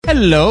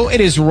Hello, it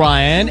is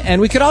Ryan,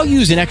 and we could all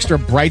use an extra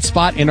bright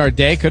spot in our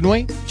day, couldn't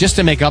we? Just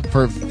to make up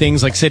for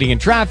things like sitting in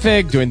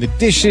traffic, doing the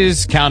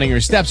dishes, counting your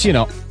steps, you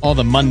know, all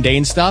the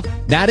mundane stuff.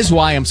 That is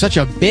why I'm such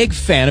a big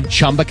fan of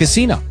Chumba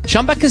Casino.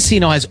 Chumba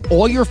Casino has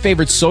all your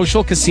favorite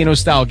social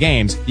casino-style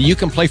games that you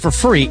can play for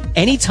free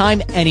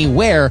anytime,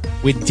 anywhere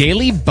with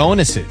daily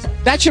bonuses.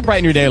 That should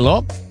brighten your day a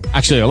little.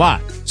 Actually, a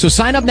lot. So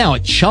sign up now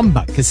at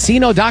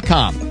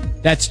ChumbaCasino.com.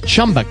 That's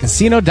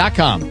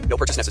ChumbaCasino.com. No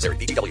purchase necessary.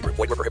 VGW Group.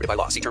 Void where prohibited by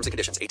law. See terms and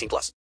conditions.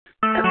 18+.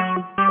 And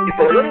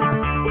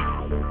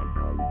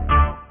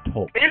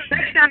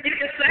next time you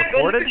can say,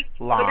 recorded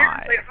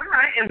live. Say,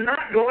 I am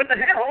not going to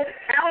hell.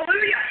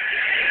 Hallelujah.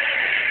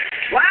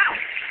 Wow.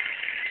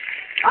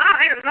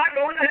 I am not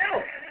going to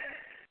hell.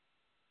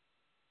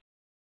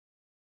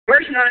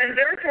 Verse 9,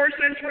 therefore,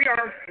 since we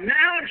are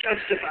now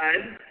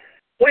justified,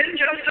 when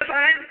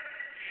justified?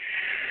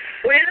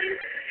 When?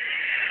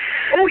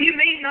 Oh, you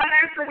mean not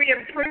after we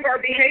improve our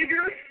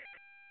behavior?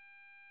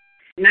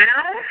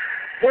 Now?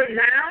 We're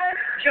now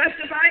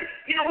justified?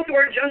 You know what the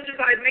word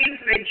justified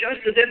means? Made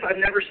just as if I've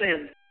never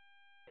sinned.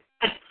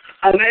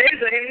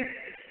 Amazing.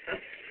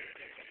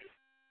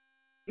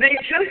 Made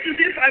just as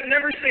if I've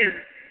never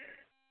sinned.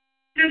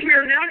 Since we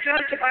are now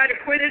justified,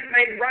 acquitted,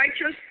 made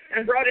righteous,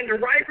 and brought into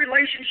right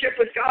relationship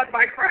with God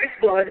by Christ's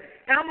blood,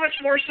 how much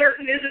more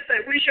certain is it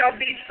that we shall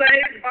be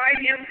saved by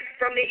Him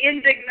from the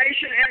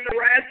indignation and the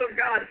wrath of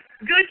God?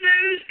 Good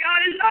news,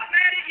 God is not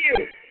mad at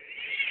you.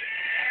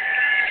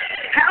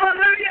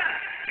 Hallelujah!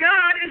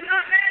 God is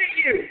not mad at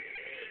you.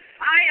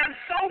 I am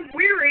so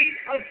weary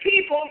of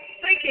people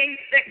thinking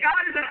that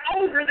God is an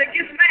ogre that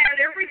gets mad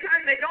every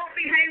time they don't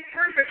behave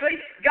perfectly.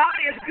 God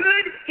is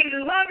good. He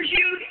loves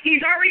you.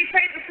 He's already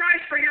paid the price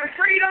for your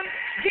freedom.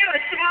 Get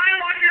a smile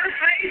on your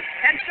face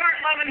and start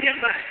loving Him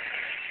back.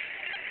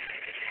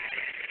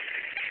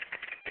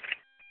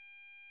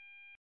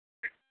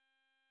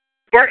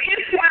 For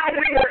if while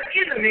we were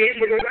enemies,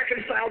 we were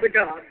reconciled to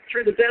God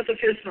through the death of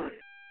His Son.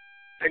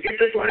 Now get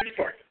this last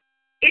part.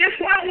 If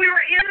while we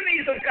were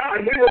enemies of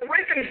God, we were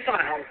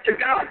reconciled to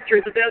God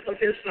through the death of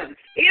His Son.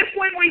 If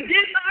when we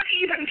did not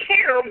even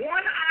care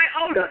one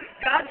iota,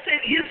 God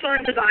sent His Son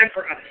to die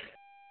for us.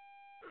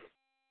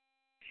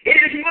 It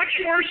is much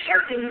more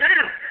certain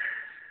now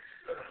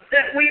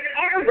that we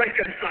are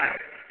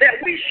reconciled, that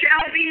we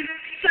shall be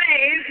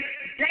saved,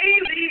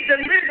 daily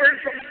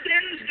delivered from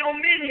sin's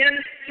dominion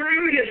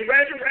through His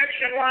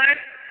resurrection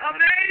life.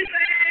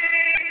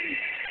 Amazing!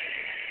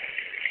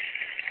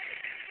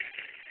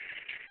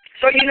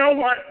 So you know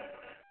what?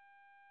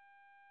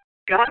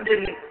 God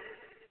didn't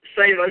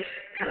save us,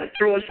 kind of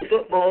throw us the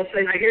football and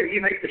say, now here, you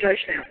make the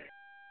touchdown.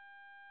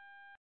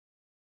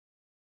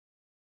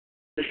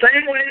 The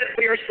same way that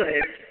we are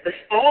saved,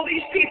 all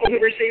these people who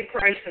received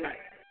Christ tonight,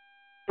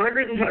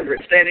 hundreds and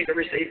hundreds standing to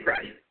receive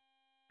Christ,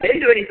 they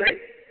didn't do anything.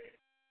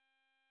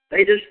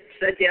 They just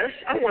said, yes,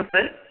 I want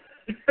that.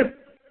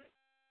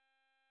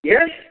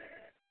 Yes,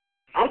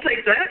 I'll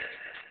take that.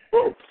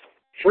 Oh,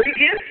 free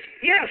gift?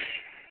 Yes,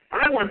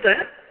 I want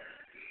that.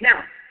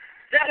 Now,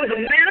 that was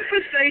a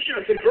manifestation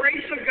of the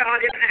grace of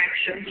God in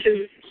action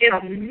to, in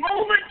a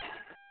moment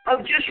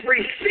of just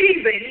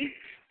receiving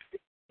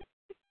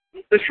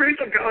the truth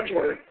of God's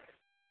Word.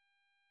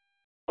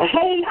 A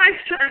whole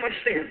lifetime of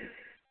sin.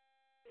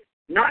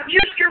 Not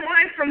just your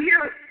life from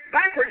here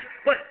backwards,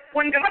 but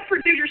when God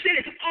forgives your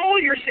sin, it's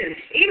all your sins,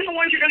 even the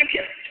ones you're going to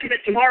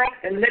commit tomorrow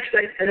and the next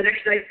day and the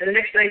next day and the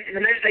next day and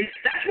the next day.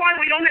 That's why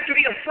we don't have to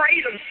be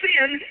afraid of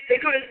sin,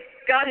 because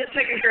God has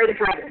taken care of the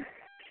problem.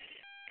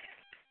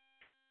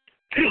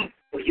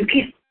 Well, you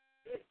can't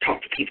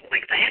talk to people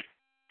like that.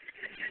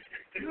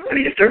 I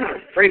mean, if they're not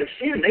afraid of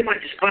sin, they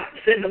might just go out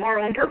and sin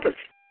tomorrow on purpose.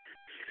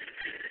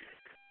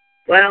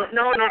 Well,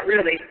 no, not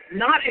really.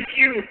 Not if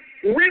you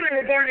really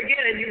were born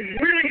again and you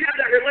really have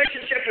that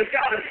relationship with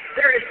God.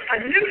 There is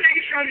a new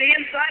nature on the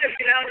inside of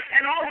you now,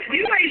 and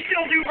you may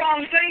still do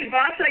wrong things,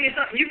 but I'll tell you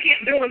something, you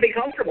can't do and be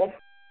comfortable.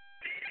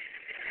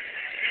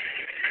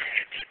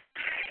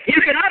 You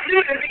cannot do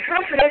it and be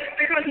comfortable,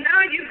 because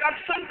now you've got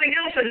something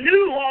else, a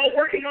new law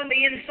working on the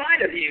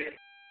inside of you.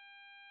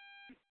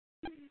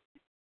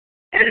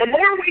 And the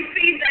more we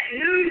feed that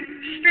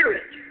new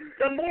spirit,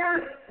 the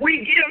more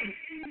we give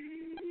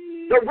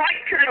the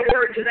right kind of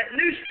word to that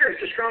new spirit,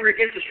 the stronger it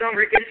gets, the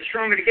stronger it gets, the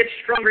stronger it gets, the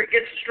stronger it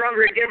gets, the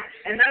stronger it gets.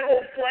 And that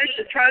old flesh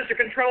that tries to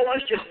control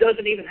us just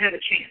doesn't even have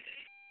a chance.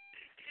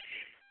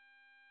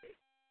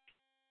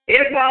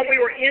 If while we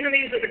were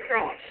enemies of the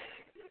cross,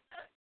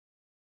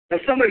 now,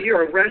 some of you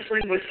are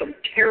wrestling with some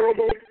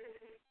terrible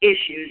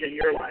issues in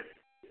your life.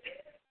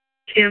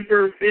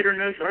 Temper,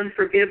 bitterness,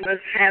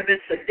 unforgiveness,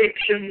 habits,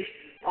 addictions,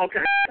 all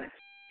kinds of things.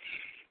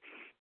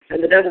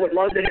 And the devil would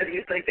love to have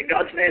you think that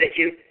God's mad at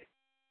you.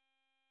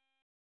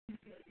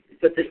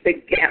 Put this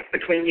big gap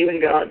between you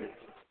and God.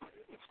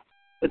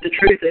 But the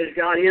truth is,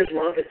 God is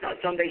love. It's not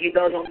something He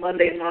does on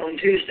Monday and not on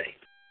Tuesday.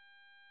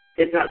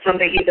 It's not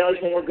something He does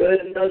when we're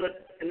good and does it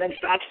and then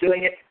stops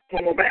doing it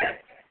when we're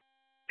bad.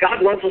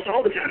 God loves us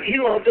all the time.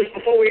 He loved us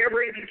before we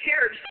ever even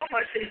cared so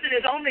much that He sent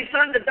His only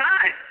Son to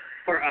die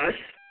for us,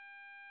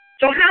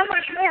 So how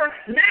much more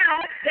now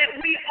that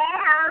we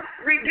are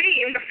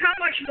redeemed, how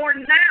much more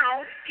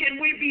now can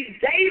we be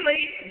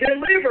daily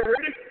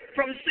delivered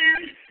from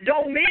sin's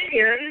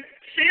dominion?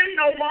 Sin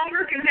no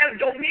longer can have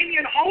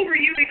dominion over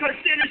you because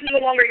sin is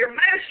no longer your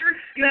master.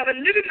 You have a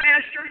new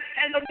master,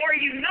 and the more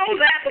you know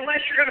that, the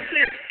less you're going to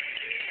sin.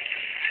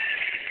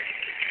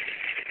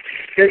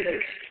 Good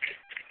news.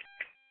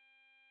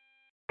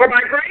 For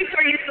by grace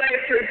are you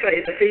saved through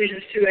faith,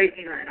 Ephesians 2:8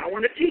 and 9. I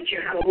want to teach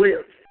you how to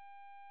live.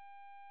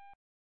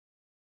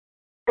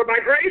 For by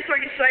grace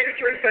are you saved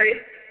through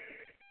faith.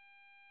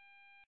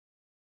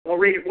 We'll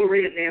read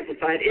it in the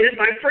Amplified. It is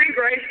by free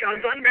grace,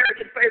 God's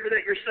unmerited favor,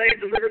 that you're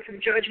saved, delivered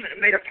from judgment,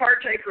 and made a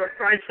partaker of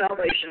Christ's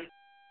salvation.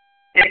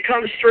 And it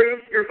comes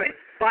through your faith.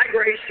 By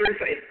grace, through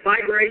faith.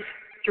 By grace,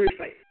 through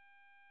faith.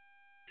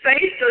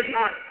 Faith does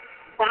not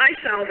buy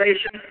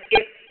salvation,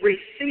 it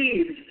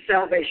receives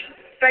salvation.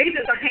 Faith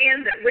is a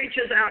hand that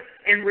reaches out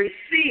and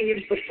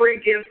receives the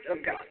free gift of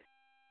God.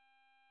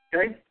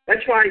 Okay?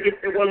 That's why it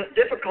wasn't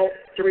difficult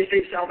to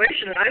receive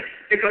salvation tonight,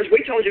 because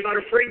we told you about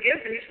a free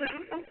gift, and you said,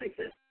 I don't think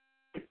that.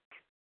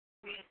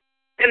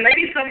 And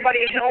maybe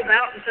somebody held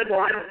out and said,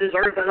 well, I don't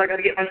deserve that. I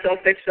got to get myself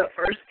fixed up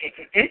first.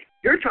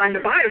 You're trying to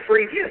buy a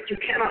free gift. You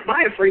cannot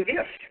buy a free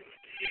gift.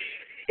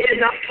 It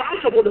is not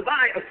possible to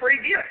buy a free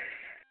gift.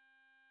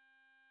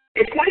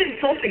 It's quite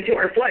insulting to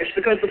our flesh,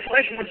 because the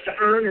flesh wants to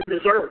earn and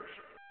deserve.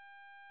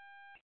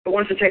 It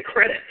wants to take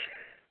credit.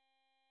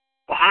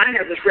 Well, I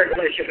have this great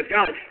relationship with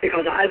God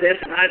because I this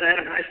and I that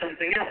and I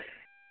something else.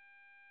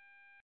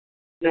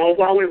 No,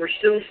 while we were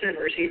still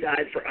sinners, He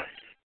died for us.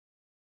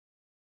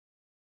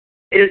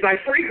 It is by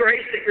free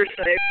grace that you're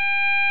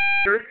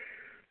saved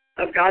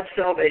of God's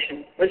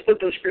salvation. Let's put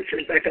those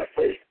scriptures back up,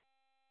 please.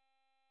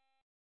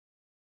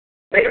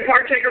 Made a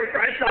partaker of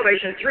Christ's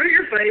salvation through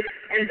your faith,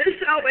 and this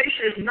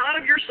salvation is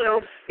not of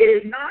yourself. It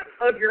is not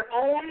of your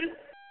own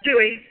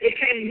doing. It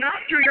came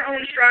not through your own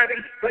striving,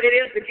 but it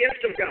is the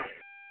gift of God.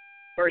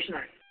 Verse 9.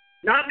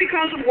 Not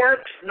because of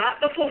works,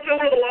 not the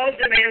fulfillment of the law's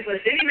demands,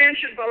 lest any man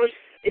should boast.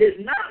 It is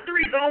not the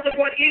result of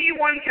what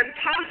anyone can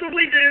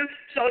possibly do,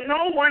 so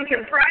no one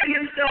can pride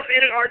himself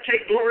in it or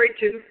take glory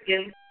to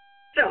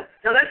himself.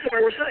 Now that's the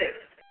way we're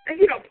saved. And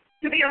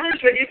to be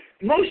honest with you,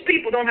 most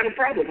people don't have a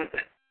problem with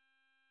that.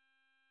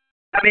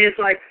 I mean, it's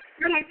like,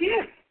 you're like,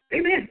 yeah,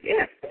 amen,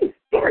 yeah,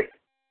 glory.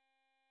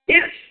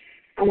 Yes,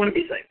 I want to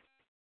be saved.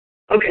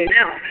 Okay,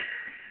 now,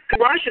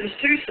 Colossians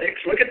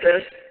 2:6, look at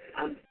this.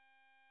 I'm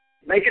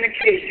making a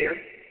case here.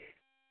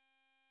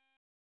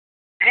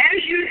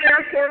 As you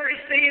therefore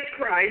receive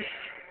Christ,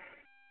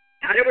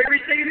 how did we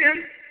receive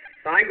Him?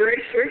 By grace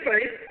through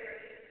faith.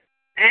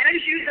 As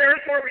you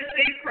therefore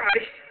receive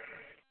Christ,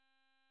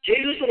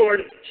 Jesus the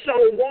Lord,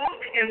 so walk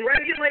and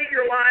regulate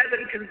your lives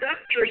and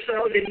conduct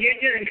yourselves in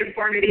union and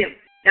conformity to Him.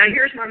 Now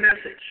here's my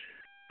message.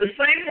 The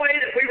same way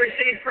that we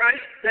receive Christ,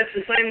 that's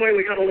the same way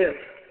we got to live.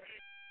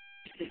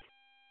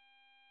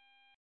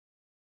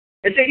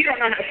 And so you don't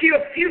know, a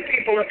few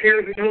people up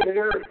here who know the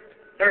Word,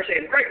 they're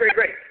saying, great, great,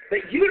 great.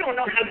 But you don't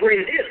know how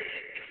great it is.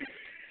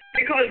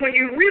 Because when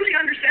you really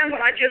understand what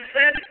I just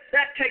said,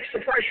 that takes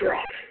the pressure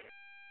off.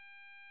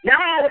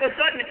 Now all of a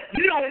sudden,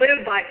 you don't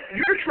live by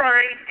your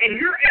trying and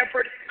your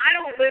effort. I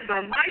don't live by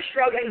my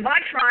struggling, my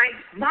trying,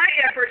 my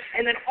effort,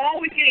 and then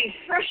always getting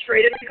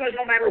frustrated because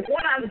no matter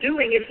what I'm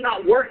doing, it's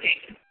not working.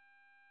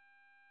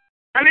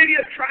 How many of you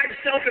have tried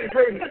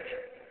self-improvement?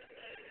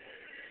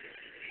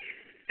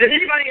 Has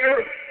anybody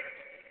ever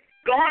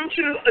gone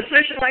to a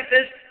session like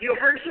this, you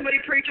heard somebody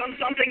preach on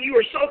something, you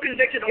were so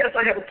convicted, yes,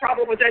 I have a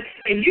problem with that,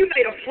 and you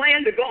made a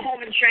plan to go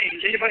home and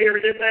change? Anybody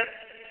ever did that?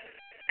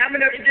 How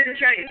many of you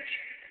didn't change?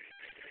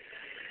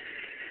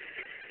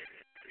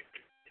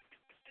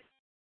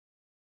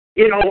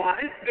 You know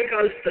why?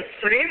 Because the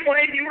same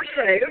way you were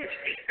saved,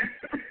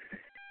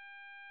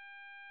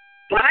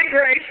 by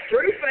grace,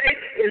 through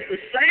faith, is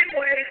the same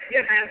way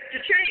you have to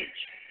change.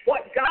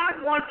 What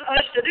God wants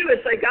us to do is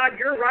say, God,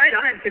 you're right.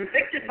 I am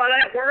convicted by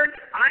that word.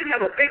 I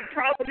have a big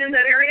problem in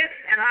that area,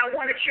 and I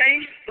want to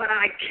change, but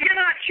I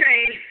cannot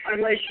change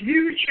unless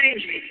you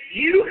change me.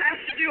 You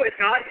have to do it,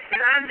 God,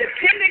 and I'm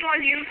depending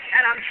on you,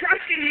 and I'm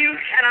trusting you,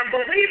 and I'm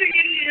believing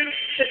in you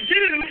to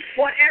do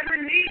whatever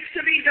needs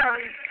to be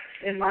done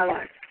in my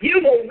life. You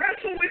will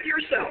wrestle with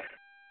yourself,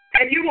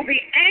 and you will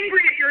be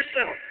angry at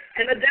yourself,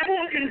 and the devil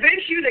will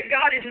convince you that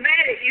God is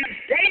mad at you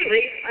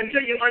daily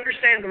until you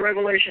understand the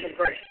revelation of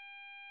grace.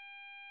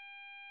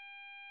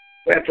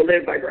 We have to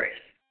live by grace.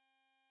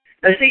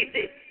 Now, see,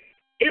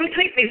 it'll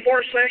take me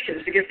 4 sessions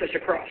to get this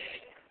across.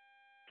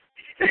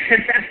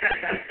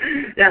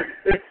 Now,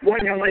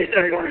 one young lady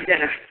started going,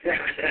 yeah.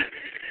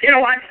 You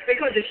know why?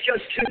 Because it's just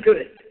too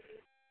good.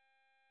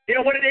 You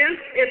know what it is?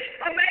 It's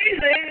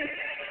amazing.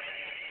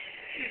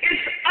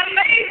 It's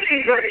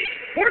amazing grace.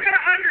 We're going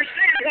to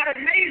understand what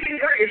amazing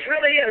grace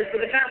really is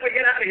by the time we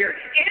get out of here.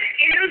 It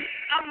is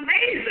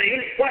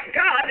amazing what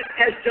God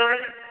has done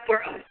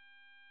for us.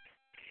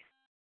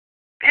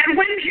 And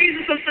when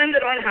Jesus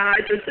ascended on high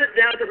to sit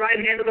down at the right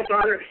hand of the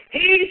Father,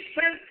 he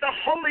sent the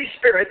Holy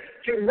Spirit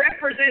to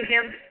represent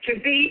him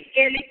to be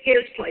in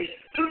his place,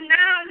 who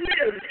now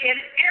lives in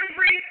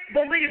every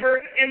believer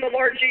in the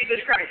Lord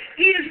Jesus Christ.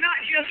 He is not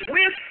just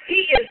with,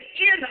 he is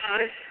in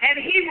us, and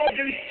he will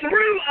do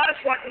through us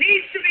what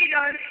needs to be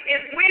done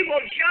if we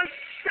will just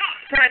stop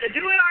trying to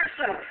do it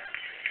ourselves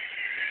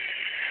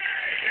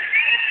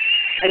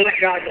and let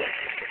God do it.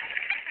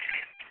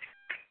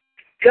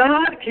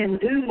 God can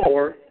do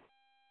more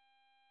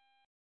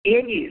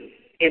in you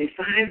in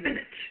 5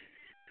 minutes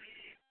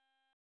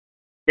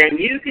than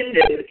you can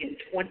do in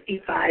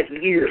 25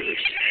 years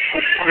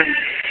of time.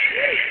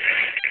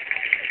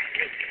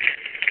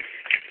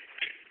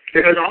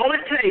 Because all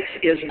it takes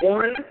is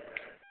one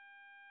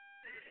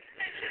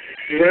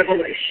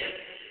revelation.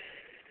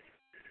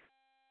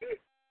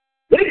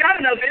 We got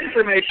enough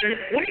information.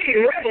 We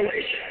need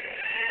revelation.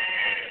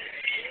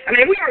 I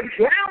mean, we are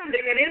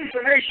drowning in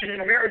information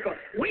in America.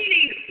 We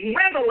need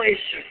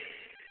revelation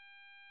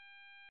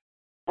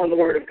on the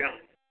Word of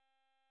God.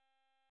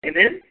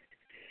 Amen?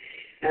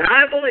 And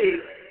I believe,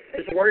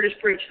 as the Word is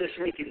preached this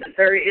weekend, that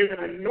there is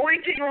an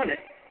anointing on it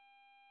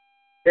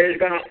that is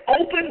going to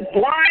open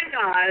blind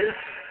eyes,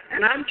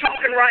 and I'm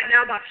talking right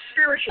now about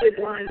spiritually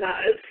blind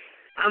eyes.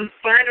 I'm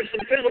finding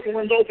some physical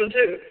ones open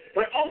too.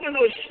 But open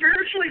those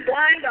spiritually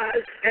blind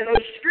eyes and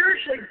those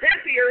spiritually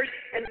deaf ears,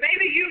 and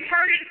maybe you've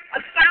heard it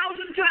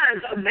 1,000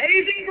 times.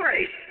 Amazing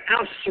grace,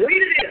 how sweet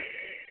it is.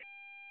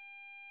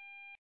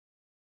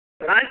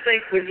 But I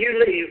think when you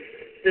leave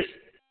this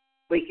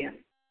weekend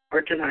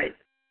or tonight,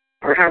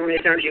 or however many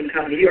times you can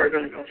come, you are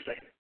going to go say,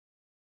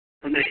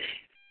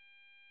 amazing.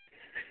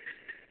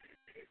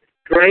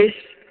 Grace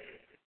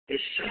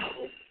is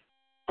so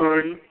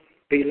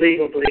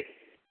unbelievably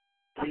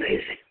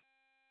amazing.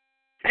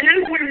 And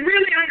then when we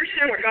really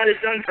understand what God has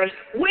done for us,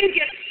 we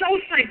get so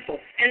thankful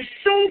and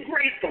so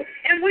grateful,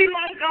 and we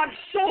love God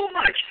so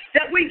much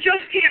that we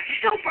just can't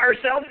help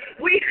ourselves.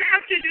 We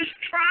have to just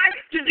try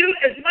to do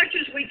as much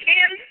as we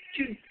can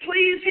to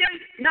please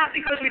Him, not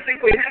because we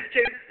think we have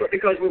to, but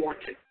because we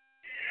want to.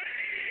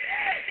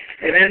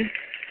 Amen?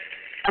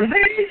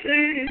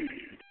 Amazing.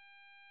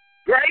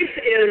 Grace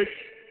is,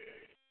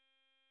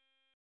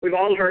 we've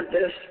all heard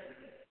this,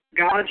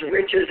 God's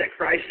riches at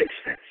Christ's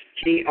expense.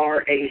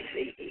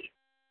 Grace.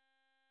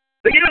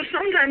 But you know,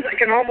 sometimes that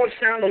can almost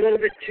sound a little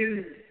bit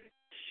too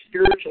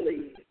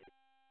spiritually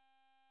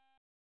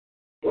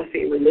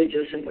fluffy,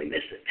 religious, and we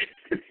miss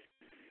it.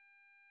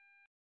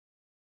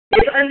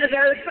 It's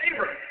undeserved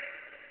favor.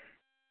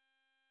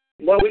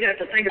 Well, we'd have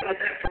to think about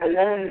that for a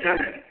long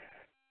time.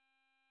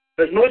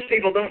 Because most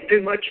people don't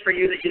do much for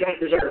you that you don't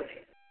deserve.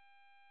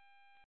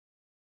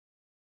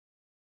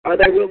 Or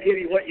they will give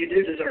you what you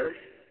do deserve.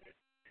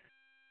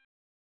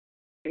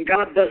 And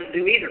God doesn't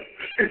do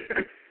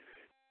either.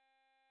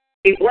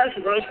 He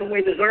blesses us when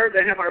we deserve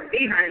to have our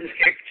behinds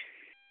kicked.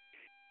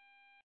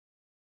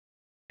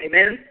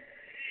 Amen?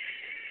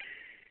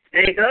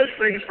 And He does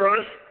things for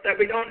us that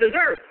we don't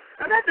deserve.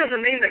 Now, that doesn't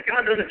mean that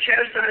God doesn't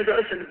chastise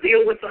us and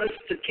deal with us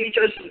to teach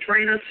us and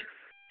train us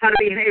how to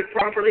behave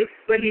properly,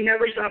 but He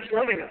never stops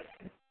loving us.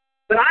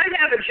 But I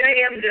have a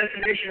JM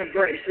definition of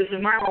grace. This is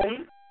my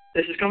own.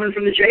 This is coming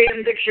from the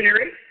JM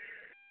dictionary.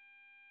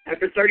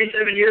 After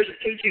 37 years of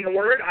teaching the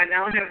Word, I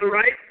now have the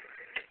right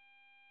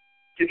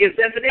to give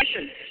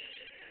definitions.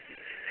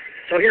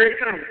 So here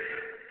it comes.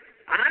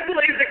 I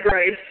believe that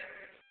grace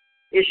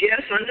is,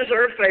 yes,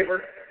 undeserved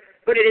favor,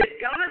 but it is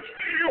God's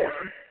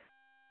power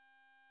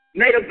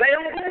made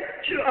available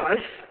to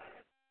us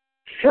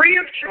free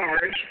of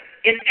charge,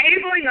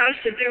 enabling us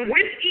to do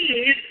with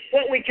ease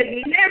what we could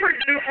never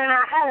do on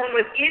our own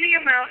with any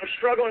amount of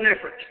struggle and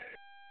effort.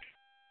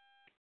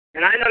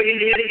 And I know you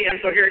need it again,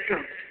 so here it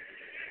comes.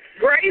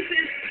 Grace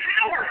is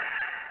power.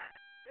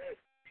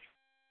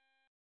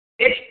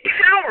 It's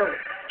power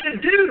to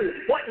do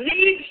what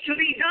needs to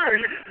be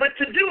done, but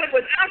to do it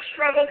without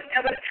struggle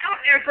and without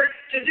effort,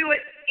 to do it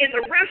in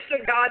the rest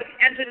of God,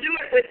 and to do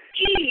it with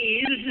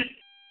ease,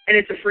 and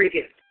it's a free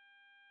gift.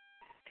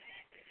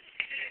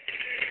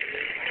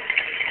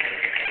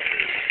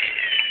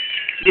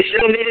 You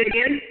still need it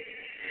again?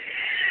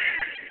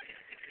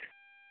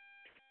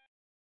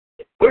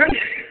 We're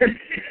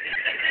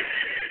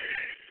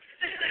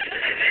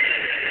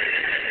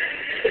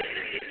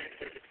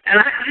And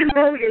I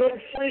know your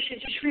little flesh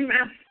is just screaming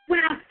out,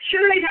 well,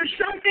 surely there's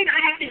something I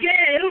have to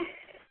do.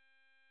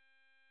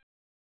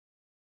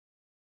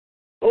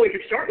 Well, we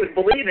could start with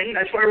believing.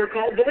 That's why we're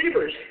called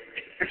believers.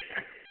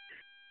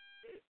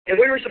 If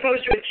we were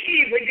supposed to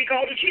achieve, we'd be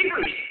called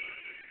achievers.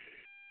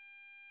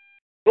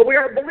 But we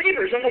are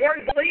believers, and the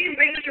word believe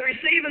means to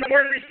receive, and the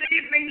word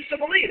receive means to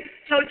believe.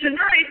 So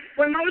tonight,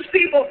 when those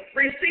people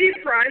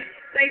received Christ,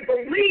 they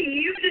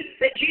believed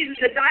that Jesus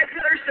had died for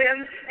their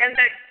sins, and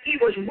that He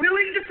was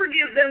willing to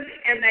forgive them,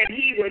 and that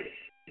He would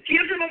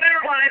give them a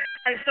better life.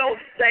 And so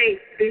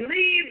they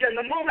believed, and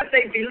the moment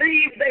they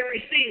believed, they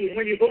received.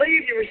 When you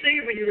believe, you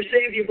receive. When you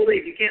receive, you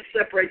believe. You can't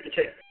separate the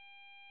two.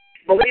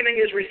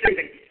 Believing is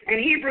receiving. And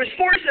Hebrews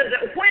 4 says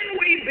that when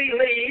we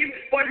believe,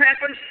 what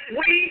happens?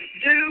 We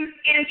do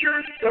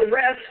enter the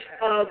rest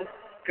of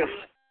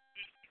God.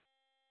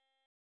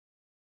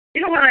 You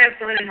know when I have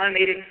fun in my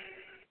meetings?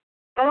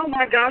 Oh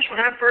my gosh,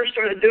 when I first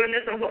started doing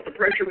this, I thought the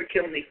pressure would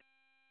kill me.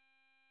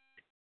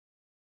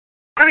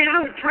 I mean, I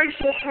would pray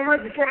so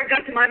hard before I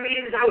got to my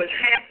meetings, I was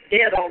half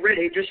dead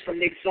already just from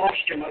the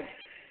exhaustion of,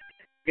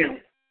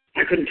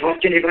 I couldn't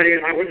talk to anybody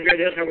and I wouldn't do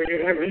this, I wouldn't do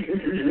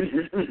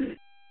that.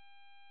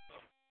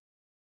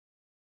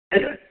 I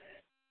had to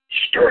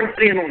stir up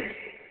the anointing.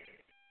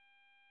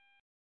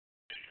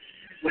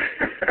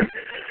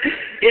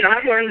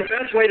 I've learned the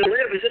best way to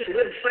live is just to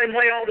live the same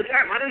way all the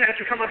time. I don't have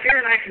to come up here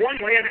and act one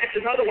way and act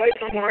another way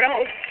somewhere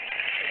else.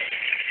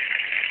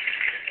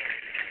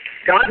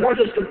 God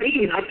wants us to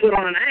be, not put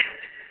on an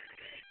act.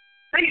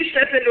 Now you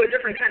step into a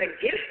different kind of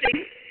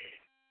gifting.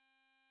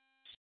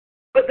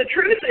 But the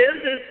truth is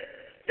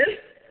this,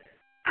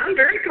 I'm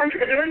very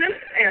comfortable doing this,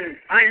 and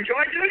I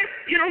enjoy doing it.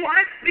 You know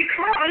why?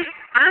 Because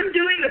I'm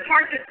doing the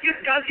part that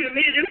God's given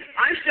me to do.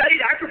 I studied,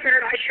 I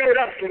prepared, I showed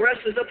up. The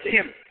rest is up to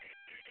Him.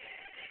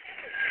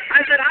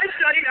 I said, I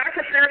studied, I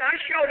prepared, I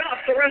showed up.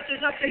 The rest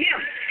is up to Him.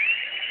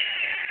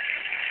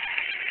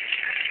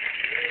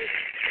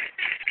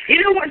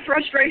 You know what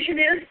frustration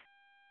is?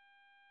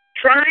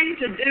 Trying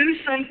to do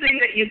something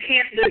that you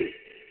can't do.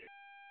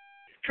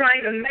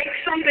 Trying to make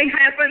something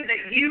happen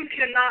that you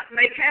cannot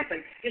make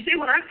happen. You see,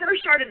 when I first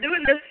started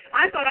doing this,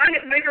 I thought I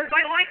had to make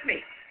everybody like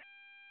me.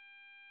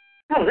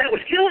 Oh, that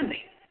was killing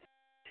me.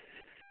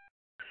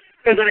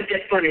 Because I'd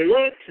get funny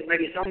looks, and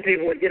maybe some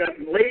people would get up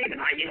and leave, and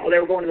they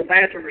were going to the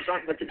bathroom or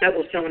something, but the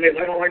devil's telling me,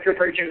 they don't like your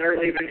preaching, they're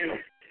leaving,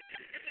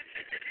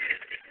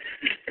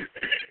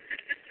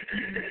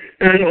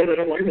 I know they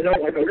don't like me, they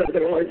don't like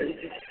me.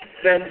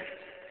 Then,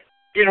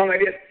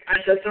 maybe if I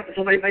said something,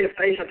 somebody made a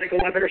face, I think,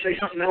 I better say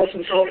something else,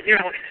 and so,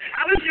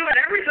 I was doing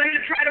everything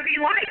to try to be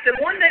liked,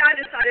 and one day I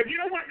decided, you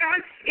know what, God,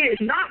 it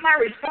is not my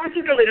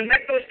responsibility to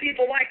make those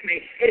people like me.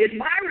 It is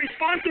my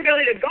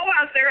responsibility to go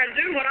out there and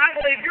do what I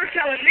believe you're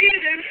telling me to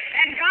do,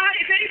 and God,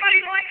 if anybody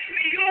likes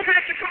me, you don't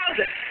have to cause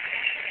it.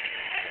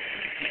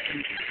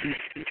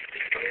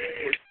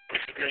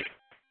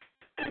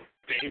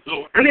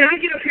 I mean, I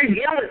get up here and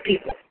yell at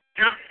people.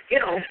 Now,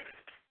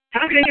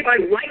 how can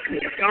anybody like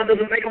me if God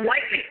doesn't make them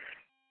like me?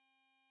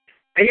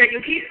 And yet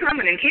you keep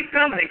coming and keep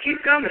coming and keep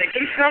coming and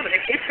keep coming and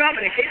keep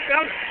coming and keep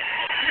coming.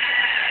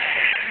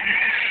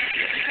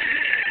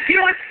 You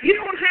know what? You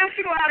don't have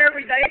to go out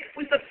every day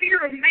with the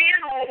fear of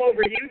man all over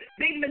you,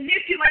 being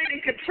manipulated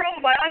and controlled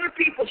by other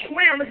people's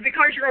whims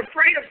because you're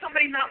afraid of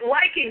somebody not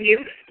liking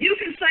you. You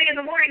can say in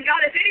the morning,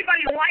 God, if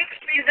anybody likes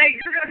me today,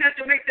 you're going to have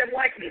to make them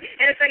like me.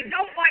 And if they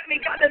don't like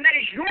me, God, then that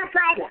is your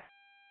problem.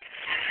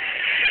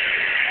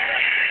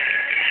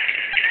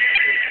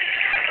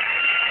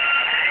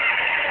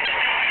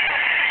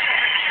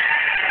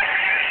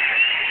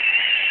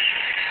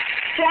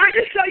 So I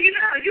just tell you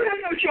now, you have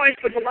no choice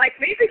but to like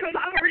me because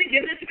I've already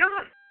given it to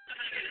God.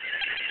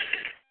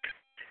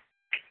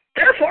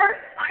 Therefore,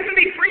 I can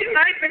be free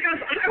tonight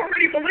because I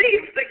already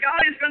believe that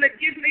God is going to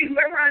give me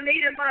whoever I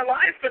need in my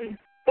life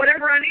and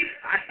whatever I need.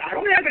 I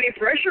don't have any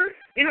pressure.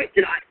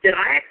 Did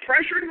I act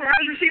pressured when I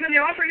was receiving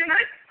the offering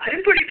tonight? I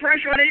didn't put any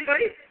pressure on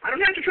anybody. I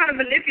don't have to try to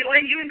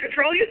manipulate you and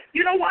control you.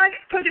 You know why?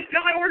 Because if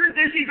God ordered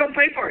this, He's going to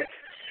pay for it.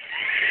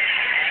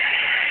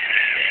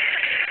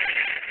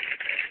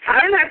 I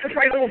don't have to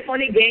play little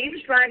funny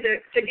games trying to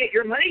get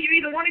your money.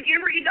 You either want to give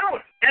or you don't.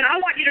 And I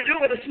want you to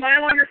do it with a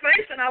smile on your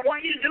face, and I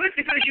want you to do it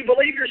because you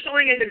believe you're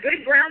sowing into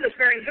good ground that's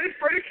bearing good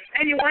fruit,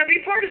 and you want to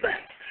be part of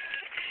that.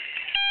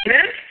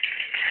 Amen?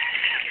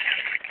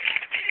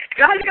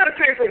 God's got to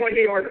pay for what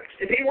He orders.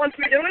 If He wants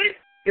me doing it,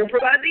 He'll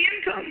provide the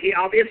income. He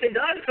obviously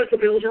does because the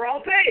bills are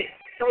all paid.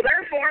 So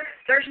therefore,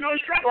 there's no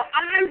struggle.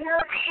 I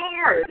work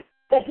hard,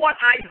 but what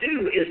I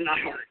do is not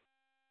hard.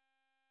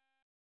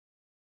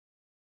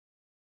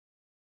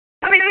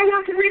 I mean, I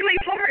work really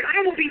hard.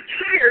 I will be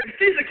tired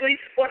physically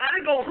when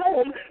I go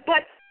home,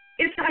 but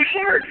it's not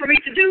hard for me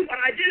to do what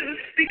I do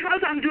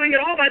because I'm doing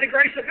it all by the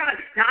grace of God.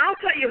 Now, I'll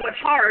tell you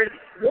what's hard.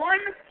 One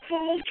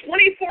full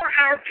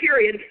 24-hour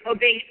period of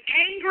being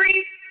angry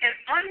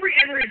and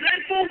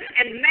resentful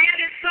and mad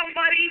at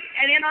somebody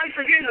and in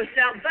unforgiveness.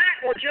 Now, that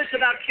will just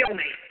about kill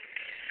me.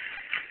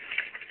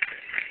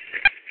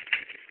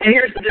 And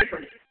here's the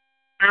difference.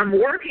 I'm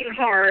working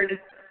hard,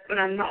 but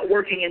I'm not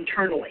working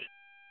internally.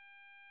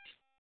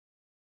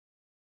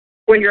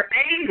 When you're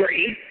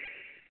angry,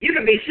 you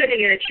can be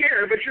sitting in a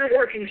chair, but you're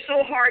working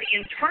so hard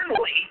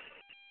internally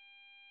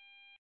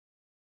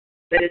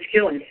that it's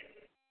killing you.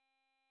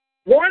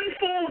 One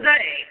full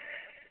day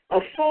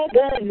of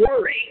full-blown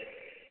worry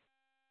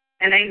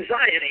and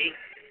anxiety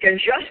can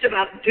just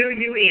about do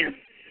you in.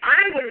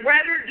 I would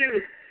rather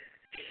do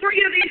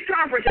 3 of these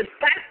conferences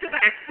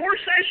back-to-back, 4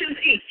 sessions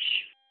each,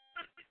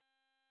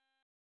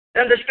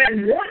 than to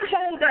spend one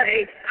whole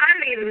day,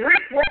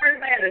 rip-roaring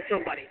mad at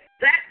somebody.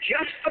 That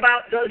just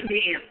about does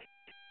me in.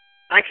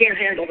 I can't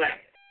handle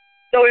that.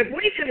 So if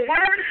we can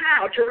learn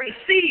how to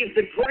receive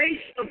the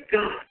grace of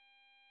God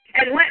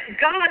and let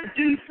God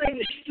do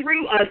things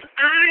through us.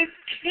 I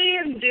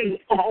can do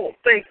all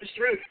things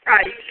through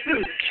Christ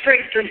who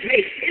strengthens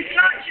me. It's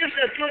not just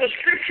a little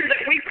scripture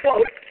that we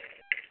quote,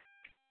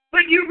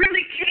 but you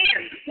really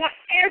can.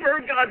 Whatever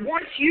God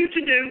wants you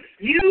to do,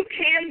 you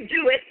can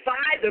do it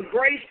by the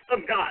grace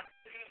of God.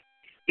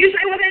 You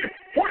say, well then,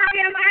 why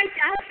am I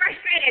so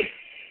frustrated?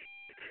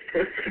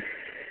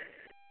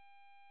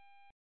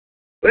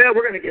 Well,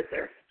 we're going to get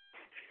there.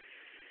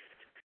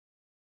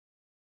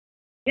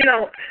 You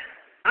know,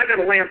 I got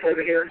a lamp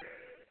over here.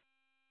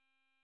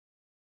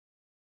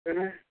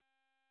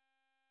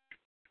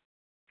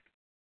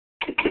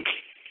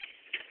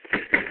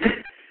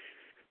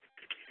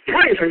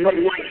 Why is there no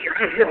light here?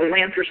 I don't hear a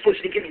lamp. You're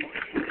supposed to give me one.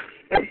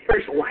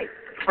 Where's the light?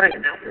 Find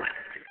it out loud.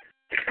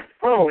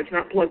 Oh, it's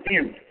not plugged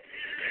in.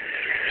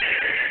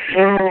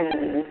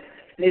 Oh,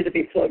 needs to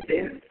be plugged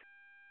in.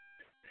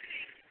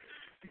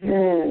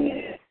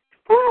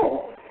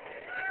 Oh.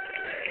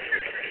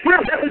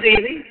 Well, that was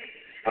easy.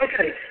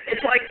 Okay,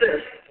 it's like this.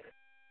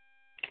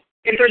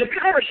 If there's a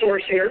power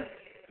source here,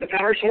 the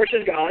power source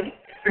is God.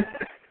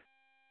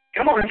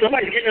 Come on,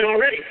 somebody's getting it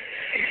already.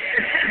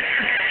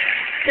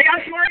 See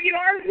how smart you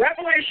are?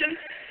 Revelation.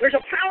 There's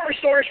a power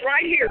source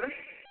right here.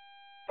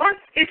 But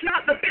it's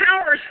not the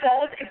power's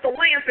fault if the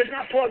lamp is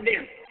not plugged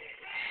in.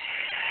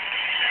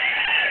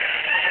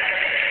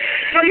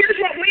 So here's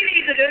what we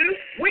need to do.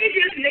 We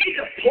just need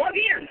to plug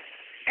in.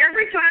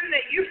 Every time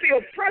that you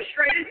feel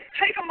frustrated,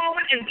 take a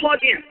moment and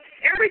plug in.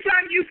 Every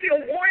time you feel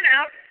worn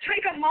out,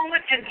 take a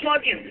moment and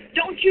plug in.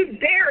 Don't you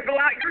dare go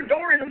out your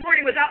door in the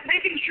morning without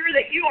making sure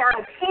that you are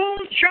a full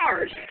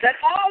charge, that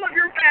all of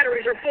your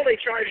batteries are fully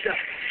charged up.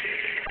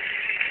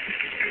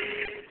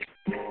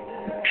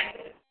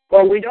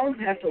 Well, we don't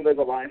have to live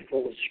a life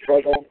full of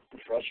struggle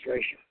and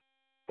frustration,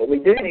 but we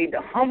do need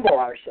to humble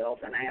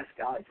ourselves and ask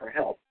God for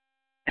help,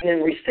 and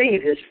then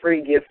receive His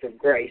free gift of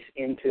grace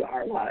into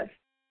our lives.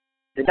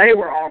 Today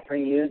we're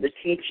offering you the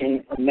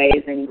teaching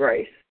Amazing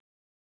Grace.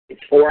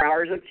 It's 4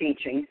 hours of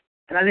teaching,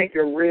 and I think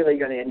you're really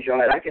going to enjoy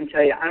it. I can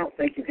tell you, I don't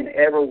think you can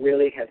ever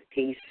really have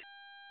peace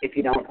if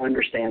you don't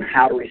understand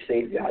how to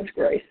receive God's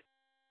grace.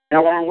 And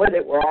along with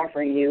it, we're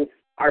offering you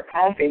our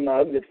coffee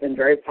mug that's been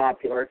very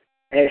popular,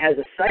 and it has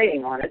a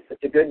saying on it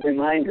that's a good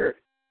reminder.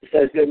 It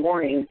says, "Good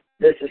morning,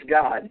 this is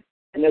God."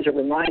 And there's a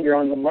reminder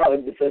on the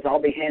mug that says, "I'll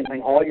be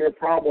handling all your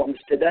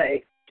problems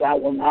today, so I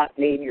will not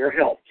need your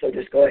help. So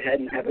just go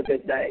ahead and have a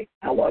good day.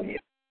 I love you."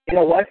 You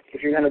know what?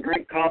 If you're going to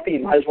drink coffee, you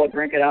might as well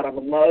drink it out of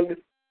a mug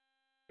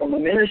from a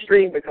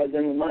ministry, because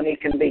then the money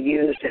can be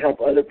used to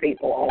help other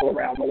people all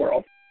around the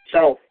world.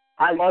 So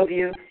I love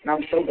you, and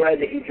I'm so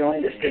glad that you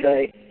joined us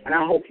today, and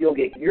I hope you'll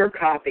get your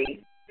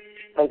copy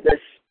of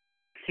this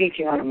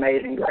teaching on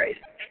Amazing Grace.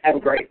 Have a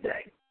great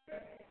day.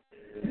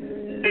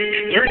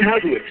 Learn how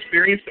to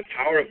experience the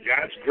power of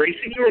God's grace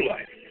in your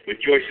life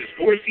with Joyce's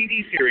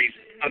 4-CD series,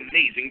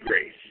 Amazing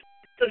Grace.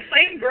 The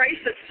same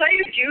grace that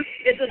saved you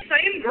is the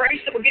same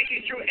grace that will get you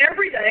through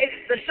every day,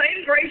 the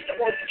same grace that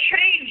will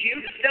change you,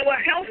 that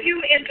will help you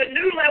into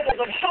new levels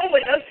of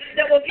holiness,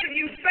 that will give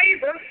you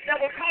favor,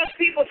 that will cause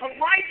people to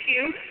like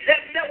you,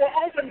 that will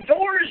open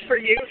doors for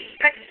you.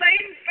 That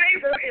same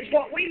favor is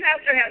what we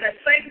have to have, that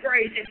same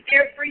grace in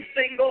every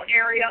single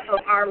area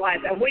of our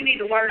life. And we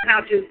need to learn how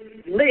to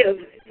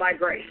live by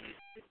grace.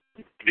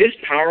 This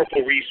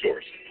powerful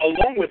resource,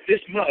 along with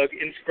this mug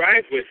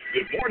inscribed with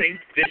 "Good morning,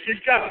 this is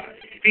God,"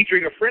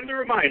 featuring a friendly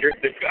reminder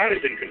that God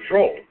is in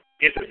control,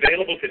 is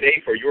available today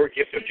for your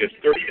gift of just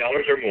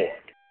 $30 or more.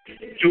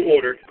 To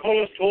order,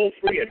 call us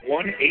toll-free at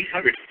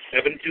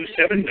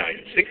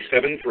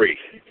 1-800-727-9673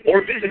 or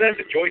visit us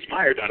at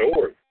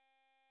joycemeyer.org.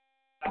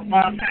 I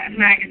love that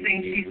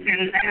magazine she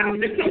sends out.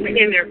 There's something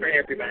in there for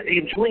everybody.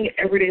 Enjoying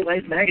Everyday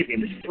Life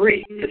magazine is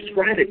free.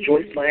 Subscribe at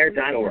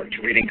joycemeyer.org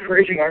to read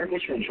encouraging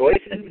articles from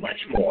Joyce and much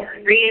more.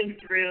 Reading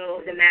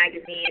through the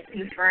magazine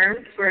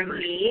confirmed for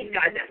me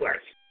God's at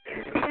work.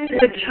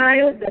 To a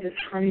child that is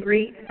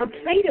hungry, a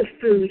plate of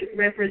food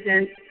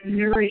represents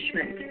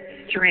nourishment,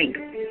 strength,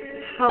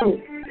 hope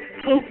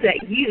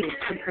that you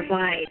can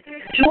provide.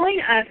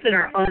 Join us in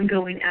our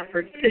ongoing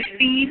efforts to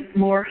feed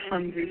more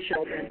hungry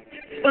children.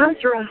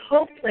 Sponsor a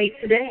Hope Plate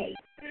today.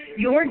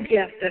 Your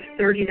gift of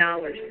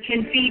 $30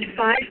 can feed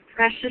 5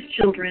 precious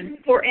children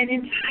for an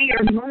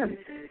entire month.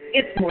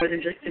 It's more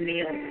than just a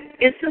meal.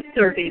 It's a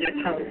serving of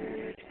hope.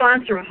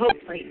 Sponsor a Hope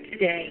Plate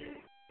today.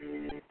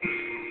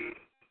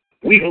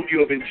 We hope you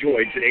have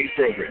enjoyed today's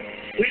program.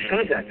 Please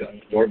contact us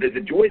or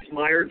visit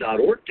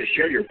joycemeyer.org to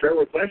share your prayer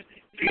request,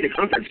 see the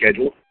conference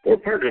schedule, or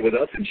partner with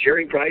us in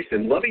sharing Christ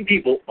and loving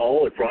people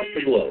all across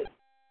the globe.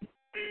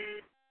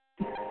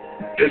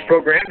 This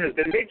program has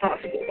been made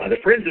possible by the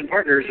friends and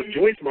partners of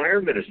Joyce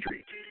Meyer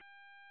Ministries.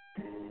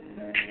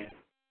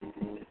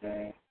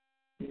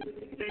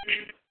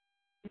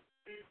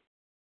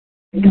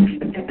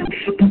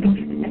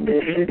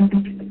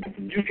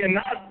 You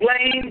cannot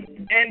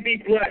blame and be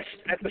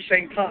blessed at the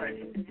same time.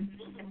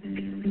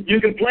 You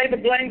can play the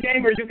blame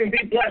game or you can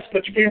be blessed,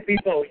 but you can't be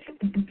both.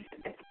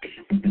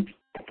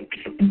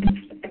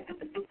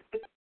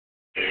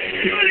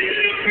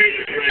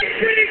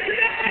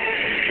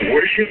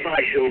 Worship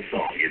by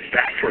Hillsong is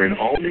back for an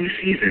all-new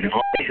season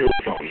on the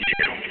Hillsong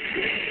channel.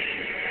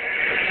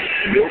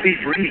 We'll be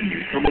bringing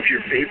you some of your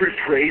favorite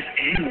praise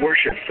and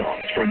worship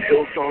songs from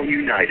Hillsong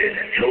United,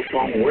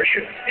 Hillsong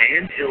Worship,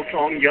 and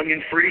Hillsong Young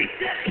and Free.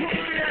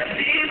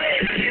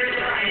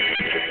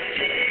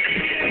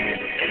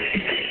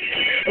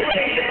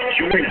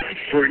 Join us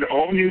for an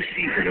all-new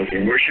season of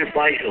Worship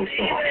by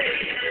Hillsong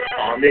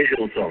on the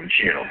Hillsong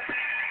channel.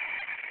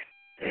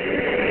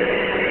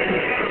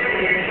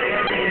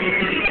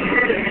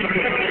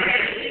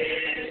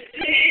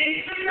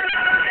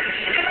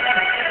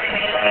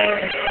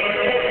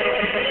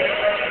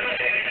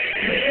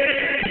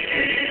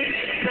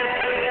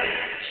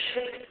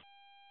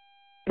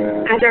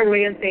 As our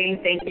way of saying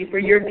thank you for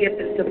your gift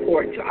of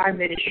support to our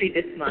ministry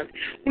this month,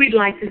 we'd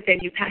like to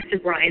send you Pastor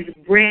Brian's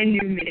brand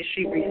new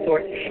ministry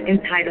resource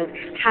entitled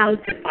How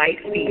to Fight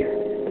Fear.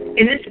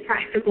 In this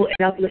practical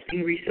and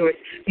uplifting resource,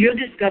 you'll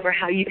discover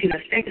how you can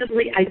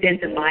effectively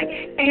identify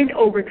and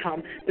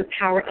overcome the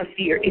power of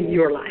fear in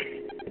your life.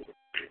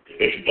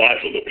 It's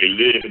vital that we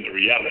live in the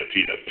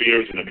reality that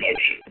fear is an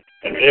emotion,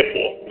 and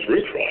therefore,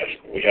 through Christ,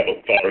 we have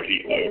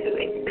authority over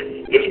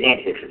it. This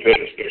month we've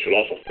prepared a special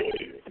offer for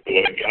you that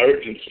will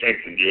encourage and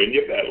strengthen you in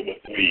your battle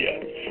with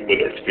fear,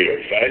 whether it's fear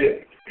of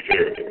failure,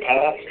 fear of the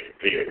past,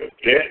 fear of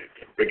death.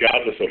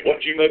 Regardless of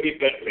what you may be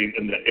battling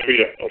in the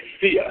area of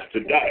fear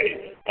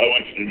today, I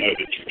want you to know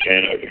that you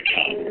can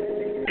overcome.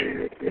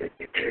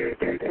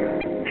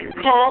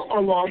 Call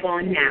or log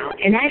on now,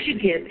 and as you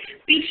give,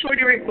 be sure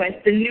to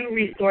request the new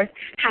resource,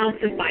 How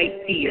to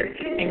Fight Fear,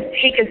 and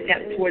take a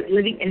step towards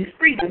living in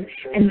freedom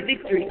and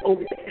victory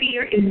over the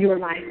fear in your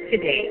life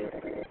today.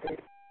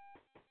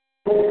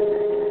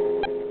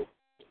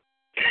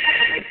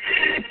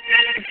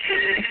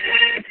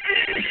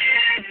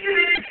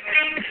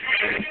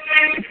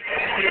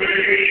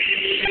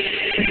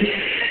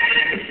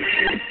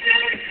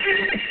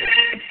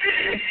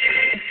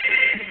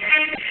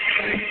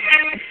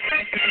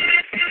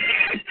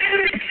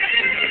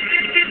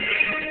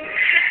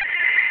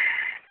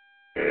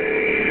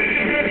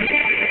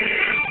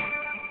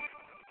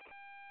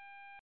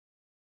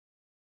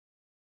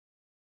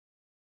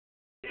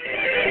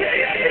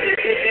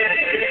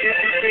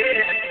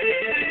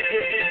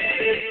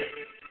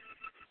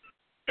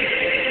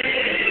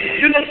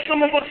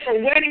 Some of us are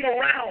waiting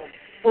around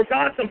for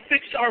God to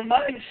fix our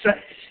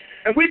mindsets,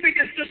 and we think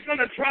it's just going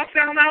to drop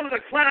down out of the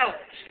clouds.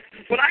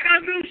 But I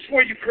got news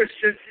for you,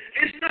 Christian.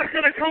 It's not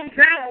going to come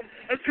down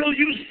until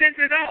you send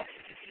it up.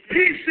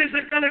 Peace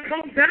isn't going to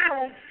come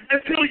down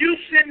until you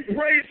send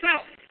praise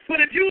up. But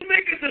if you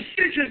make a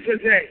decision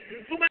today,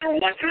 no matter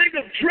what kind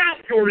of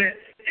drought you're in,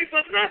 if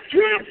enough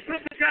droughts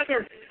come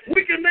together,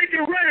 we can make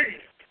it rain.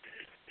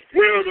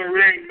 We're the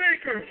rain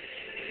makers.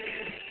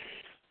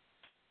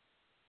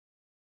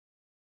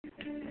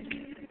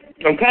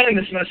 I'm calling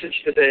this message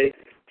today,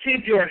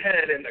 Keep Your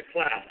Head in the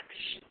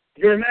Clouds.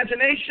 Your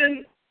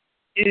imagination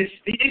is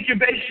the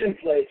incubation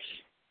place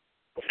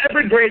of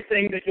every great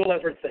thing that you'll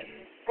ever think.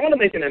 I want to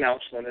make an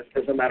announcement,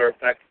 as a matter of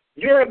fact.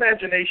 Your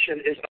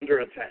imagination is under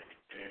attack.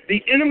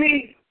 The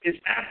enemy is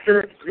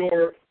after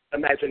your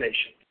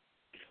imagination.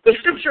 The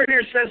scripture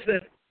here says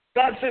that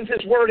God sends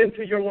His word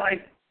into your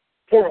life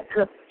for a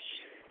purpose.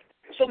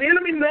 So the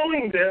enemy,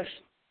 knowing this,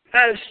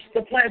 has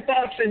to plant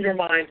thoughts in your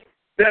mind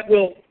that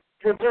will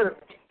pervert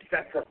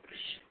that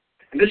purpose.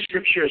 And this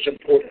scripture is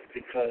important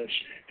because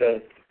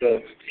the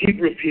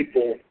Hebrew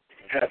people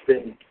have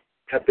been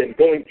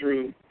going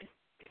through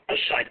a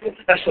cycle.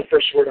 That's the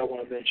first word I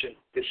want to mention,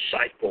 is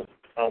cycle.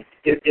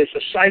 It is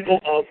a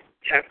cycle of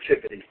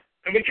captivity.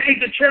 And we came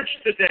to church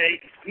today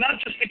not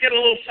just to get a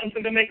little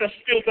something to make us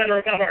feel better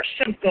about our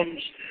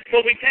symptoms,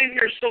 but we came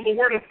here so the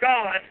Word of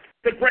God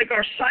could break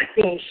our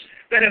cycles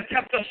that have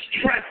kept us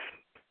trapped.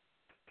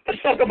 Let's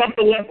talk about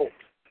the level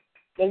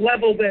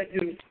that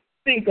you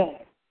think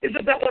on.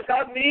 Isn't that what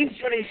God means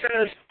when He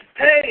says,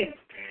 hey,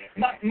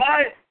 my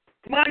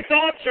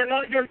thoughts are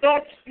not your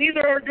thoughts,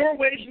 neither are your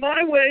ways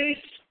my ways?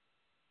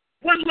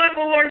 What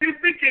level are you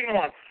thinking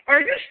on?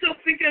 Are you still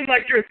thinking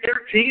like you're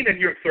 13 and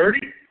you're 30?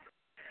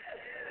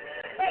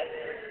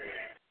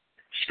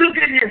 Still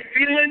getting your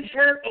feelings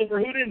hurt over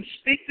who didn't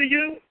speak to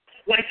you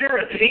like you're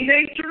a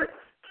teenager?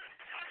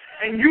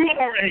 And you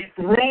are a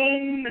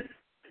grown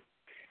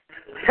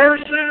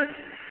person,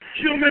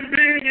 human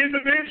being,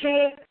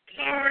 individual?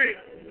 Sorry.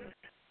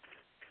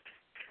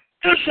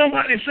 Just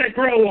somebody say,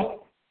 grow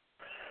up.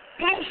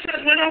 Paul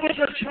said, when I was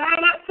a child,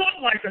 I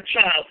thought like a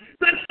child.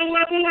 That's the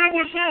level I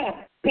was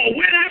on. But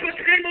when I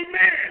became a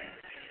man,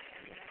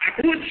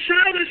 I put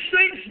childish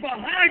things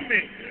behind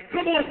me.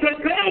 Come on, to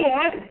grow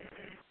up,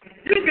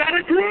 you got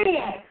to grow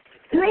up.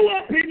 Grow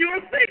up in your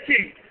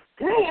thinking.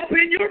 Grow up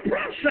in your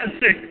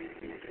processing.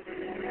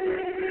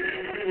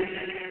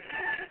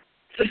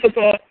 Just a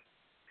thought.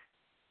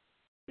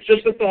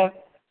 Just a thought.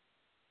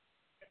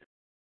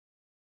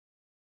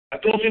 I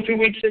told you 2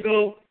 weeks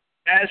ago,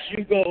 as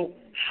you go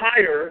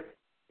higher,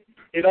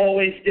 it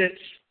always gets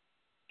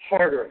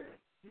harder.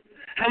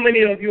 How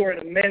many of you are in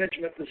a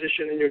management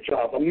position in your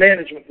job? A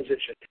management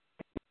position.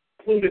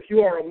 conclude if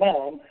you are a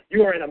mom,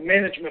 you are in a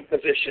management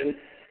position,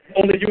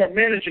 only you are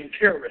managing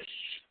terrorists.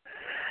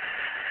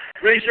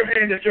 Raise your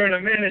hand if you're in a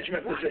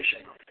management position.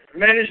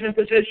 Management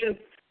position,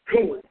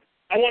 cool.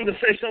 I wanted to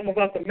say something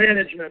about the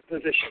management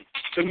position.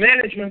 The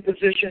management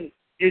position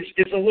is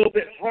a little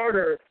bit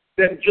harder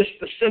than just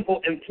the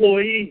simple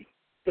employee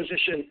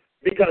position,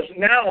 because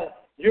now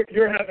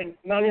you're having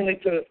not only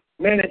to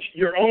manage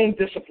your own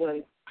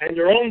discipline and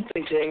your own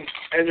thinking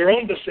and your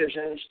own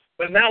decisions,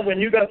 but now when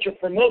you got your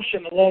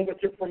promotion, along with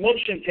your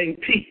promotion came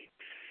Pete.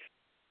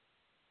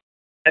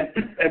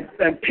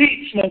 And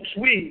Pete smokes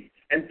weed.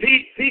 And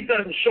Pete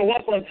doesn't show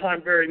up on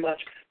time very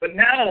much. But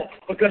now,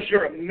 because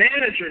you're a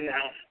manager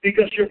now,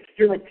 because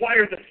you're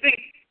required to think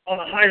on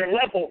a higher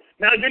level,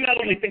 now you're not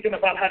only thinking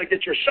about how to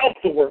get yourself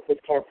to work with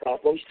car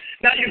problems,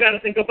 now you got to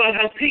think about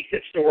how Pete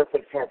gets to work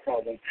with car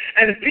problems.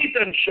 And if Pete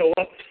doesn't show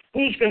up,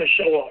 who's going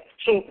to show up?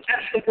 So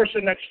ask the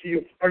person next to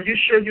you, are you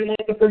sure you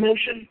want the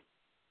promotion?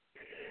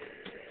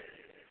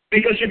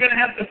 Because you're going to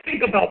have to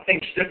think about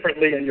things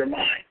differently in your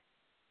mind.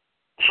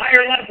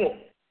 Higher level.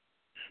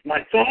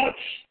 My thoughts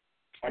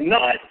are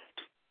not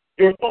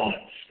your thoughts,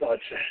 God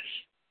says.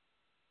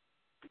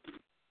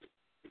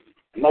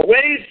 My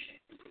ways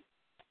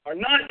are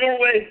not your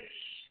ways.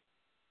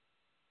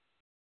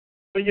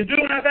 But you do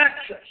have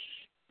access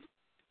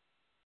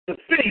to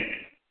think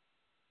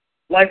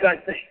like I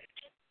think.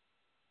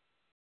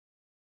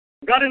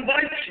 God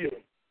invites you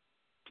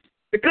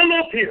to come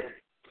up here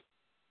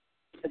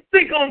and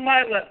think on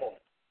my level.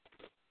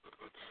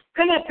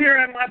 Come up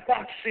here in my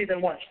box seat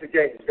and watch the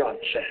game, God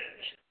says.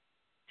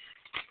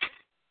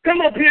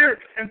 Come up here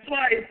and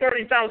fly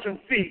 30,000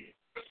 feet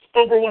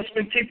over what's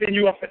been keeping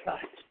you up at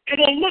night. It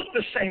won't look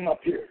the same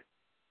up here.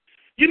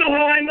 You know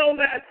how I know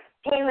that?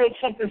 Paul wrote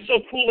something so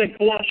cool in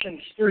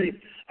Colossians 3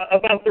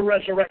 about the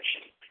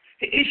resurrection.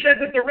 He said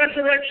that the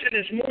resurrection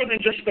is more than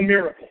just a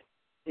miracle.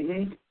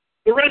 Mm-hmm.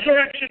 The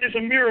resurrection is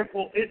a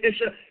miracle.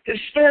 It's a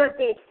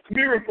historical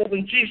miracle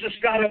when Jesus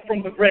got up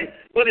from the grave.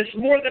 But it's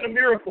more than a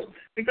miracle.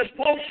 Because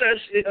Paul says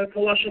in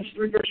Colossians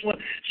 3 verse 1,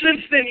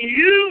 since then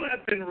you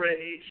have been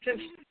raised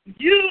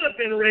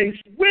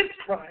with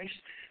Christ,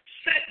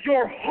 set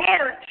your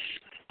hearts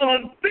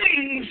on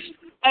things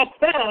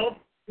above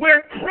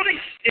where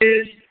Christ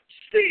is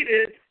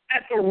seated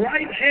at the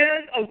right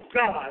hand of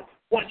God.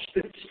 Watch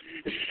this.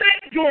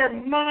 Set your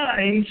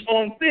minds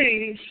on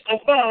things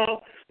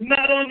above,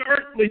 not on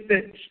earthly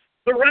things.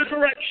 The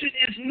resurrection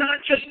is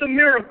not just a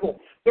miracle.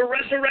 The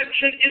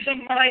resurrection is a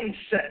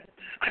mindset.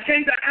 I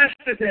came to ask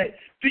today,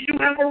 do you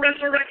have a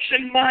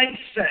resurrection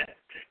mindset?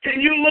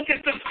 Can you look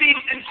at defeat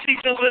and see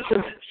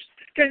deliverance?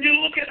 Can you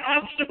look at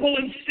obstacle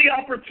and see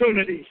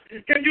opportunities?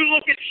 Can you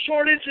look at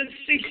shortage and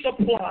see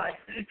supply?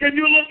 Can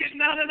you look at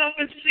not enough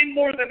and see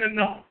more than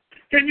enough?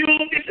 Can you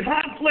look at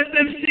conflict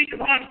and see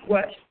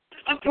conquest?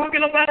 I'm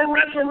talking about a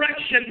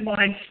resurrection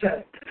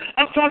mindset.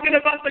 I'm talking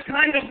about the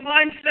kind of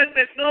mindset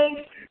that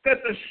knows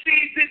that the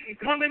seed didn't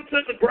come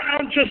into the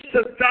ground just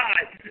to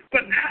die.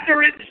 But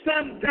after it's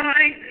done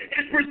dying,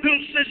 it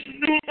produces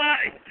new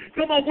life.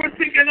 Come on, we're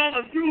thinking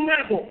on a new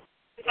level.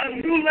 A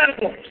new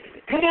level.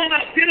 Come on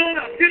out, get on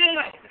out, get on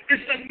out.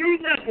 It's a new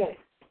level.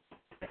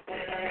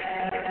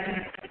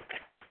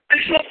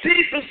 And so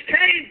Jesus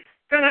came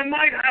that I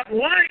might have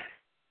life.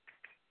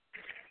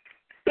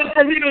 But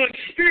for me to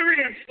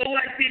experience the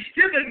life He's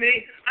given me,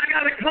 I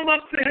got to come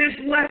up to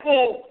His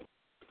level.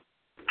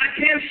 I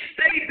can't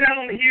stay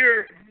down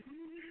here.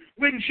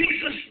 When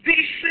Jesus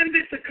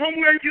descended to come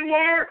where you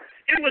are,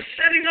 it was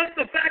setting up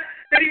the fact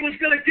that He was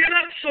going to get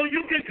up so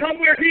you can come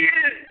where He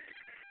is.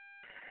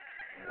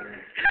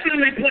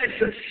 Heavenly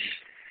places.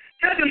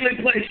 Heavenly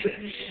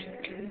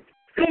places.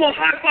 Come on,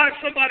 high five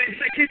somebody and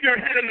say, keep your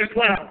head in the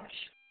clouds.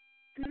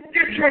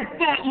 Get your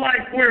thought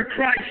life where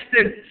Christ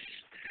is.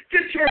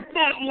 Get your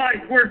thought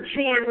life where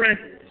joy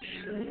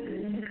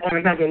reigns. On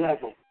another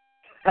level.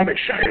 I'm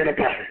excited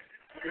about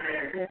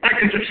it. I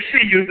can just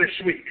see you this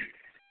week,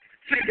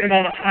 thinking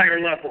on a higher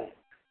level.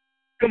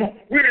 Come on,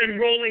 we're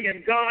enrolling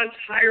in God's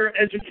higher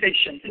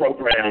education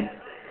program.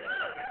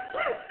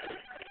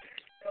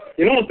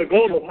 You know what the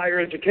goal of higher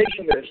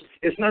education is?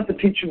 It's not to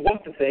teach you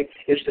what to think,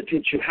 it's to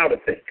teach you how to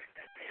think.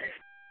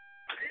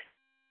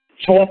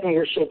 So often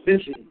we're so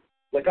busy,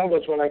 like I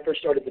was when I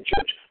first started the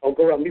church. I'll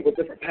go around and meet with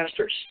different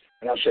pastors,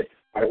 and I'll say,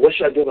 all right, what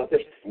should I do about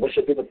this? And what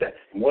should I do about that?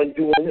 And what do you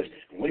do on this?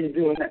 And what do you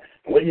do on that?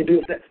 And what do you do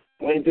with that?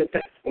 And what do you do with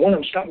that? And one of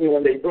them stopped me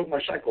one day. He broke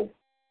my cycle.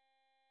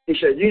 He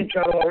said, you can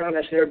travel all around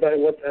asking everybody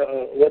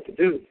what to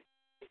do,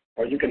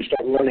 or you can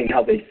start learning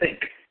how they think.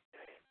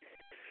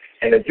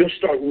 And if you'll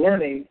start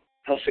learning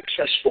how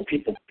successful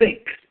people think,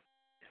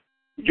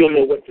 you'll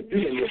know what to do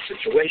in your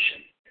situation.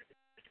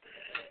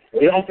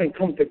 We often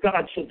come to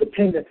God so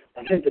dependent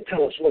on Him to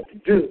tell us what to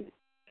do.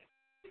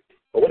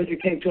 But what if you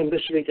came to Him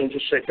this week and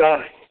just said,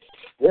 God,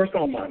 work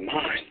on my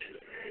mind.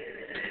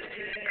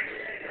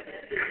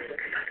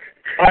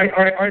 All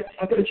right,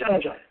 I'll put a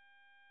challenge on it.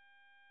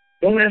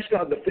 Don't ask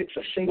God to fix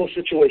a single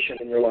situation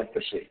in your life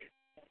this week.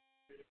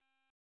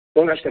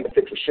 Don't ask Him to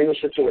fix a single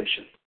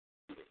situation.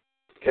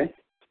 Okay?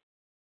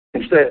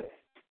 Instead,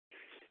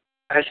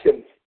 ask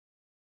Him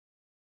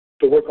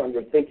to work on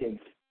your thinking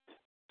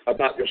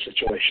about your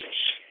situations.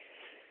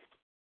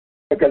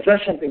 Because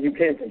that's something you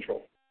can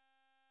control.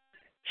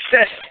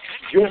 Set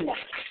your mind.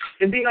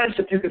 It'd be nice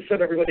if you could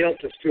set everybody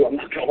else's too, I'm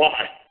not going to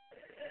lie.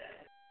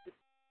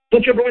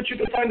 Don't you ever wish you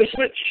could find a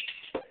switch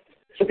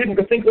so people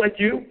could think like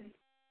you?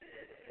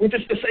 We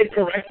just to say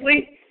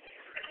correctly?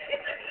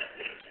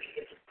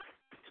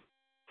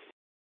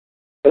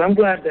 But I'm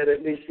glad that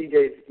at least he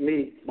gave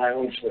me my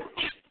own switch.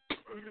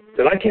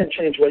 That I can't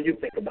change what you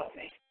think about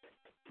me.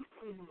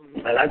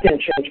 And I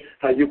can't change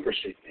how you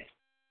perceive me.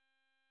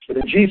 But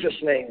in Jesus'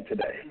 name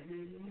today,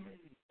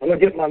 I'm going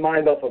to get my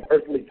mind off of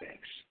earthly things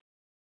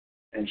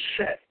and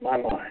set my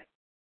mind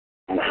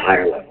on a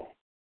higher level.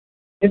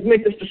 You have to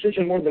make this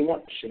decision more than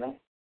once, you know.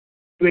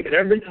 You make it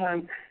every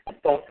time a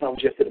thought comes,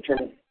 you have to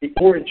determine the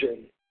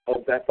origin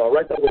of that thought.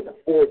 Write that word, the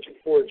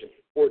origin.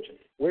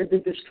 Where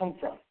did this come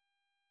from?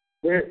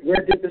 Where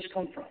did this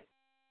come from?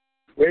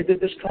 Where did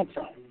this come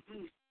from?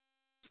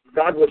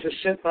 God was just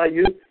sent by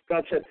you.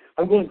 God said,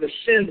 I'm going to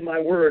send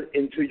my word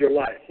into your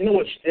life. You know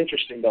what's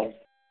interesting, though?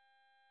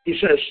 He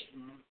says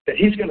that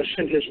he's going to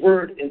send his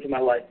word into my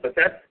life, but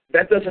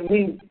that doesn't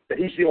mean that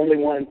he's the only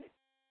one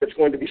that's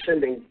going to be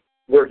sending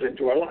words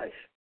into our life.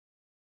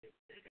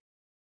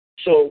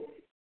 So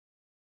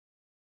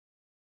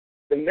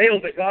the mail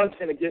that God's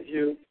going to give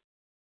you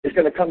is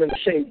going to come in the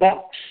same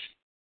box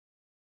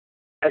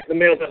as the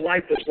mail that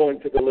life is going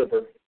to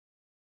deliver.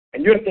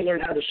 And you have to learn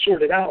how to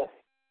sort it out.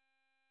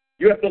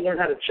 You have to learn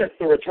how to check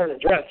the return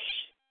address.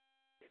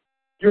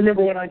 You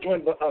remember when I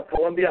joined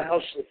Columbia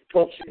House with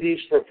 12 CDs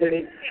for a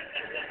penny?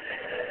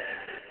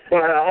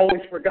 But I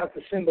always forgot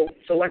to send the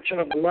selection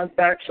of the month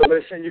back, so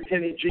they send you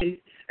Kenny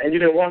G, and you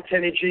didn't want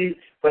Kenny G,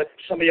 but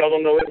some of y'all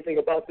don't know anything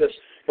about this.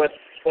 But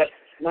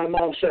my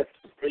mom said,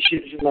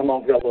 my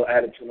mom got a little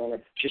attitude on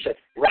her. She said,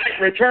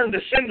 return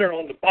the sender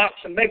on the box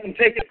and make them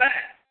take it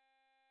back.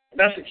 And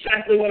that's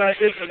exactly what I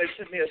did when they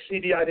sent me a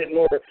CD I didn't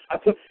order.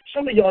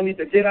 Some of y'all need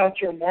to get out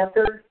your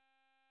marker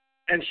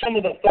and some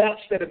of the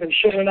thoughts that have been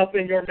showing up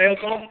in your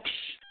mailbox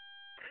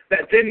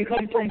that didn't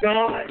come from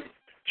God.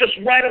 Just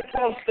right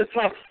across the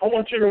top, I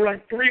want you to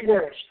write 3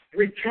 words.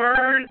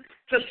 Return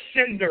to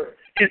sender.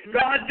 If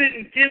God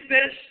didn't give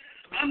this,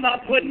 I'm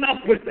not putting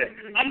up with it.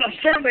 I'm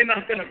certainly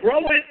not going to grow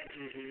it.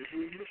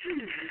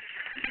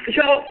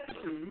 You know,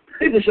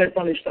 people say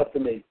funny stuff to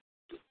me.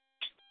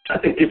 I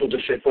think people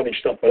just say funny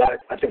stuff, but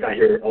I think I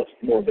hear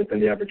more of it than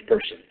the average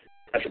person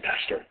as a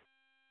pastor.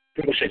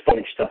 People say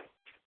funny stuff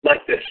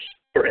like this,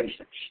 for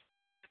instance.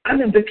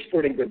 I'm in Dick's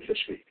Sporting Goods this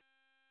week.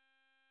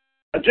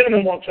 A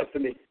gentleman walks up to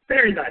me.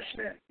 Very nice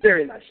man.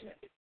 Very nice man.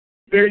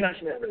 Very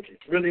nice man, Reggie.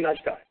 Really nice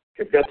guy.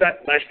 You got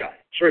that? Nice guy.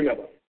 Sure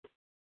remember.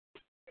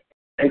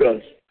 And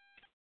goes,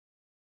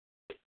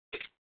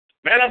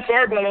 man, I'm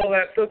sorry about all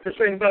that stuff they're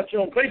saying about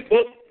you on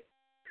Facebook,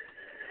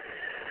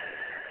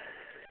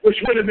 which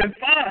would have been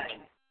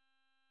fine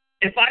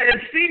if I had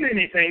seen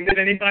anything that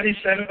anybody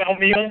said about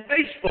me on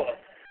Facebook.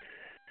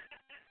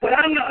 But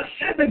I'm not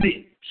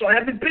 70, so I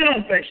haven't been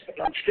on Facebook.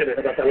 I'm just kidding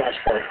about that last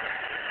part.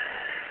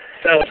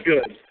 That was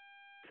good.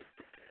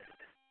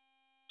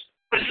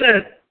 I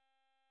said,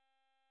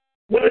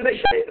 what are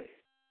they saying?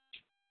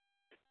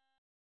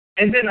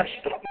 And then I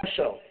stopped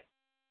myself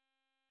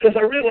because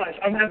I realized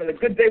I'm having a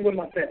good day with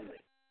my family.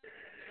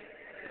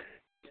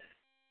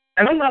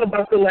 And I'm not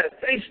about to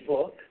let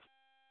Facebook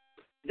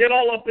get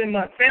all up in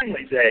my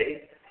family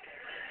day.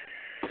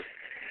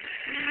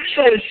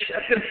 So it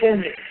shifted for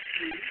me.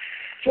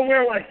 So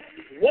we're like,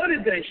 what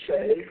did they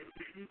say?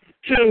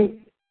 To,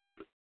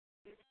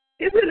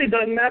 it really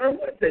doesn't matter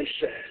what they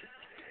said.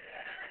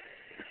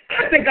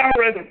 I think I'd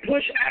rather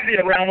push Abby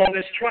around on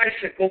this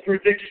tricycle through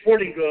Dick's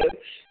Sporting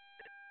Goods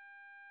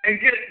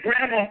and get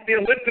Grandma off the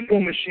elliptical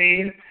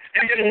machine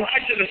and get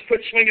Elijah to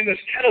quit swinging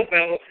this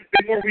kettlebell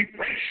before we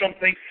break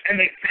something and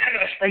they ban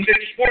us from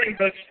Dick's Sporting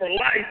Goods for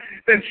life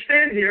than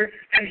stand here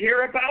and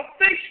hear about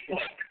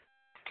Facebook.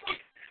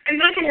 In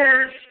other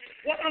words,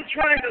 what I'm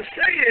trying to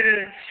say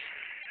is,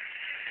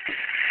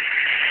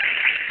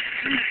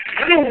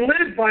 I don't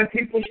live by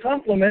people's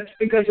compliments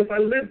because if I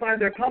lived by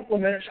their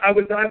compliments, I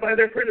would die by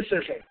their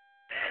criticism.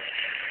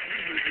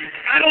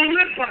 I don't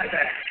live by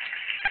that.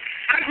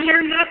 I've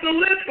learned not to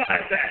live by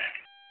that.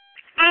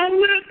 I don't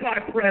live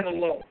by bread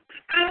alone.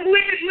 I don't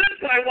live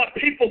by what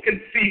people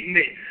can feed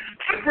me.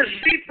 I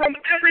proceed from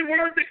every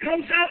word that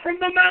comes out from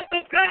the mouth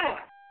of God.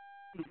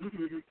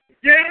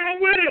 Yeah, I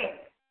will.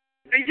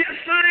 And yes,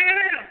 I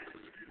am.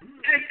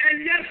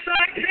 And yes,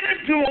 I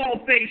can do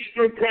all things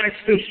through Christ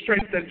who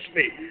strengthens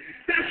me.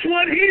 That's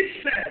what he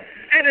said.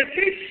 And if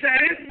he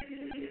said it,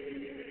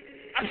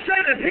 I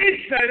said if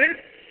he said it,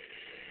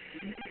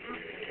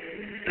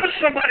 does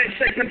somebody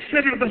say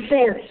consider the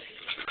source?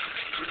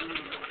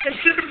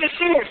 Consider the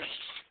source.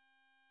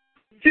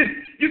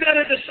 You got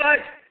to decide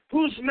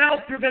whose mouth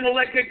you're going to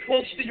let get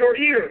close to your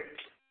ear.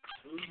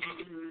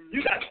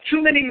 You got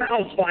too many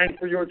mouths vying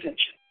for your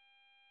attention.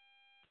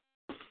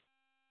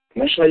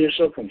 That's why you're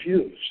so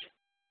confused.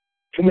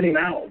 Too many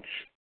mouths.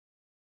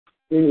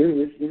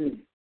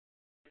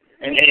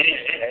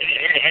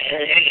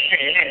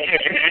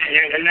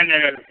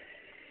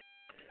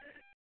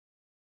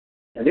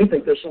 And you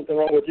think there's something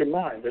wrong with your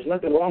mind. There's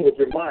nothing wrong with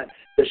your mind.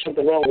 There's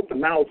something wrong with the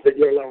mouth that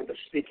you're allowing to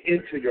speak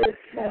into your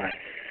mind.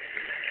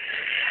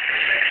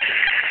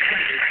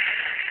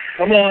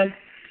 Come on.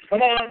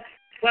 Come on.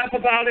 Clap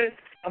about it.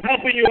 I'm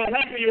helping you. I'm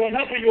helping you. I'm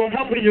helping you. I'm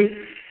helping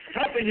you. I'm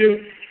helping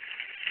you.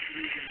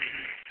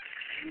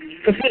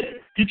 Because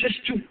you're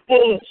just too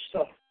full of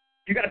stuff.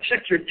 You got to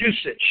check your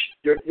usage.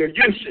 Your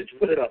usage.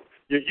 Put it up.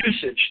 Your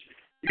usage.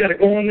 You got to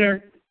go in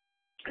there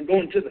and go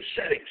into the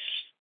settings.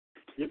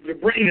 Your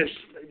brain is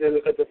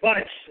a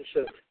device.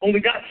 It's only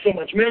got so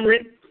much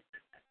memory.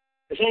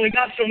 It's only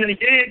got so many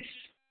gigs.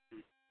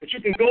 But you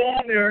can go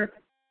on there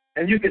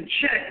and you can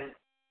check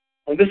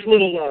on this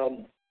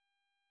little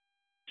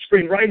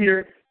screen right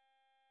here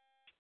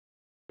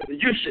for the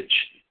usage.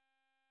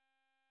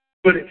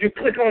 But if you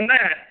click on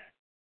that,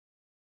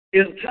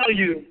 it'll tell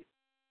you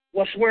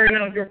what's wearing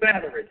out your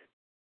battery.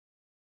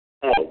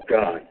 Oh,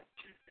 God.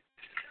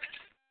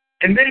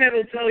 And then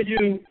it'll tell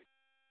you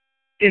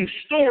in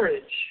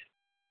storage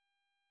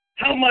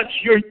how much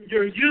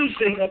you're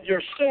using of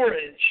your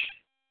storage.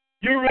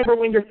 You remember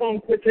when your phone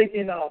quit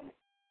taking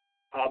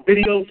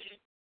videos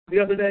the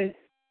other day?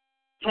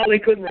 Holly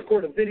couldn't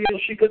record a video.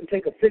 She couldn't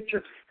take a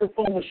picture. Her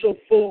phone was so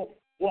full.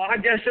 Well, I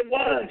guess it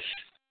was.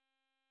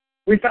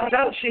 We found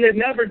out she had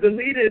never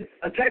deleted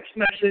a text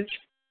message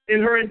in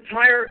her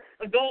entire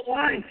adult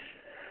life.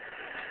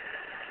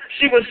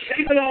 She was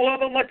saving all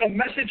of them like a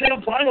message in a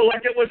bottle,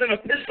 like it was an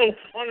epistle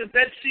on the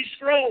Dead Sea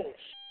Scrolls.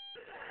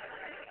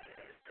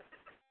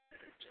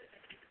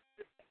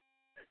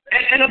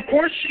 And of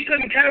course, she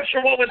couldn't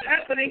capture what was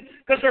happening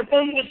because her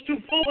phone was too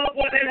full of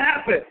what had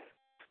happened.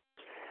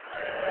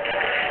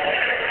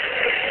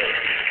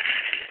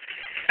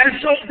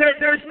 And so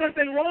there's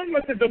nothing wrong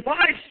with the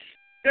device.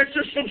 There's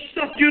just some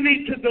stuff you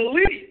need to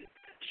delete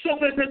so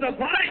that the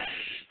device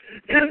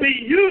can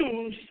be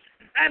used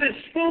at its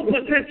full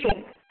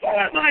potential. Who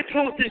am I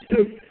talking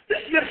to?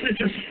 This message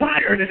is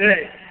fire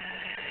today.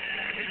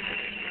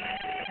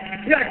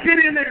 Yeah, get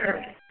in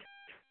there.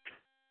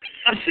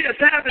 I see a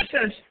tab that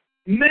says,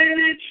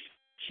 Manage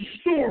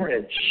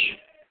storage.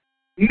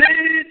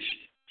 Manage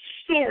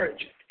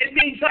storage. It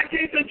means I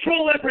can't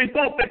control every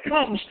thought that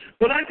comes,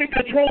 but I can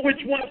control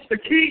which ones to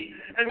keep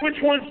and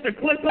which ones to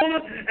click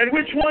on and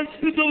which ones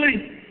to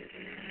delete.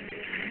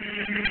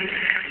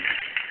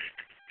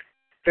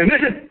 And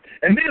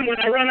then when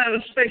I run out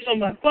of space on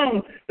my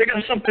phone, they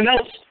got something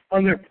else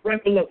on there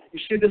right below. You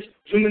see this?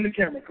 Zoom in the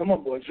camera. Come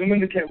on, boy. Zoom in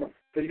the camera.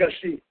 Because you got to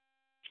see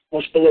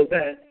what's below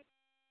that.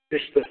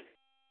 It's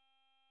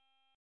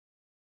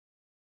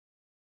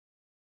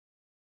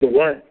the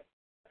what?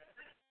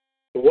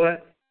 The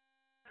what?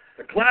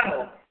 The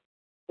cloud.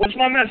 What's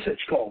my message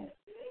called?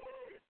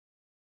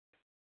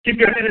 Keep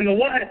your head in the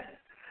what?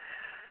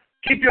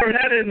 Keep your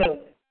head in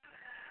the...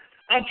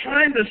 I'm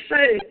trying to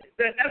say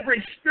that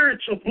every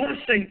spiritual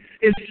blessing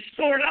is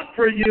stored up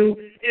for you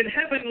in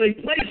heavenly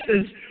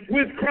places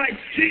with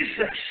Christ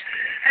Jesus.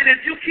 And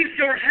if you keep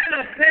your head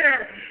up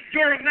there,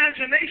 your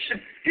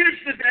imagination, here's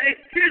the day,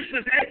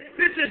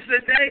 this is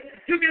the day,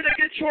 you're going to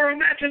get your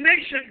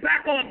imagination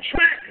back on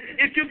track.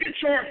 If you get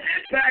your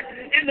head back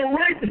in the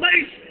right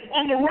place,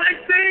 on the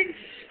right things,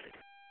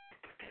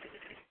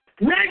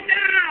 right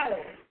now.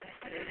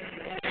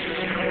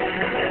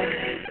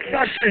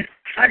 Gosh,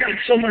 I got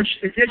so much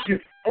to get you.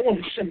 I want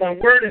to send my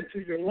word into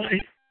your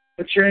life,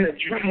 but you're in a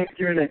drought.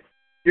 You're in a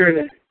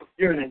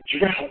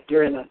drought.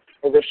 You're in a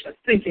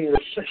thinking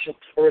recession,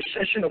 a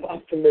recession of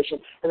optimism,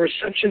 a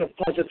reception of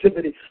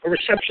positivity, a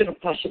reception of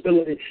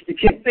possibility. You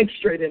can't think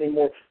straight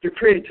anymore. Your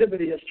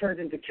creativity has turned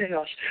into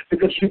chaos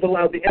because you've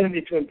allowed the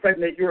enemy to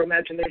impregnate your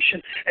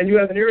imagination, and you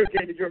haven't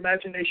irrigated your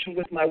imagination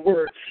with my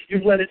word.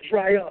 You've let it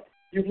dry up.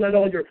 You've let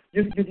all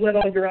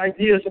your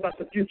ideas about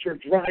the future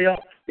dry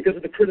up because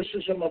of the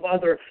criticism of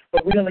others.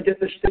 But we're going to get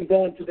this thing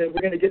going today.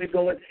 We're going to get it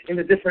going in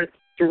a different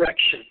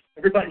direction.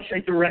 Everybody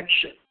say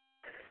direction.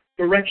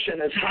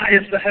 Direction. As high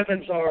as the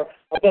heavens are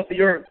above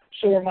the earth,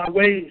 so are my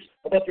ways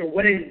above your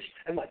ways,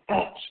 and my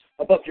thoughts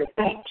above your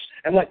thoughts.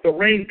 And like the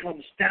rain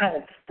comes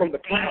down from the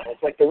clouds,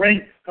 like the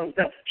rain comes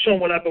down. Show them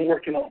what I've been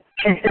working on.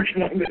 I'm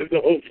working on this the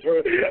whole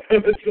story.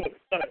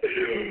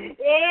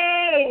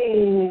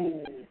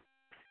 Oh!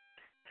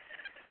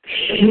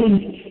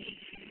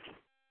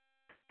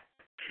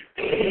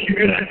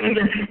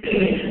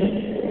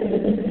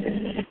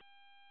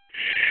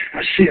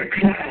 I see a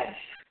cloud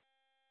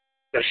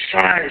the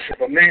size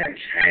of a man's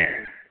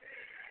hand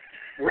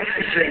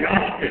rising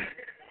up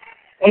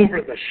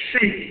over the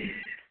sea.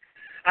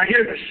 I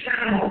hear the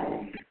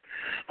sound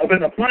of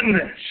an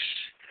abundance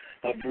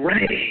of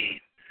rain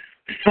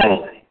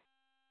falling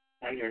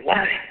on your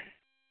life.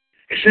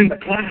 It's in the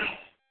cloud.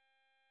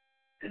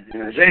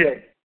 And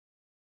Isaiah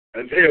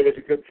was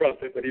a good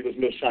prophet, but he was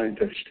no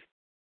scientist.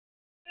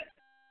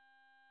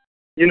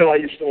 You know, I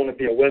used to want to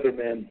be a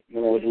weatherman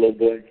when I was a little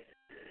boy.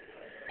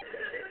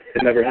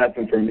 It never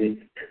happened for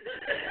me.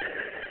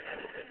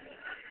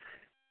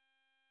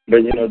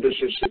 But, you know, this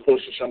is the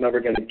closest I'm ever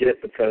going to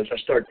get because I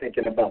start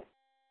thinking about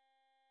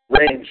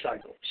rain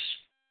cycles.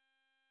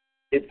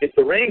 If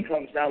the rain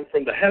comes down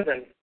from the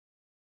heaven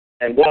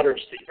and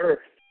waters the earth.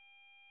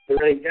 The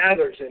rain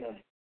gathers in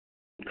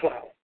a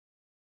cloud.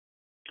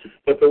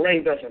 But the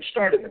rain doesn't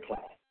start in the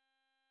cloud.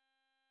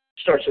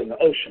 It starts in the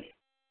ocean.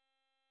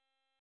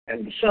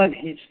 And the sun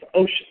heats the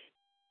ocean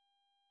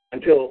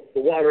until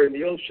the water in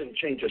the ocean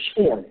changes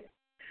form.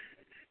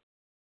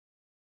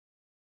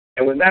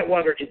 And when that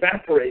water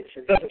evaporates,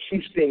 it doesn't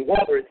cease being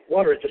water.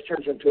 It just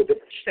turns into a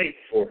different state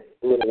for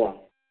a little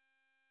while.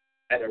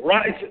 And it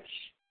rises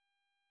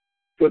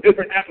to a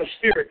different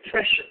atmospheric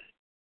pressure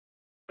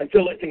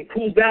until it can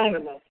cool down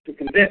enough to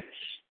condense.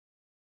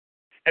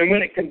 And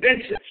when it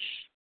condenses,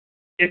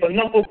 if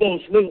enough of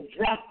those little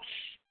drops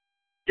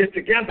get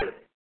together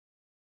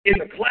in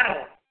the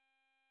cloud,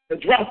 the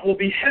drop will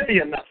be heavy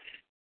enough.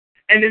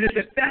 And it is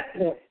at that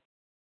point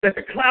that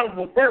the cloud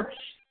will burst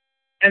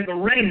and the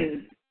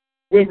rain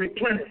will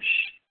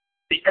replenish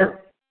the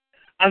earth.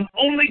 I'm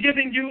only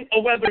giving you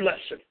a weather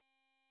lesson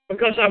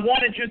because I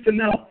wanted you to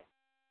know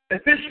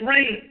that this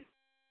rain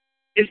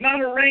is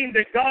not a rain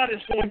that God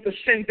is going to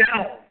send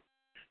down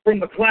from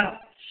the clouds.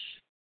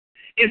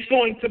 It's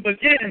going to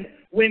begin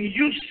when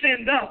you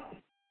send up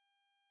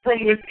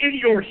from within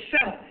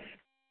yourself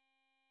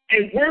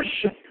a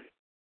worship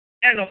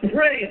and a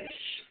praise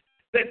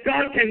that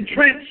God can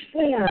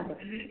transform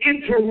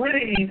into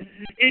rain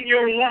in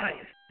your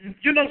life.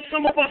 You know,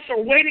 some of us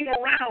are waiting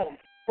around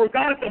for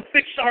God to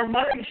fix our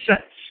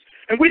mindsets.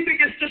 And we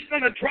think it's just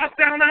going to drop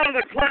down out of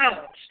the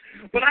clouds.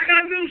 But I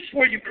got news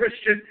for you,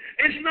 Christian.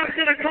 It's not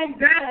going to come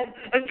down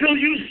until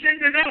you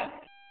send it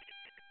up.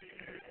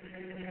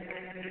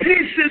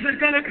 Peace isn't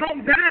going to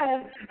come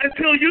down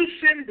until you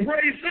send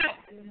praise up.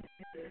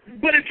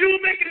 But if you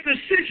make a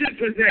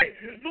decision today,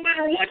 no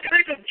matter what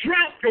kind of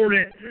drought you're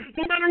in,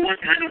 no matter what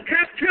kind of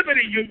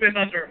captivity you've been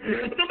under,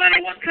 no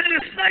matter what kind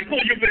of cycle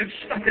you've been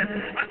stuck in,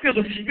 I feel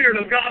the Spirit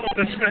of God on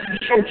this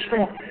message so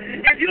strong.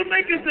 If you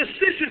make a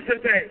decision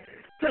today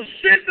to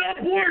send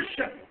up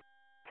worship,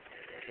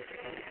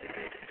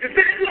 in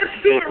fact, let's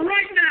do it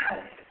right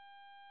now.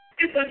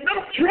 If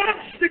enough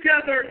drops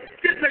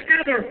get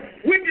together,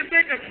 we can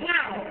make a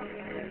cloud.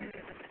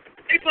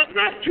 If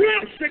enough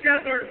drops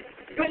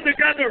come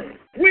together,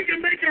 we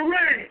can make it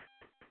rain.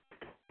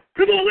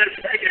 Come on, let's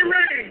make it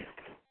rain.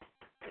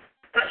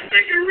 Let's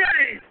make it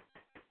rain.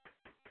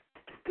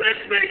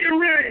 Let's make it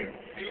rain.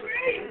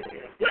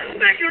 Let's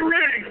make it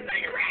rain.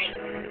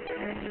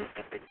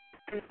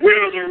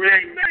 We're the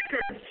rain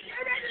makers.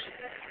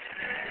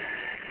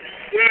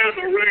 We're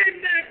the rain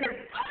makers.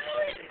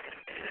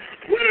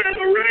 We're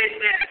the rain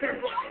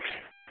makers.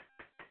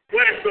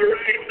 Where's the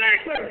rain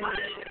maker?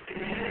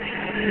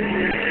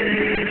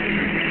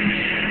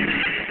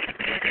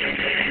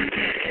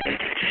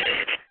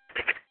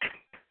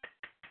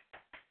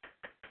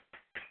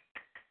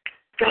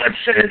 God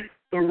said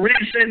the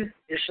reason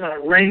it's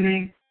not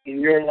raining in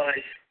your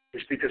life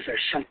is because there's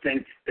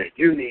something that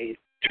you need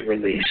to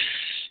release.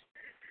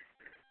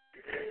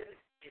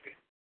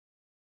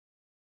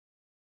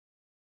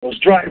 Those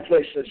dry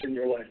places in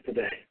your life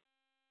today,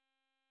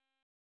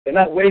 they're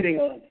not waiting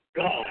on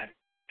God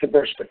to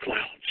burst the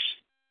clouds.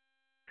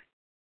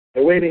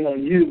 They're waiting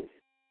on you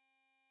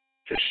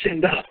to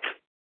send up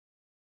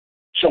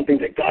something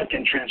that God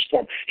can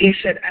transform. He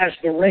said, as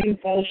the rain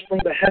falls from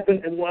the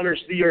heaven and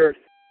waters the earth,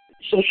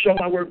 so shall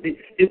my word be.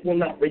 It will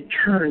not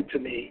return to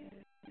me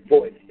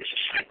void. It's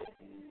a cycle.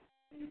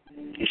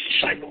 It's a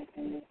cycle.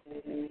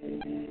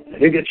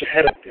 And you get your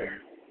head up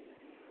there.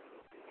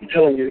 I'm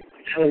telling you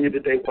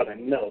today what I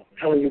know. I'm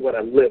telling you what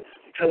I live.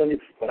 I'm telling you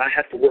what I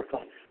have to work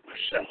on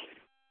myself.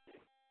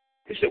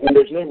 He said, when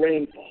there's no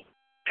rainfall,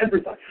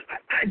 everybody,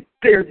 I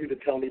dare you to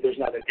tell me there's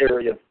not an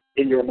area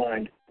in your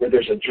mind where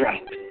there's a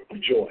drought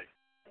of joy.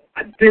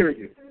 I dare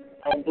you.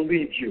 I don't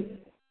believe you.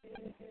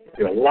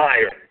 You're a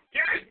liar.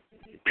 Your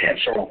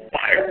pants are on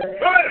fire.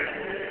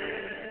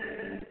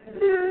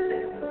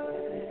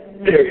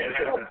 Dare you.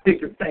 I don't care how big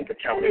your bank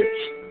account is.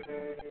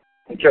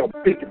 I don't care how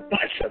big your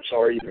biceps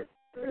are either.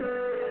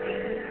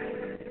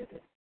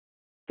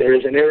 There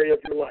is an area of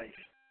your life.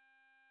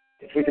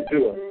 If we could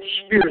do a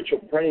spiritual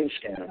brain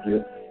scan of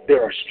you,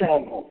 there are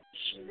strongholds.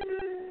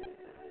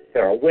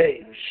 There are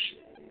ways,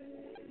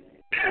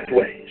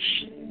 pathways,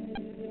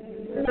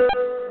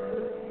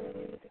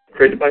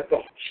 created by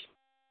thoughts.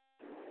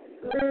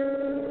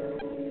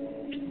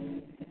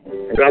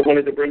 And God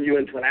wanted to bring you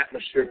into an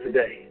atmosphere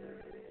today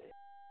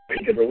where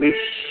He could release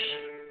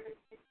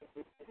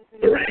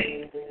the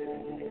rain.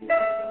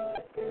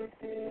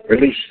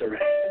 Release the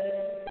rain.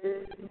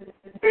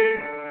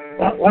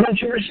 Why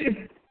don't you receive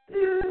it?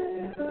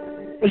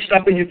 What's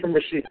stopping you from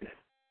receiving it?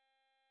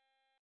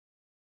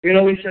 You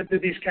know, He said to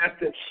these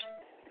captives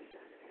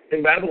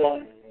in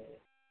Babylon,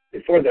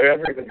 before they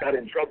ever even got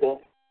in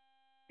trouble,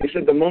 He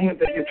said, the moment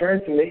that you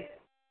turn to me,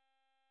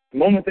 the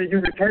moment that you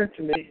return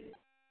to me,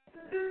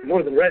 I'm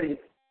more than ready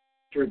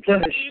to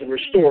replenish and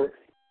restore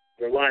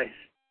your life.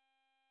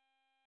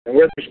 And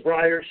where there's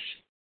briars,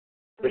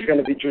 there's going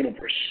to be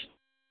junipers.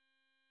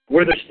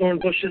 Where there's thorn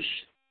bushes,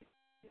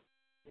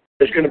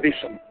 there's going to be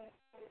some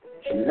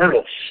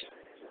myrtles.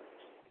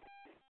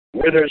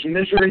 Where there's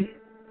misery,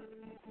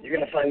 You're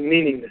going to find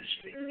meaning this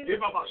week.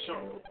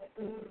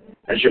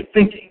 As your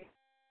thinking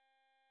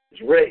is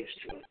raised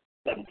to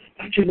a level.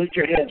 Why don't you lift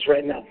your hands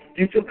right now?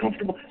 Do you feel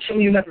comfortable? Some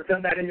of you never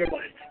done that in your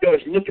life. You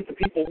always look at the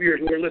people weird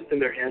who are lifting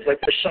their hands like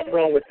there's something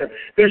wrong with them.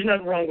 There's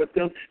nothing wrong with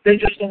them. They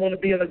just don't want to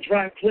be in a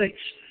dry place.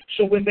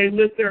 So when they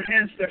lift their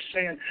hands, they're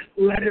saying,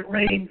 let it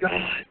rain,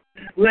 God.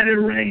 Let it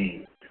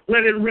rain.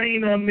 Let it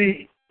rain on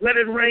me. Let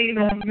it rain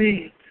on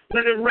me.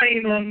 Let it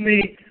rain on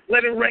me.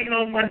 Let it rain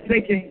on my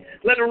thinking.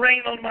 Let it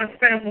rain on my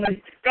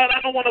family. God,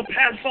 I don't want to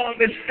pass on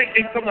this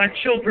thinking to my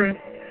children.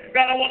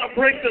 God, I want to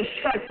break the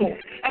cycle.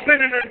 I've been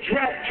in a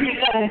drought too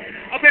long.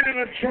 I've been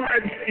in a dry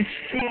place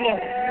too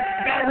long.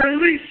 God,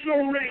 release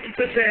your rain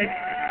today.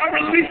 I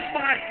release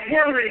my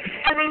worry.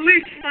 I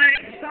release my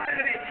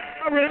anxiety.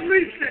 I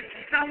release it.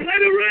 Now let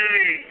it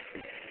rain.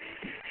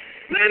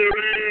 Let it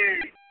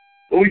rain.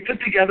 Well, we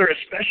put together a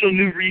special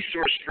new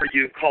resource for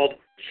you called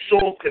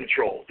Soul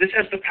Control. This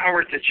has the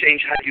power to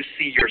change how you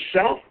see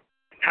yourself,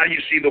 how you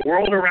see the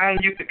world around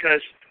you, because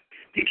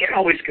you can't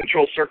always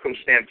control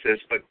circumstances,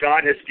 but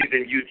God has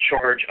given you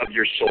charge of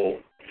your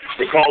soul.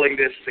 We're calling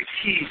this the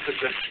key to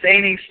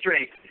sustaining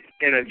strength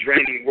in a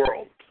draining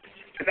world.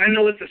 Because I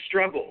know it's a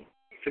struggle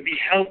to be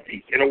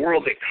healthy in a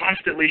world that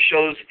constantly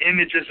shows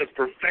images of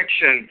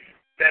perfection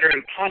that are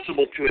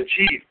impossible to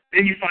achieve.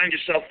 Then you find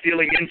yourself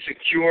feeling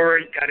insecure,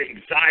 you've got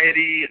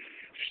anxiety,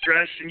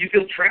 stress, and you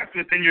feel trapped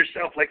within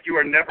yourself like you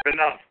are never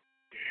enough.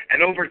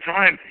 And over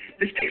time,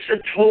 this takes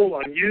a toll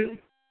on you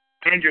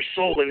and your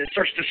soul, and it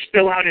starts to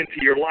spill out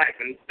into your life.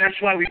 And that's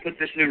why we put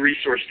this new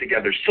resource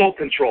together, Soul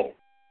Control.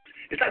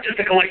 It's not just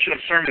a collection of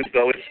sermons,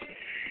 though.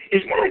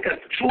 It's more like a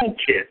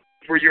toolkit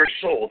for your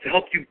soul to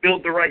help you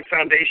build the right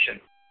foundation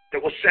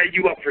that will set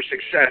you up for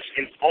success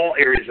in all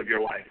areas of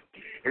your life.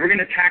 And we're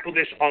going to tackle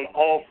this on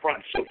all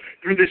fronts. So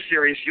through this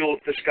series, you'll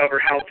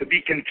discover how to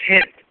be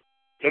content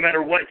no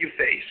matter what you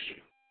face,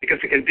 because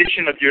the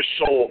condition of your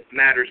soul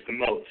matters the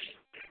most.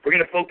 We're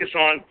going to focus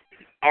on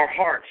our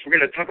hearts. We're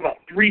going to talk about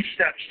 3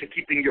 steps to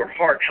keeping your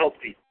heart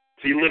healthy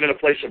so you live in a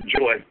place of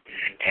joy.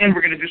 And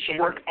we're going to do some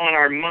work on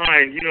our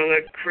mind. You know,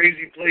 that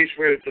crazy place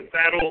where the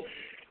battle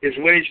is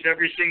waged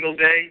every single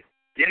day?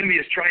 The enemy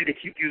is trying to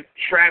keep you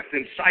trapped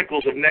in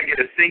cycles of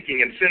negative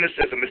thinking and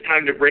cynicism. It's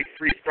time to break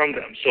free from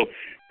them. So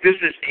this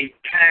is a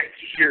packed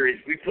series.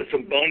 We put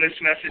some bonus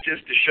messages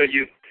to show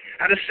you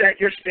how to set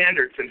your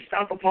standards and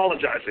stop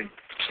apologizing.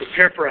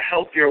 Prepare for a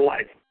healthier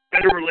life,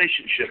 better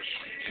relationships,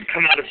 and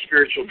come out of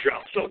spiritual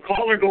drought. So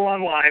call or go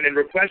online and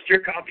request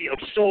your copy of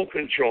Soul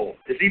Control.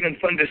 It's even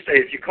fun to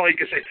say. If you call, you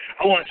can say,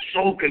 I want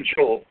Soul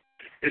Control.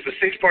 It's a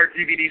 6-part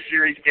DVD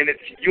series, and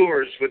it's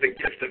yours with a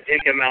gift of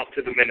any amount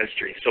to the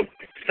ministry. So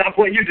stop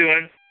what you're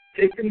doing.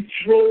 Take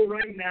control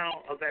right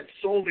now of that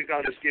soul that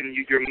God has given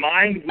you, your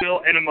mind,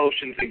 will, and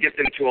emotions, and get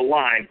them to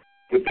align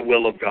with the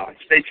will of God.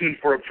 Stay tuned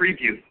for a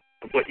preview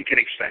of what you can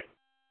expect.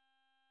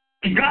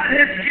 God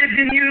has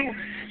given you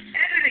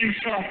editing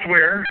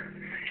software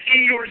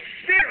in your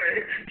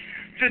spirit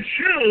to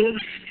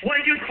choose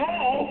what you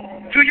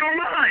call to your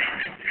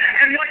mind.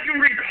 And what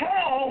you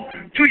recall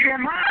to your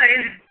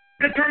mind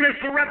determines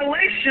the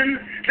revelation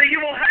that you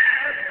will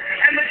have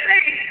and the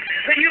faith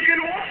that you can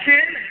walk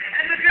in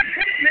and the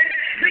contentment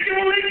that you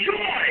will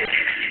enjoy.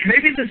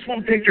 Maybe this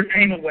won't take your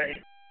pain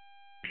away,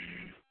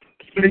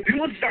 but if you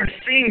will start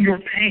seeing your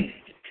pain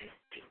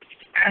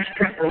as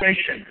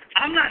preparation,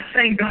 I'm not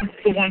saying God's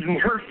the one who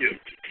hurt you.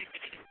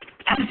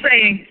 I'm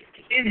saying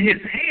in His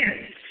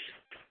hands,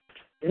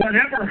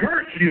 whatever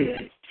hurt you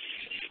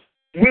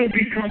will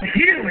become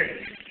healing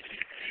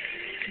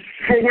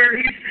for where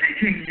He's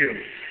taking you.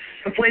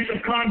 The place of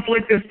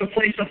conflict is the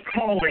place of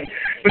calling.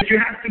 But you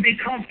have to be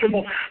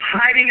comfortable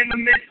hiding in the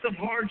midst of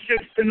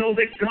hardships to know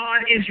that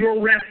God is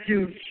your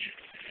refuge,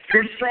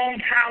 your strong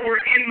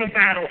tower in the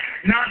battle,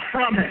 not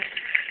from it.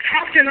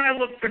 How can I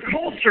look to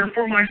culture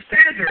for my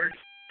standards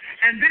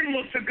and then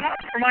look to God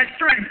for my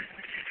strength?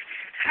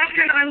 How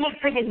can I look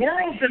for the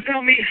world to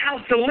tell me how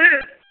to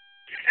live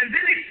and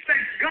then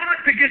expect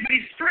God to give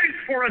me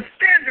strength for a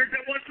standard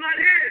that was not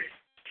His?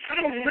 I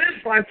don't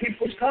live by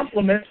people's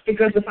compliments,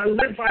 because if I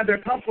lived by their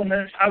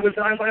compliments, I would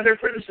die by their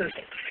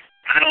criticism.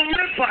 I don't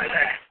live by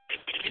that.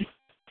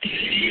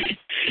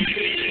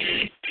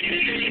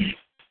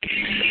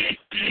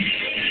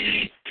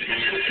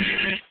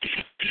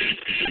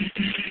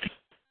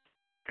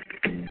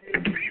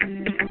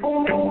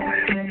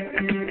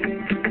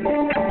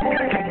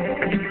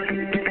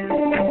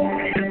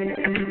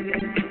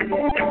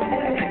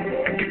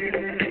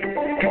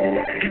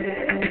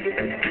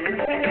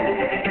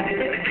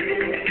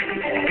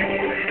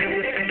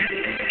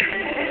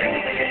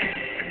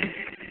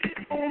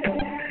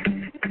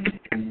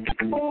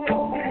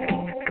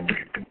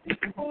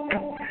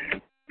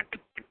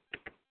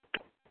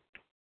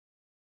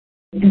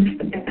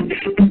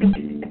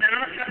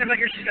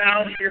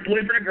 Or your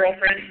boyfriend or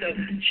girlfriend, so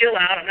chill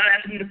out. I'm not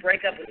asking you to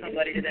break up with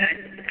somebody today.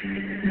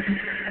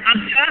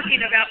 I'm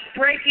talking about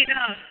breaking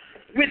up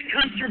with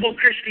comfortable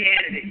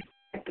Christianity.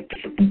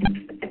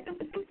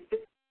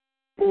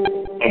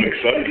 I'm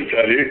excited to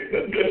tell you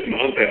that this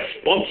month our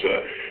sponsor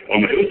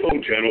on the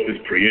Hillsong channel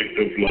is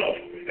Preemptive Love.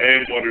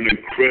 And what an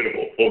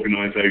incredible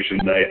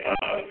organization they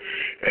are.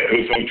 At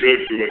Hillsong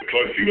Church, we work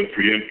closely with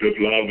Preemptive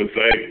Love as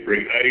they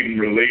bring aid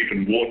and relief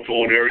in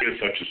war-torn areas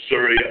such as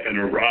Syria and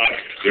Iraq.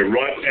 They're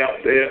right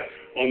out there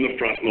on the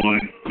front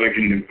line,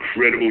 making an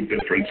incredible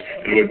difference.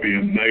 And it would be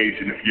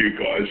amazing if you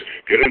guys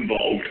get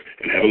involved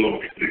and have a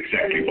look at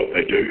exactly what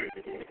they do.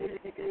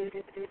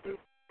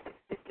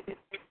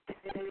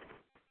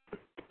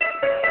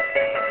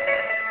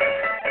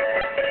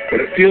 But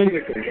it feels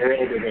like the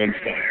world is on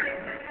fire.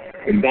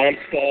 When bombs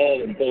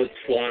fall and bullets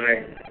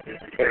fly,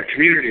 but our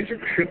communities are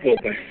crippled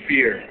by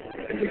fear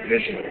and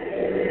division,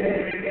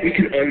 we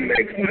can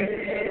unmake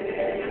violence.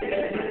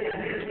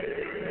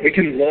 We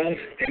can love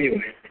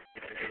anyway.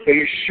 When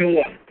we show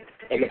up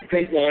on the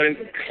front lines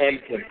of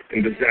conflict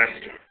and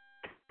disaster,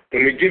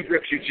 when we give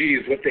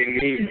refugees what they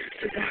need to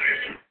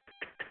survive.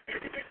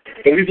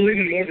 But we believe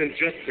in more than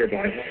just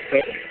survival,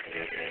 don't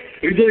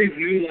we? We believe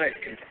new life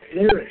can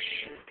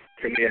flourish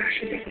from the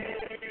ashes of war.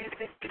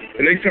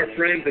 And thanks to our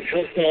friends at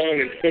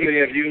Hillsong and so many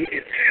of you,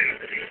 it's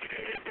happening.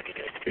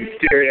 In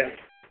Syria,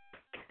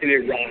 in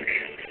Iraq,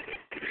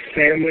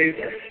 families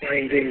are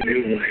finding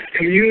new life.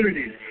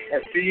 Communities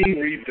are being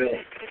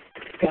rebuilt.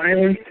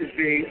 Violence is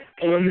being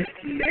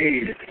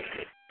unmade.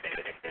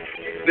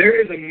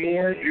 There is a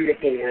more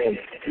beautiful world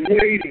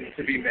waiting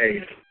to be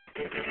made.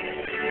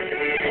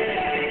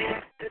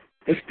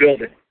 Let's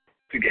build it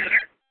together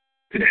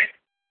today.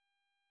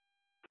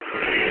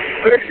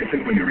 I actually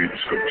think when you read the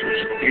scriptures,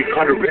 you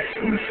kind of rest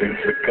in the sense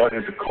that God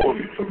has a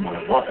calling for my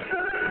life.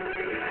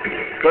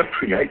 God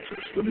creates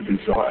us with a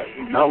desire.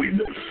 Now He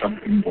knows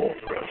something more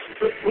for us.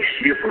 That we're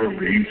here for a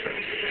reason.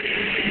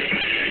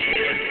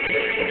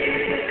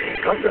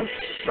 God does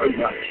so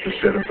much to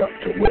set us up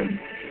to win.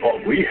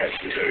 What we have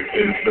to do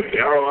is live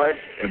our life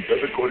and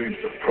live according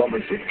to the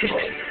promise of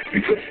God,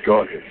 because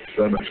God has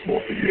so much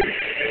more for you.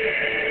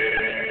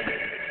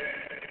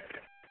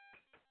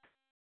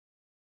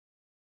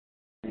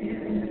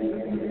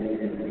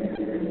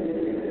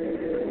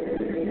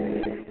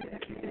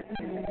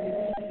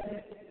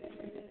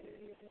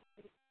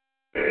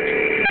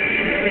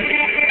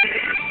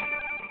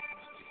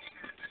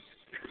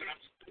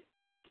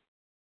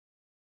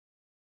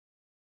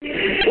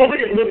 What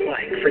would it look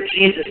like for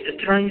Jesus to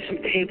turn some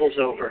tables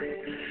over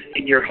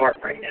in your heart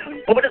right now?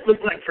 What would it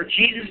look like for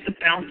Jesus the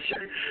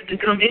bouncer to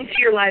come into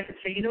your life and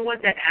say, you know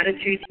what, that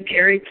attitude you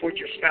carry towards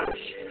your spouse,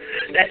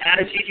 that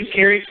attitude you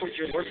carry towards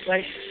your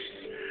workplace,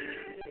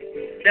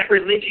 that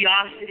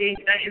religiosity,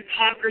 that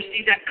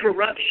hypocrisy, that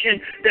corruption,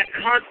 that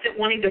constant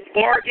wanting to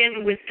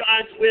bargain with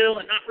God's will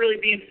and not really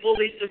being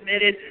fully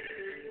submitted,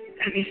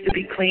 that needs to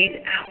be cleaned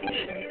out.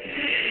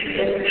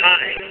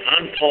 Hi,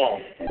 I'm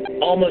Paul.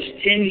 Almost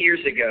 10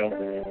 years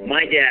ago,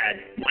 my dad,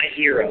 my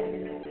hero,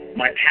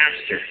 my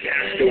pastor,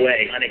 passed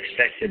away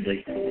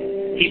unexpectedly.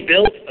 He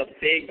built a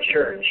big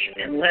church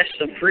and left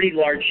some pretty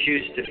large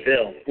shoes to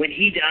fill. When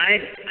he died,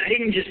 I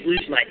didn't just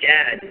lose my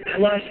dad. I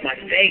lost my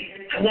faith.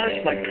 I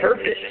lost my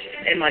purpose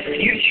and my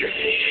future.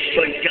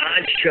 But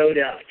God showed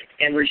up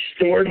and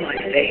restored my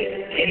faith,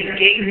 and He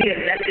gave me a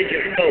message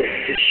of hope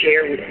to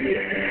share with you.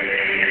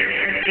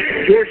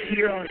 You're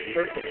here on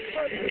purpose.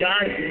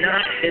 God's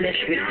not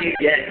finished with you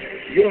yet.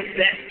 Your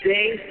best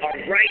days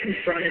are right in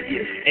front of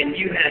you, and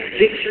you have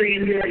victory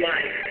in your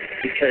life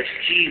because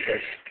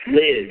Jesus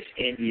lives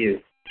in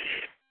you.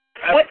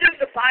 What does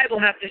the Bible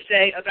have to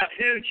say about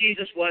who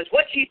Jesus was?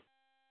 What Jesus...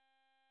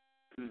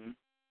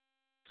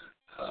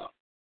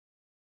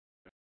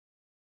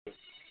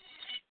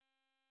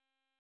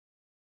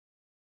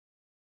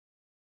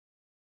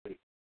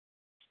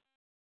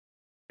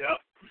 Yep.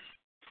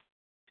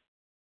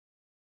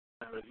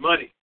 Time is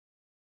money.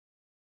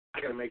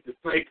 I gotta make this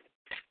plate.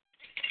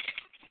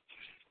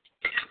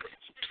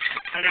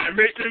 I gotta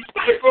make this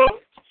plate, bro.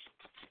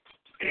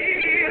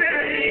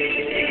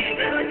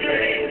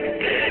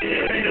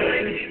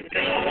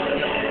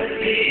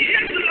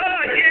 Yes,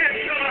 Lord, yes,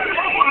 Lord.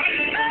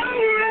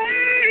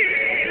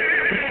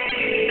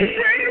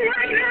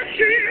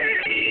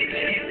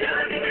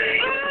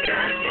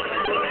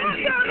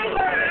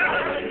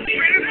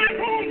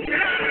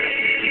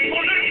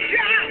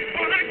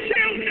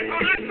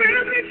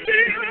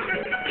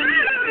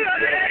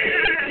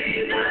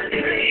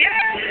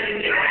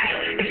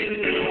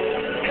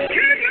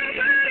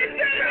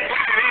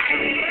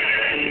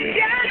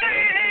 Yeah.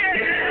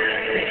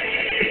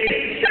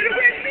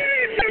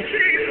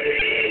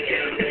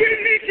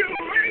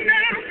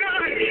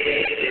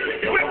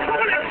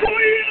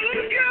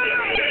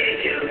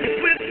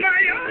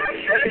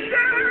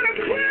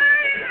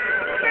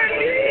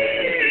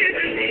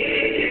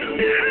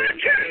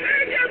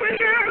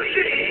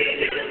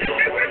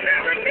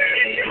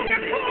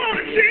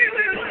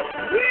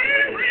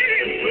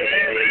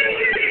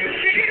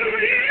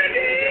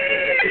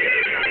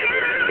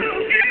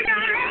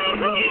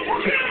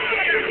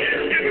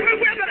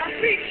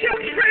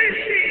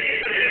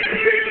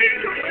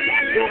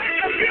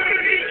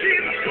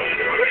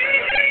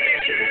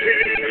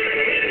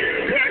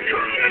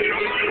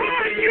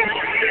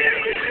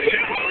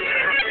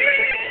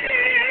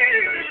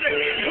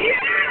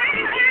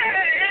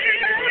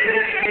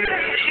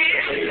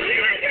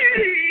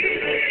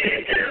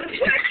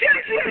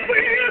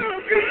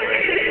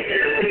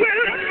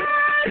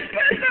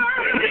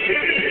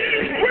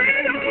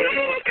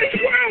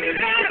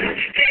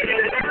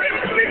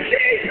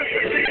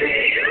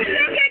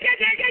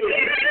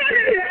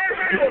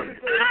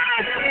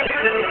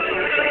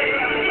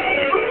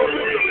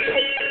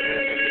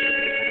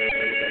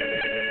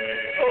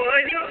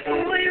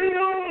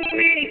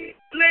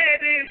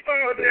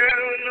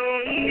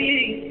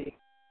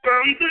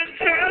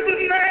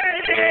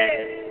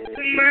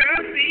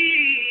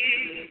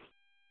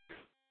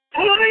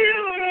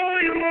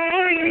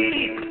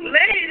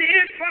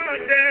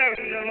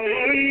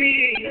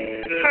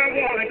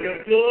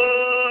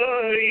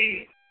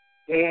 glory,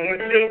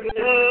 want your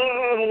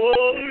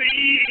glory.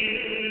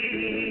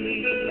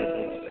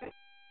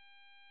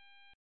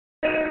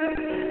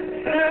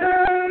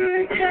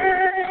 Sometimes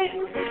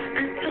I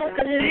talk a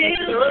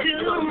little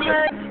too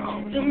much,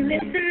 don't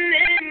listen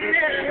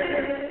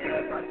enough.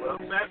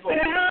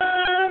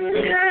 Sometimes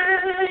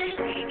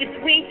it's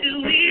way too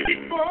easy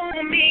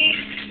for me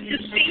to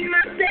be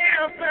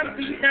myself, but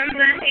sometimes I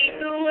hate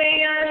the way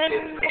I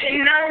look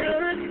when I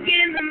look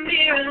in the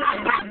mirror.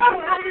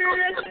 One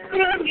look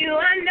from you,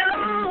 I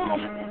know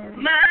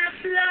my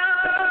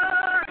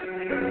flaws.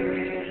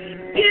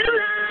 You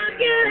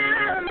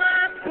love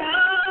my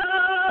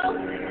flaws,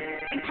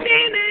 and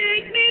they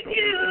make me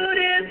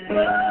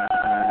beautiful.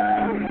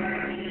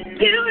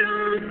 You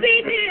don't see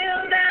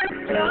till that's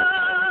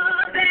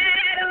flaws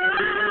at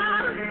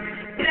all.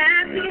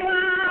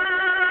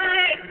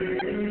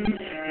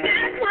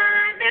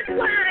 That's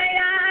why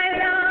I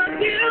love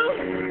you.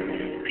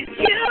 'Cause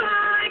you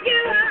are the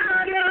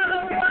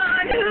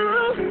one who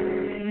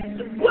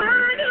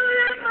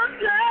loves my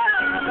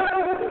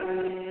flaws.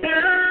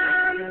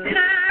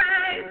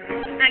 Sometimes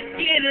I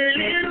get a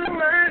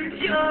little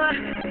unsure,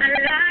 a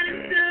lot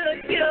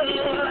insecure.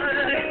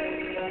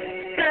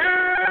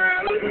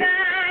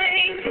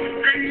 Sometimes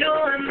I know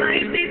I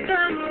might be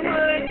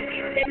someone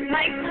that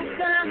might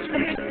become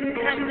hurt.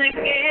 Sometimes I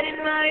get in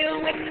my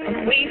own way,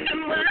 way too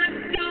much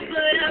to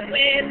put up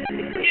with.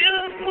 You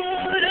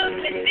put up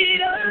with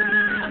it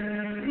all,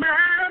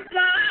 my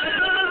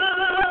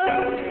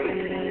flaws.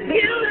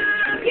 You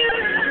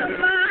love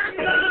my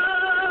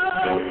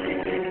flaws,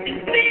 and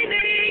they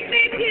make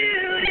me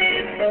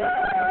beautiful.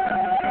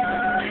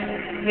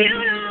 You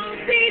don't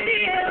see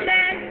till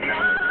that's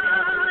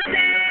flaws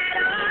at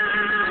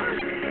all.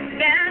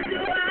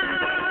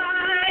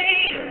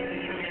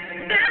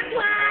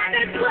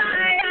 That's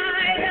why I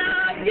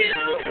love you.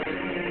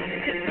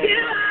 'Cause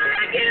you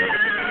are the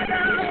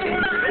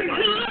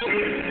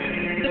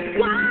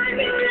one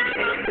who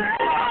loves my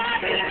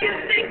flaws. You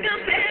think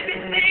of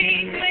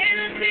everything when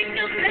I think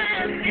of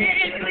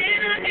nothing. When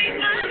I hate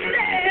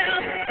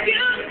myself,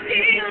 you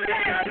still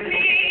love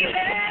me,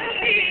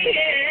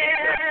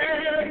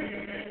 yeah.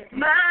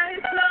 My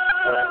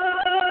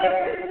flaws,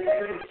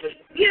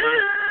 you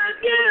love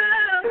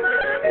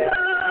my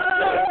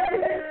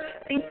flaws.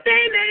 Think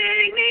they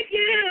make me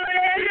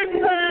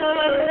beautiful.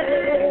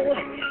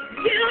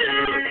 You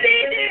don't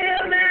see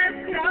till that's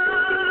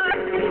flaws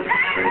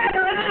at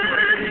all.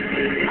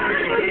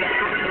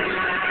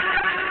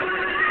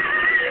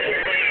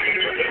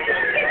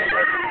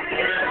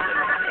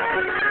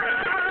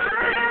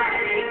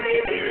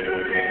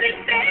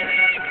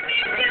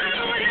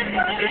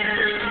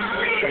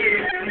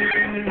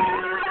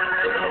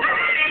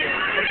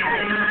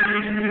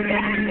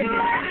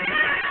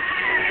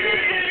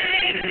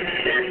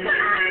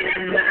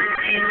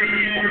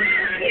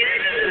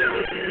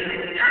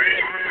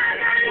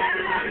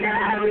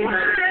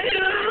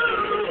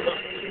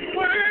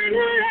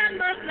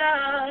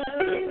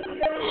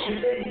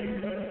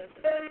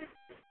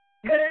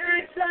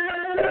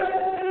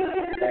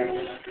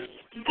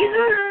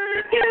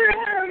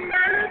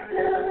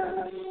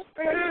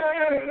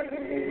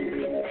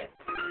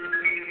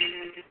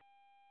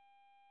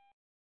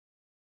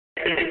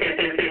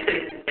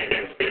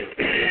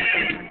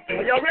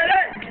 Are y'all ready?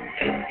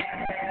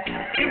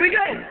 Here we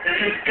go.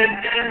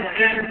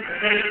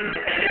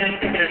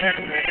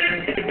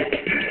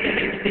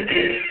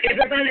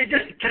 Everybody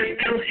just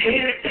come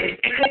here and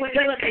go and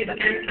tell a neighbor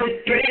and some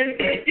friends.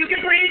 You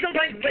can raise the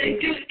right way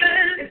you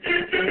stand.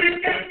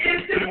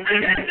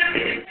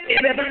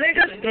 Everybody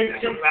just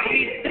put your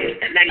feet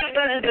and let your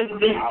brother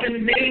look at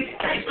me.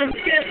 I'm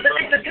scared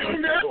like the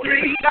count of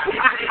three.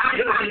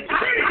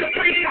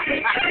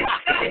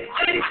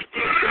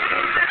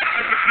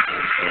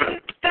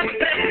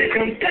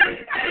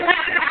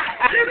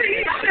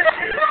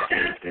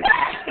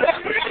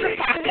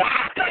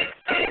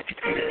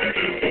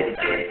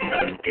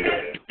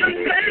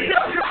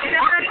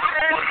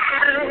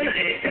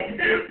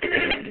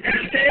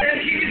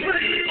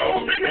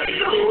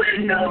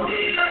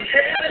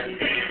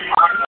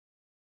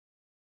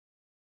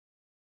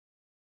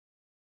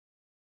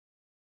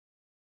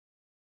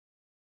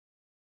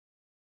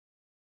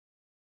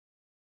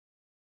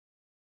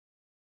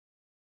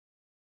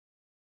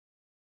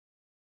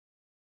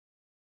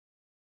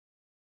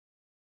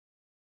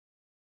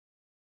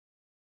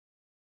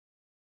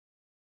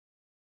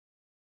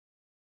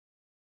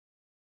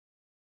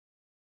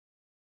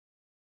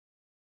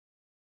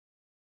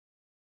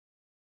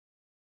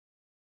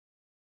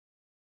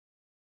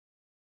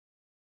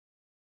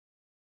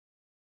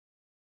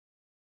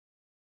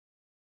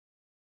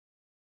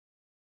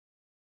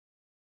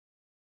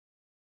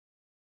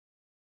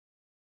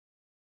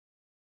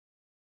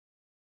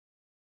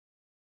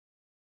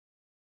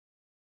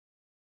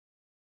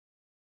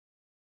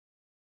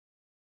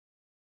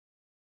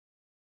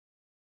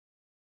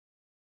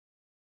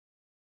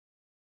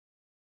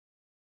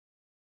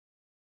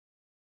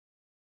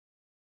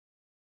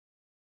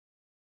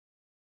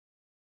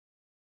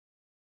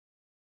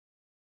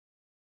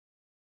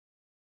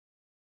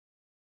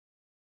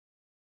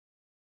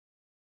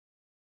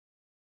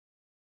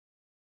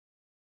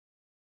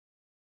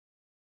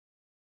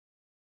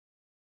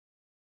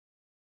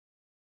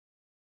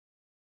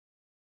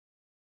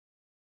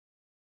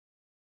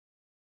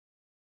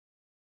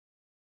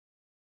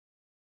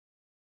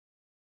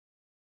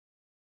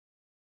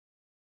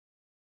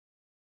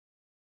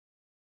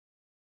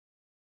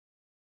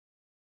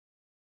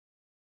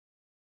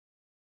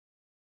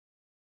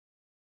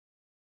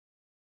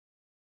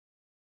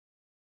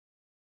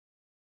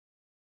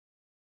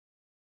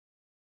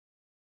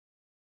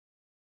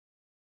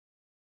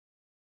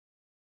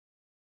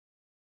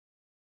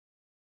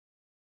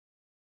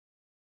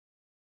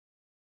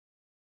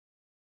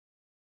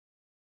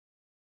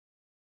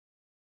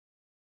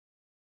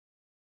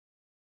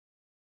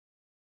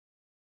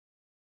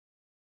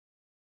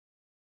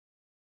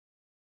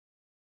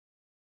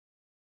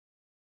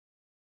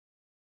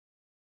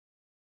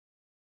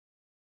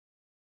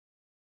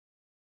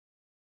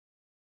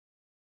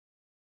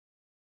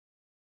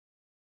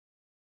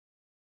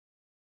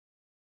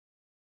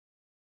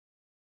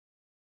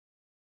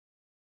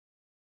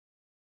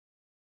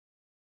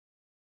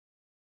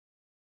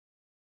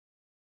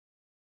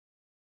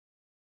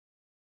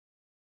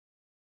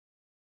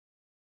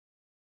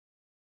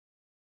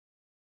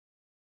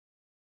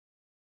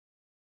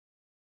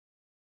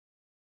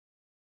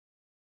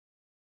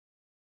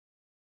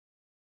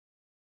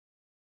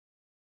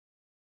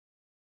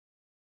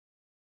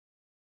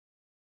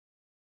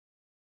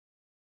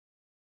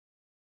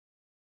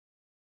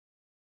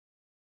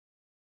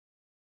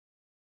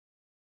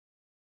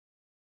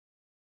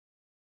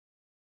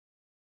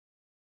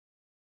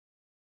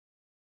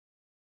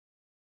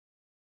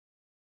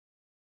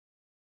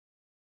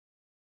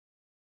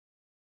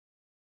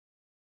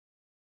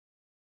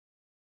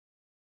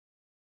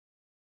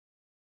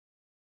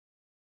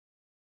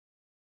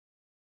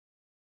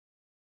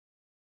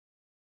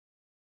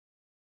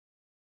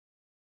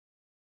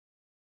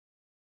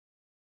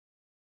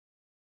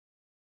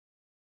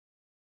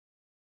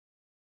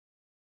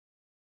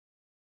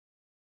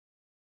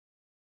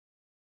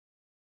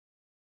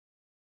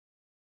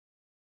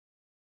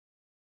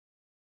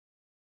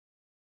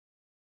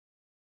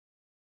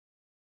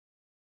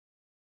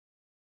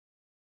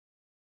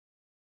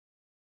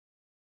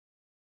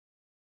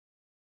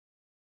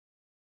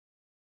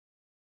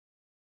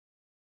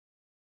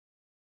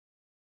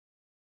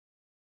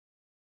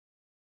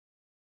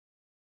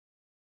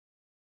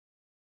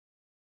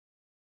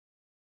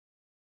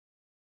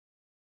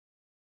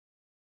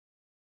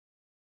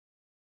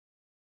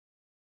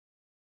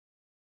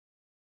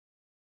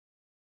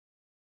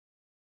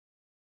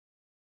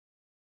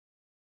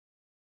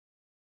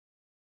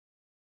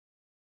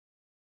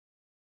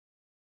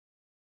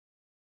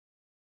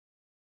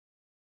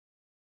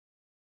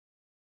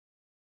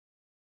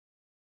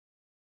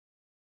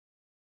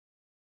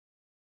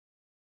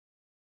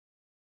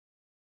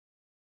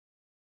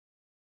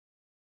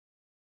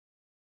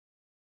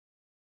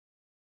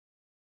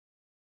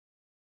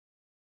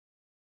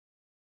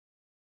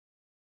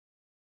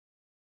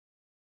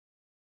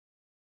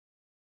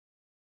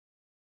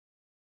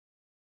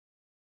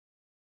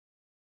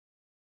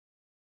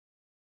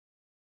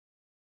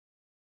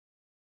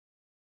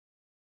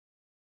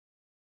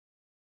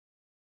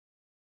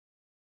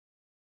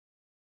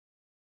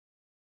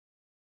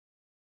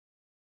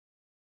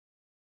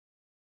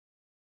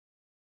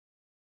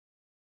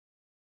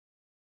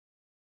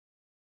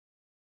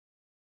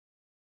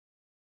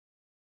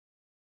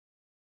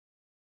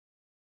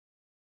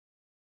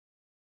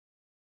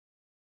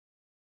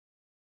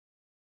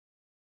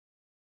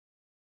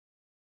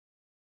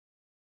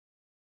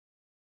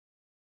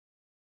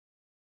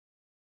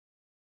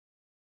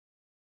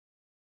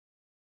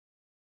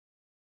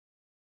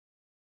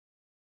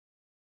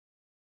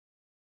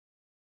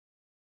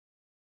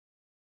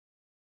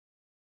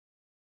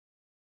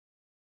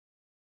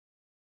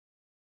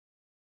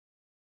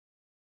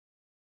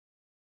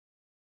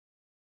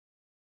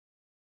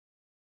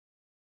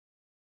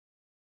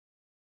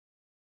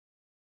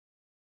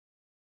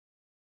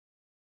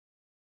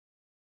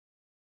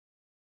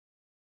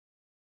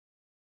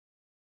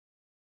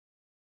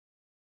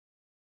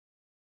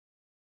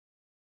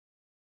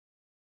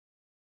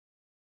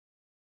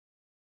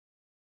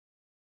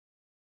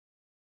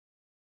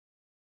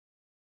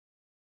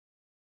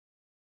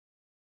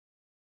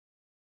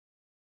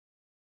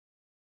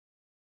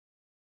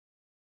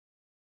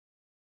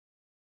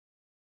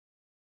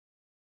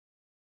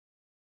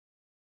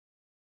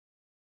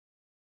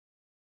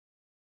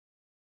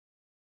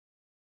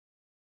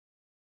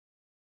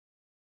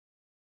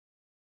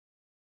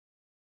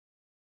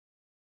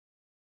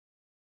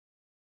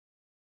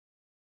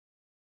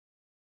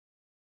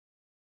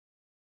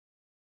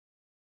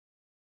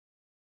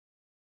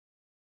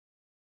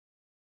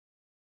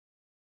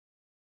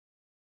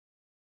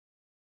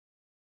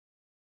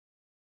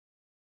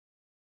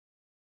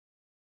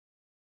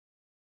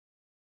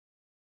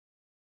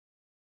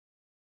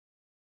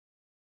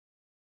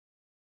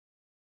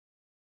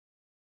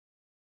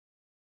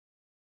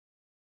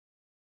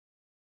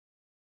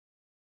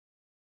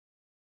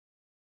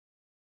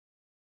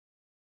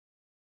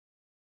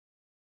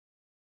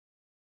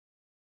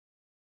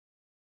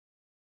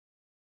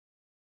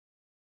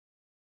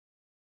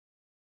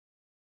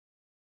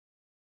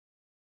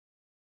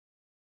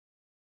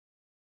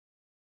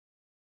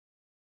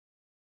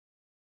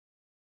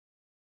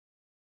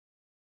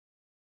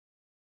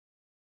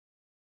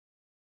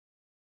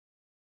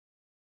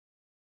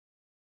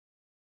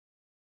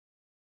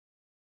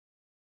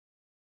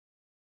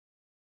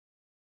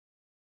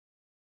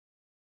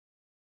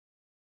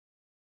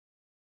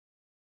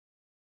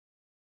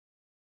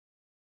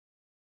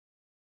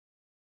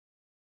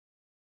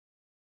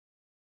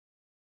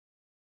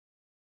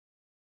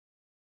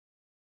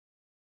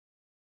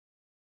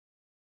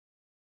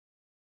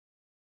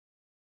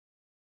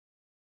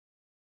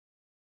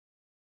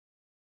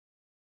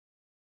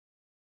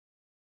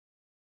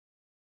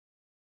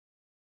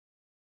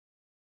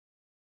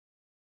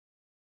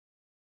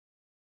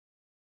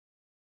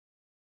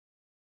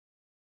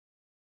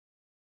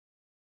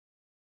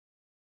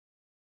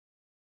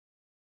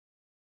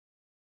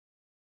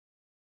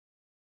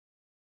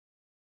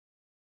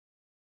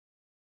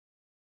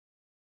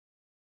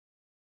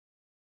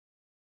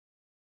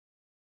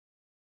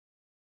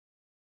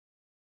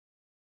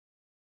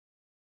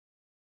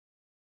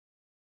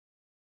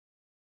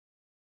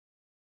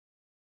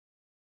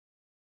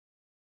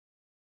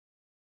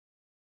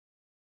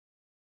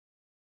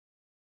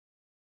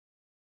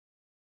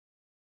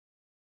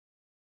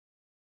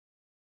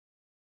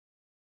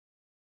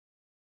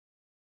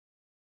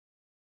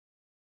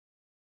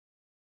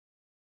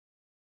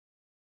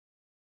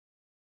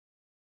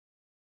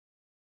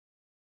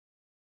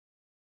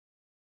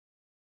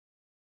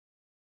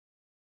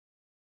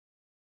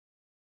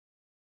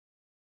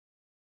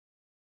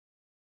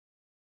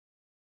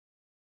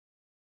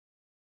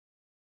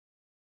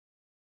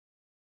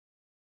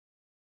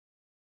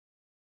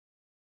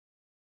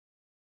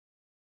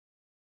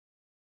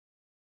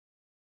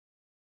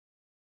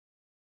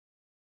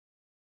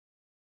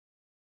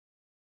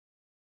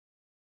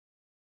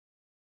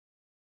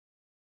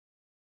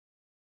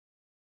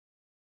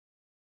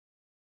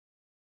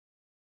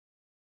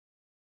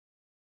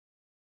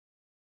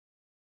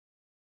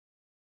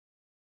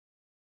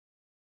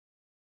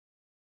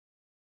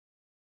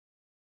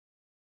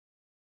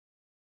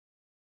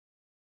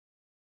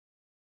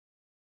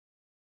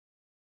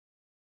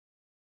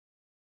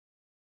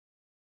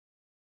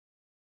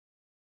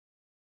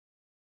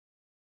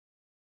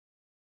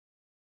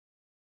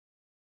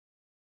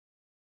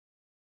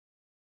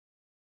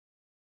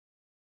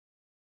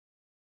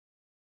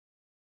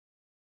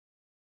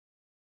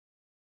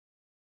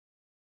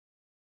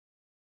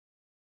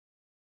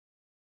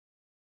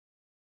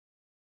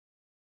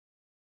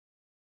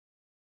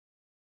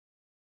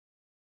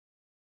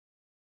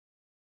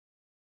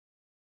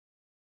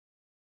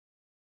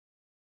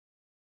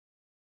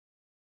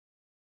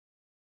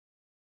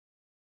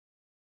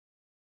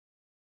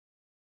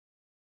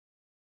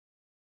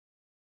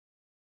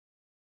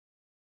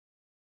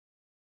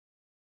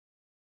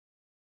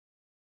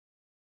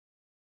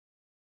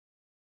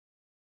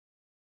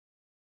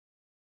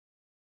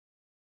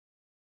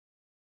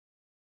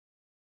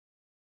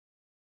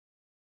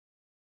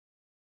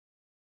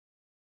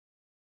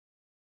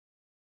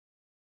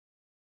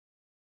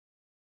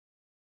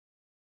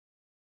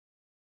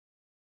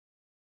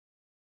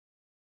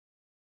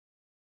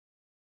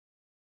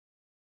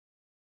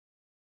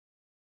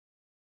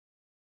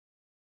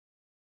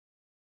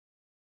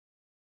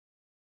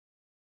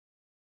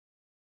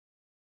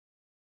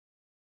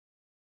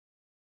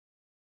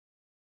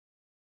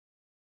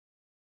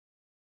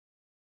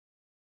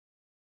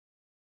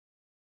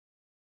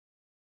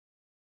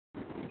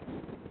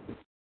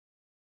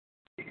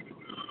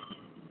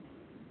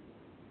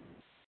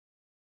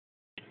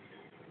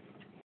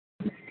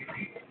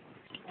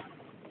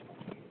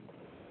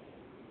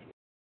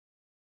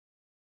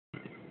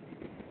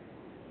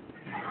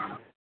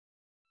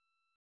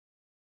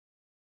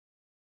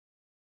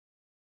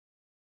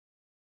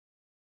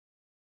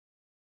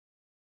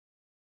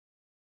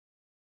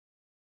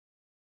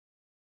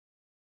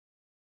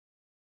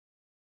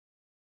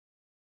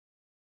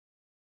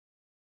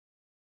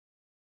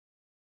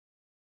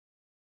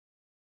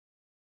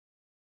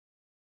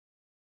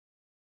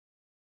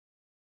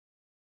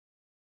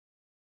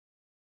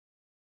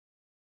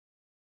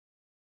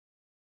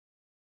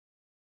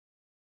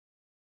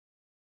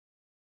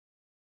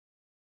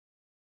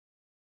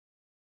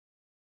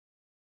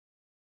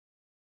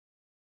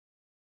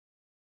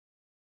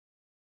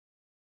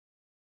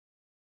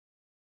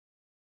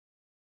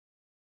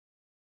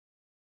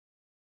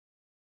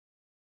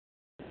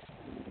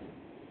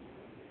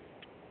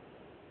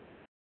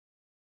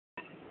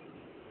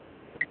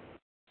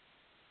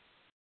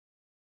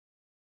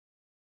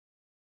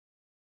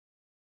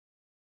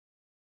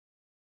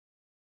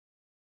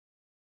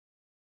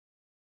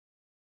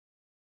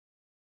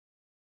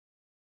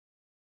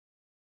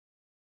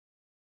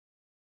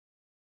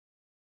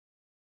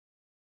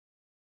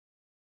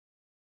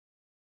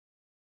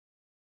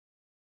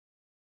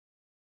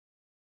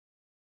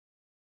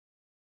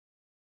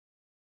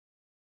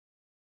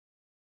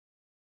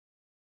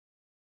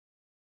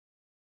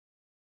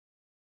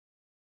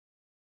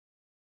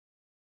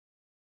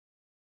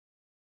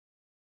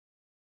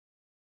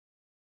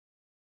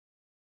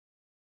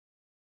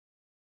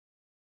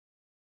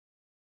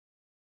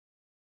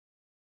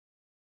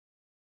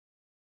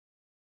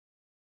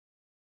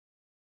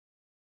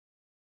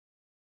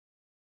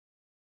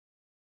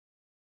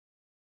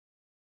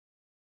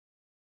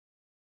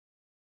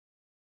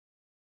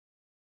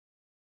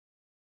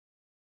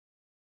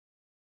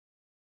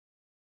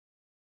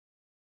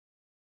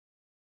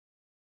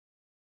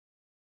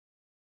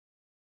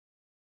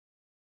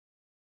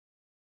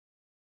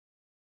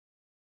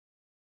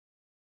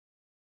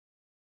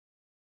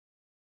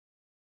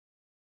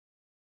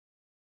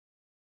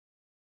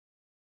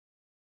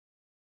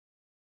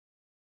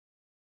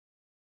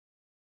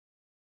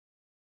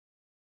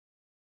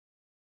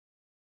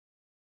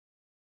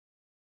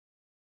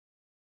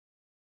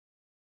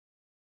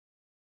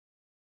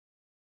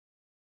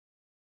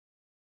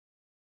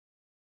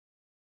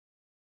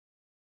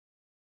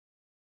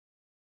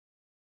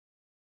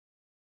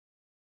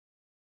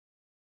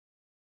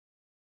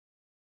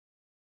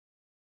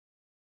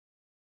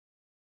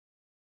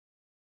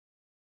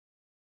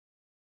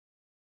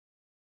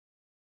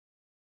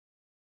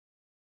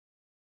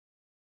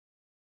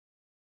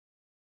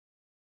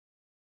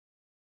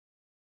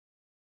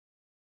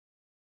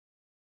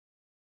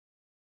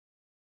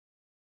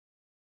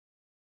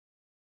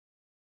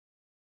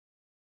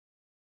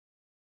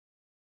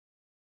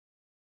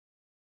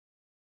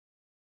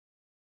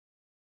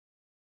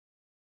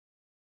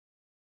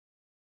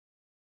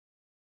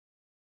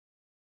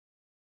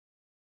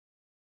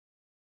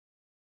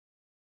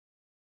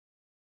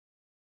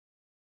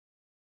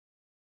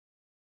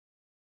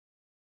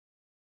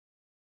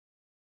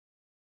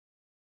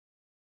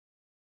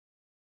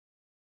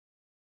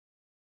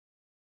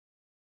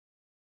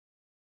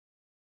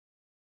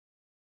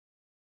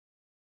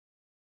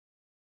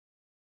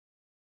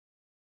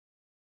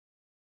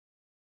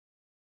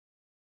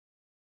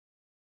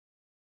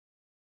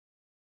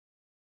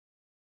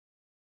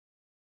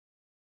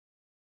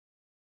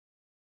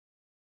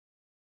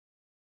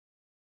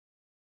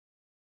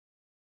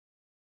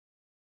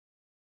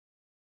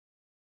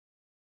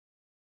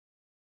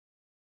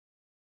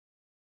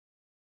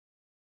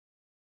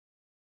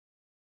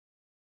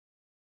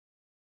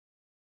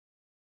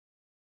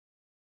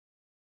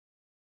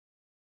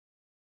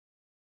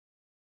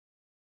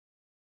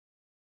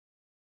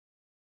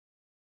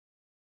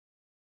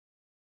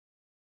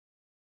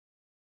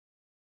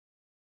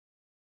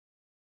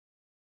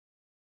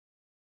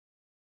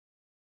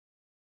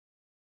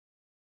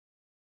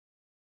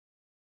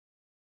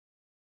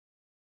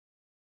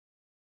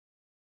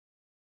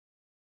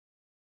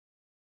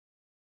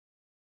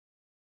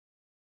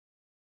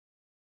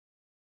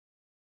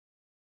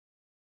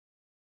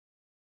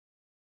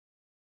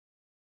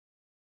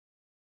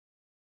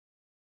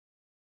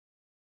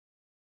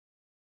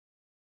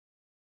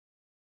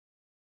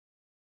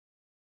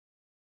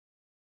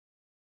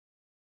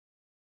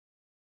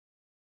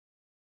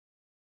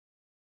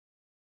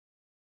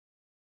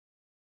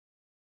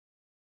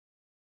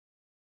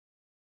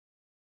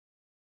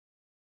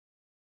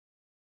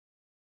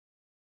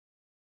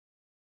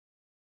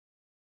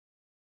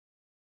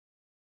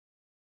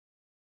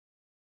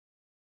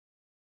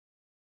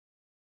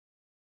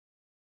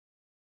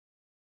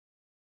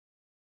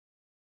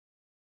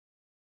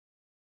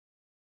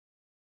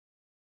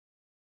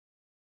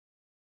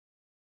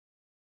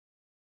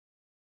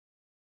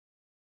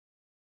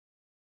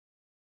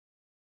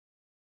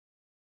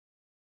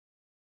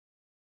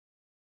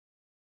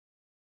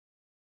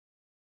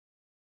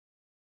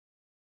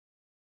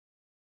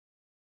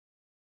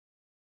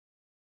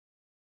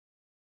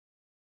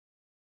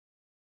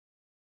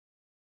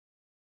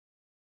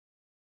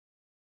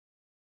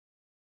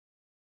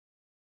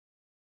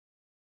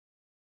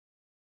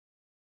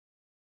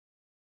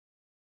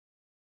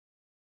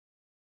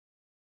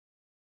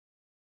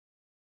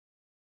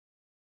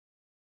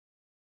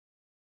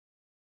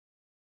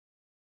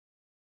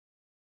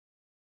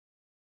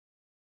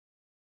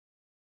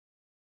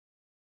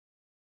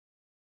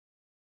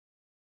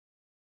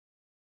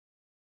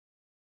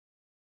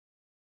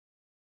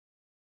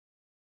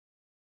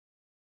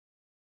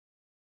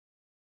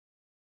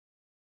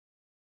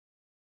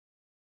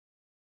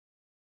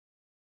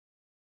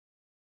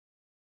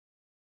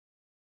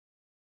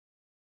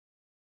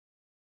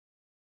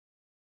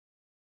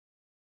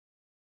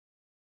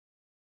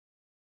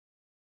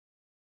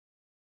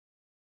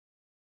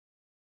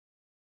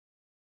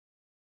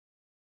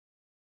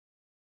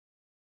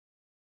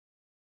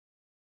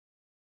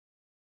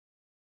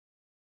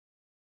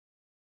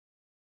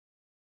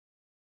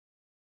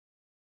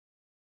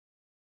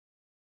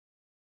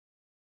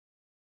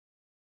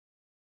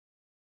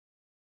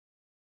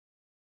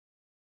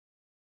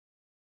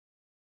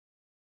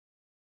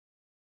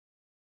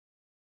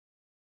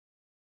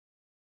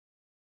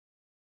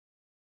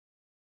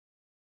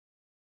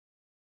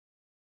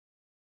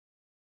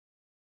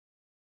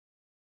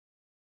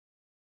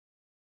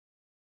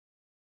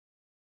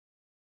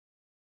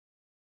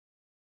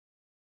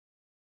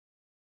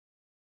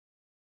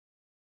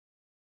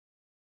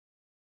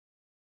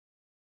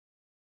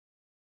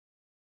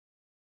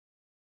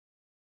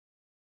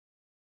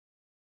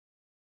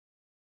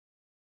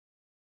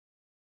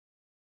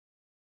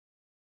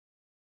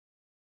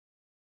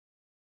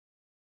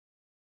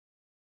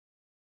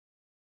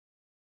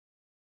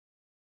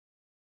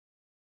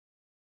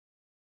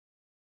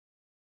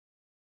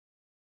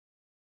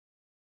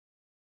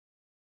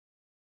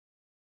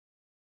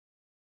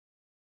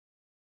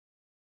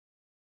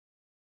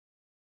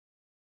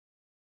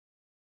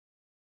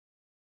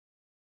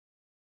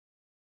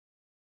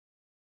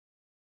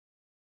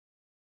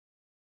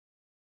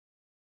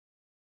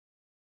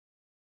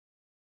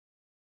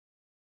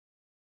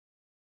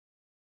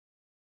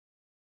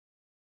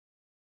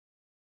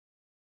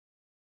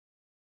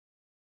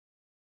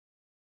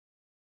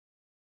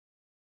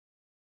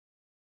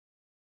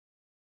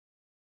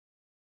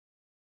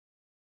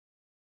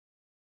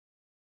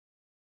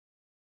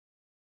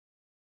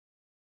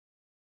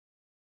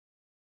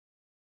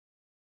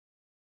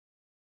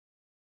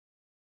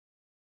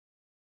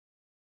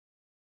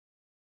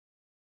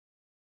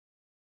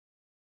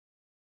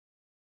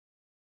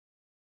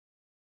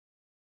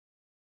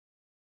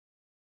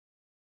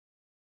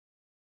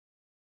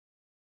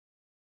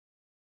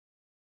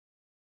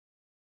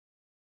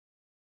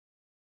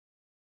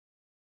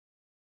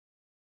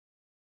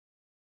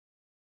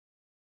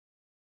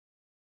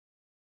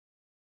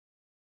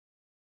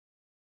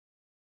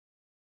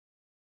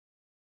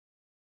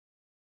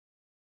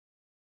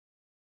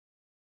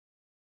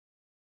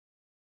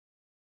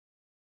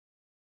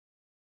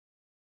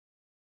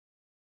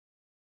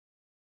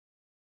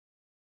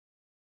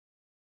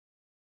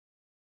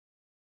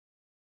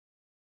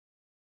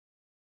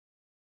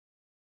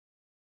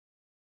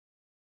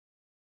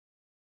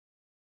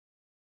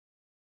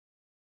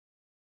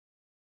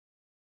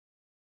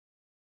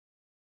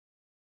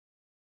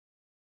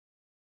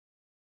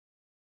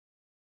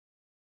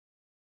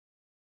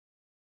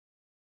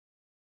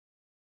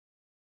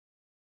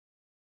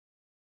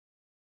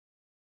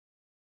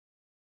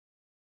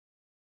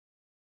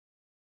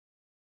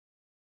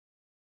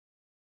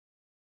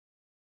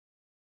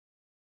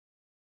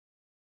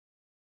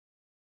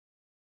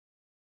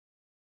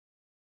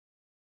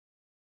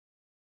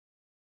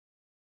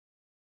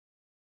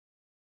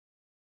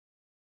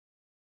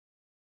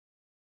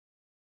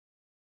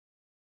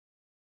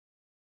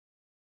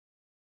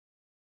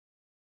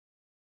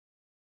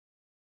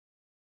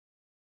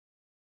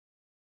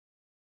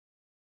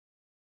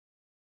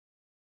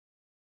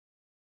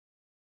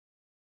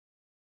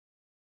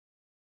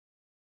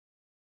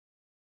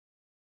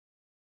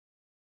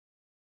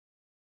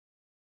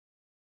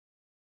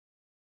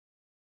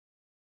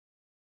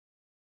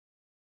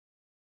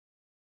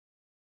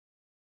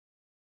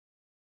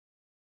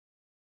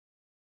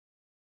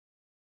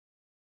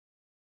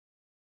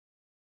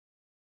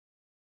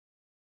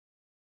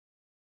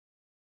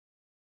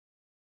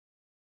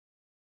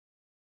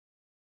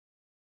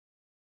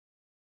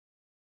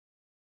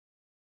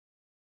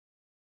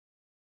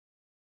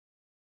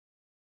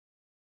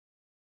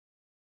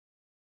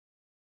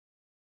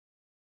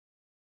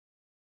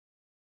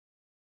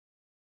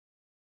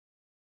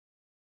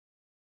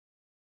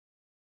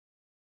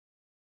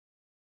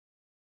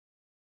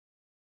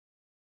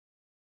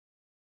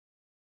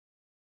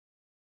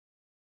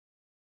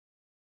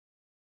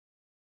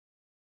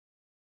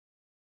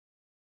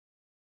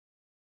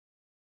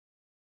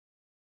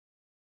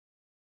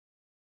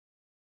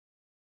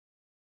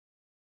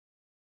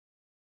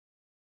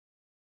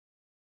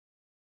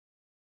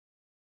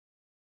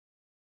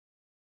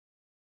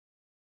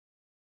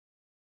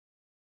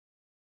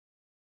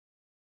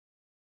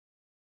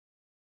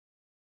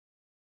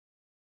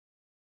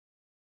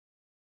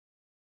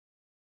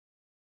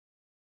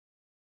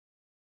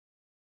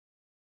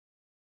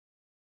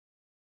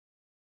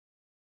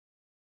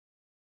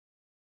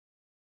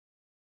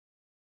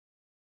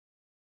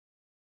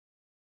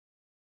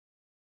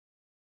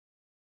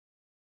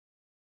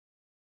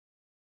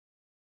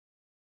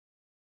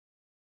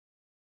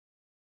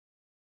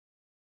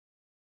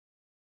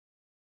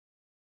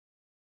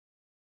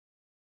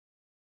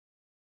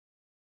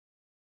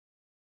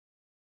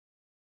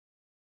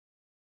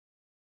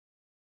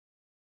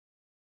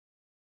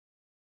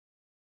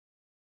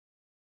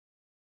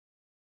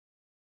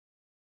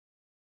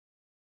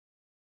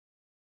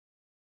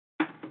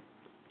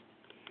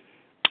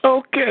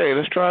 Okay,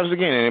 let's try this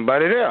again.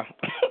 Anybody there?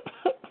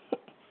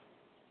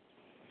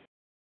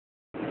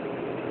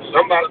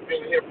 Somebody's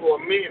been here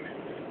for a minute.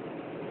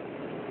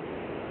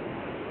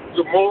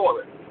 Good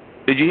morning.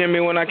 Did you hear me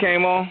when I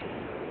came on?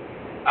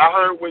 I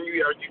heard when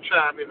you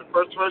chimed in. The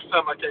first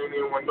time I came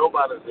in when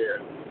nobody's there.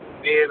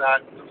 Then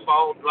the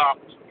phone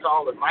dropped.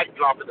 Call it might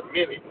drop in a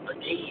minute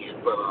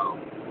again, but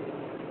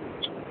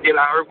then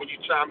I heard when you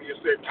chimed in, you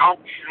said talk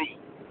shoot.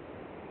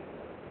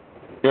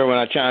 You heard when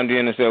I chimed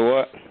in and said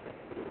what?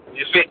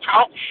 You said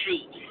talk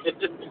shoot.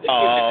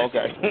 Oh,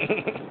 okay.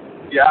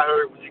 Yeah, I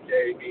heard when you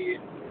came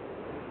in.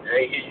 I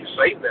ain't hear you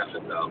say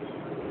nothing though.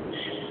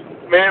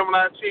 Man, when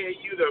I tell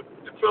you the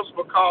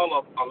principal called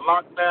a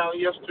lockdown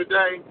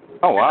yesterday.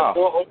 Oh wow. And the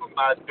boy opened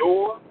my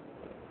door.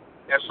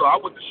 And so I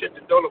went to shut the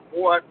door. The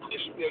boy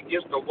pushed me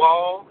against the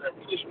wall and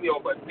pushed me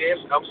over a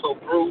desk. I'm so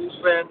bruised,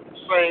 Sam.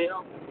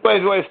 Wait,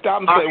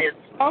 stop and say,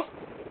 huh?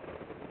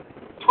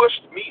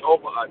 Pushed me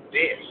over a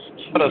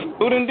desk. What a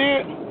student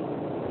did?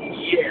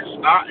 Yes,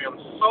 I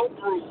am so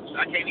bruised.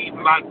 I can't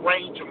even my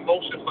range of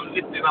motion for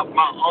lifting up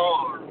my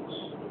arms.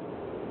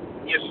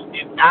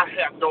 I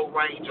have no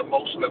range of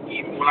motion of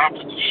even when I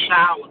took a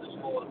shower this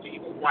morning to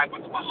even wipe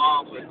under my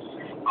arms. It's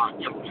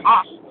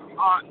impossible.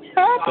 Hardly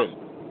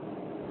impossible.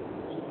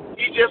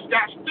 He just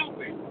got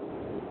stupid.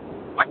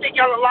 Like they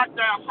got a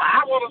lockdown.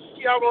 I want to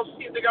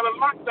see if they got a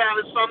lockdown.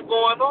 There's something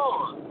going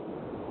on.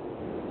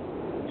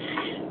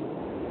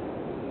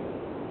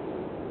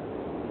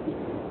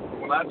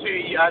 When I tell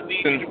you I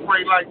need you to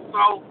pray like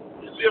so,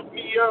 lift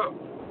me up.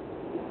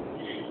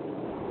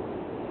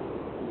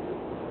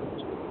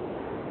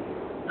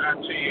 I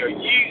tell you,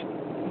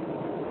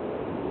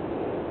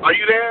 are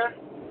you there?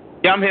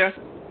 Yeah, I'm here.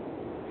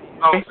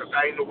 Oh, because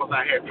I didn't know what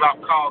I had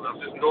dropped calls. I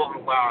was just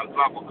normally while I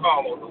drop a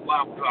call on the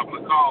while I'm dropping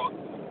a call,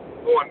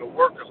 going to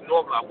work, because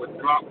normally I wouldn't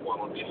drop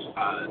one on this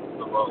side of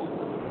the road.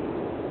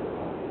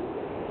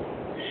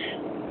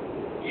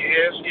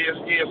 Yes.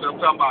 I'm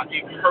talking about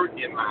it hurt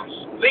in my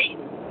sleep.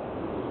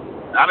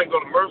 I didn't go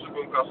to Mercy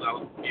Room because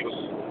it was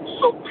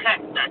so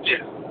packed that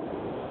just,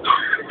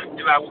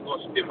 and I was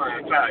going to spend my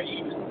entire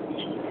evening.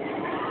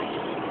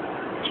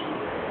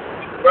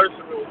 Mercy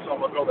Room, so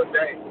I'm going to go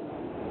today.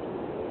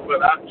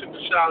 But I took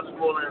the shower this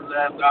morning and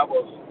after I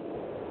was,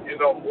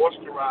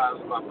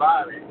 moisturizing my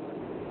body.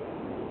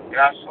 And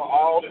I saw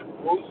all the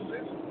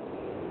bruises,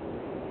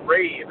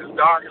 red, as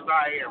dark as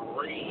I am,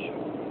 red.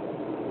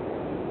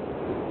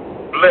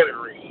 Bloody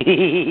red.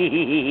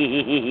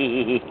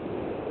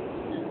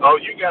 Oh,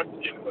 you got,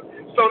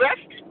 so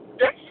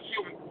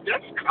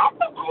that's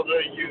comparable to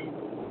you.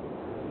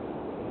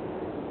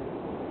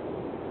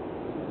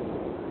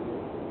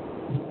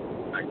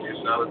 I guess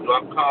I'll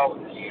drop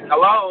calling.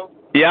 Hello?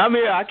 Yeah, I'm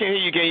here. I can hear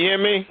you. Can you hear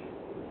me?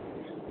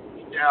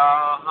 Yeah,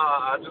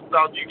 I just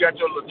thought you got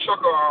your little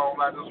chucker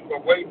on. I just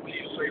was waiting for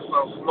you to say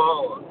something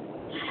small.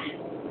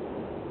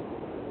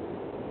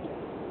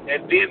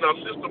 And then our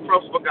sister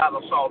principal got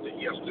assaulted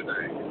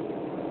yesterday.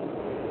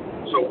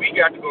 So we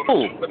got to go to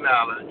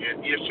juvenile and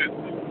issue,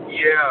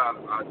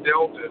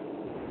 Delta,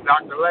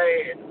 Dr.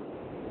 Ladd.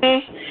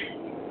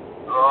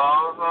 Now,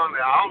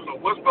 I don't know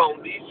what's wrong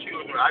with these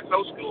children. I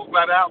know school's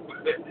not out,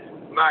 but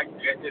my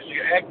goodness,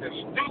 you're acting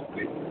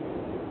stupid.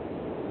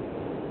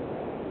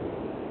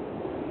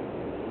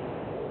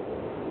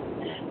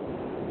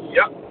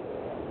 Yep.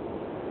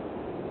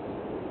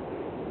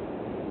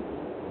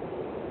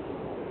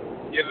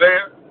 You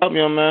there? Help me,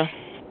 young man.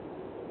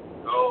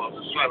 Oh, I'm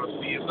just trying to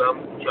see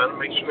something. Trying to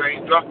make sure I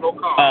ain't dropped no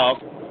call. Oh.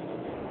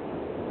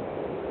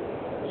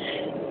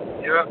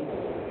 Yep.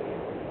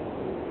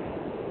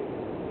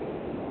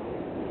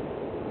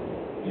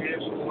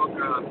 Yes, Lord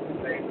God, in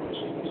the name of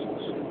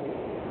Jesus.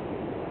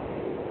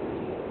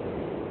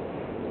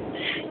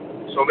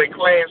 So they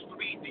class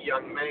 3 the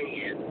young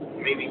man,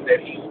 meaning that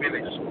he's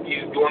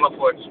going up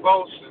for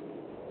expulsion.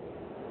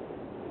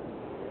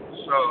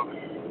 So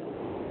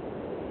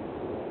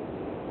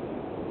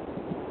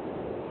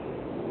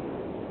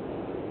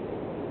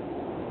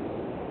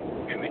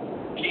and the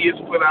kids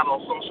put out on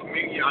social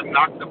media, I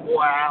knocked the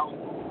boy out.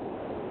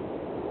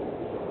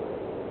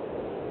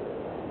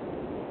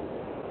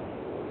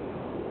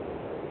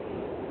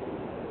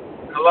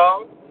 Hello?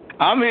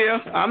 I'm here.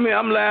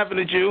 I'm laughing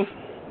at you.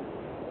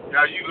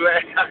 Now you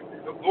laugh.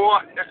 The boy,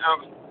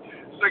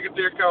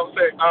 secretary comes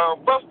say,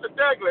 Buster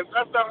Douglas.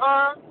 I said,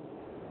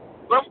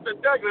 Buster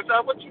Douglas.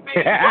 What you mean?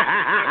 He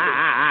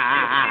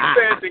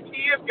said the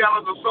kids got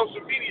on the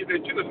social media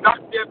that you done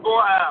knocked that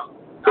boy out.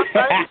 I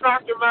said, you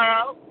knocked him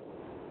out.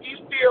 He's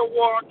still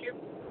walking.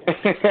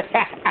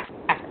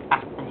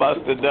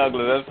 Buster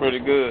Douglas. That's pretty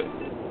good.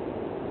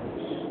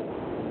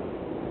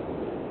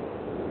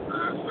 I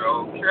said,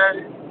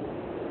 okay.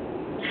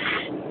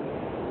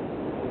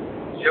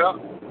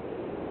 Yep.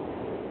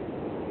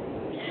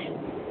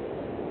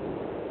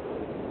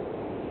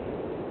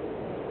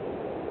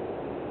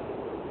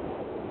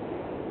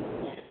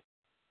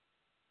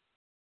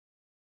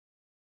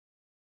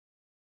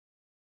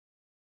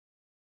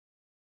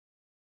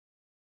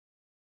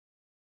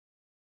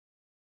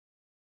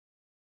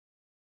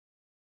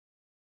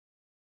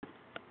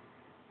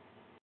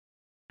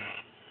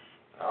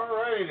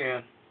 righty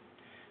then.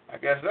 I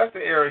guess that's the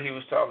area he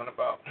was talking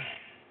about.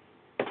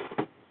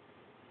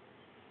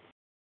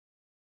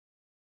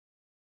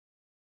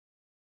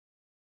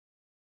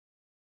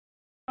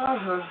 Go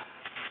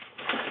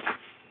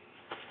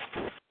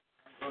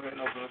ahead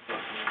and open us up, man.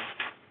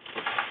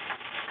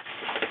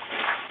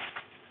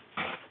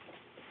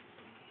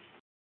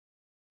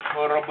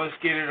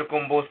 Horabosquere de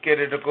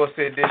combosquere de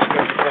cose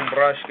disca de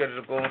combrasca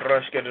de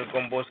combrasca de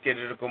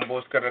combosquere de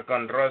combosca de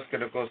condrasca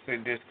de cose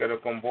disca de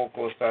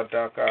comboco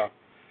sataka.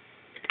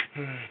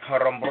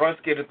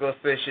 Harambroske de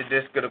cose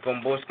disca de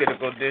combosque de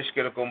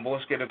codisca de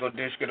combosque de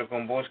codisca de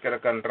combosca de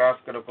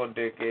condrasca de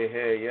codeke.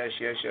 Hey,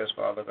 yes,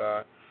 Father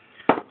God.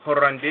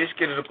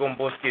 Horandisca de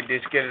combosque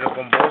disca de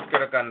combosca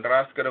de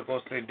condrasca de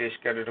cose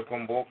disca de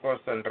comboco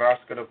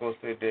sandrasca de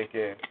cose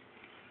deke.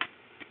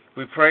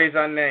 We praise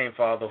our name,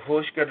 Father.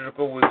 We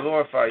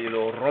glorify you,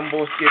 Lord.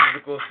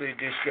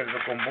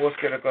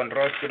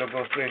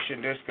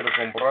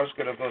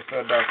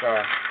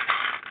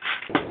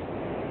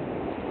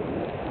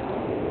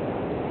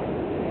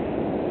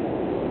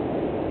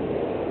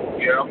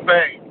 Yeah, I'm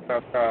back.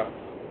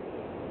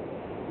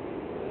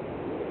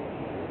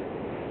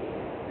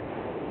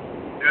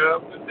 Yeah,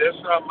 but that's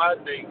how my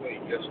day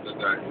went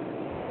yesterday.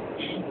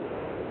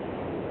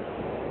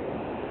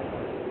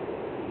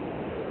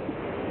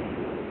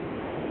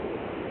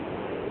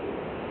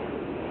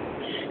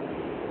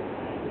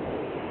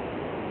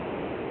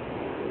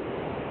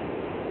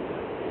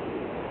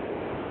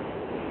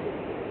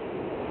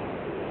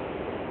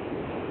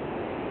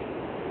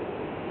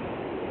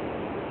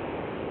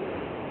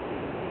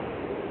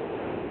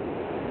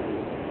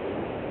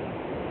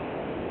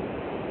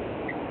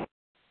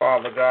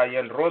 Father God, as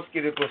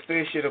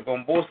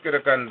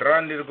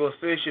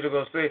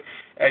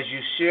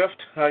you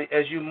shift,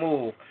 as you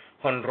move,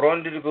 speak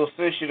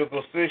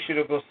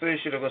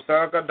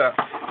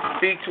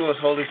to us,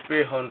 Holy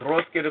Spirit,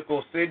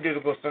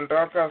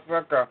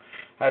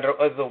 as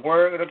the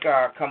word of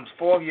God comes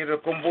forth, as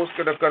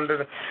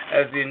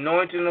the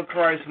anointing of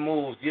Christ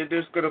moves,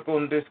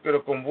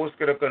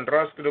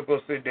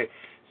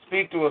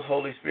 speak to us,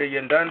 Holy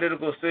Spirit.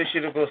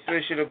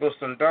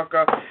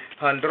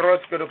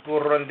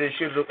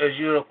 As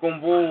you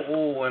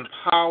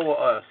empower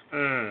us.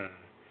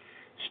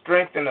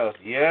 Strengthen us.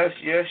 Yes.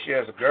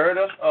 Gird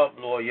us up,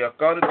 Lord.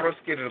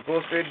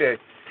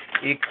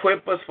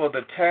 Equip us for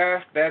the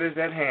task that is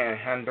at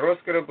hand.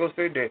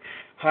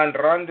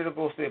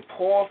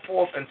 Pour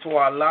forth into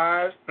our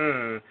lives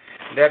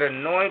that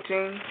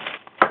anointing,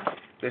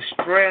 the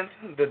strength,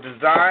 the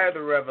desire, the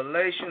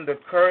revelation, the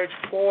courage,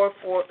 pour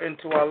forth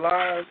into our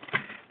lives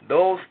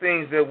those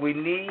things that we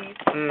need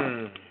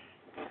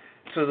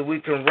so that we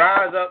can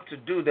rise up to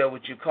do that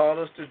which you call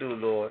us to do,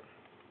 Lord.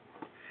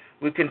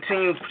 We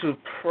continue to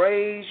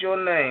praise your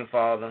name,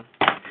 Father.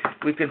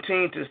 We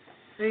continue to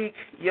seek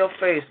your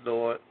face,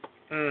 Lord.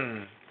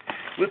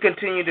 We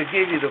continue to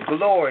give you the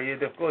glory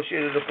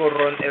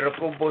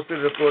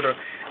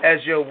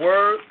as your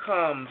word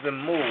comes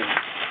and moves.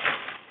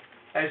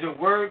 As your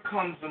word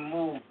comes and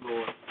moves,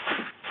 Lord.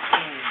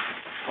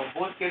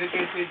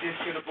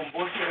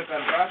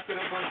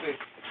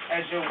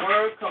 As your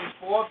word comes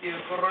forth,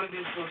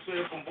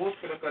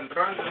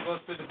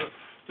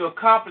 to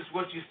accomplish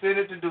what you said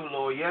it to do,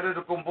 Lord.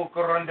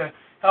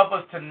 Help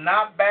us to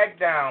not back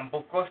down,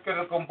 but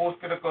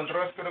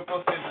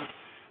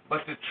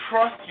to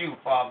trust you,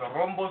 Father,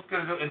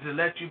 and to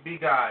let you be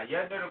God.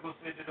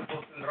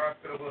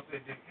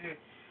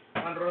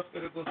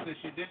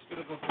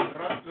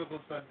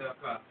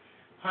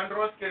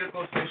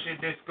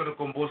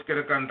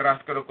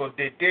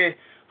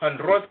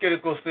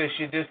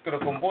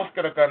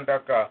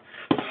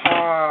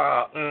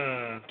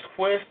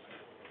 Twist,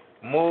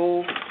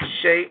 move,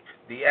 shape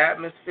the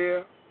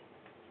atmosphere,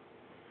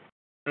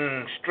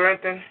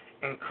 strengthen,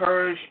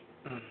 encourage,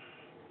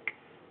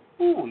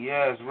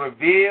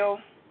 reveal,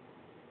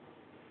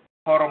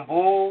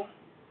 Harambu,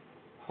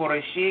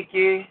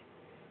 Horeshiki,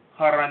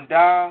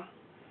 Haranda,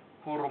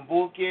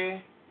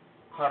 Horumbuke,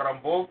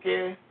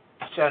 Haramboke,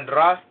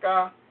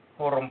 Chandraska,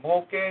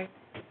 Horumboke,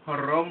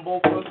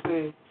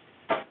 Harumbokose,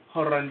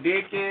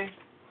 Horandeke,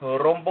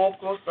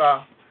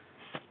 Horumbokosa,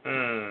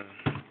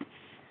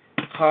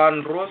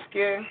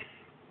 Hanroske,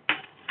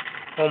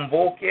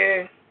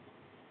 Homboke,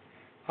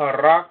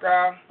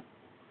 Haraka,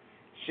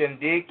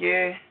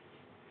 Shendeke,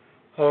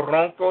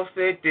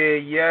 Horonkose de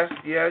yes,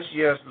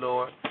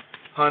 Lord.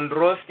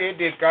 Handroske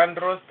de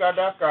Kandroska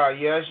daka,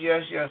 yes,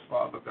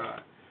 Father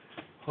God.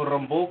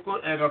 Horombuko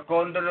and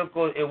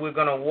Rakondako, and we're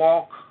going to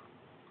walk,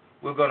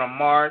 we're going to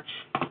march,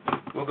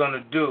 we're going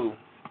to do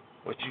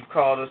what you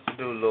called us to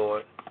do,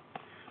 Lord.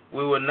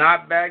 We will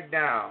not back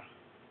down.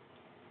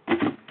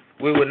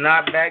 We will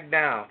not back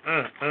down.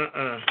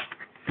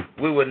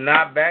 We will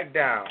not back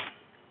down.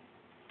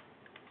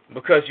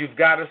 Because you've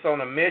got us on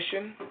a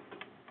mission,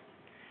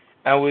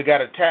 and we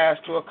got a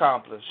task to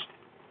accomplish.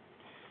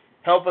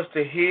 Help us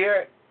to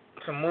hear,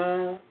 to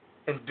move,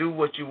 and do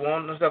what you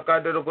want us to.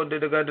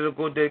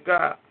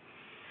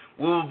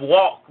 We will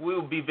walk. We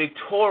will be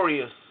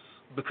victorious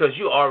because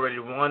you already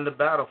won the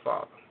battle,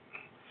 Father.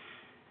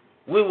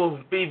 We will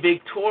be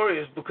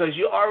victorious because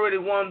you already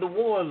won the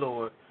war,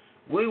 Lord.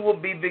 We will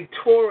be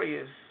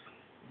victorious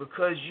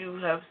because you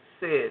have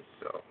said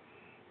so.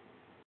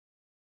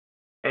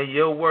 And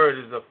your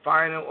word is the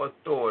final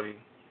authority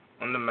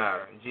on the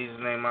matter. In Jesus'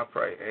 name I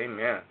pray.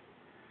 Amen.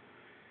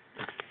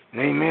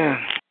 Amen.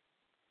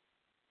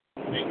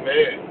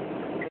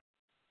 Amen.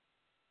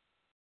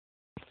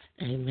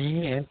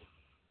 Amen.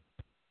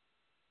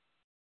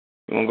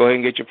 You want to go ahead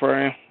and get your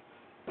prayer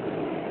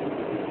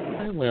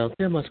I will.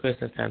 Dear most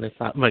gracious Heavenly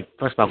Father,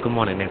 first of all, good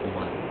morning,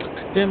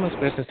 everyone. Dear most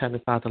gracious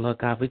Heavenly Father, Lord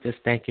God, we just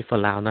thank you for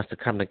allowing us to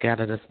come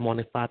together this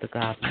morning, Father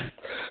God,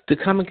 to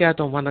come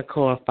together on one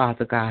accord,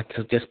 Father God,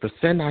 to just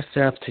present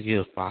ourselves to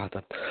you,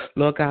 Father.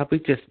 Lord God, we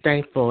just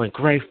thankful and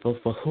grateful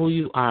for who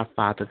you are,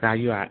 Father God.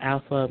 You are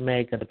Alpha,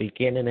 Omega, the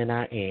beginning and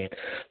our end.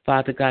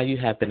 Father God, you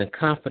have been a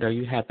comforter,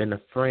 you have been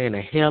a friend,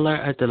 a healer,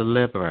 a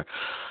deliverer,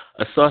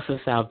 a source of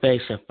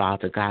salvation,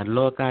 Father God.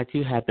 Lord God,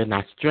 you have been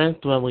our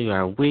strength when we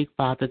are weak,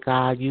 Father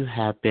God. You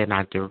have been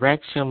our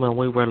direction when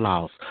we were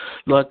lost.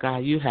 Lord God,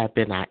 you have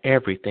been our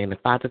everything. And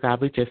Father God,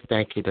 we just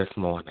thank you this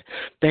morning.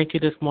 Thank you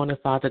this morning,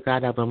 Father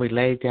God, that when we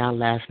laid down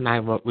last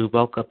night, we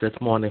woke up this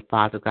morning,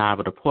 Father God,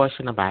 with a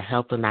portion of our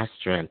health and our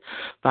strength.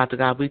 Father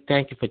God, we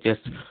thank you for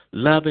just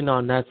loving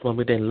on us when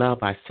we didn't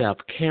love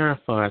ourselves, caring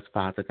for us,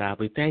 Father God.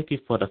 We thank you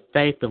for the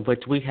faith in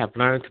which we have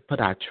learned to put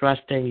our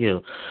trust in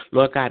you.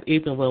 Lord God,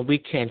 even when we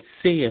can't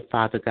see it,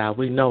 Father God,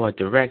 we know a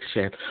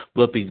direction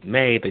will be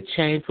made. A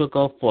change will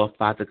go forth,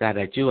 Father God,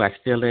 that you are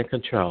still in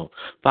control.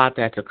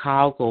 Father, as the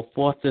call go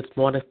forth this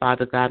morning,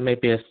 Father God, may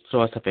be a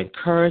source of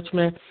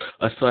encouragement,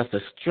 a source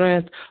of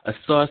strength, a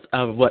source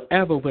of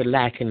whatever we're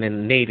lacking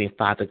and needing,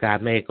 Father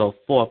God, may it go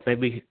forth. May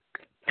we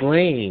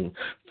glean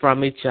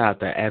from each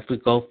other as we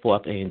go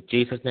forth. In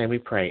Jesus' name we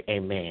pray.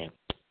 Amen.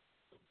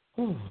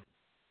 Amen.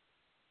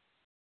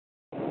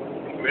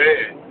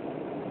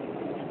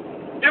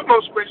 Dear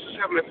most gracious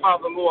Heavenly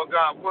Father, Lord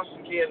God, once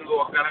again,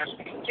 Lord God, as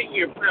we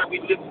continue in prayer,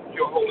 we lift up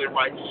your holy and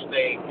righteous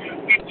name.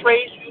 We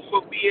praise you for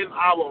being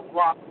our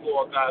rock,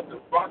 Lord God, the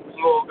rock,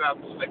 Lord God,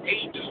 for the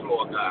ages,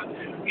 Lord God.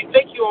 We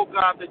thank you, oh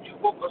God, that you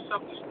woke us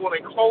up this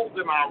morning clothed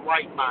in our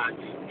right mind,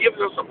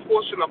 giving us a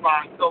portion of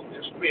our health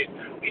and strength.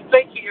 We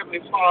thank you,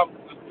 Heavenly Father,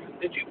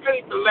 that you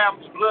paid the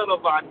Lamb's blood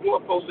of our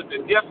doorposts and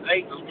the death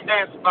angels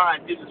passed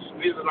by and didn't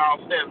visit our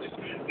families.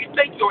 We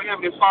thank you,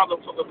 Heavenly Father,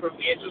 for the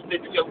provisions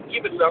that you have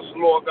given us,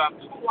 Lord God,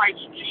 through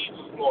Christ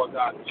Jesus, Lord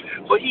God.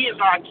 For he is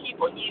our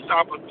keeper, he's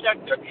our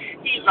protector,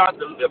 he's our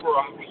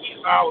deliverer,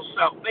 he's our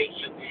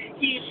salvation,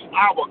 he's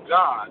our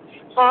God.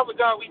 Father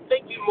God, we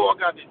thank you, Lord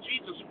God, that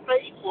Jesus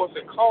prayed for us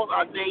and called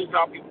our names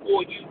out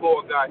before you,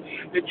 Lord God,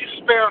 that you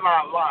spared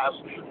our lives.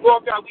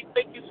 Lord God, we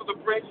thank you for the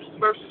precious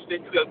mercies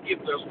that you have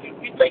given us.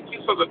 We thank you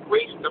for the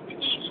grace and the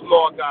peace,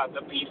 Lord God,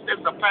 the peace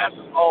that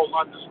surpasses all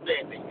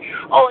understanding.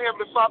 Oh,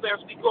 Heavenly Father,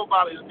 as we go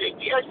about this day,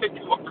 we ask that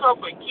you will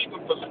cover and keep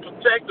us,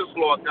 protect us,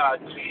 Lord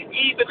God,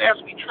 even as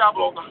we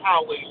travel on the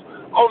highways,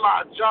 on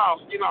our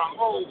jobs, in our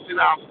homes, in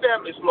our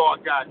families,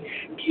 Lord God.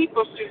 Keep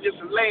us in this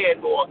land,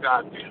 Lord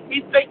God.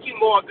 We thank you,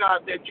 Lord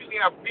God, that you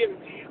have been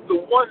the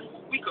one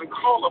we can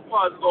call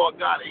upon, Lord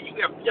God, and you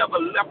have never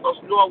left us,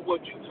 nor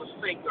would you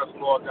forsake us,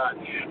 Lord God,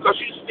 because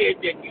you said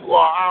that you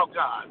are our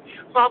God.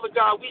 Father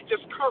God, we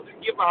just come to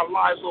give our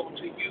lives over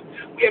to you.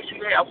 We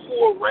actually have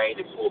full reign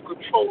and full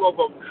control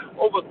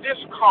over this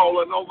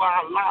call and over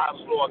our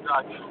lives, Lord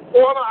God.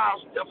 Order our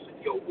steps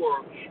in your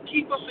word.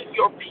 Keep us in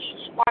your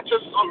peace. Watch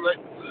us on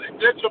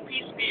let your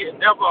peace be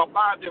ever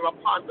abiding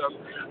upon us.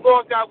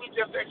 Lord God, we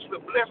just ask you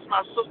to bless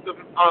my sister,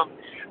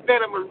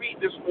 Vanna Marie,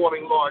 this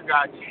morning, Lord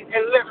God,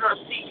 and let her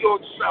see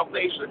your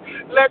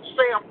salvation. Let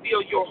Sam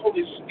feel your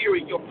Holy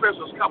Spirit, your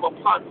presence come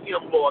upon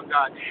him, Lord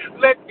God.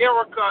 Let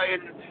Erica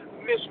and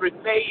Miss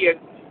Renee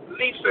and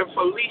Lisa and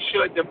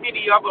Felicia and the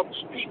many other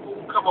people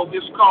who come on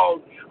this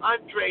call,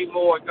 Andre,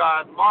 Lord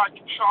God, Mark,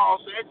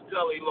 Charles, and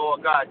Gully,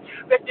 Lord God.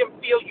 Let them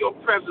feel your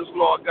presence,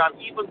 Lord God,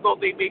 even though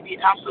they may be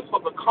absent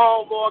from the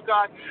call, Lord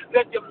God.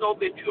 Let them know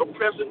that you are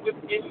present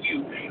within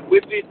you,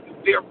 within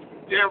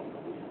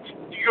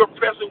you're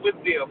present with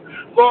them.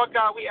 Lord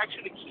God, we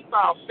actually keep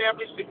our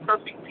families in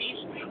perfect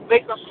peace.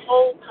 Make us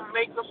whole,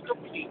 make us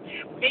complete.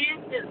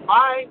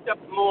 Bind up,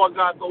 Lord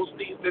God, those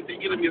things that the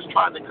enemy is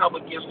trying to come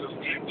against us.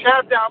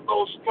 Tear down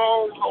those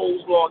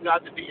strongholds, Lord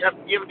God, that the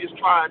enemy is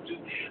trying to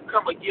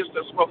come against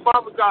us. But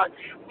Father God,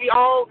 we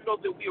all know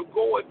that we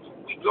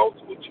go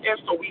through a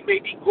test, or we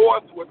may be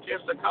going through a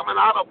test or coming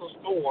out of a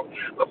storm.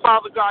 But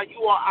Father God,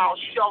 you are our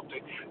shelter.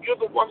 You're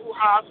the one who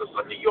hides us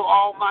under your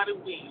almighty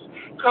wings.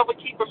 Cover,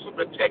 keep us, and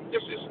protect.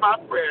 This is my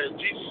prayer. In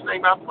Jesus'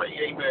 name I pray.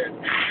 Amen.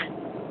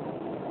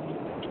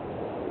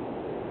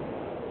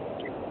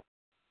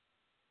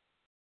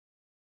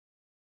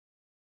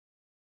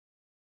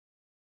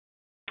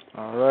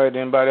 All right.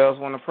 Anybody else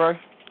want to pray?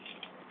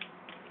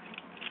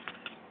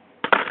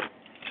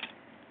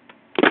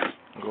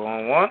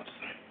 Going once.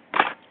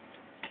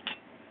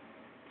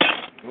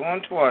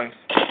 Going twice.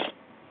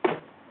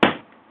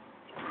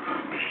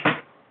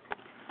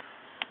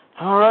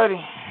 All righty.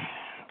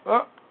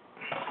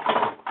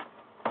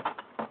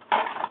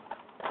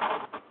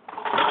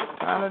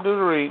 trying to do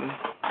the reading.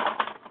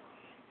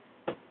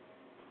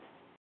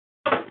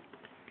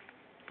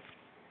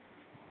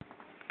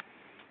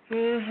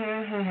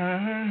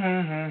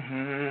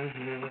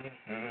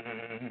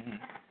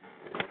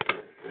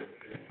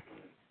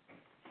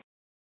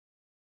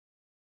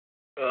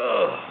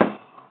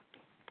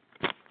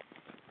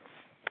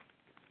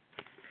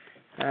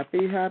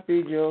 Happy,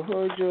 happy,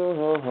 joy,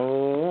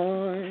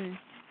 joy.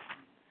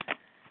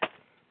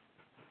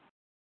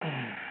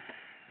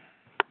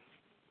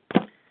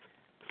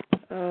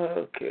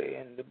 Okay,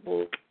 and the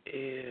book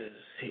is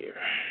here.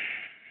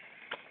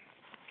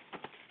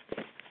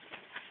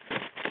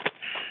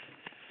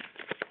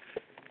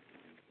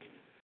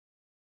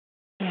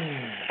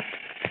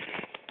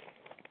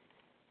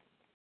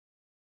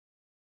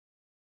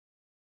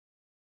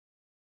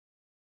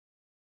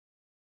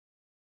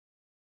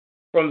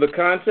 From the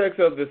context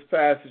of this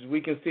passage,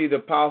 we can see the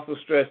apostle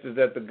stresses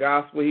that the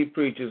gospel he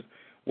preaches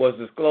was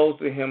disclosed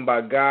to him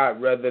by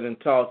God rather than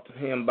taught to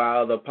him by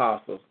other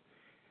apostles.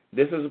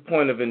 This is a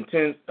point of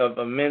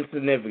immense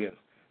significance.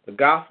 The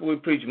gospel we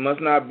preach must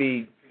not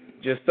be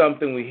just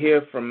something we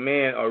hear from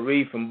men or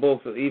read from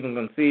books or even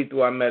conceive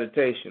through our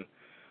meditation.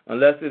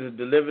 Unless it is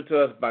delivered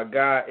to us by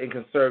God, it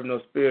can serve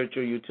no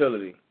spiritual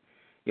utility.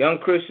 Young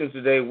Christians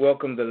today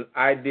welcome the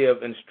idea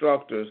of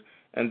instructors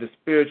and the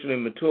spiritually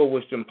mature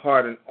wish to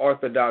impart an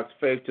orthodox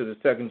faith to the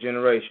second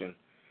generation.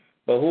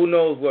 But who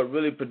knows what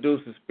really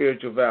produces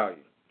spiritual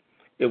value?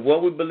 If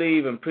what we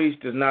believe and preach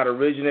does not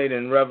originate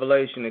in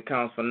revelation, it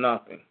counts for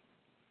nothing.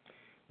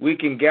 We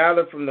can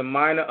gather from the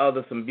mind of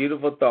others some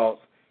beautiful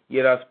thoughts,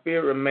 yet our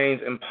spirit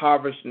remains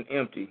impoverished and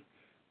empty.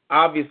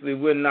 Obviously,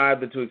 we're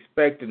neither to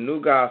expect a new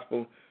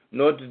gospel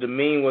nor to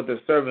demean what the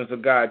servants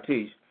of God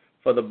teach.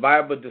 For the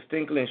Bible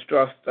distinctly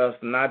instructs us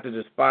not to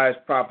despise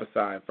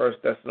prophesying, 1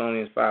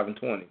 Thessalonians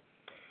 5:20.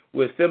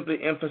 We're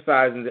simply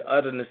emphasizing the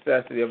utter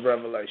necessity of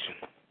revelation.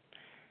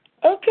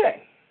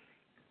 Okay.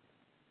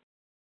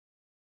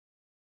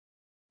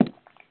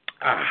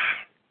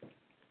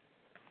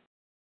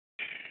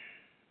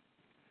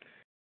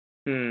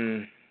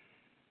 I'm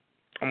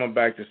going to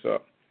back this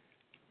up.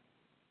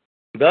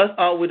 Thus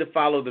ought we to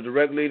follow the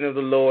direct leading of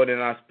the Lord in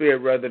our spirit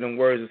rather than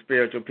words of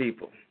spiritual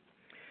people.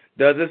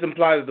 Does this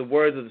imply that the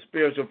words of the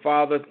spiritual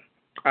fathers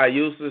are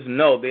useless?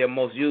 No, they are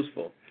most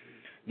useful.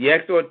 The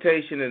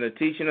exhortation and the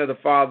teaching of the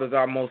fathers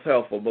are most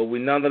helpful, but we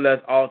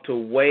nonetheless ought to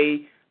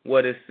weigh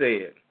what is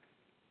said.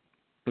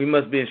 We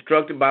must be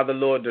instructed by the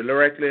Lord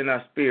directly in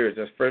our spirits.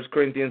 That's 1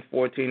 Corinthians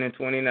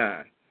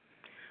 14:29.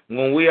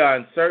 When we are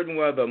uncertain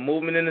whether a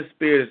movement in the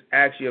spirit is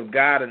actually of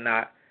God or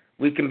not,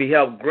 we can be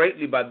helped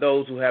greatly by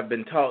those who have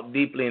been taught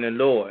deeply in the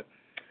Lord.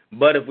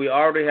 But if we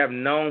already have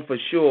known for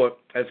sure,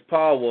 as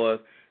Paul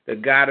was,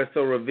 that God has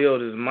so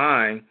revealed his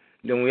mind,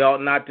 then we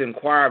ought not to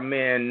inquire of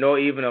men, nor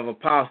even of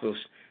apostles,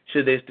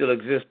 should they still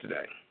exist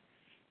today.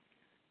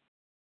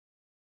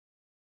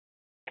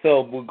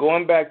 So we're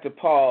going back to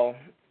Paul,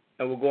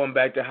 and we're going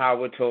back to how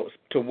we're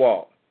to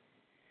walk.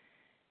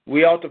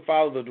 We ought to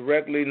follow the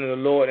direct leading of the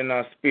Lord in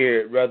our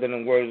spirit rather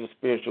than words of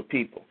spiritual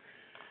people.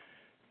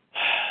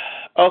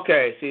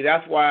 Okay, see,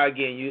 that's why,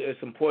 again,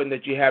 it's important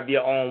that you have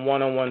your own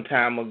one-on-one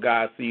time with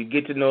God so you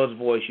get to know his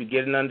voice, you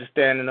get an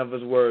understanding of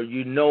his word,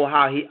 you know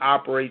how he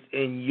operates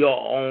in your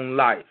own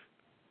life.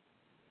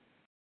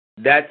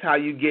 That's how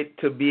you get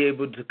to be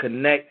able to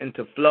connect and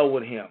to flow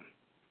with him.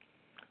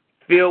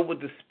 Filled with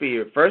the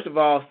Spirit. First of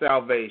all,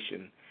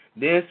 salvation.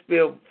 Then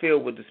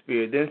filled with the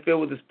Spirit. Then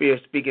filled with the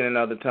Spirit, speaking in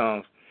other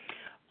tongues.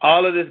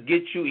 All of this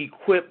gets you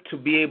equipped to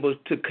be able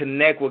to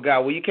connect with God.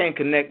 Well, you can't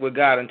connect with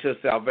God until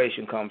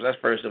salvation comes. That's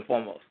first and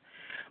foremost.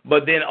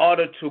 But then in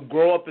order to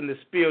grow up in the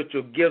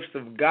spiritual gifts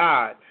of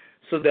God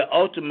so that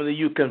ultimately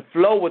you can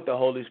flow with the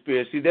Holy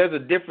Spirit. See, there's a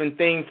different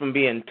thing from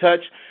being in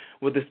touch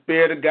with the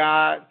Spirit of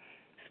God,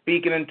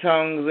 speaking in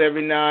tongues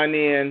every now and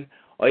then,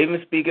 or even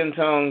speaking in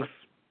tongues.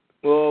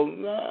 Well,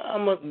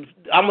 I'm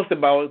gonna say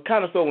about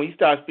kind of so when you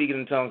start speaking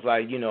in tongues,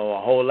 like, a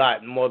whole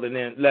lot more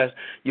than less,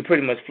 you're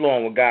pretty much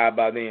flowing with God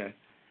by then.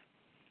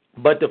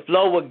 But to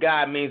flow with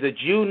God means that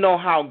you know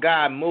how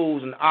God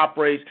moves and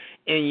operates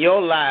in your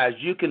lives.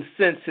 You can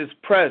sense his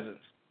presence.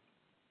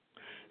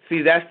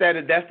 See, that's that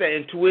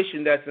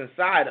intuition that's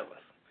inside of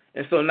us.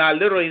 And so now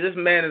literally this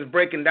man is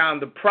breaking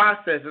down the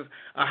processes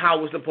of how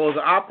we're supposed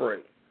to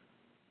operate.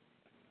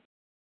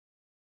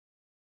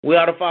 We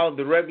ought to follow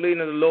the direct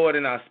leading of the Lord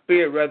in our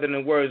spirit rather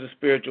than words of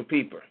spiritual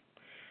people.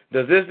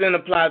 Does this then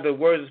apply that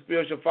words of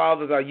spiritual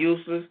fathers are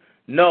useless?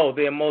 No,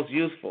 they are most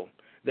useful.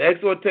 The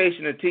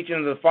exhortation and teaching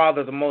of the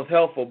fathers are most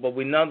helpful, but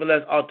we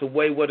nonetheless ought to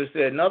weigh what is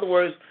said. In other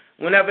words,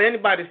 whenever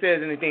anybody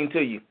says anything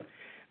to you,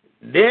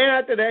 then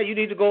after that you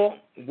need to go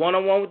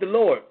one-on-one with the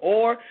Lord.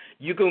 Or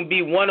you can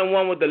be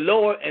one-on-one with the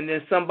Lord and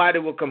then somebody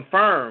will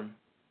confirm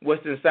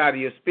what's inside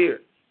of your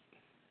spirit.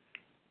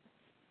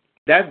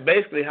 That's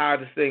basically how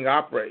this thing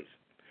operates.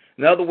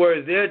 In other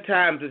words, there are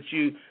times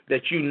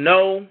that you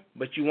know,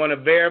 but you want to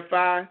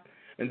verify,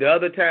 and there are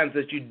other times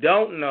that you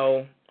don't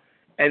know,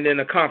 and then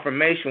a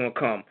confirmation will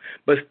come.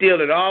 But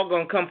still, it all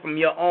going to come from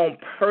your own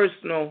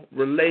personal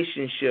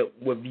relationship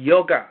with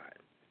your God.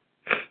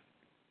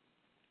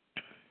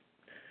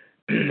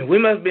 We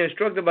must be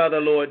instructed by the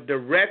Lord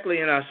directly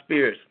in our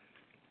spirits.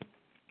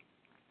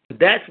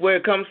 That's where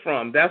it comes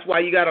from. That's why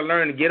you got to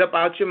learn to get up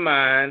out your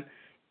mind.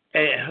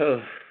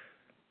 And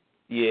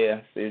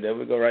yeah, see, there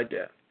we go right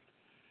there.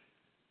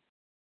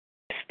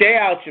 Stay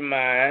out your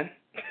mind.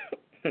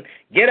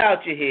 Get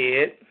out your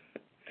head.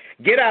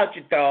 Get out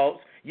your thoughts,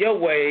 your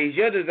ways,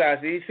 your desires.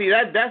 See,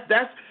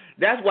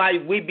 that's why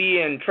we be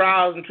in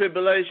trials and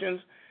tribulations,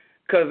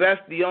 because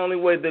that's the only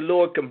way the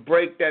Lord can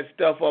break that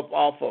stuff up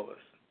off of us.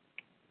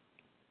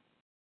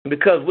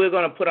 Because we're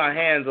going to put our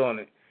hands on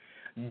it.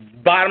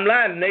 Bottom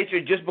line, nature,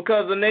 just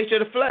because of the nature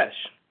of the flesh.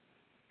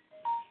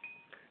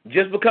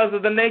 Just because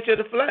of the nature of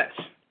the flesh.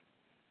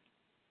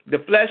 The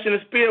flesh and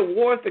the spirit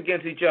wars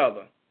against each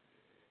other.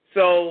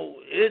 So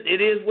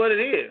it is what it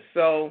is.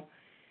 So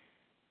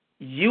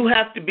you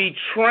have to be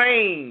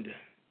trained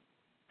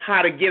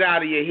how to get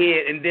out of your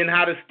head and then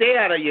how to stay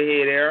out of your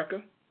head,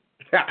 Erica.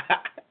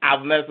 I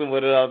was messing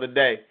with her the other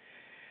day.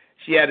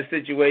 She had a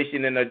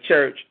situation in her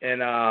church,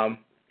 and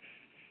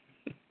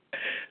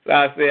so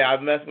I said, I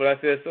messed with her.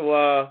 I said,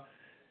 so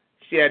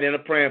she had in a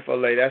praying for a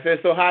lady. I said,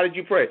 so how did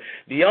you pray?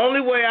 The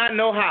only way I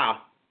know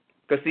how,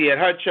 because see, at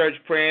her church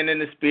praying in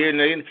the spirit,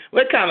 and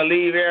we kind of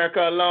leave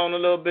Erica alone a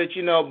little bit,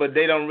 but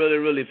they don't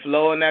really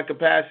flow in that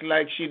capacity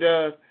like she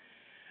does.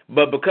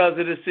 But because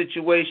of the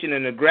situation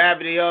and the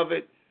gravity of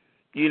it,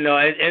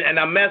 and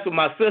I mess with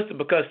my sister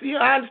because,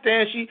 I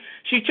understand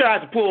she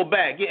tries to pull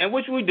back, and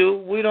which we do.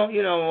 We don't,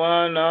 no,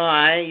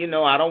 I ain't,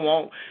 I don't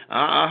want,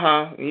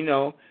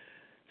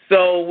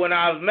 So when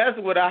I was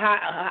messing with her,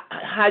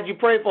 how'd you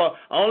pray for her?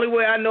 Only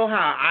way I know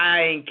how.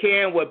 I ain't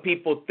caring what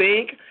people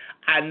think.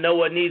 I know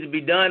what needs to be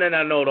done, and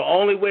I know the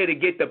only way to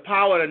get the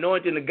power and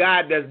anointing of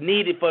God that's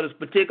needed for this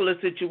particular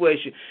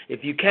situation.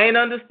 If you can't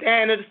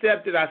understand and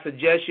accept it, I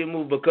suggest you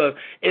move, because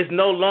it's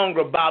no longer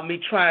about me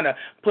trying to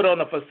put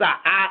on a facade.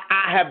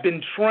 I have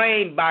been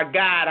trained by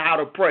God how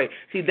to pray.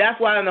 See,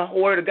 that's why in the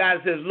Word of God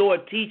it says,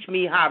 Lord, teach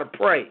me how to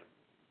pray,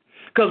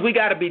 because we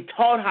got to be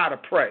taught how to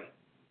pray.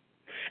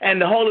 And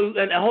the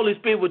Holy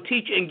Spirit will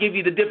teach you and give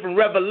you the different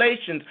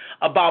revelations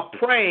about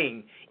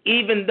praying,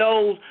 even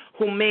those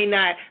who may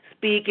not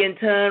speak in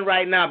tongues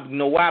right now. You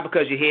know why?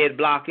 Because your head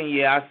blocking.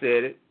 Yeah, I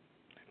said it.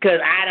 Because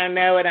I don't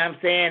know what I'm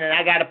saying, and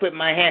I got to put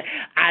my hand.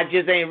 I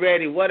just ain't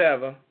ready.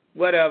 Whatever.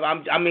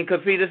 Because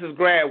see, this is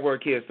grad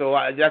work here, so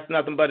that's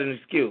nothing but an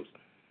excuse.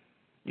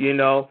 You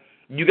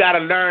got to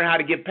learn how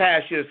to get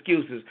past your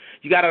excuses.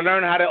 You got to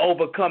learn how to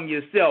overcome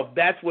yourself.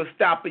 That's what's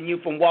stopping you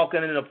from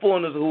walking in the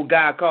fullness of who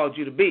God called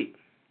you to be.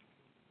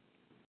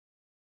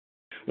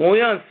 When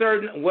we are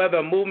uncertain whether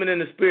a movement in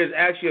the Spirit is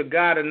actually of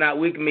God or not,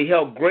 we can be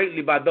helped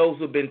greatly by those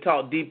who have been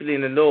taught deeply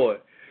in the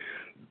Lord.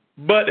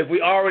 But if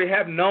we already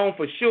have known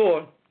for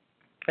sure,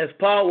 as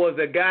Paul was,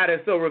 that God has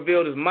so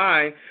revealed his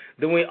mind,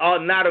 then we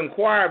ought not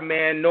inquire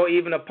man nor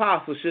even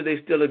apostles, should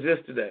they still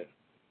exist today.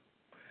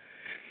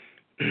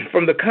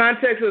 From the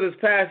context of this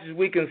passage,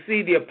 we can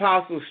see the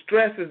apostle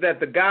stresses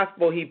that the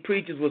gospel he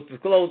preaches was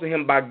disclosed to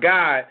him by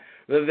God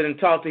rather than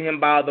taught to him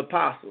by other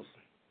apostles.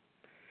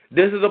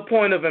 This is a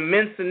point of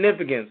immense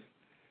significance.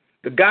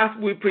 The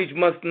gospel we preach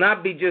must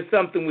not be just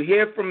something we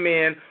hear from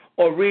men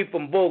or read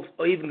from books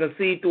or even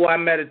conceive through our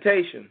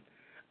meditation.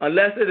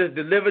 Unless it is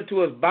delivered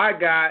to us by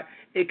God,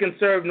 it can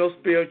serve no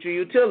spiritual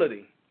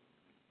utility.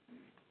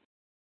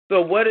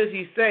 So what is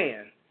he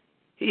saying?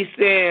 He's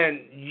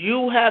saying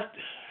you have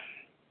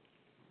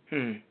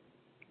to...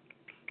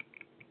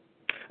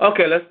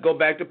 Okay, let's go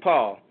back to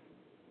Paul.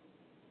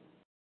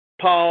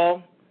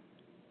 Paul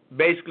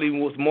basically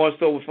was more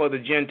so for the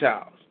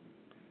Gentiles.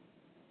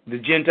 The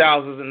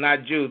Gentiles are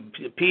not Jews.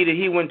 Peter,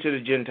 he went to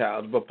the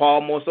Gentiles, but Paul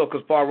more so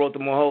because Paul wrote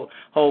the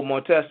whole more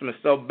Testament.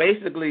 So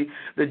basically,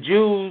 the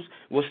Jews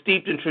were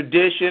steeped in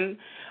tradition,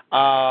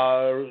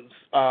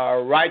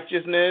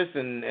 righteousness,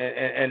 and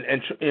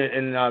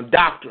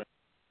doctrine.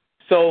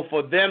 So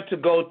for them to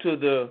go to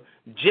the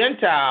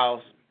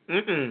Gentiles,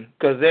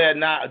 because they're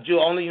not Jew,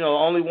 only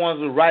ones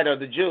who right are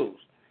the Jews.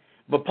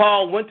 But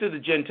Paul went to the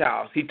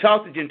Gentiles. He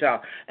taught the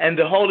Gentiles. And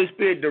the Holy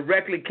Spirit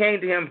directly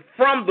came to him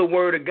from the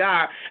Word of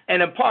God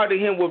and imparted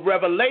him with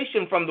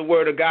revelation from the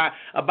Word of God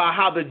about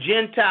how the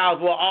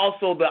Gentiles were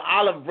also the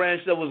olive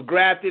branch that was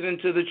grafted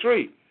into the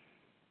tree.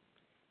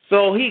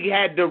 So he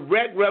had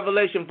direct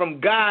revelation from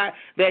God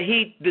that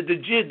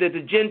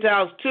the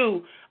Gentiles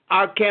too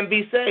can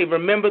be saved.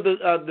 Remember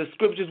the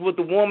scriptures with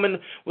the woman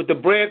with the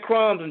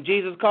breadcrumbs, and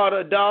Jesus called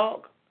her a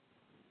dog?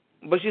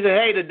 But she said,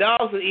 hey, the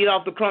dogs will eat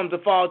off the crumbs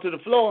that fall to the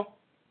floor.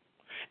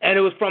 And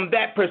it was from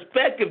that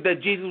perspective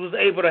that Jesus was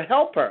able to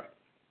help her.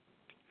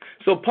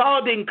 So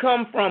Paul didn't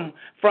come from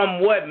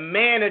what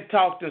man had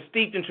taught and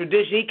steeped in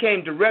tradition. He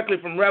came directly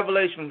from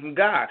revelation from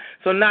God.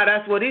 So now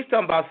that's what he's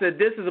talking about. He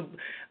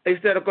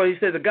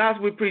said the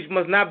gospel we preach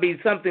must not be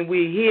something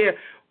we hear,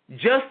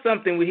 just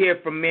something we hear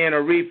from men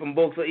or read from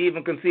books or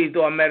even conceive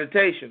through our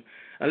meditation.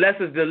 Unless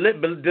it's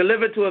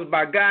delivered to us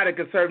by God, it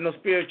can serve no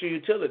spiritual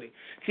utility.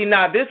 See,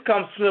 now this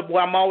comes to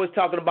where I'm always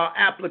talking about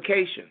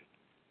application.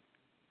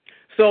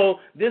 So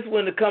this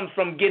one that comes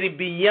from getting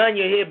beyond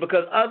your head,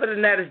 because other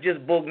than that, it's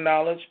just book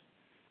knowledge.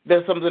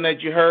 There's something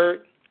that you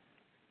heard.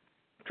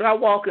 Try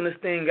walking this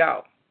thing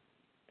out.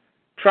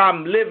 Try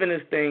living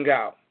this thing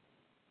out.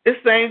 It's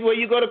the same way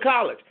you go to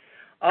college.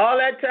 All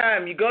that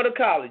time you go to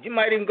college, you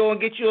might even go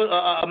and get you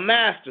a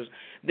master's.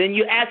 Then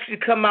you actually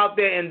come out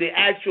there in the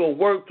actual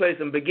workplace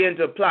and begin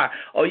to apply.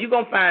 Oh, you're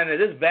going to find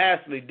that it's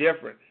vastly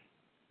different.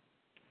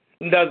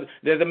 Does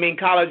it mean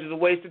college is a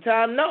waste of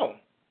time? No.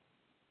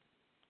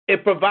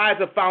 It provides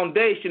a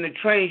foundation. It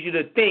trains you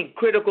to think,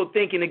 critical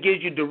thinking. It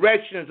gives you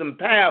directions and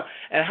paths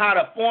and how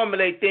to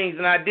formulate things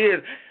and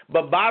ideas.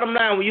 But bottom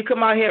line, when you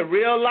come out here in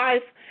real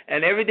life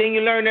and everything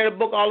you learn in the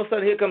book, all of a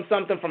sudden here comes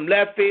something from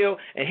left field,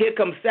 and here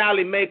comes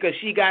Sally Maker.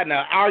 She got in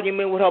an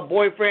argument with her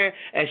boyfriend,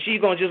 and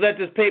she's going to just let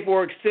this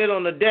paperwork sit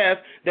on the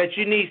desk that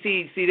you need.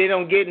 See, they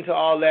don't get into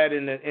all that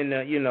in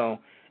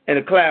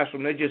the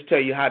classroom. They just tell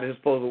you how this is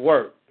supposed to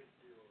work.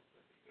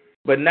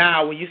 But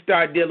now when you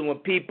start dealing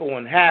with people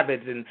and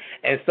habits and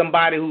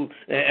somebody who,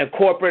 and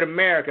corporate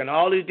America and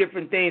all these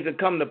different things that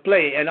come to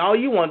play, and all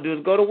you want to do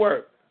is go to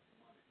work.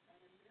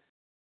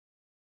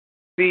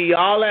 See,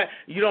 all that,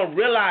 you don't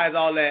realize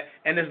all that,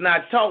 and it's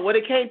not taught. Well, they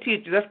can't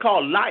teach you. That's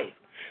called life.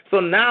 So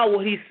now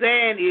what he's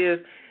saying is,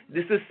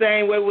 this is the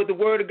same way with the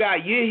word of God.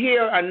 You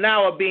here are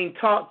now being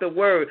taught the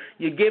word.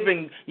 You're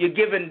giving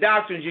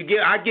doctrines.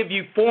 I give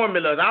you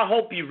formulas. I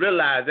hope you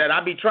realize that.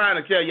 I be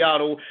trying to tell y'all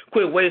to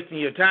quit wasting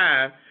your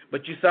time.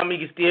 But some of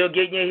you can still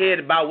get in your head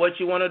about what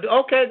you want to do.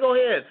 Okay, go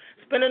ahead.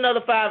 Spend another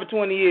 5 or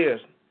 20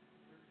 years.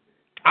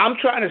 I'm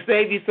trying to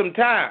save you some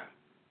time.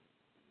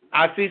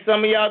 I see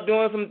some of y'all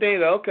doing some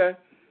things. Okay,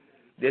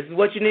 this is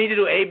what you need to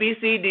do, A, B,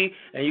 C, D,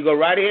 and you go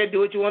right ahead and do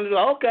what you want to do.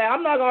 Okay,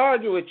 I'm not going to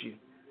argue with you.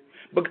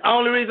 But the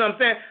only reason I'm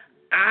saying,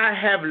 I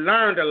have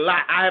learned a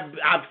lot.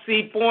 I've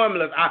seen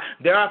formulas.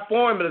 There are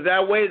formulas. There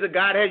are ways that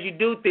God has you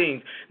do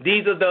things.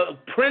 These are the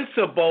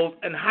principles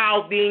and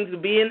how things are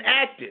being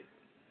acted.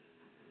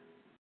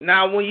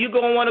 Now, when you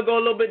want to go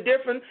a little bit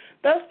different,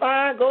 that's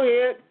fine. Go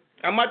ahead.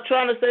 I'm not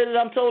trying to say that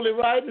I'm totally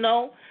right.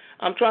 No.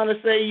 I'm trying to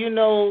say,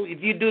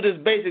 if you do this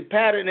basic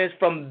pattern, it's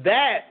from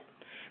that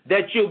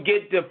you'll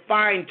get the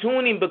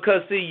fine-tuning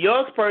because, see,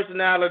 your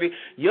personality,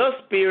 your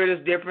spirit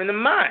is different than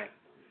mine.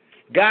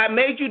 God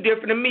made you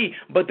different than me,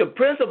 but the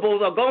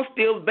principles are going to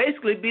still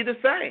basically be the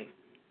same.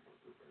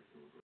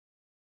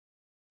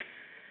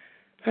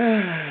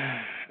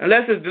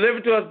 Unless it's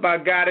delivered to us by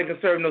God and can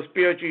serve no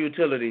spiritual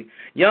utility.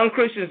 Young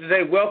Christians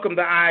today welcome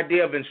the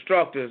idea of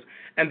instructors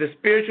and the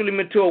spiritually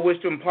mature wish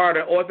to impart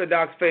an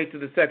orthodox faith to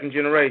the second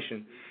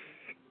generation.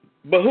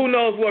 But who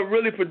knows what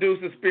really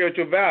produces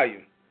spiritual value?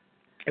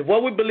 If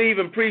what we believe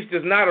and preach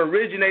does not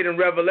originate in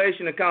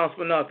revelation, it counts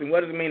for nothing.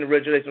 What does it mean,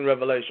 originate in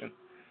revelation?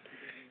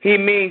 He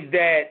means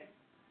that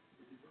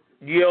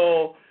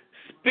your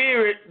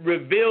spirit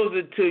reveals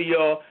it to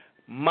your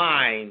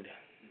mind.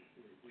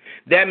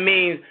 That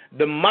means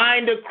the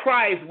mind of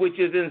Christ, which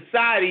is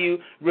inside of you,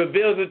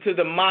 reveals it to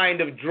the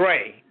mind of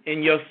Dre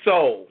in your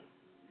soul.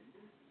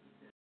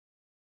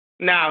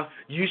 Now,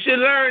 you should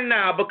learn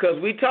now, because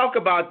we talk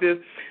about this,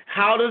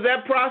 how does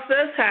that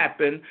process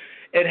happen?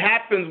 It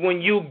happens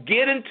when you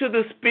get into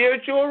the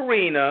spiritual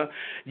arena,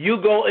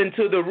 you go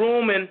into the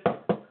room and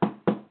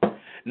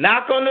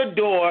knock on the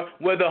door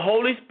where the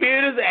Holy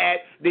Spirit is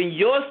at, then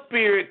your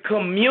spirit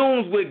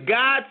communes with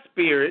God's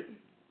spirit,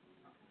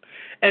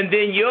 and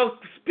then your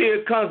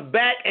spirit comes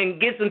back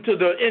and gets into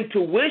the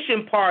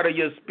intuition part of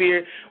your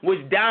spirit, which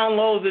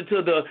downloads it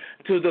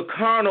to the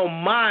carnal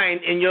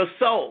mind in your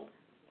soul.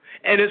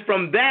 And it's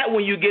from that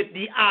when you get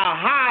the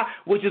aha,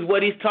 which is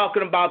what he's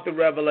talking about, the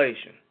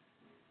revelation.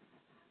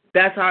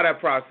 That's how that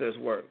process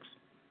works.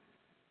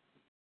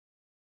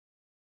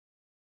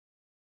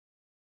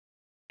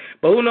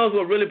 But who knows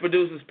what really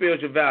produces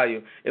spiritual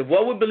value? If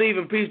what we believe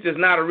and preach does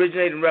not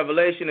originate in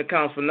revelation, it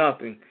counts for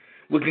nothing.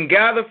 We can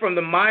gather from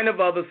the mind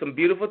of others some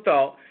beautiful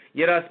thought,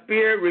 yet our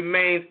spirit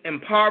remains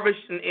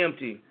impoverished and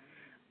empty.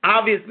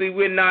 Obviously,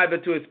 we're neither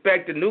to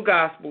expect a new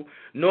gospel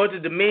nor to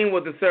demean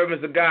what the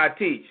servants of God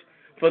teach.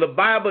 For the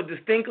Bible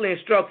distinctly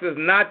instructs us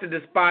not to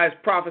despise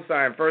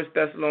prophesying, 1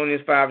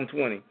 Thessalonians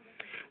 5:20.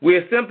 We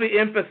are simply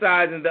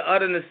emphasizing the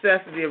utter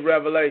necessity of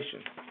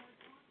revelation.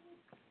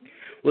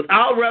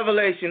 Without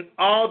revelation,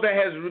 all that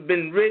has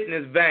been written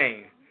is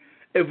vain.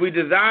 If we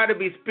desire to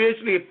be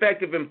spiritually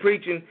effective in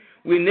preaching,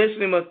 we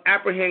initially must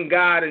apprehend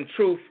God and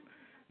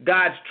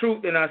God's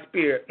truth in our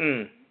spirit.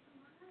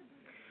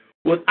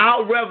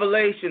 Without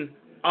revelation,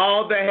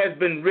 all that has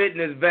been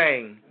written is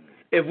vain.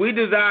 If we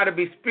desire to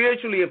be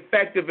spiritually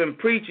effective in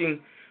preaching,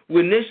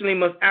 we initially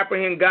must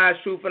apprehend God's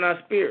truth in our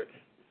spirit.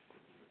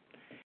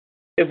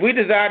 If we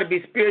desire to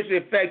be spiritually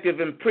effective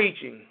in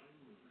preaching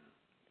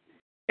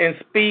and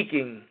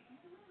speaking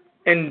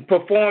and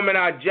performing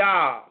our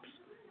jobs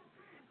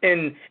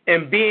and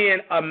being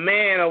a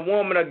man, a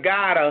woman, a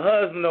God, a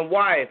husband, a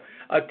wife,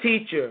 a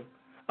teacher,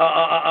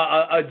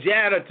 a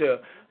janitor,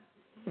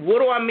 what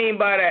do I mean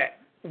by that?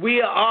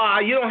 You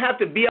don't have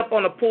to be up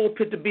on a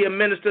pulpit to be a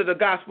minister of the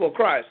gospel of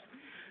Christ.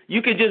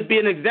 You can just be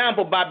an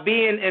example by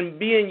being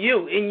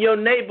you in your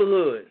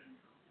neighborhood,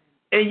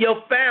 in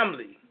your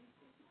family.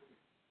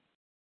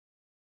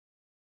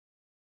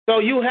 So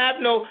you have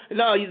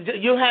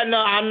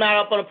I'm not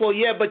up on the pole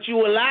yet, but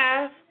you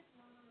alive,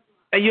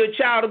 and you're a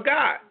child of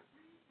God.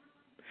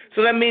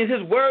 So that means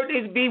His word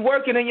needs to be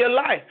working in your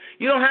life.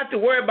 You don't have to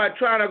worry about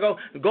trying to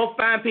go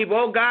find people.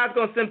 Oh, God's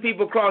going to send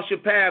people across your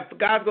path.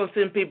 God's going to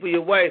send people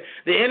your way.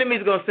 The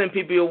enemy's going to send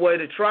people your way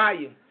to try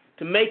you,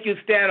 to make you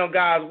stand on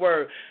God's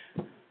word.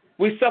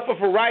 We suffer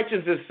for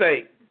righteousness'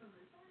 sake.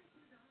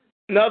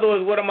 In other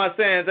words, what am I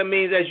saying? That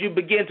means as you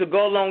begin to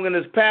go along in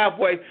this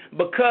pathway,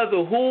 because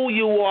of who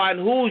you are and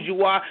whose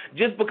you are,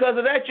 just because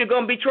of that, you're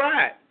going to be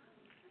tried.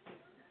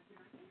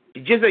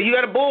 Just say you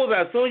got a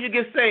bullseye. As soon as you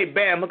get saved,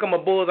 bam, here come a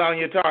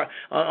bullseye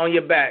on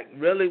your back.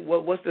 Really?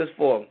 What's this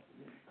for?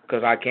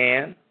 Because I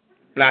can,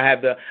 and I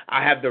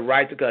have the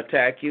right to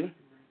attack you.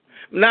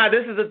 Now,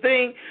 this is the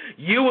thing.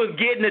 You was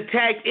getting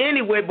attacked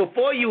anyway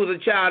before you was a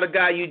child of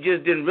God. You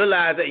just didn't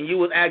realize it, and you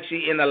was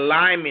actually in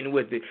alignment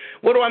with it.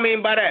 What do I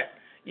mean by that?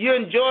 You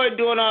enjoy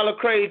doing all the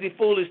crazy,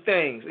 foolish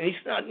things. And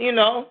you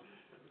know,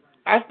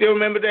 I still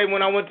remember the day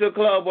when I went to a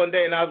club one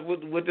day, and I was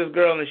with this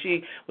girl, and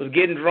she was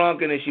getting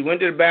drunk, and then she went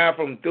to the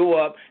bathroom, threw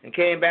up, and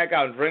came back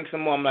out and drank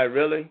some more. I'm like,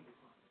 really?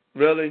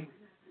 Really?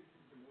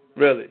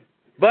 Really?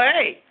 But,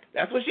 hey,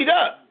 that's what she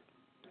does.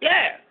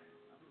 Yeah.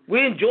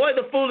 We enjoy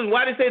the foolish.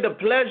 Why do they say the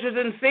pleasures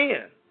in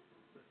sin?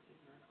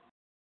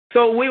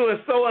 So we were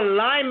so in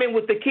alignment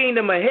with the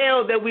kingdom of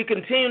hell that we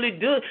continually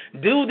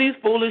do these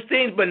foolish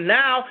things. But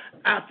now,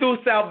 through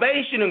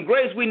salvation and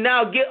grace, we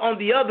now get on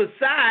the other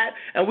side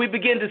and we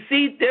begin to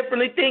see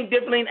differently, think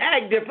differently, and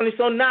act differently.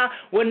 So now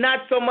we're not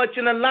so much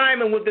in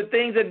alignment with the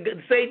things that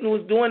Satan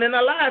was doing in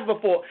our lives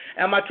before.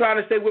 Am I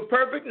trying to say we're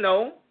perfect?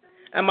 No.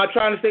 Am I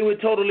trying to say we're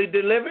totally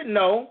delivered?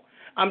 No.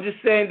 I'm just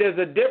saying there's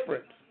a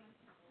difference.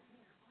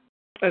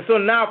 And so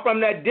now from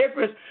that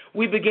difference,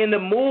 we begin to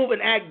move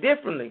and act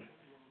differently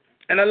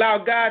and allow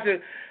God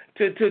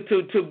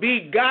to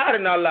be God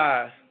in our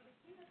lives.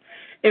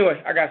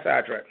 Anyway, I got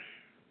sidetracked.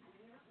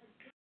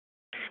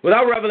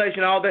 Without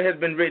revelation, all that has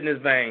been written is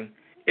vain.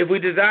 If we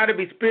desire to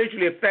be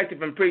spiritually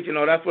effective in preaching,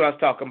 that's what I was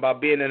talking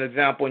about, being an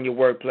example in your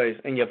workplace,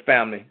 in your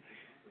family.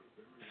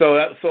 So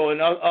in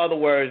other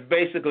words,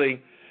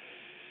 basically,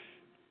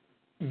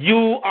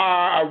 you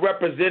are a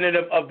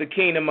representative of the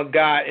kingdom of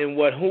God in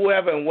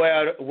whoever and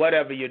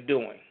whatever you're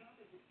doing.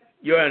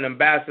 You're an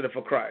ambassador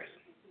for Christ.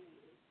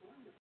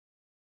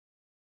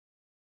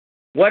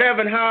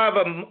 Whatever and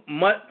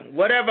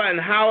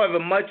however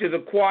much is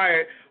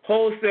acquired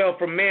wholesale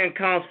from man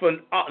counts for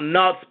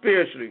not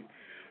spiritually.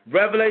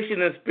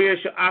 Revelation and spirit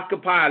shall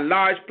occupy a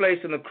large place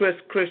in the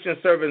Christian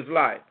servant's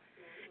life.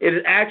 It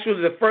is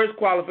actually the first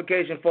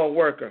qualification for a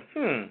worker.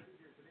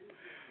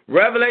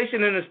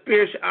 Revelation and the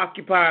spirit shall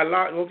occupy a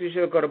large.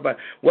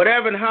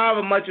 Whatever and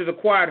however much is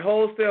acquired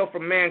wholesale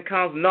from man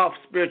counts not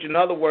spiritual. In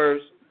other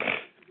words,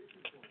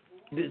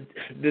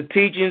 the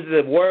teachings,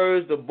 the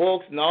words, the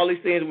books, and all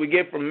these things we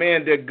get from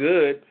men, they're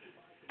good,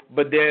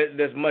 but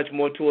there's much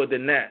more to it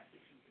than that.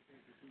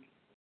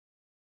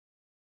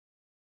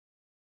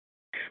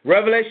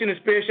 Revelation and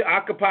spirit shall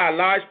occupy a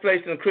large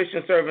place in a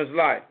Christian servant's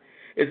life.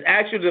 It's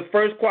actually the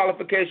first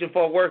qualification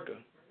for a worker.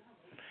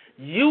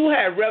 You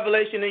have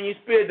revelation in your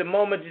spirit the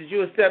moment that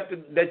you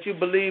accepted, that you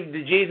believe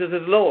that Jesus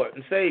is Lord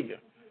and Savior.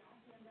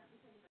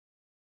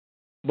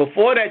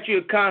 Before that,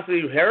 you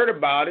constantly heard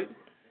about it.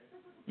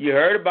 You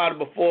heard about it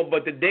before,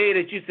 but the day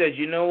that you said,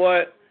 you know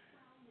what,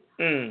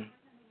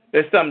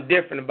 there's something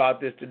different about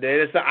this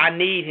today. I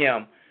need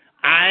Him.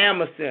 I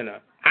am a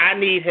sinner. I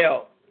need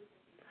help.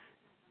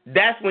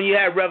 That's when you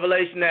have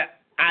revelation that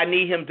I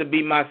need Him to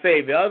be my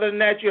Savior. Other than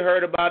that, you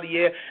heard about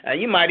it, and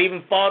you might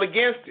even fought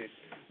against it.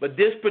 But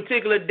this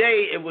particular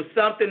day, it was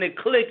something that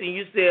clicked, and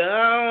you said,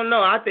 I don't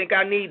know, I think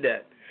I need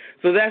that.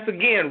 So that's,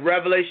 again,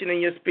 revelation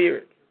in your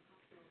spirit.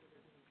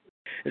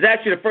 It's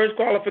actually the first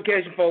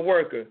qualification for a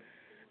worker.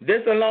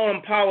 This alone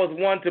empowers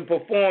one to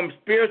perform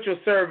spiritual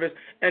service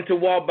and to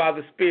walk by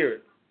the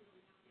Spirit.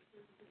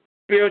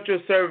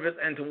 Spiritual service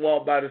and to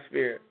walk by the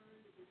Spirit.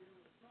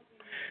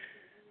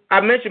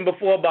 I mentioned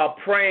before about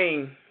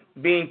praying,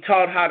 being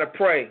taught how to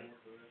pray.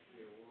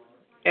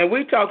 And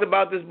we talked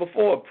about this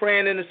before,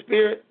 praying in the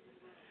Spirit,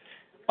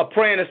 or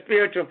praying a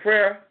spiritual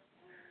prayer.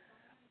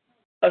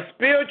 A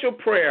spiritual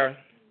prayer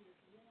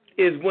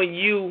is when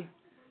you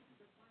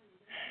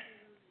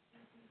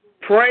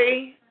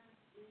pray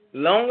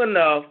long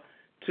enough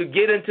to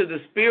get into the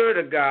Spirit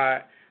of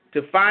God,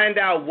 to find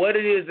out what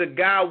it is that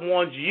God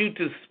wants you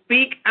to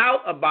speak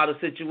out about a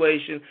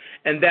situation,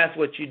 and that's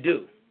what you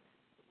do.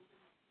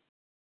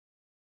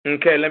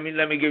 Okay, let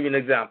me give you an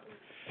example.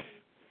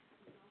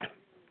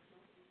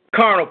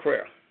 Carnal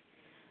prayer.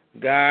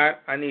 God,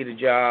 I need a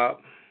job.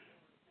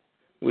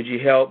 Would you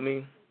help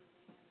me?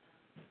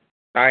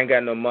 I ain't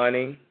got no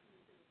money.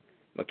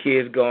 My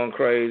kid's going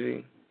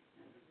crazy.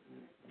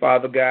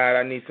 Father God,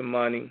 I need some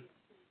money.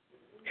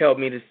 Help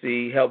me to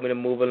see. Help me to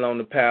move along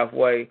the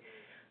pathway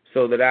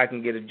so that I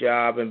can get a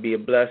job and be a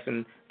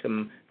blessing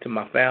to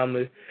my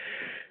family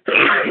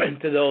and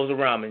to those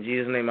around me. In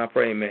Jesus' name I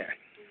pray, amen.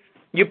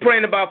 You're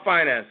praying about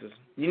finances.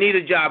 You need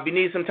a job. You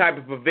need some type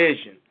of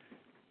provision.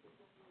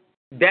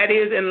 That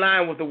is in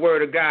line with the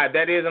Word of God.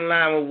 That is in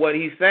line with what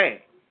he's saying.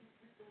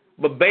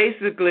 But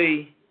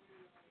basically,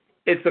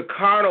 it's a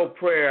carnal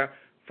prayer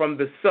from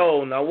the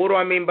soul. Now, what do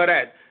I mean by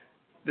that?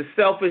 The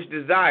selfish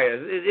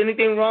desires. Is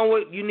anything wrong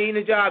with you needing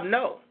a job?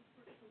 No.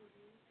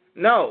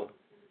 No.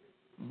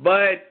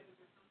 But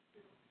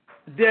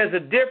there's a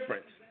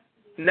difference.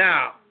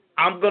 Now,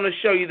 I'm going to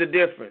show you the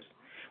difference.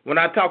 When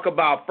I talk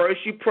about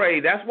first you pray,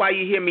 that's why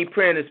you hear me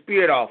pray in the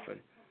Spirit often.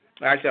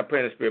 Actually, I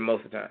pray in the Spirit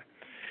most of the time.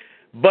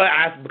 But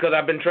because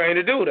I've been trained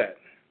to do that.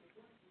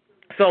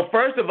 So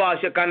first of all,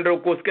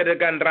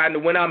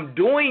 when I'm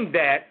doing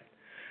that,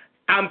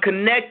 I'm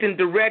connecting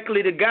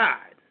directly to God.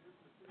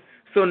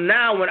 So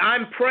now when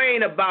I'm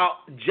praying about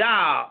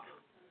job,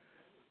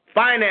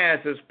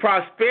 finances,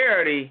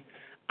 prosperity,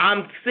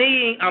 I'm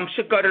connecting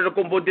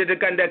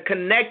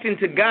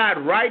to God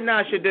right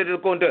now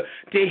to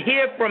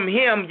hear from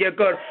him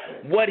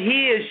what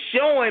he is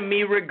showing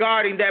me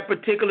regarding that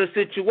particular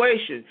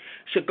situation.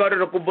 So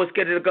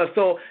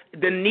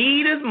the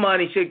need is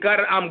money.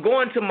 I'm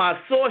going to my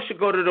source,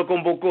 but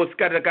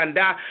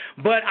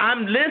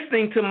I'm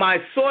listening to my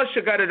source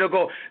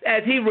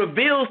as he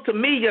reveals to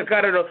me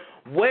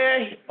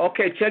where,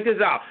 okay, check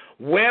this out,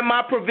 where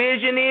my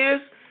provision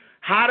is,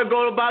 how to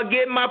go about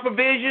getting my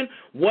provision,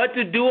 what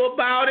to do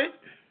about it,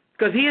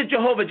 because he is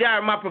Jehovah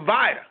Jireh, my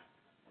provider.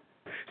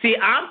 See,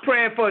 I'm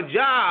praying for a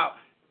job,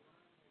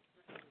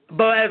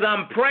 but as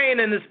I'm praying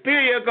in the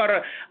Spirit,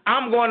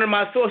 I'm going to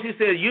my source. He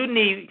says,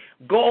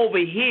 go over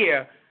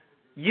here.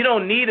 You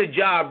don't need a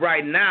job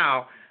right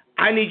now.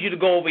 I need you to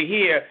go over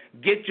here,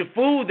 get your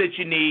food that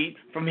you need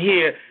from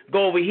here,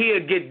 go over here,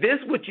 get this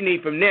what you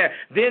need from there,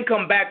 then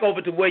come back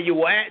over to where you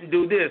were at and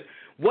do this.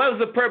 What is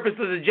the purpose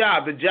of the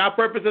job? The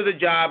purpose of the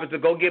job is to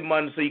go get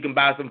money so you can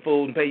buy some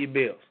food and pay your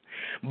bills.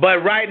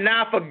 But right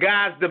now, for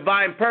God's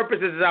divine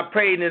purposes, as I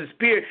prayed in the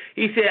Spirit,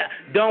 he said,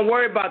 don't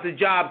worry about the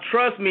job.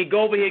 Trust me.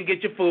 Go over here and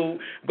get your food.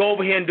 Go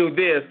over here and do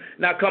this.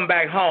 Now come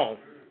back home.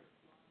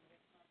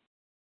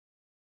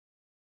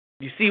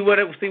 You see what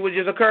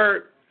just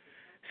occurred?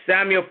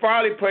 Samuel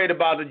Farley prayed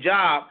about the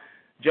job.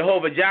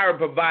 Jehovah Jireh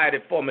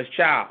provided for him his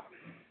child.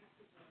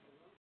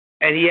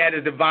 And he had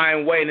his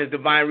divine way and his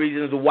divine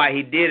reasons of why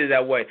he did it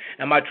that way.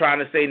 Am I trying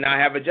to say now I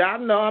have a job?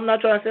 No, I'm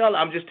not trying to say all that.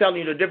 I'm just telling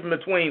you the difference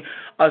between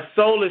a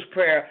soulish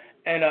prayer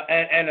and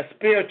a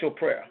spiritual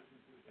prayer.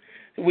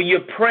 When you're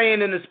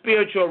praying in the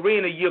spiritual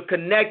arena, you're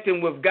connecting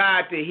with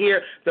God to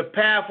hear the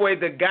pathway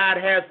that God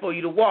has for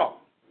you to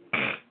walk.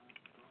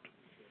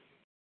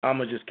 I'm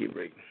going to just keep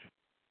reading.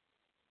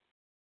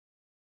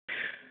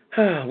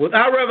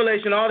 Without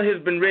revelation, all that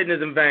has been written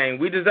is in vain.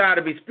 We desire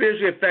to be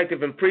spiritually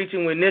effective in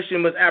preaching. We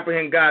initially must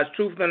apprehend God's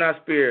truth in our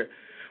spirit.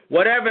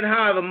 Whatever and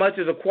however much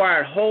is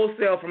acquired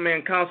wholesale from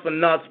man counts for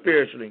naught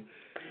spiritually.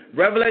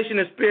 Revelation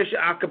and spirit should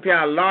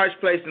occupy a large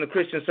place in the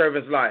Christian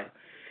servant's life.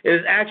 It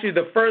is actually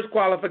the first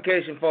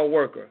qualification for a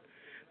worker.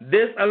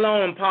 This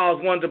alone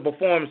empowers one to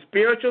perform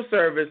spiritual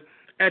service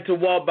and to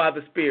walk by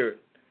the Spirit.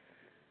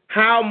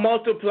 How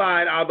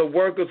multiplied are the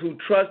workers who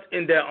trust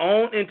in their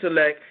own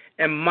intellect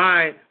and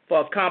mind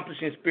for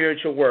accomplishing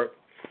spiritual work.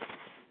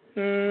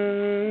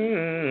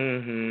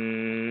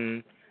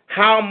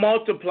 How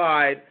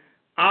multiplied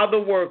are the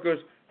workers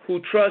who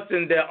trust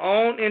in their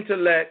own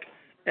intellect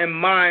and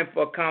mind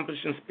for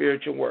accomplishing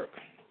spiritual work.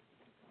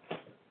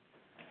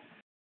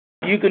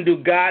 You can do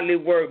godly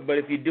work, but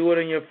if you do it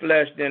in your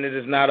flesh, then it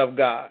is not of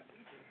God.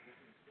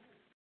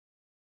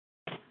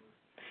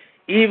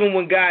 Even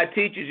when God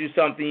teaches you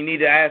something, you need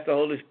to ask the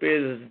Holy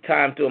Spirit, is it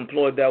time to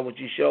employ that which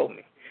you showed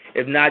me?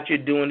 If not, you're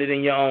doing it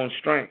in your own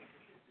strength.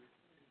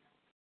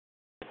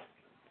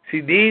 See,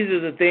 these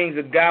are the things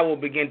that God will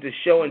begin to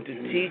show and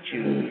to teach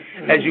you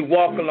as you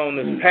walk along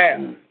this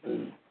path.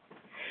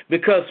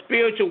 Because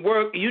spiritual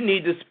work, you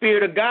need the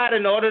Spirit of God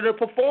in order to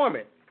perform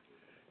it.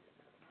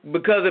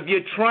 Because if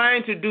you're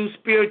trying to do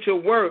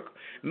spiritual work,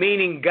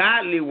 meaning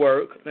godly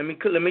work, let me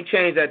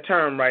change that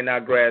term right now,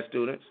 grad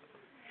students.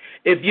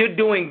 If you're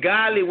doing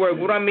godly work,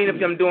 what do I mean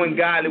if I'm doing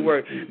godly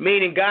work?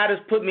 Meaning God has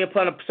put me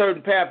upon a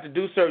certain path to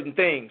do certain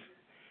things.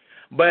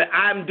 But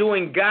I'm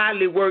doing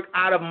godly work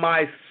out of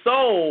my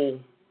soul.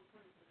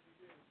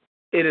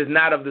 It is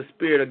not of the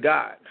Spirit of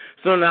God.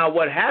 So now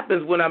what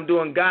happens when I'm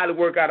doing godly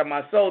work out of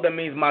my soul, that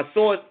means my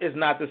source is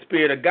not the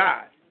Spirit of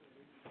God.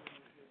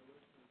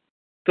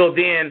 So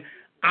then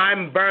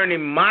I'm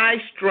burning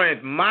my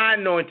strength, my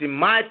anointing,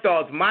 my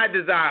thoughts, my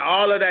desire,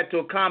 all of that to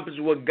accomplish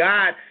what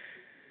God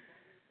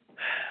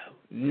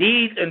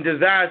needs and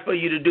desires for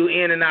you to do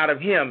in and out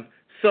of him.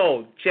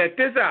 So check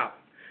this out.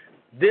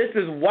 This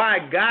is why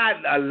God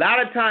a lot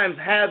of times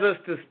has us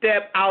to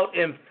step out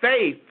in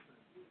faith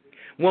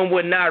when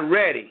we're not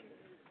ready.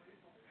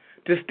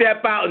 To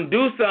step out and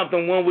do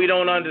something when we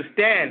don't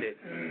understand it.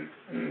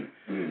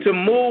 To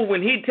move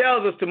when he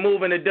tells us to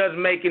move and it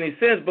doesn't make any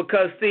sense.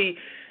 Because, see,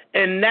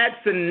 in that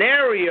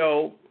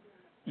scenario,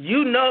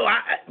 you know,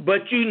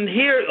 but you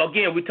hear,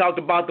 again, we talked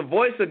about the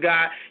voice of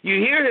God. You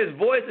hear his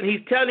voice and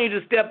he's telling you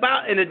to step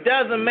out and it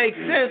doesn't make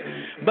sense.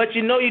 But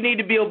you know you need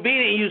to be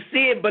obedient. You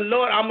see it, but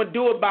Lord, I'm going to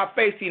do it by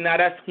faith. See, now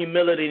that's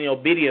humility and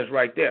obedience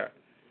right there.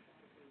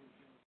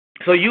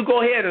 So you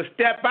go ahead and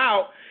step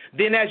out.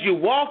 Then as you're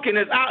walking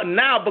it's out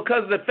now,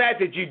 because of the fact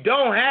that you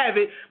don't have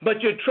it, but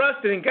you're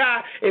trusting in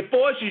God, it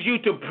forces you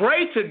to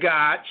pray to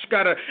God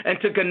and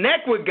to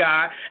connect with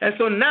God. And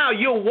so now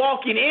you're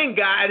walking in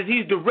God as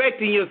he's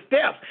directing your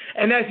steps.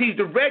 And as he's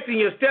directing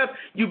your steps,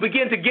 you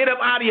begin to get up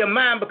out of your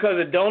mind because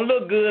it don't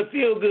look good,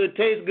 feel good,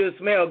 taste good,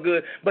 smell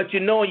good, but you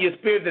know in your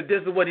spirit that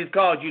this is what he's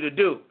called you to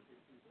do.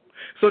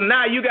 So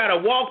now you got to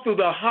walk through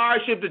the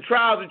hardship, the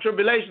trials, the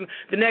tribulations,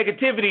 the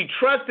negativity,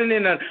 trusting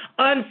in an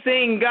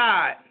unseen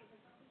God.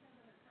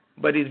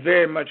 But he's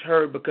very much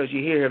heard because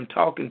you hear him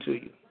talking to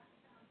you.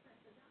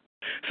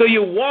 So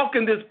you're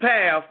walking this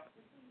path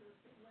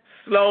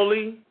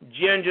slowly,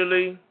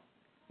 gingerly,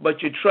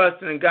 but you're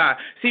trusting in God.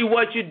 See,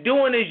 what you're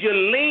doing is you're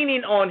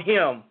leaning on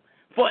him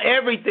for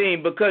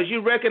everything because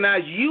you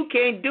recognize you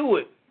can't do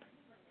it.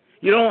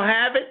 You don't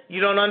have it. You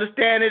don't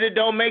understand it. It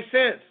don't make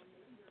sense.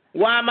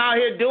 Why am I out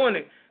here doing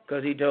it?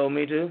 Because he told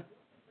me to.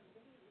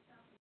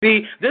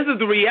 See, this is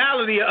the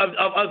reality of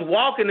us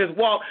walking this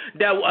walk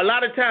that a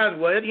lot of times,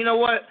 well, you know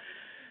what?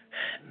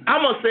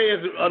 I'm going to say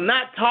it's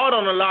not taught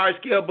on a large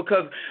scale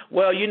because,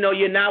 well, you know,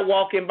 you're not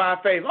walking by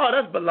faith. Oh,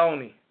 that's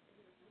baloney.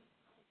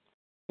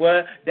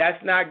 Well,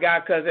 that's not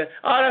God because,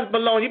 that's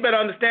baloney. You better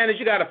understand that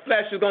you got a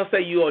flesh that's going to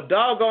say you're a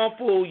doggone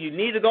fool. You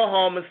need to go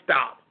home and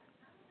stop.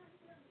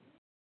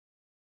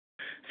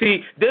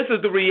 See, this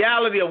is the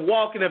reality of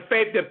walking in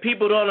faith that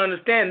people don't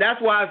understand.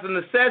 That's why it's a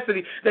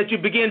necessity that you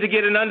begin to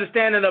get an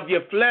understanding of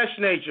your flesh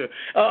nature,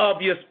 of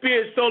your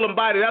spirit, soul, and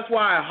body. That's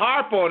why I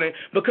harp on it,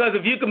 because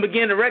if you can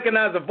begin to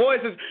recognize the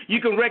voices,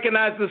 you can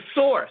recognize the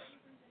source.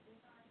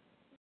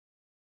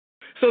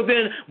 So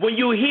then when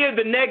you hear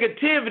the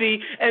negativity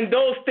and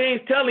those things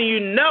telling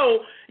you no,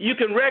 you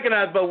can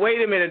recognize, but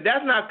wait a minute,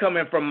 that's not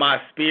coming from my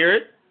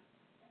spirit.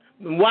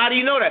 Why do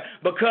you know that?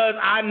 Because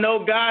I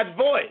know God's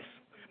voice.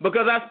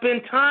 Because I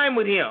spend time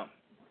with him.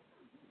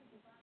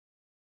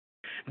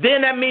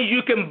 Then that means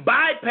you can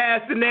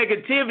bypass the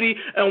negativity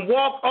and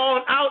walk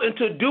on out and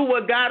to do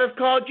what God has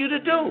called you to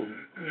do.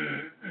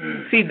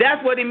 See,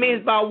 that's what he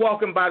means by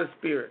walking by the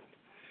Spirit.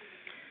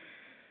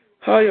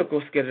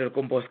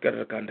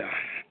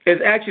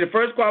 It's actually the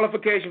first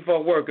qualification for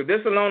a worker. This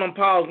alone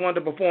empowers one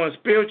to perform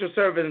spiritual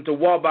service and to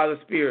walk by the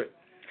Spirit.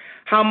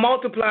 How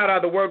multiplied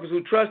are the workers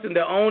who trust in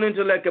their own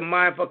intellect and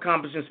mind for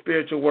accomplishing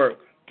spiritual work?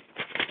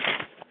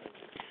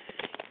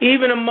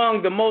 Even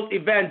among the most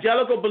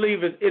evangelical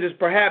believers, it is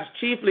perhaps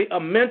chiefly a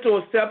mental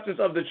acceptance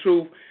of the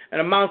truth and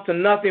amounts to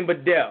nothing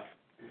but death.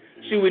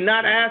 Should we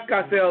not ask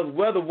ourselves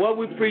whether what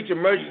we preach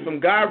emerges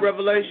from God's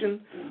revelation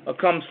or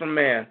comes from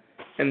man?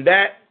 And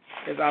that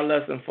is our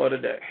lesson for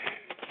today.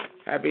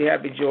 Happy,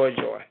 happy, joy,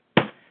 joy.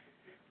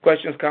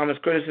 Questions,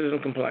 comments, criticism,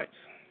 complaints?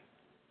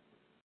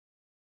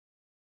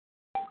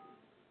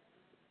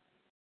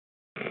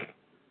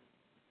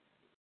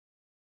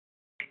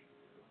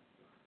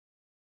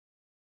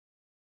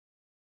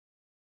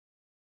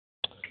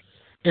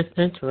 It's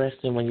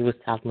interesting when you was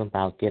talking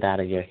about get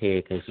out of your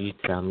head, because you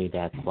tell me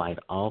that quite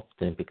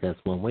often, because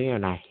when we're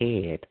in our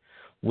head,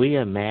 we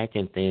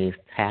imagine things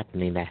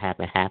happening that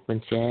haven't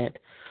happened yet.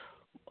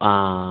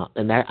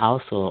 And that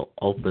also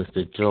opens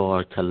the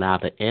door to allow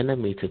the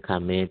enemy to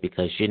come in,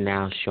 because you're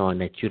now showing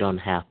that you don't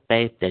have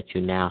faith, that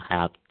you now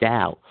have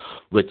doubt,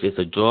 which is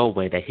a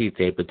doorway that he's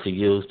able to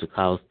use to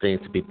cause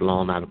things to be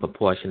blown out of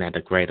proportion at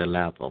a greater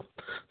level.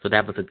 So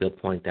that was a good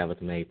point that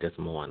was made this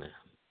morning.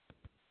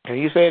 Can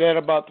you say that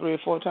about 3 or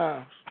 4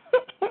 times?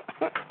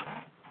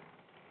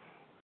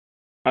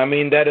 I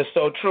mean, that is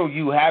so true.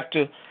 You have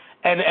to,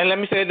 and let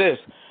me say this,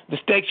 the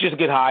stakes just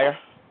get higher.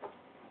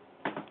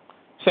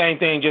 Same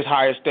thing, just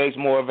higher stakes,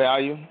 more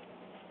value.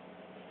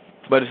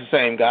 But it's the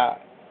same God.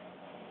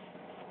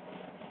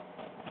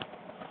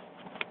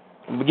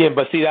 Again,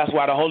 but see, that's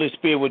why the Holy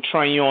Spirit will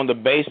train you on the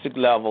basic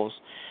levels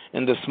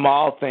and the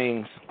small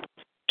things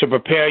to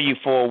prepare you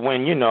for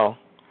when, you know,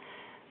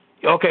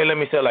 okay, let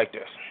me say it like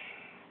this.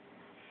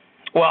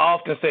 Well, I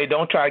often say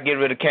don't try to get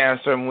rid of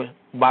cancer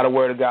by the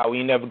word of God when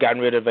you never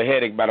gotten rid of a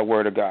headache by the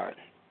word of God.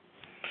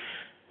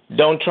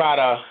 Don't try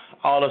to,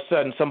 all of a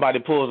sudden somebody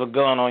pulls a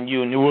gun on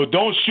you and you, well,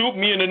 don't shoot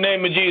me in the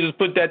name of Jesus,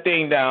 put that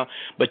thing down,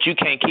 but you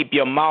can't keep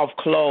your mouth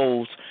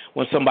closed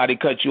when somebody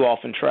cuts you off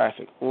in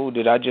traffic. Ooh,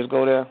 did I just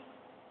go there?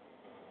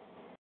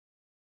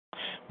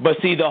 But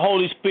see, the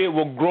Holy Spirit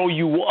will grow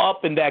you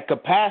up in that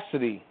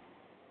capacity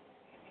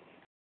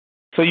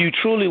so you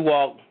truly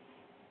walk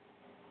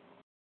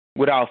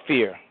without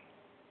fear.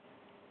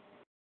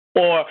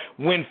 Or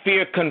when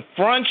fear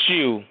confronts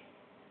you,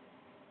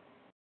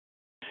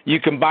 you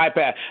can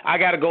bypass. I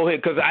got to go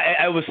ahead because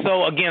I was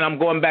so, again, I'm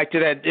going back to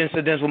that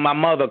incident with my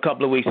mother a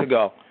couple of weeks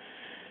ago.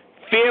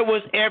 Fear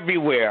was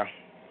everywhere.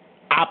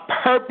 I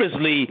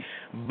purposely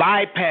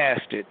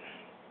bypassed it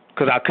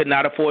because I could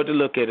not afford to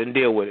look at it and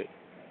deal with it.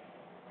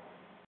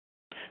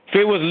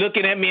 Fear was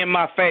looking at me in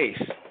my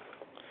face.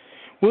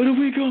 Where do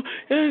we go?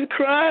 And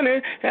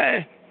crying.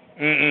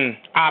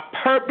 I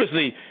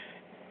purposely,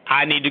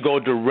 I need to go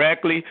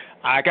directly.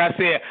 Like I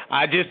said,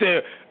 I just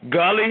said,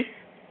 Gully,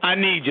 I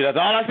need you. That's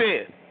all I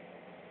said.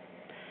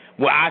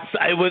 Well,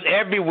 it was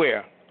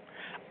everywhere.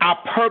 I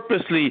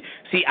purposely,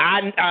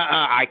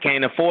 I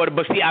can't afford it,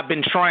 but see, I've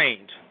been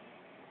trained.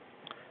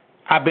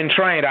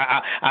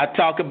 I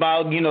talk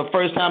about,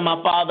 first time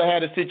my father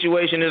had a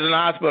situation is in the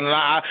hospital.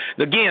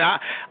 And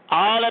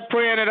all that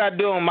prayer that I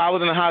do when I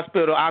was in the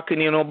hospital, I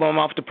couldn't even open my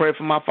mouth to pray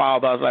for my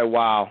father. I was like,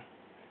 wow.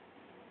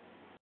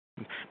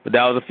 But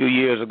that was a few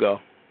years ago.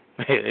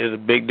 There's a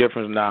big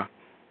difference now.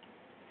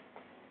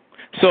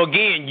 So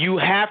again, you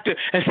have to,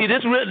 and see,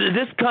 this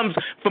comes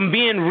from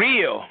being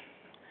real.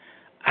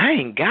 I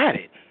ain't got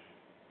it.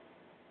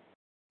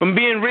 From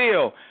being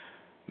real,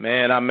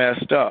 man, I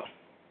messed up.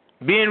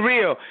 Being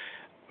real,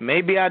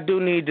 maybe I do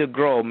need to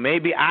grow.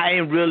 Maybe I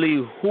ain't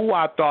really who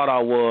I thought I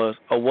was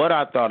or what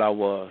I thought I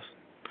was.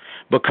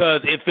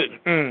 Because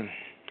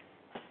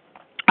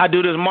I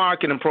do this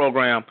marketing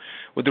program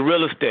with the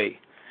real estate.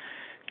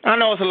 I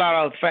know it's a lot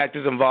of other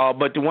factors involved,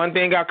 but the one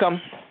thing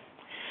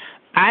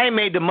I ain't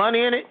made the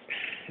money in it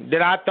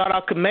that I thought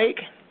I could make.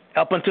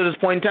 Up until this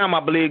point in time, I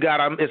believe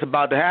God, it's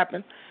about to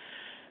happen.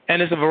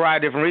 And it's a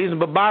variety of different reasons.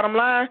 But bottom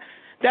line,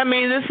 that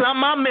means there's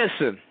something I'm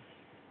missing.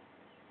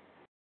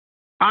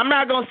 I'm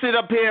not going to sit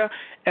up here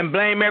and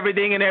blame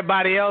everything and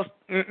everybody else.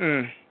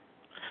 Because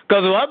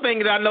the other thing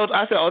that I know,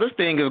 I said, this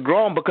thing is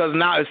growing because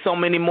now it's so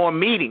many more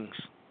meetings.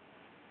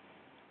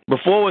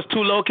 Before it was 2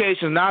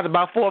 locations, now it's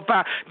about 4 or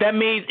 5. That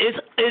means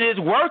it is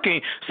working.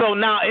 So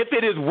now if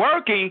it is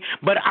working,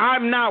 but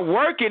I'm not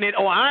working it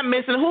or I'm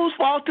missing, whose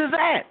fault is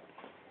that?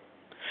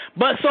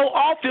 But so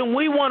often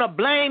we want to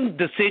blame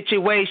the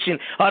situation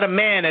or the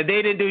man that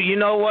they didn't do. You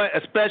know what?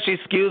 Especially,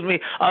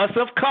 us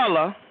of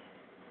color.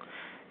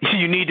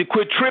 You need to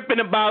quit tripping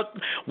about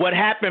what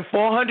happened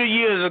 400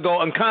 years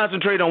ago and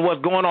concentrate on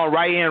what's going on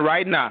right here and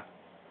right now.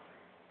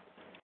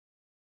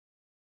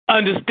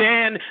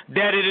 Understand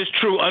that it is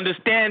true.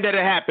 Understand that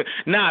it happened.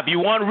 Now, if you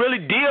want to really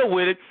deal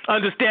with it,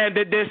 understand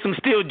that there's some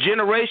still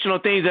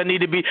generational things that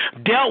need to be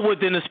dealt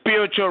with in the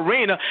spiritual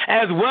arena,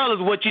 as well as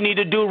what you need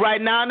to do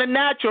right now in the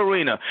natural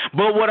arena.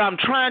 But what I'm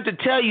trying to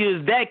tell you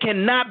is that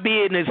cannot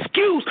be an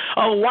excuse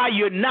of why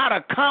you're not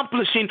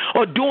accomplishing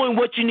or doing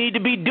what you need to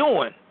be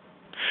doing.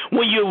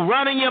 When you're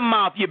running your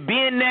mouth, you're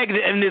being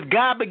negative, and this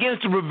God begins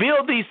to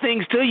reveal these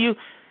things to you,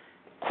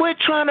 quit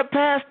trying to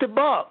pass the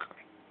buck.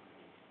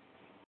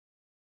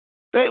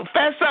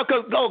 Fess up,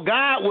 because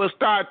God will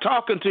start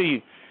talking to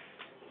you.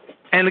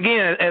 And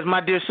again, as my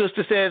dear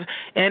sister says,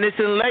 and it's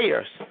in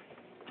layers.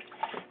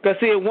 Because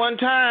see, at one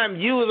time,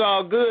 you was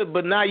all good,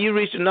 but now you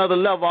reach another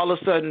level. All of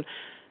a sudden,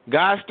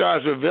 God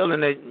starts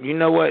revealing that, you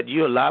know what,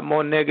 you're a lot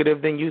more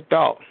negative than you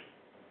thought.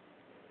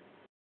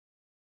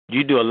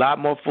 You do a lot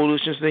more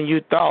foolishness than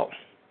you thought.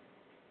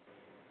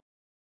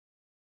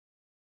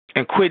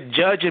 And quit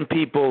judging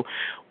people.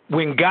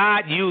 When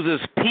God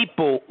uses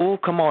people,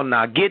 come on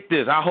now, get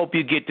this. I hope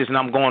you get this, and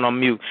I'm going on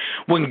mute.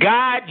 When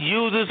God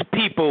uses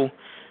people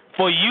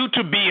for you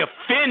to be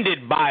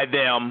offended by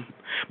them,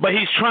 but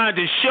he's trying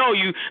to show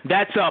you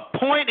that's a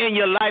point in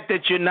your life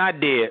that you're not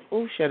dead.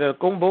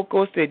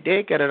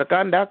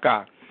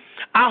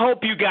 I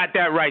hope you got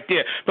that right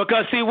there.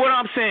 Because, see, what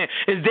I'm saying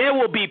is there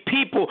will be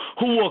people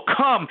who will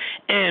come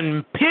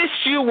and piss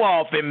you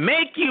off and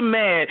make you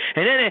mad.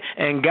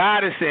 And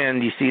God is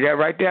saying, you see that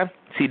right there?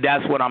 See,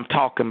 that's what I'm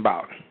talking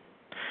about.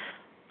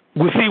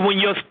 Well, see, when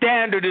your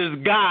standard is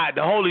God,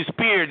 the Holy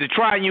Spirit, the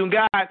triune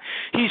God,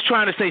 he's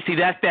trying to say, see,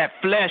 that's that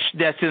flesh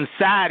that's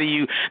inside of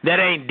you that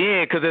ain't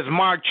dead. Because as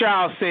Mark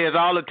Charles says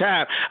all the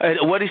time,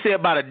 what he say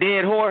about a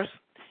dead horse?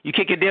 You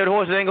kick a dead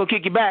horse, it ain't going to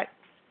kick you back.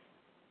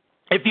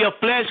 If your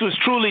flesh was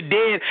truly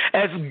dead,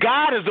 as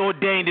God has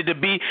ordained it to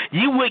be,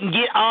 you wouldn't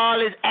get all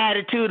this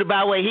attitude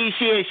about what he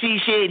said, she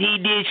said, he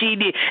did, she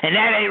did, and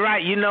that ain't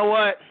right. You know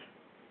what?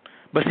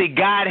 But see,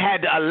 God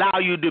had to allow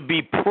you to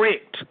be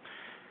pricked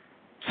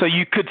so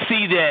you could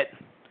see that,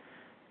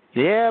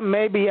 yeah,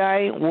 maybe I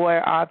ain't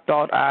where I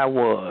thought I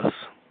was.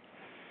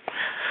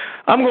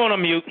 I'm going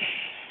on mute.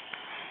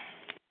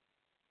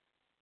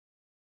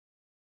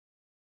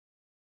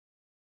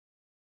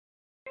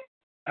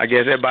 I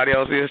guess everybody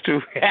else is too.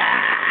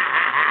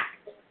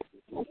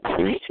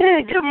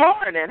 Good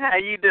morning. How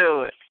you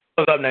doing?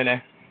 What's up,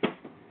 Nene?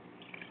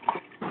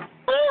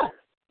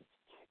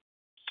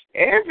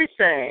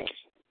 Everything.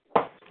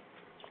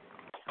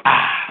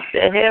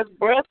 That has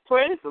breath,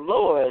 praise the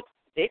Lord.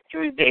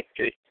 Victory,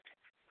 victory.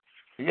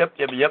 Yep.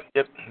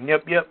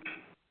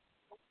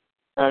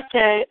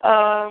 Okay.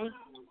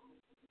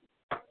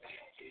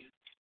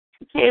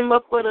 You came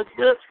up with a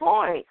good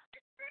point,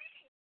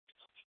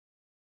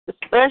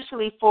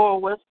 especially for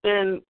what's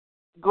been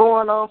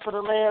going on for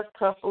the last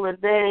couple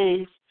of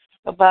days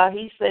about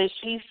he said,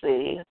 she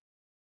said.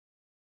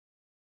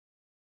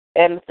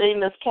 And the thing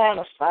that's kind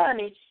of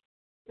funny,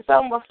 it's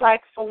almost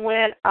like from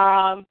when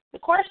the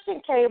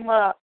question came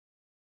up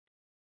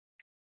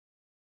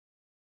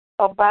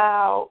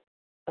about,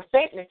 a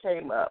statement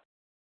came up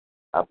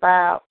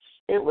about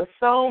it was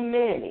so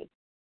many,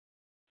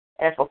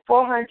 and for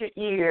 400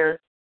 years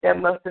there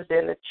must have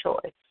been a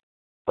choice.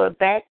 But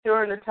back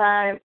during the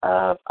time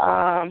of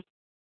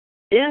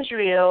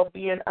Israel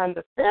being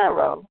under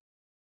Pharaoh,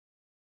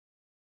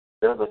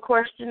 there was a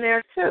question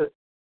there too.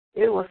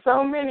 it was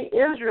so many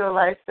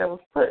Israelites that was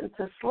put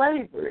into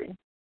slavery.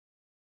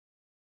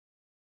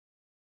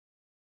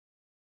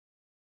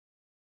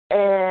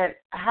 And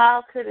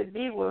how could it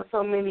be with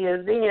so many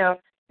of them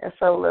and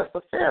so less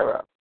of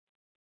Pharaoh?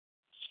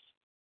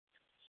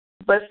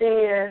 But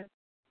then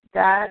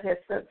God had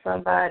sent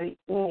somebody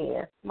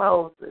in,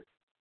 Moses,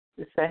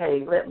 to say,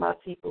 hey, let my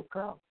people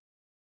go.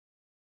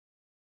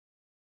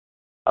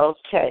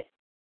 Okay.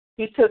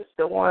 He took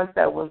the ones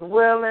that was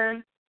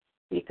willing.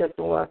 He took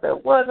the ones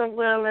that wasn't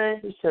willing.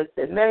 He took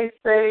the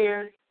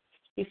naysayers.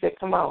 He said,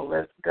 come on,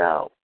 let's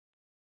go.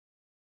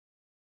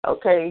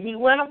 Okay, he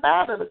went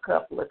about it a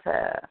couple of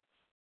times.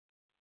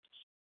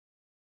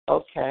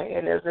 Okay,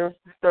 and as the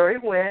story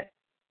went,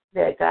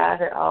 that God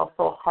had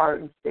also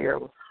hardened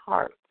Pharaoh's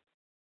heart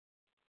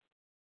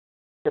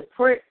to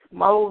prick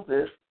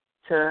Moses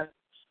to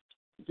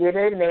get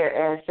in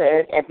there and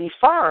say, and be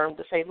firm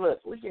to say, look,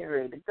 we're getting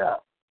ready to go.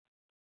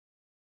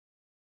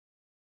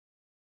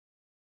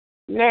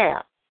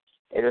 Now,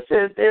 it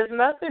says there's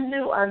nothing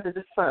new under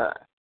the sun.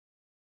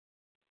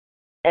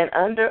 And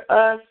under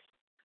us,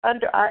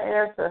 under our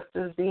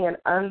ancestors being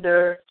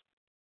under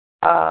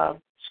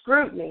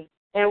scrutiny,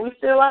 and we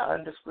still are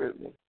under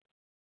scrutiny.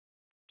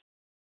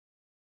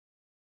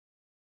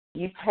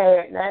 You've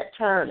had Nat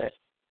Turner,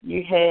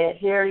 you had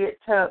Harriet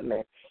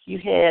Tubman, you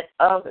had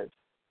others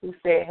who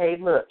said, hey,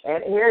 look,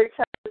 and Harriet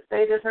Tubman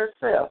stated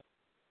herself,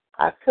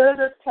 I could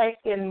have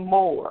taken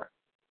more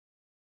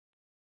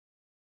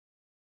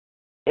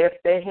if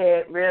they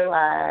had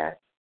realized,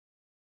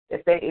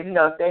 if they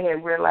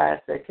had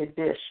realized their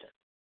condition.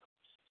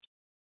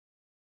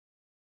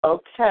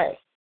 Okay.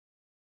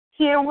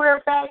 Here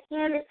we're back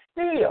in it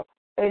still.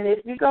 And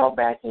if you go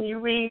back and you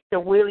read the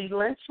Willie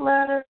Lynch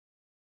letter,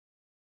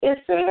 it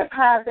says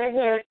how they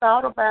had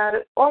thought about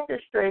it,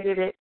 orchestrated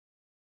it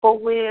for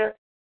where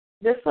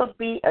this will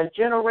be a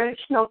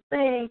generational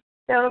thing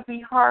that will be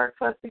hard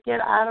for us to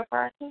get out of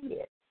our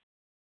head.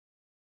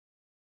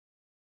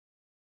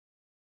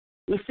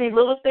 We see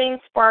little things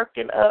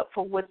sparking up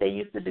for what they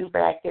used to do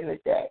back in the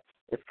day.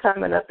 It's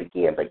coming up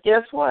again. But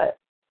guess what?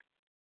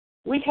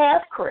 We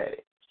have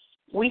credit.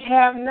 We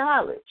have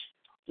knowledge.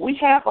 We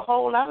have a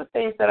whole lot of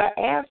things that our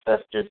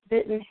ancestors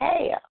didn't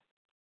have.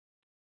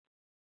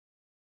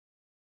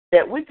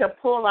 That we can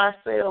pull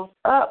ourselves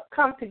up,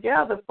 come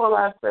together, pull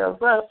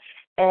ourselves up,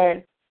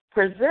 and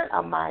present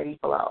a mighty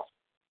blow.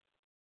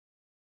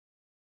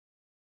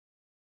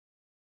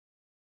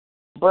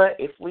 But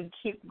if we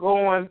keep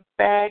going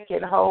back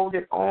and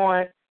holding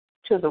on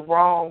to the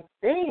wrong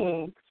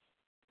things,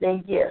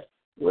 then yes,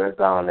 we're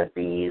going to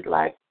be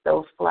like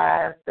those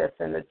flies that's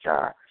in the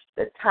jar.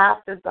 The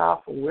top is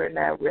off and we're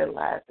not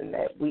realizing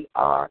that we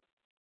are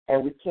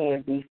and we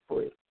can be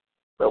free.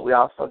 But we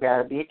also got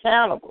to be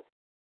accountable.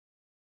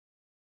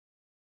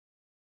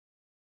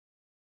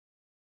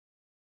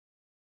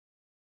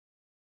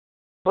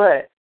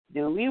 But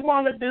do we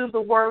want to do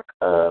the work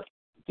of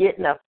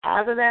getting up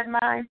out of that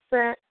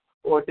mindset,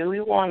 or do we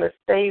want to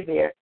stay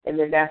there and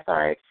then that's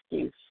our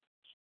excuse?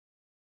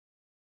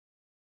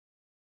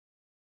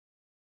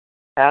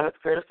 Out of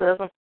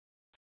criticism?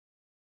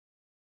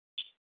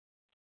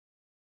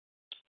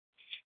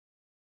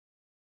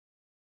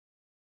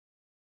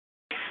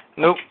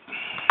 Nope.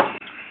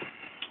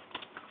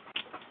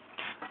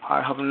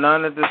 I have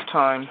none at this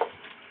time.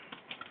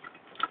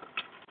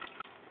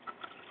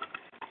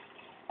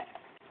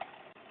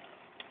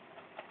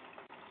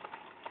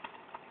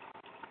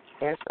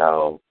 And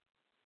so,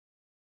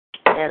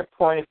 at a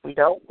point, if we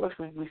don't, if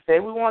we say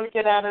we want to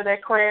get out of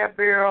that crab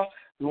barrel,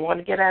 we want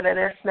to get out of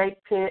that snake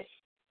pit,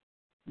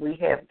 we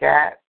have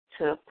got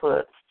to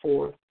put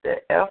forth the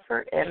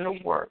effort and the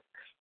work.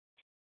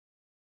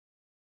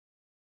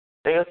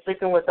 They are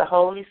sticking with the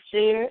Holy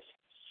Spirit,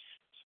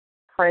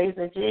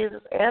 praising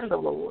Jesus and the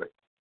Lord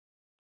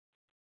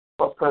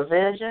for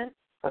provision,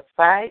 for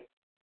sight.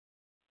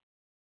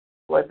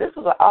 Well, this is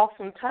an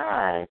awesome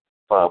time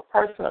for a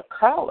person of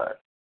color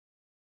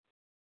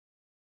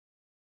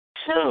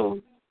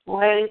to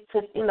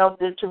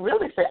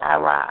really say, I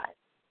rise.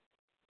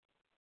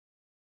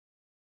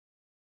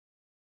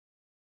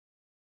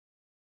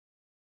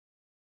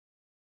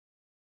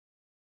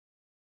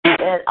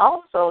 And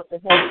also to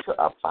him to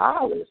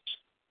abolish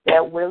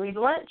that Willie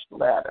Lynch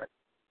letter.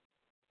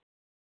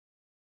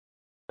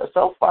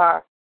 So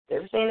far,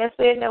 everything that's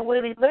said in that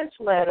Willie Lynch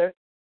letter,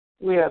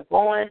 we are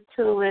going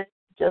to it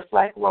just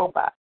like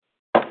robots.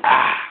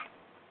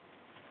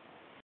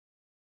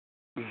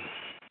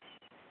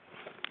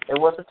 There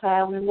was a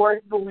time we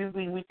worked, but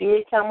we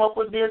did come up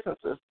with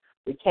businesses.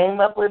 We came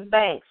up with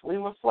banks. We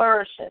were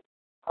flourishing.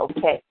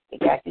 Okay, we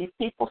got these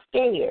people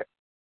scared.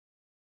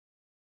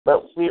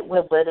 But it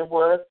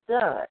was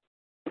done.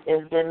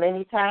 There's been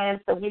many times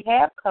that we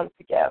have come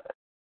together.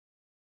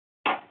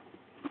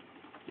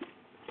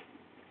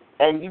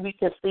 And we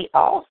can see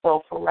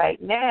also for right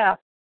now,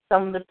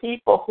 some of the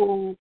people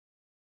who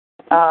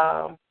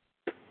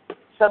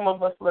some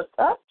of us look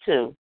up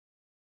to,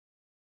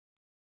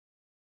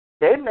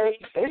 they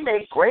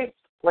make great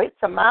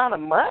amount of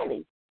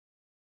money,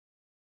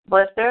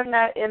 but they're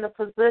not in a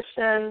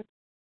position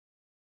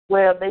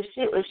Well, it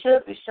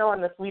should be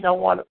showing us we don't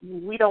want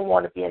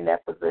to be in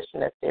that position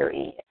that they're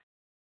in.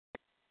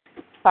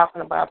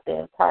 Talking about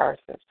Ben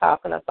Parsons,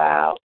 talking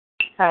about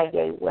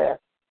Kanye West,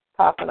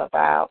 talking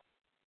about,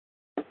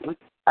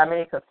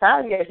 because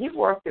Kanye, he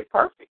worked it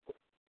perfectly.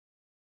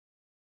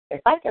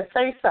 If I can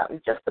say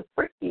something just to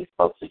prick these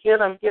folks to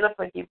get up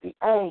and you be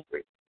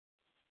angry.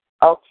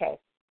 Okay,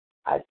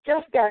 I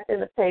just got them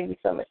to pay me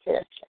some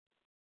attention.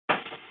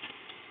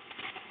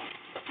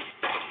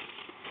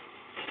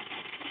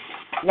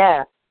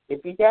 Now,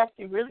 if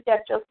you really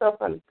got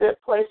yourself in a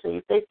good place and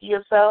you think to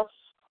yourself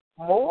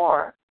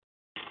more,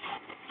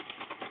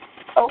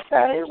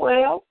 okay,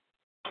 well,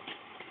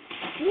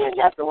 you ain't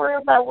got to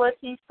worry about what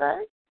he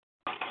says.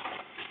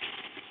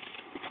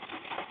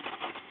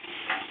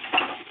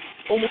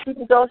 And if you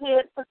can go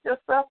ahead and put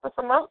yourself and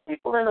some other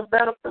people in a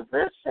better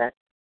position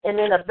and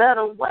in a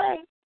better way,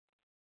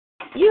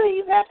 you don't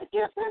even have to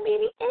give him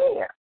any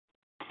air.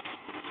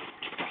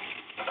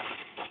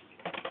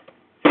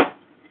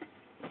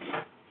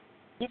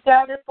 You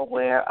got it for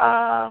where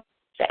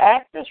the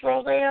actress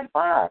Roseanne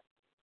Barr.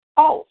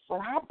 Oh, so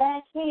I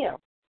back him.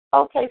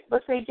 Okay,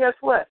 but see, guess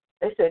what?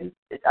 They said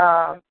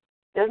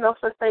there's no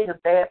such thing as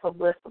bad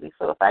publicity.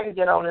 So if I can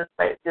get on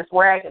this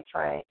wagon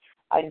train,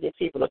 I can get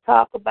people to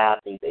talk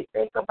about me. They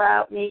think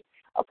about me.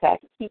 Okay, I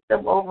can keep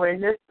them over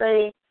in this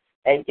thing.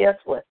 And guess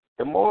what?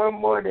 The more and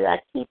more that I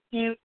keep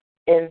you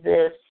in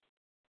this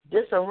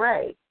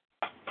disarray,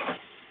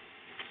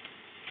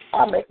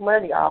 I'll make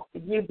money off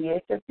of you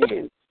being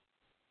confused.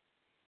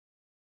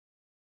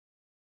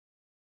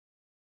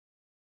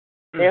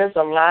 There's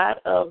a lot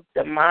of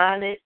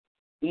demonic,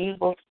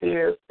 evil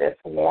spirits that's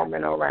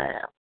swarming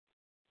around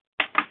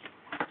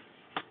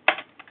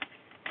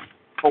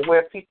for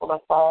where people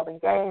are falling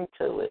game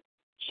to it.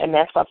 And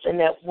that's something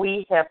that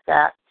we have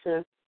got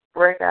to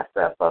break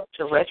ourselves up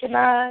to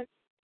recognize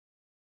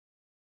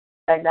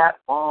and not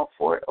fall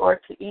for it or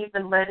to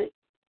even let it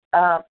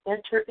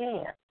enter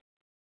in.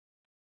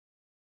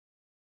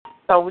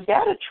 So we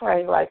got to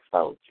train like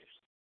soldiers.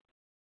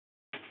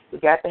 We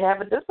got to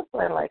have a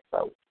discipline like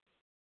soldiers.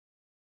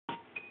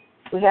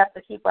 We have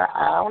to keep our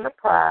eye on the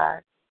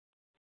prize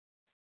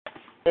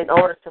in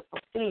order to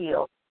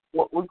fulfill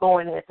what we're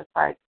going in to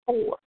fight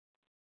for.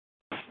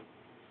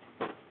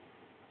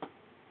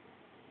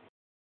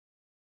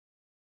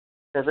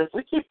 Because if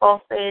we keep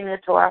on staying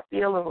into our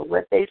feelings of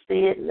what they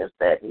said and this,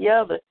 that, and the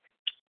other,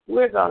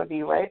 we're going to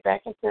be right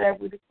back into that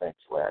with the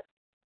sanctuary.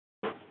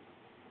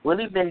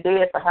 Willie's been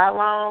dead for how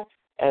long?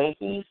 And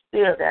he's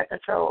still got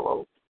control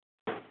over it.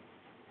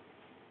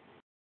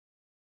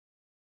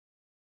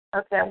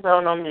 Okay, I'm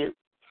going on mute.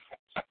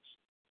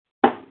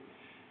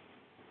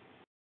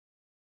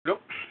 Nope.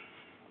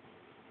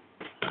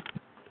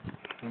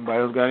 Anybody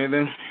else got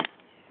anything?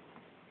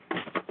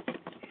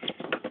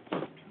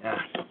 Yeah.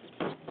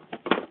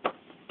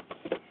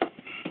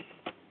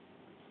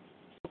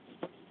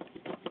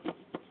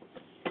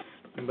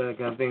 Anybody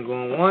got anything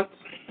going once?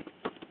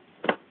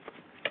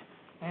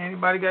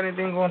 Anybody got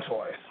anything going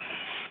twice?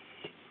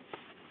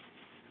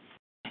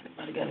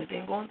 Anybody got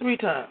anything going 3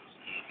 times?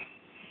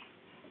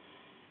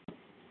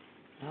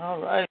 All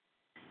right.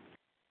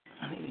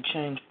 I need to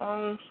change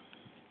phones.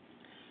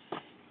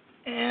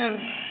 And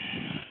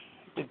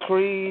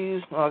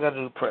decrees. I got to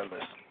do the prayer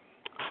list.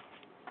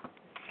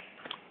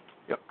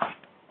 Yep.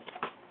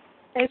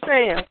 Hey,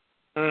 Sam.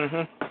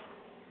 Mm-hmm.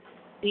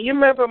 Do you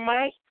remember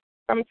Mike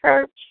from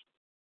church?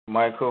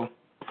 Michael.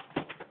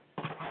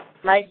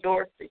 Mike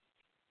Dorsey.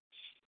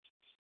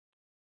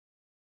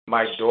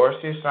 Mike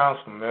Dorsey sounds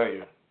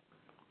familiar.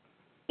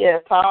 Yeah,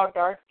 tall,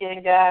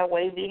 dark-skinned guy,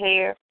 wavy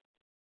hair.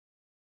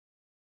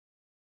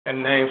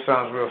 And name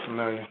sounds real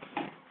familiar.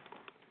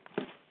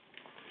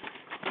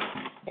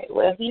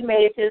 Well, he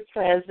made his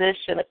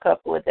transition a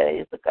couple of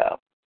days ago.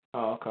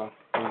 Oh, okay.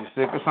 Was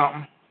he sick or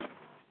something?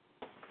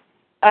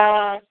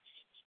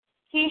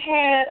 He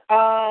had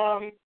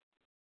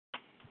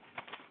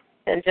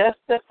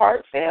congestive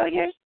heart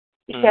failure.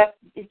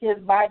 His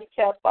body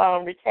kept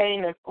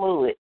retaining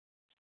fluid.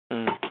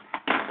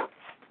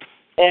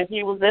 And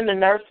he was in the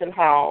nursing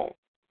home.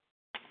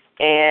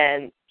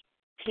 And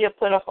he had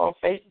put up on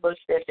Facebook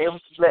that they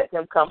was letting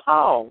him come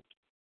home.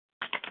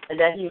 And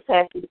that he was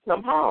happy to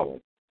come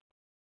home.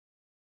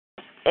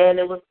 And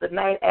it was the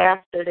night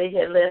after they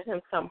had let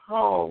him come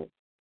home.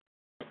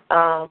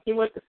 He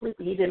went to sleep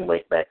and he didn't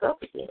wake back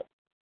up again.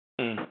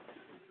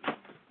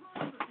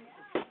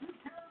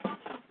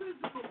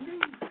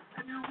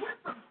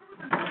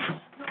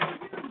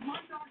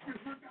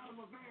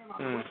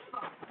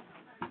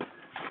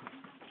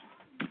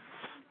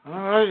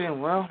 All right, then.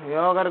 Well,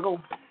 y'all gotta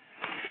go.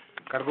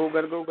 Gotta go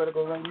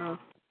right now.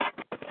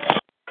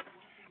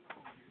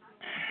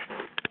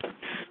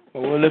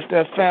 Well, we'll lift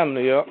that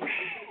family up.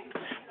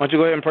 Why don't you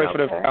go ahead and pray for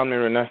the family,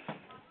 Renee?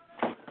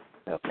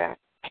 Okay.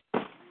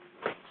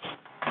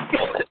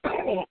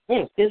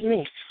 Excuse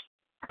me.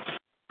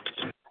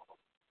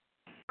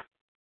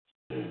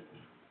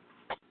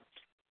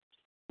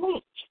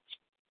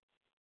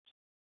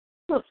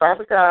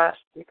 Father God,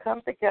 we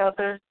come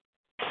together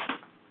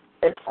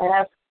and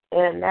ask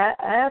and not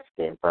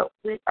asking, but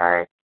we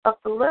are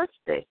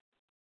uplifting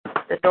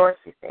the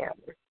Dorsey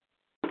family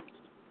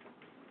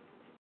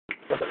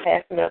for the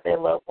passing of their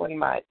loved one,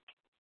 Mike.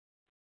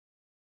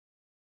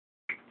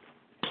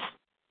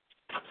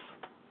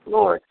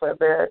 Lord, for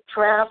their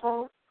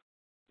travel,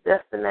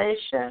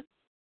 destination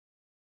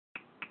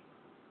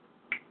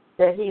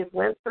that he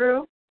went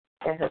through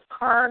and his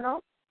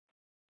carnal.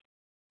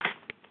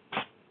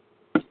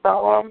 You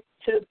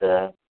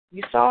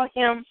saw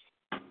him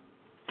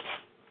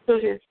to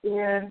his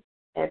end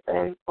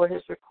and for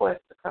his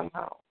request to come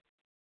home.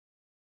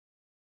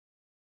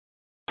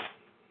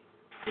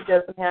 He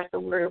doesn't have to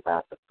worry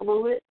about the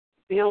fluid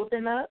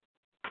building up.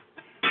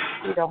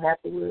 You don't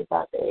have to worry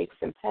about the aches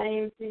and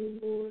pains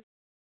anymore.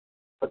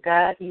 But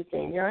God, he's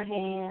in your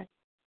hand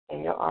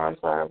and your arms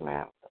are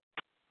around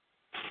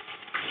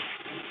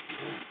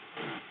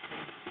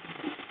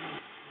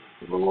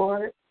him.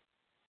 Lord,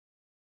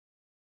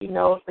 he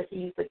knows that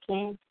he's a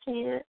king's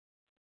kid.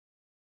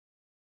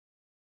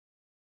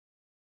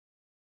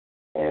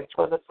 And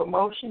for the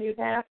promotion you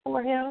have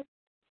for him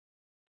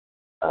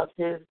of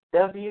his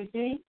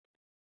WD,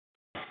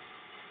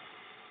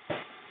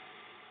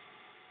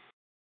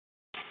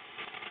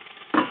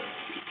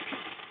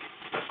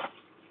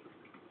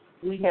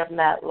 we have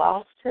not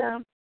lost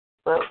him,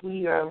 but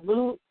we are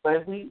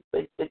but you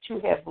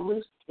have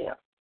loosed him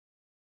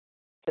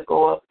to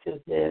go up to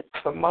his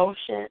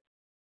promotion,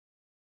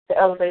 to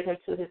elevate him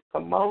to his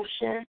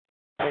promotion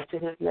and to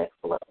his next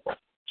level.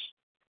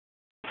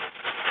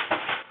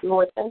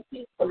 Lord, thank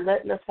you for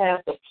letting us have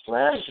the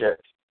pleasure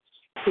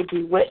to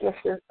be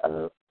witnesses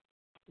of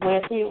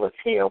when he was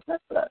here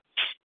with us.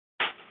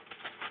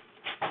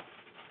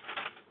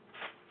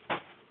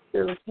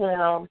 Through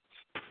him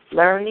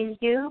learning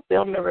you,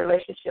 building a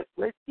relationship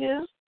with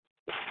you,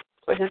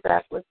 for his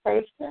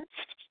application,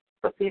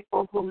 for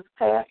people whose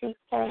path he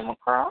came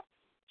across,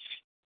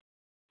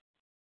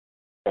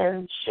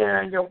 and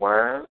sharing your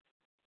word,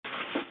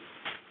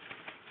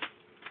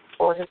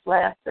 for his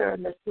laughter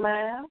and his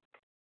smile,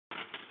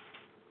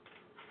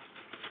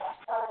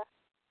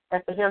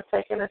 and for him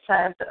taking the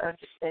time to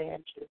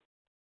understand you.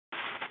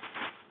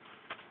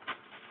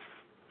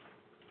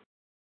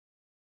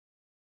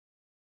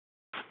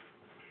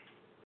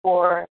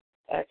 For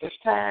at this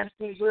time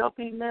he will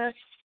be missed,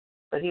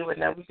 but he will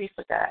never be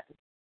forgotten.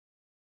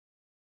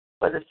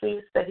 For the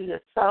seeds that he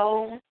has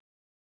sown,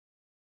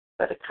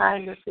 for the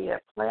kindness he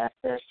has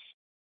planted,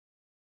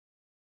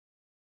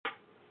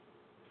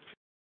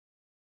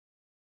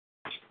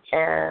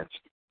 and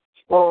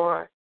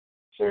for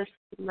his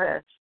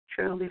rest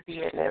truly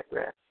being at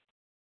rest.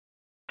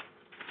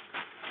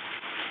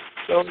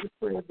 So we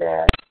pray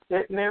that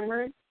good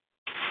memory,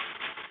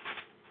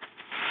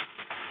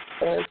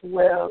 as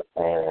well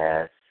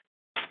as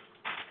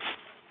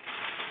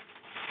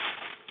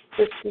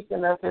the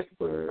speaking of his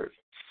word,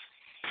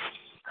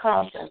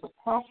 comes as a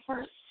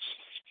comfort,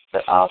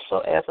 but also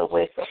as a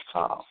wake-up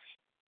call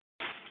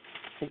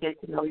to get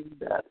to know you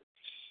better.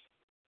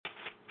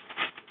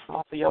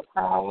 Offer your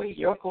power,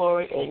 your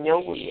glory, and your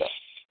will.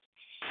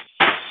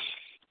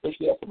 We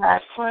give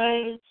high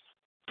praise,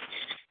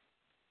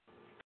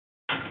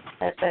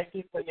 and thank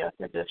you for your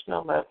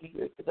conditional love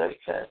you exert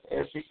to us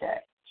every day.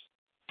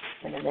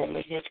 In the name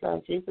of your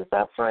Son, Jesus,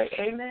 I pray.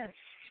 Amen.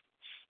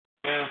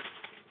 Yeah.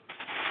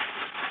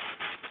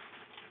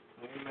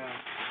 Amen.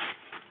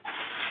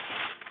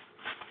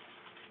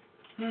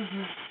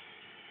 Mm-hmm.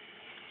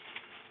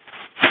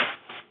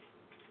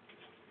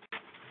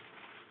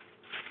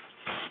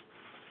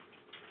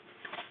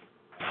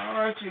 All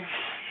righty.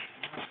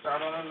 Let's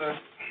start on the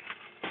list.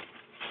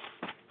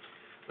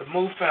 The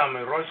Move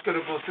family. Rosh to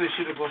go fish,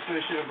 to go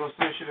fish, to go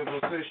fish, to go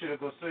fish, to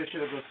go fish, to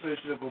go fish,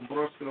 to go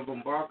bros, to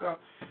go baka.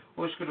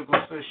 Rosh to go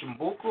fish in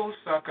Buku,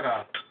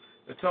 Sakra.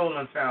 The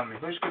Tolan family.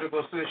 Rosh to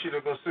go fish,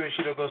 to go fish,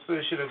 to go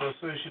fish, to go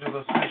fish, to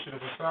go fish, to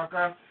go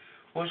Saka.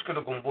 Rosh to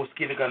go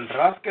buski to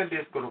Gandraska,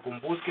 Disco to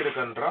Kumbuski to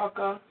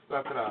Gandraka,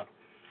 Sakra.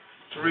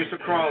 Teresa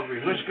Crosby.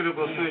 Rosh to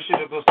go fish,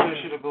 to go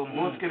fish, to go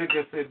buski to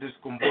get this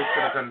Kumbuski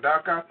to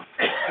Gandaka.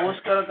 Rosh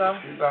to go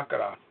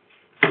Sakra.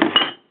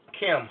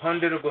 Kim,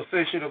 Hunter to go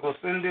fish, to go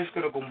send this,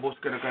 to go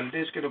buski to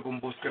Gandiska, to go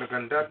buski to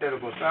Gandata, to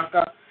go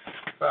Saka,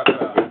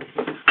 Sakra.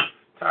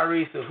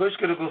 Tyrese,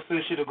 Hushka to go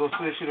fish, to go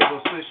fish, to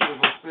go fish, to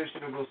go fish, to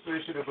go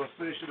fish, to go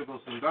fish, to go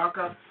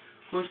Sundaka,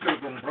 Hushka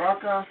to go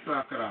Braka,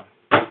 Sakra.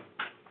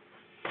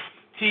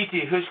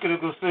 Titi, Hushka to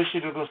go fish, to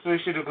go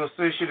fish, to go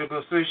fish, to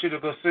go fish, to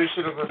go fish,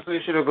 to go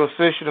fish, to go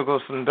fish, to go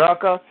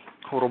Sundaka,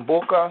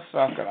 Horomboka,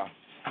 Sakra.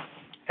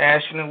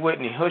 Ashley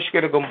Whitney, Hushka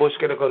to go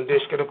Bushka to go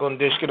Dishka to go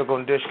Dishka to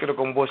go Dishka to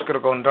go Bushka to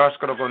go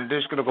Dashka to go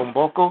Dishka to go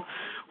Boko,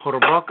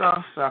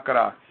 Horomboka,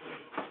 Sakra.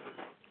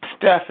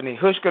 Stephanie,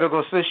 Hushka to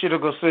go fish, to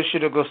go fish,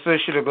 to go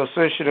fish, to go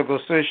fish, to go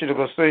fish, to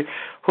go fish,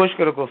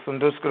 Hushka to go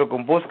Sunduska to go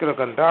Buska to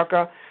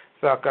Gandaka,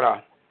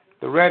 Sakra.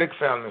 The Reddick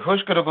family,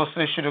 Hushka to go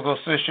fish, to go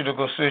fish, to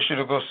go fish,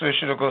 to go fish,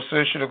 to go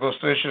fish, to go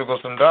fish, to go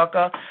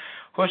Sundaka,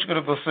 Hushka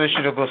to go fish,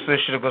 to go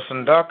fish, to go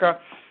Sundaka,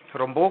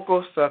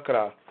 Romboko,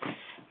 Sakra.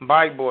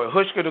 Bike boy.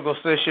 Hushka to go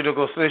fish to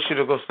go fish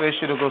to go fish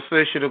to go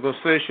fish to go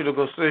fish to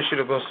go fish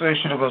to go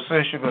fish to go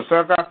fish to go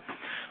saka.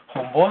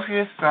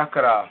 Homboski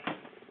sakara.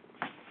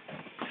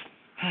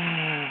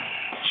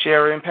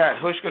 Sherry and Pat.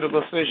 Hushka to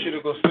go fish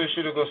to go fish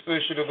to go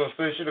fish to go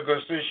fish to go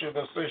fish to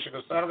go fish to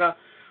go saka.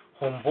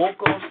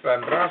 Homboko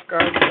Sandraska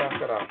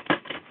sakara.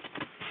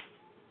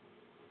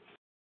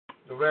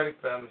 The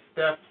Reddick family.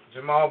 Steph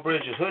Jamal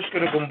Bridges. Hushka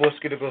to go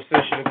Mboski to go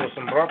fish to go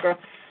Sambraka.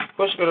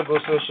 Hushka to go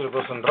fish to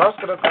go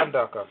Sandraska to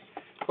Kandaka.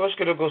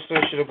 Hushka to go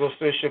fish to go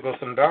fish to go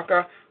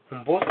Sandaka.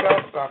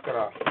 Humboska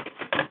sakara.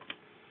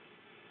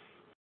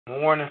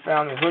 Warren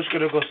family. Hushka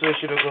to go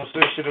fish to go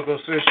fish to go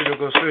fish to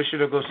go fish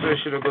to go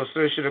fish to go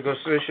fish to go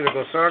fish to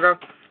go saga.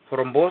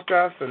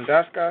 Humboska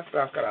Sandaska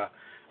sakara.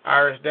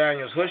 Iris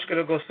Daniels. Hushka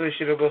to go fish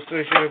to go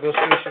fish to go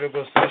fish to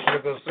go fish to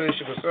go fish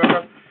to go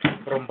saga.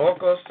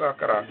 Humboko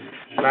sakara.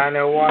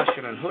 Lionel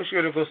Washington.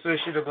 Hushka to go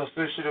fish to go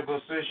fish to go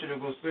fish to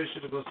go fish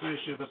to go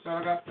fish to go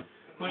saga.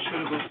 Hushka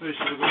to go fish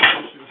to go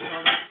fish to go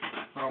saga.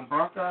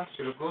 Braka,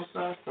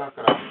 Shiragosa,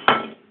 Sakara.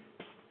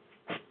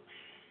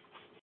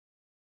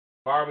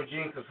 Barbara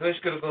Jenkins,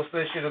 Hushka to go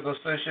fish to go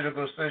fish to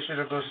go fish to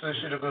go fish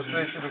to go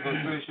fish to go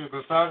fish to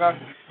go saga.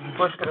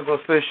 Hushka to go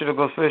fish to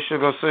go fish to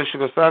go fish to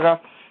go saga.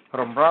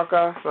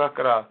 Rambraka,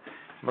 Sakara.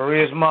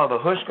 Maria's mother,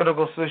 Hushka to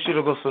go fish to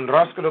go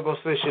Sundraska to go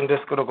fish and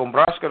Disco to go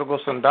Braska to go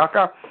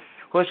Sundaka.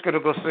 Hushka to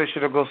go fish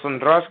to go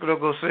Sundraska to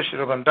go fish to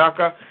go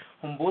Gandaka.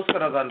 Humbuska to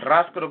go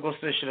Andraska to go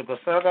fish to go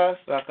saga,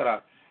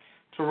 Sakara.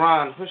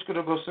 Turan, Hushka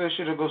to go fish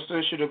to go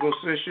fish to go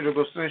fish to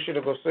go fish to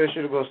go fish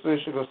to go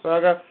fish to go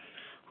saga.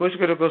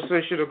 Hushka to go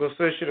fish to go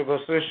fish to go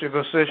fish to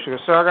go fish to go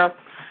saga.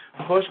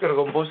 Hushka to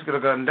go Buska to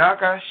go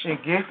Ndaka,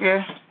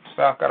 Shigeke,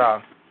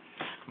 Sakara.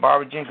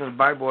 Barbara Jenkins,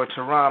 Bike Boy,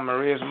 Turan,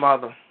 Maria's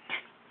mother.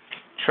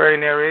 Trey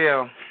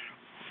Nariel.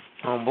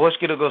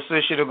 Bushki to go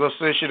fish to go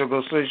fish to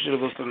go fish to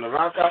go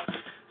Sundaraka,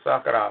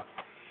 Sakara.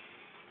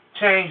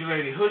 Change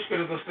lady, Hushka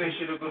to go fish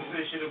to go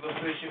fish to go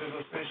fish to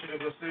go fish to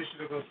go fish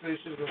to go fish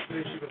to go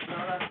fish to go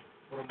Sakara,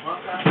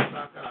 Rambaka,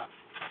 Sakara.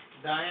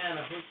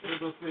 Diana, Hushka to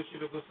go fish to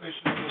go fish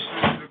to go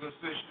fish to go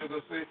fish to go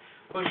fish,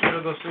 Hushka to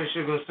go fish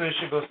to go fish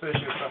to go fish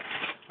to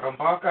go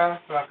Rambaka,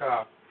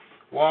 Sakara.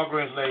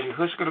 Walgreens lady,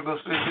 Hushka to go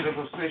fish to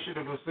go fish to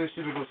go fish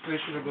to go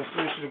fish to go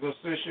fish to go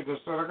fish to go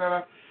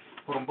Sakara,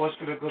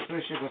 Rambushka to go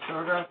fish to go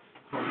Sakara,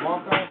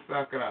 Rambaka,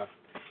 Sakara.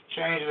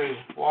 Change lady,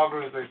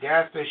 Walgreens lady,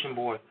 gas station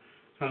boy.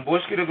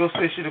 Humbushka to go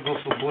fish to go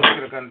Bushka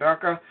to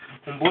Gandaka,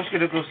 Humbushka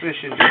to go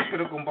fish and Diska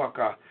to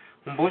Gumbaka,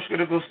 Humbushka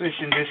to go fish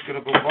and Diska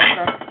to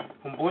Gumbaka,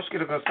 Humbushka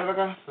to go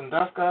Salaga,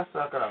 Sandaska,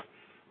 Sakara.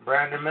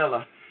 Brandon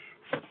Miller.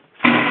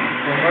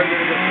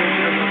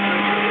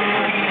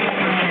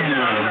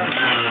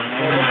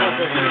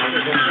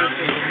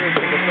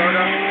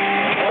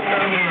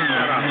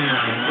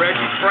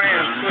 Reggie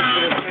France, push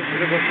to go fish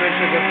to go fish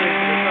to go fish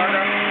to go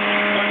Saga,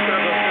 push to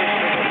go fish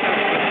to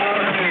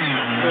go fish to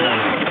go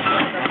Saga.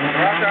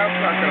 Rock out,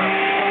 Sakara.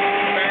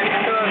 Fanny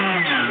Cook,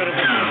 to go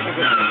fish to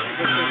go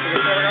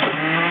Saga.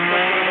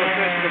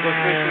 Push to go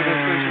fish to go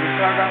fish to go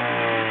Saga.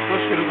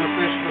 Push to go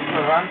fish to go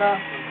Saranda,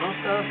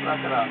 Gusta,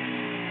 Sakara.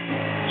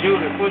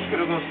 Julie, push to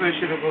go fish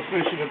to go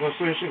fish to go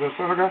fish to go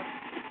Saga.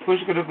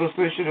 Push to go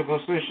fish to go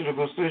fish to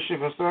go fish to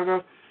go Saga.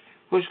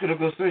 Push to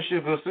go fish to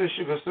go fish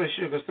to go fish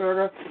to go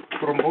Saga.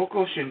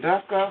 Promboko,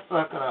 Shindaka,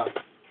 Sakara.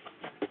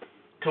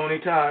 Tony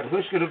Todd,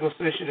 Hushka to go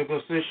fish to go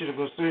fish to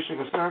go fish to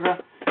go Saga.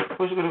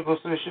 Hushka to go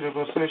fish to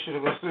go fish to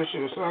go fish to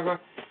go Saga.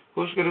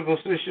 Hushka to go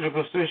fish to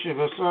go fish to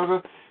go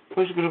Saga.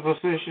 Hushka to go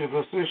fish to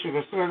go fish to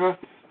go Saga.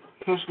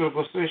 Hushka to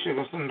go fish to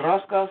go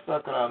Sandraska,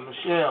 Sakara.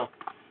 Michelle,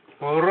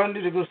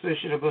 Morundi to go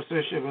fish to go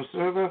fish to go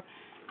Saga.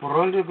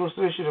 Morundi to go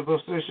fish to go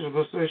fish to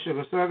go fish to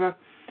go Saga.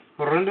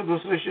 Morundi to go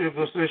fish to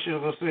go fish to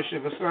go fish to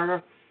go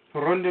Saga.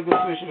 Morundi to go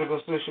fish to go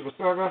fish to go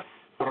Saga.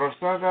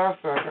 Rosaga,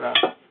 Sakara.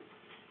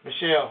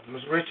 Michelle,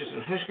 Miss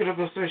Richardson, Hushka to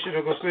go fish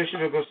to go fish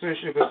to go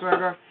fish to go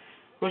Saga.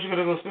 Hushka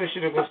to go fish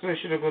to go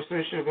fish to go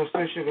fish to go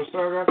fish to go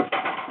Saga.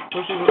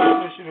 Hushka to go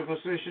fish to go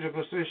fish to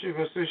go fish to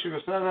go fish to go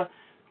Saga.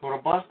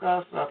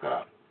 Robaska,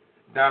 Sakara.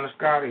 Donna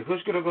Scotty,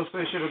 Hushka to go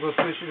fish to go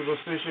fish to go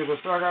fish to go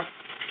Saga.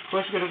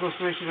 Hushka to go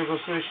fish to go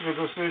fish to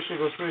go fish to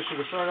go fish to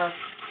go Saga.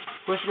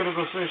 Hushka to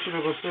go fish to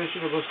go fish to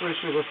go fish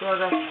to go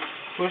Saga.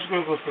 Hushka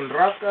to go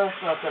Sandraska,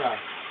 Sakara.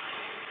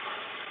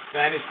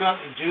 Fanny Scott,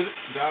 Judith,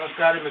 Donna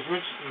Scotty, Miss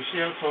Richardson,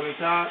 Michelle, Tony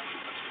Todd,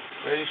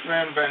 Lady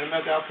Strand, Brandon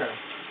Mecca, okay.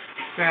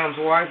 Sam's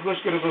wife,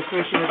 Hushka to go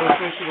fish to go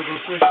fish to go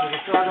fish to go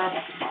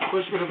Saga.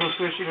 Hushka to go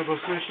fish to go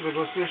fish to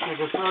go fish to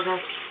go Saga.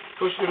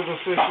 Hushka to go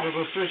fish to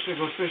go fish to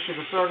go fish to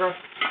go Saga.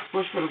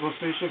 Hushka to go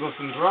fish to go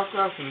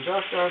Sandraska,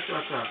 Sandraska,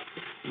 Sakara.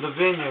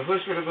 Lavinia,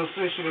 Hushka to go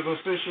fish to go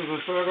fish to go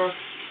Saga.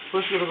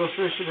 Hushka to go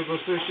fish to go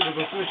fish to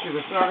go fish to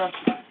go Saga.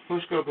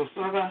 Hushka to go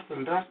Saga,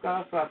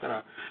 Sandraska,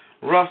 Sakara.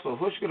 Russell,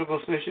 Hushka to go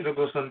fish to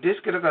go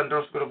Sandiska to go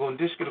Androska to go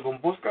Diska to go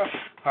Buska,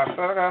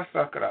 Hasaga,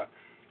 Sakara.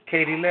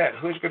 Katie Lett,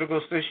 Hushka to go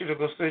fish to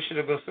go fish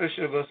to go fish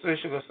to go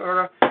fish to go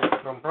Saga,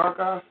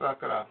 Rambraka,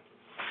 Sakara.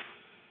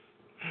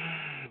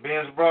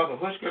 Ben's brother,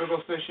 Hushka to go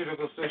fish to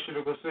go fish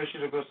to go fish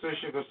to go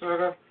fish to go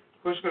Saga,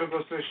 Huskara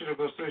go session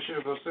go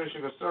session go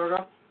session go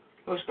saga.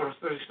 Huskara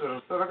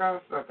session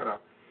saga sakara.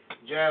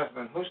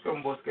 Jasmine,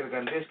 Huskara Boskara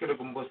Gandeskara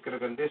Gumboskara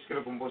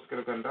Gandeskara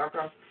Gumboskara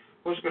Gandaka.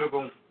 Huskara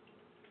go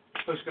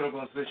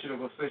session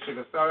go session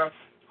go saga.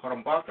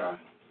 Horambaka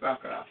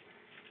sakara.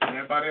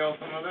 Everybody else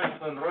on the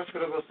list, and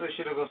Roskara go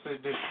session go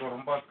session this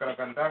Horambaka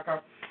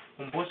Gandaka.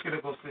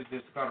 Umboskara go session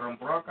this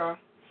Karambraka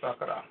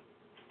sakara.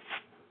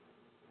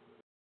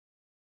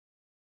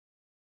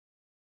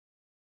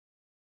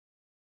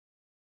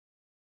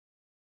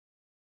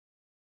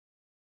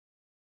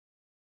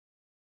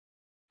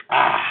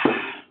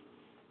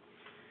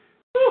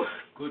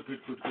 Good.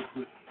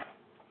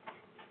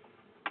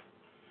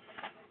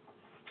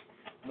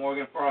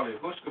 Morgan Farley,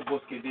 Huska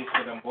Boski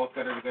Diska, and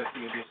Boskara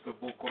Gassi, Diska,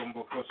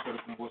 Bokurumbo, Huskara,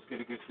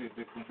 Kumboskara Gassi,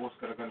 the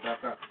Kumboskara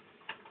Gandaka,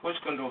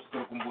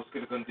 Huskandoscar,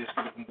 Kumboskara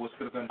Gandiska,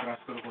 Kumboskara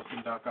Gandraskara,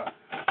 Hosindaka,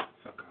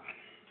 Saka.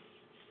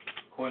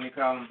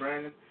 Konika and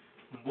Brandon,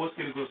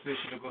 Boskara go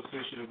station, go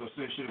station, go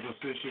station, go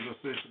station, go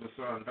station, go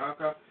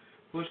Sarandaka,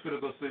 Huskara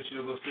go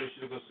station, go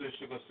station, go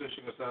station, go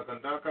station, go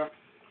Sakandaka,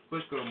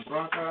 Huskara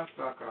Braka,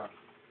 Saka.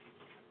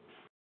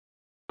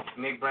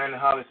 Nick Brandon,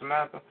 Holly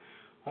Samantha.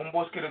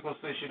 Humboskara go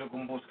station,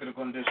 Gumboskara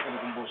Gondiskara,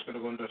 Gumboskara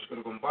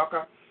Gondiskara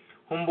Gumbaka.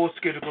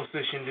 Humboskara go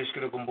station,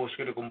 Diskara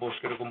Gumboskara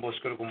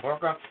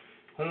Gumbaka.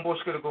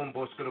 Humboskara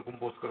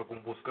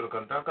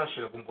Gandaka,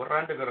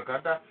 Shiragumboranda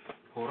Garagada,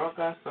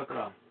 Horaka,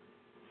 Sakra.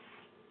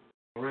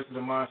 The rest of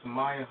the Mars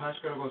Maya,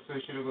 Hashkara go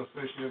station, go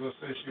station, go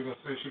station, go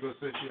station, go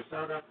station,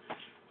 Saga.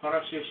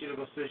 Harashi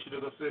go station,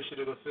 go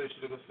station, go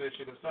station, go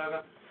station, go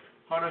Saga.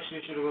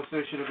 Harashi go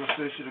station, go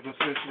station, go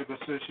station, go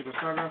station, go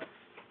Saga.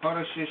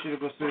 Harashi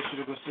go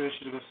station, go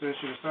station, go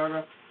station, go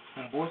Saga.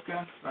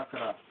 Humboska,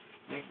 Sakra.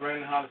 Nick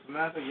Brandon, Hollis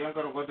Samantha,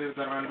 Younger go there,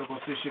 Garando go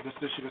station, go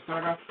station, go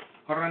Saga.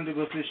 Harandi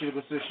go station,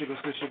 go station, go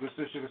station, go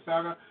station, go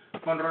Saga.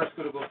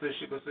 Honraska go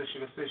station, go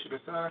station, go station, go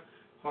Saga.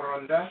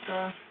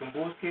 Horandaka,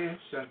 Humboski,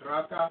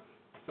 Chandraka,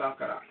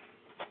 Sakara.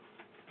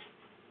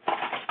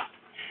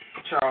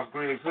 Charles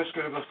Griggs,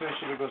 Huskara go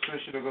station, go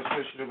station, go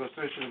station, go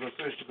station, go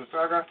station, go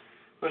Saga.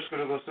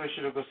 Huskara go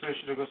station, go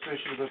station, go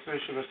station, go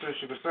station, go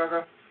station, go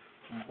Saga.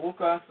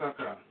 Mbuka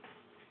Sakara.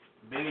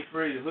 Benny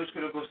Free,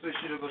 Huskara go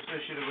station, go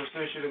station, go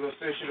station, go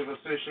station, go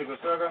station, go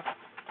Saga.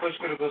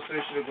 Huskara go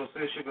station, go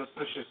station, go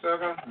station,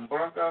 Saga.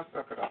 Mbraka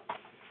Sakara.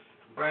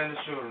 Brandon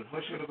Children,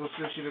 Huskara go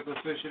station, go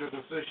station,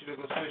 go station,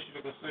 go station,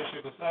 go station,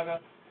 go Saga.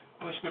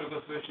 Huskara go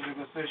station,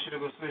 go station,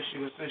 go station,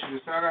 go station, go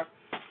Saga.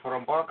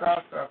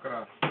 Rambaka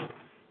Sakara.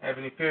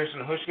 Ebony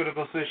Pearson, Huskara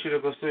go station,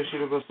 go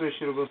station, go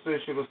station, go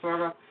station, go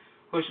Saga.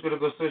 Huskara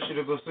go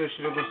station, go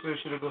station, go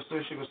station, go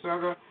station, go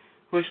Saga.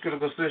 Huskara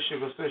go station,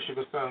 go station,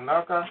 go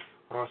Saga.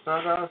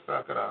 Rosaga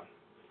Sakara.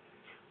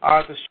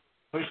 Arthur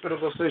Huskara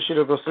go station,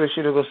 go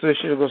station, go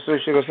station, go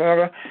station, go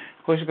Saga.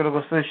 Huskara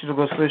go station,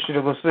 go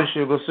station, go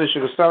station, go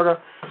station, go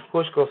Saga.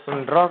 Huskara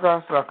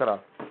Sandraka Sakara.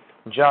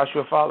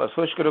 Joshua Fowler,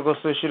 Huskara go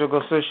station, go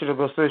station,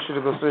 go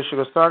station, go station,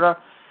 go Saga.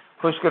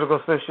 Huskara go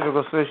station,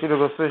 go station,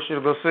 go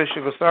station, go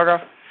station, go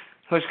Saga.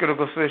 Huskara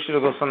go station,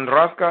 go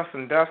Sandraka,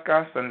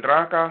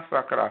 Sandraka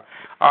Sakara.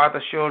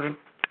 Arthur Children,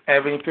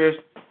 Ebony Pierce,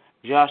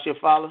 Joshua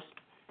Fowler.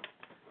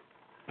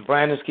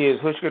 Brandon's kids,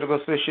 Huskara go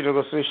station,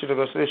 go station,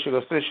 go station,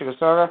 go station, go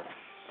Saga.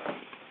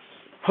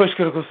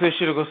 Huskara go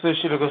station, go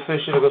station, go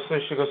station, go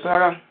station, go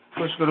Saga.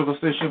 Huskara go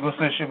station, go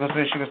station, go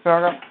station, go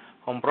Saga.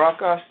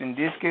 Hombraka,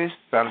 Sindiskis,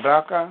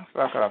 Sandaka,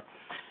 Sakara.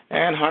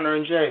 And Hunter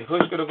and Jay,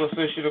 Huskara go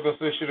station, go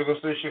station, go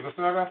station, go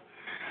Saga.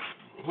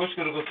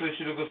 Huskara go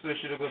station, go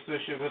station, go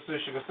station, go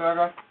station, go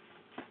Saga.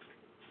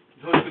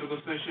 Huskara go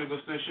station, go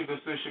station, go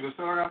station, go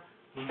Saga.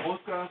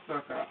 Humboska,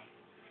 Sakara.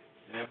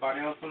 Everybody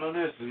else on the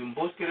list.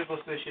 Humboskara go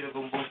station,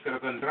 Humboskara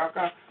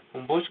Gandraka.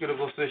 Humboskara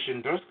go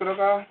station,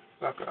 Droskaraga,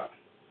 Sakara.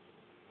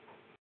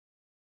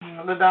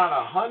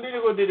 Ladana, Handi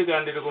go did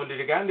again, did go did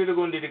again, did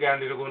go did again,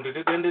 did go did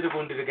again, did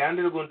go did again,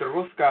 did go to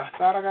Ruska,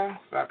 Saraga,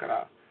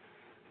 Sakara.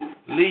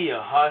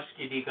 Leah,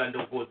 Husky, the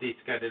Gando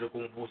Botiska, the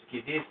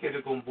Kumbuski, Diska,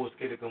 the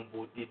Kumbuski, the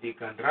Kumbuti, the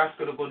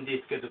Kandraska, the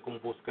Gondiska, the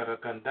Kumbuskara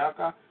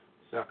Kandaka,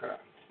 Sakara.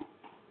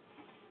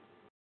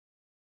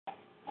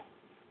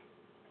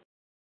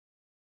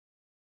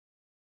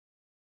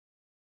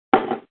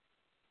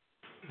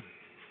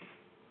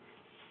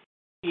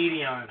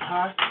 Irian,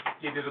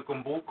 Husky, the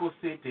Kumbuko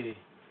City.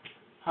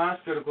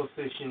 Hospital go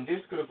station, this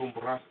could go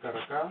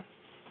Braskaraka.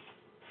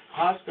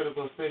 Hospital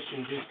go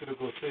station, this could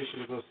go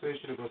station, go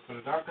station, go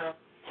Sandaka.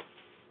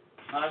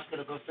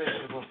 Hospital go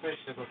station, go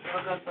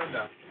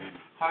Sanda.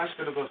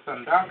 Hospital go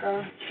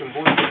Sandaka,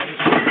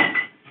 Shimbuti,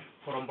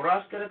 from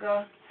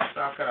Braskaraka,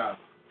 Sakara.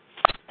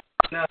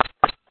 Now,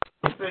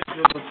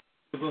 station,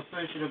 go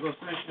station, go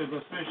station, go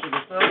station, go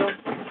Sanda.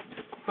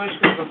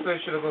 Hospital go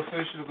station, go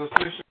station, go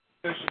station,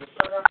 go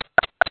Sanda.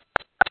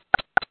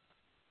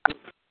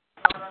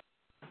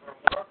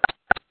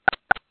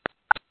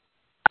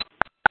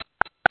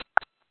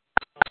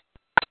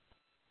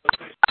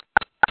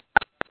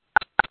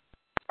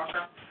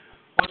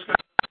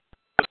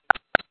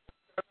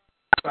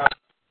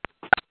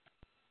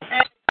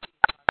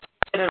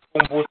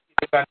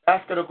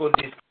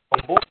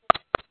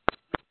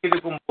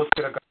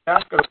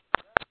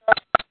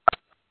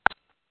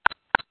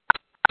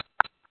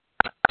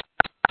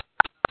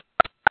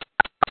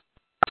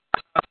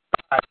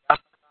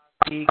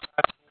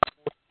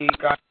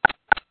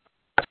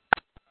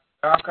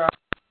 Daka.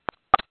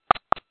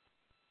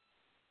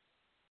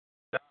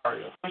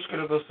 Dario.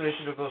 Hushkara go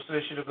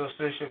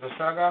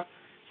saga.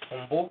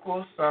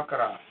 Umbuko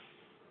Sakara.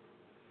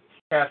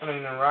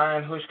 Kathleen and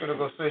Ryan. Hushkara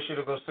go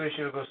saga.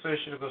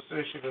 Hushkara go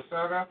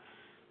saga.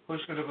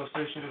 Hushkara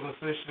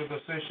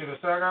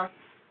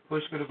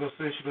go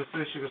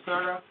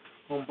saga.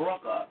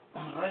 Umbroka.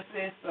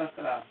 Rese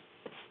Sakara.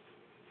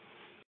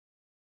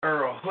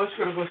 Earl.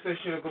 Hushkara go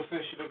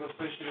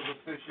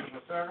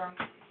saga.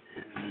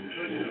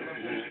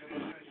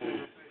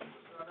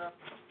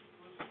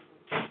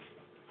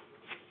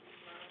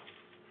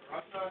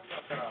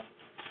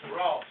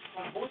 Ross,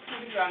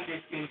 Umbuski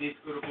Gandiskin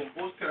Disco,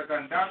 Umbuska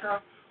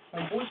Gandaka,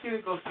 Umbuski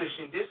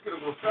Negotiation Disco,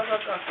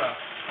 Sakaka,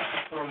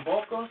 from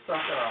Boko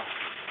Sakara.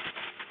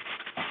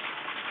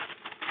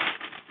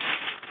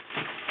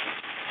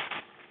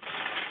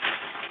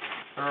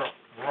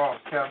 Ross,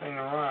 Kathleen and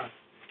Ryan.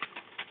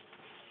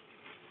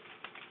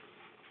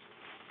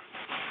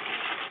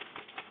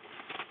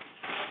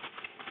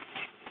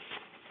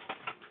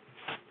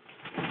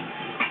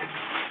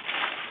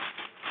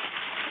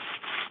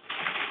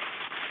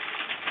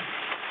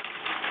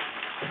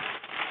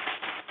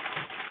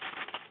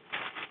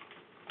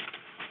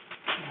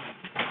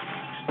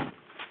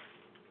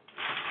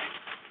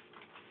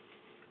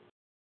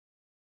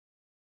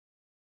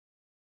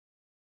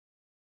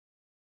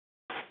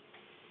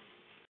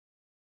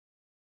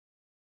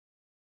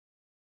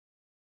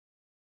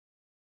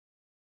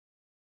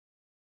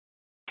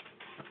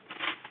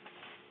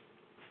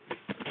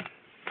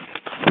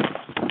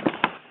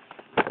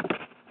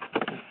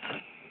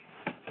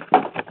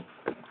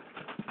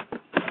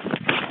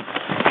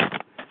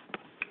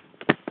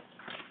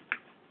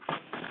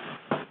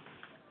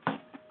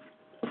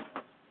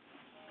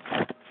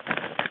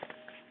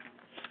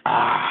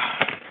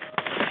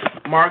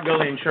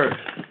 Margolin Church.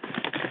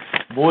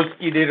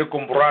 Boski de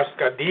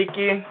Combraska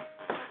Diki,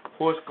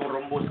 Hosko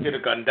Romboski de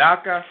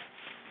Gandaka,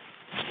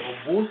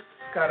 Rombus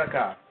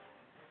Karaka.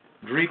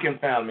 Dreeken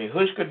family.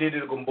 Hushka did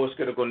it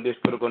Gomboska de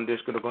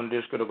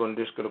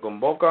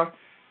Gomboka,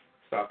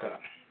 Sakara.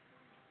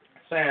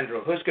 Sandra,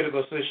 Hushka de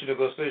go Saga,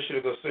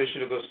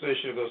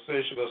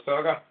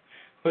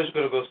 Hushka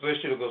de go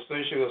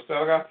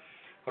Saga,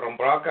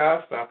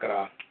 Rombraka,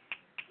 Sakara.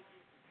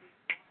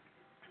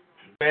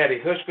 Betty,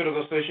 Hushka to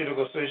go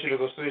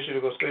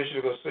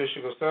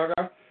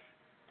Saga.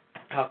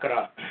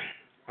 Hakara.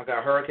 I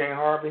got Hurricane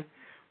Harvey.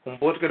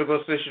 Humbuska to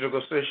go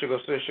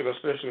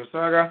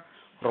Saga.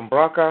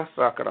 Rombraka,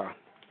 Sakara.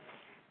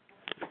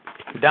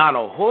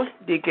 Donald, Hush,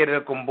 Dikere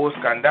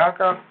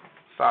Kumbuskandaka,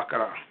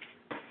 Sakara.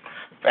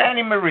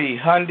 Fanny Marie,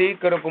 Hundi,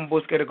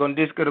 Karakumbuska to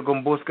Gondiska,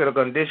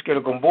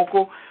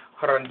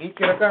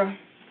 Harandikiraka,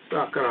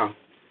 Sakara.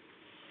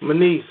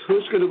 Manice,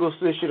 Hushka to go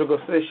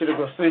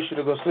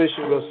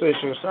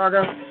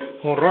Saga,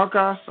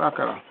 Honraka,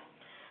 Sakara.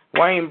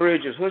 Wayne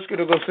Bridges, Hushka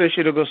to go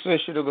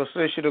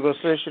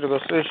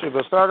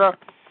Saga,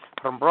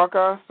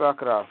 Honraka,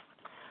 Sakara.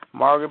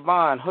 Margaret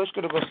Bond,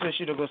 Hushka to go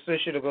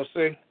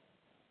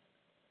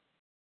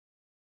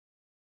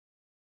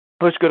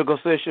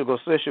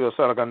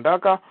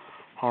Saragandaka,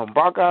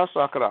 Honraka,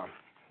 Sakara.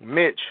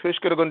 Mitch,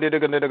 Hushka to go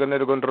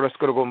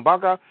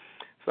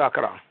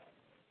Sakara.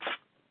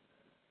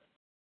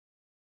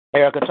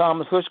 Erica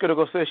Thomas, Hushka to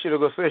go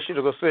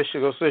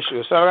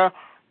Sarah,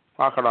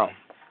 Sakara.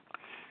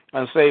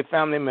 And say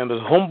family members,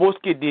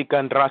 Homboski di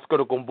Kandraska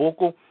to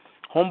Gomboko,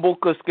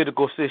 Hombokuski to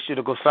go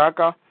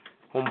Saka,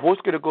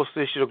 Homboski to go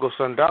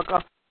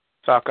Sandaka,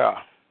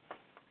 Saka.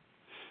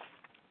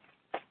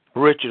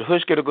 Richard,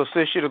 Hushka to go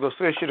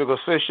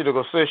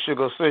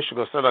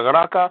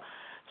Saragaraka,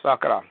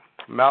 Sakara.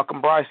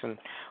 Malcolm Bryson,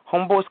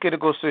 Homboski to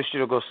go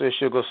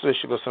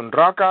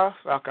Sandraka,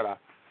 Sakara.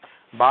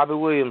 Bobby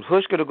Williams,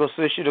 Hushka to go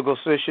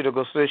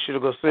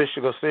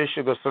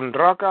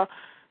Sandraka,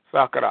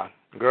 Sakara.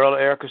 Girl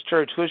Erica's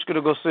Church, Hushka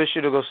to go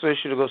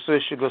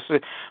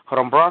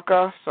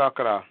Harambraka,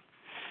 Sakara.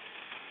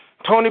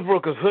 Tony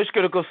Brookers,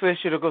 Hushka to go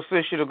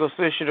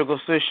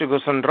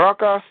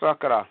Sandraka,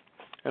 Sakara.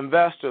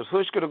 Investors,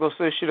 Hushka to go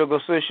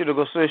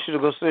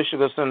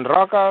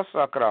Sandraka,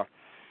 Sakara.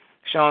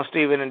 Sean,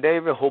 Stephen, and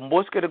David,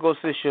 Homboska to go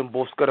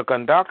Boska to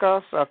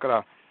Kandaka,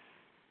 Sakara.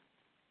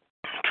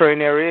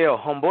 Train area,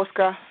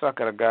 Homboska,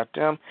 Sakara, got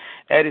them.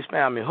 Eddie's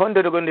family,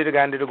 Honda to Gundi,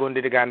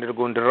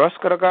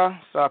 Roskaraga,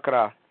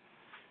 Sakara.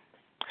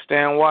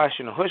 Stan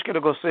Washington, Hushka to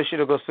go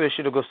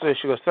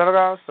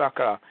Sarga,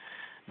 Sakara.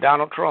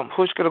 Donald Trump,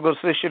 Hushka to go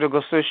Sarga,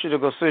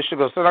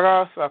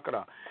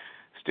 Sakara.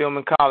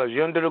 Stillman College,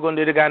 Yonder to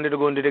Gundi,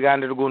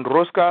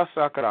 Roska,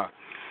 Sakara.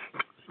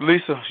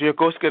 Lisa,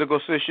 Yakoska to go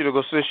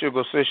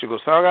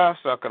Sarga,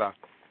 Sakara.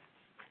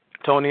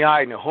 Tony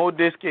Aiden,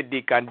 Hodiski,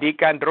 Dikan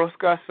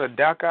Droska,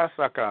 Sadaka,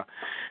 Sakara.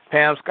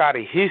 Pam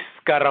Scotty,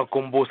 Hiskara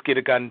Kumbuski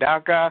to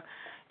Gandaka,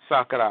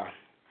 Sakara.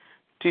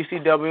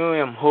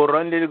 TCWM,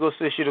 Horundi to go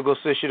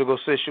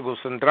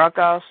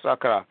Sandraka,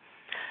 Sakara.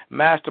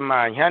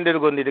 Mastermind, Handed to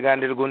go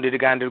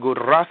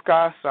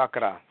Raska,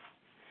 Sakara.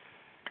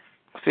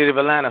 City of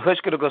Atlanta,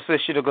 Hushka to go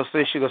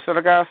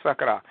Sarga,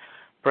 Sakara.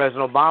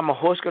 President Obama,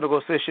 Hushka to go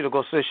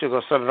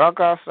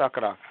Sadaka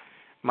Sakara.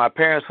 My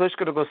parents,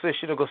 Hushka to go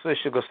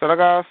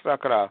Sadaka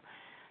Sakara.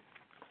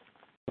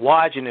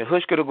 Watching it,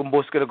 Hushka to go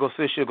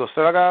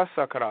Sadaka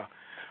Sakara.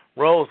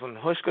 Rosen,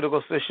 Hushka to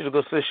go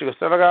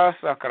Sadaka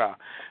Sakara.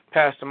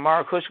 Pastor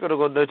Mark, Hushka to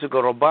go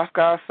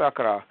Robaska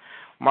Sakara.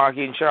 Mark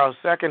Eaton Charles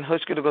II,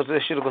 Hushka to go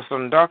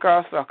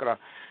Sandaka Sakara.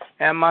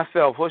 And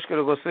myself, Hushka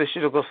to go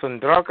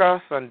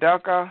Sandaka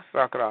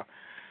Sakara.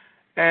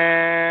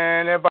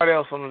 And everybody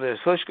else on the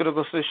list. You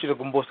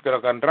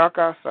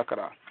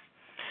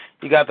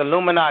got the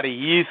Illuminati.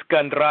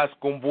 Yiskandras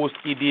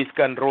Kumbuski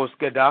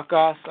Diskandroska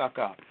Daka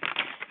Saka.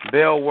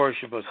 Bell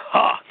worshippers.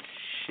 Ha!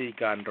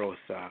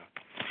 Shikandrosa.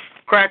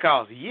 Crack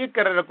house.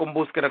 Yikara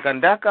Kumbuska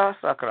Kandaka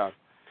Sakra.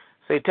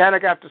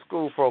 Satanic after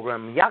school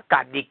program.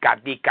 Yaka Dika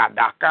Dika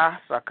Daka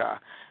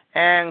Saka.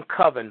 And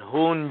Coven.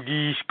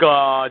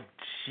 Hundishka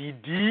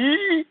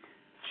Chidi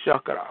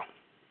Shakara.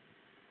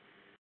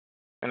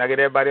 And I get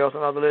everybody else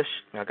on the list?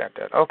 I got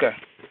that. Okay.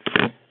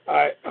 All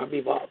right, I'll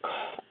be back.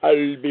 I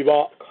breathe out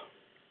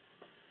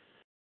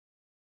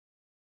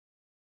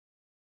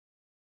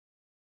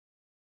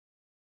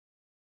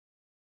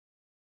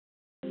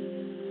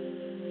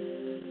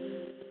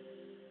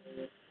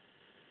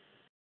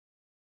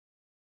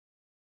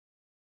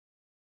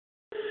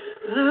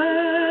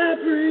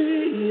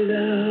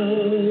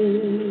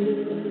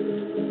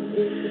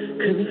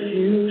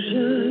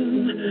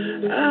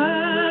confusion.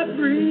 I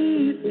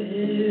breathe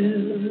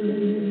in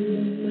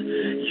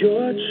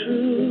your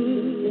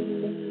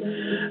truth.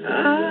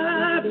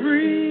 I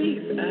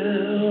breathe out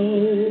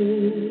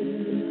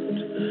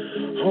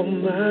all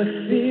my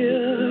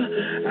fear.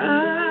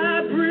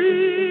 I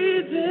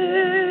breathe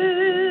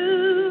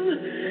in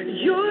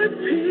your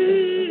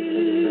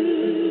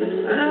peace.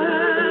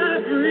 I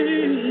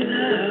breathe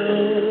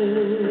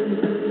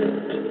out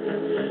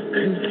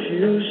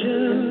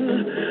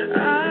confusion.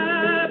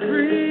 I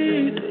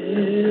breathe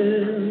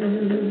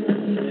in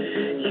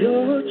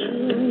your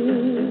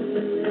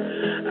truth.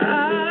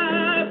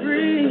 I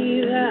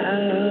breathe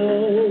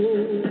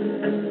out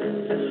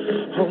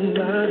all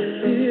my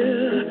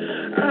fear.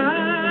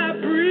 I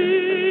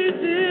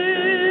breathe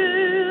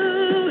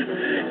in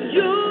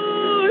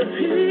your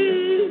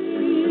peace.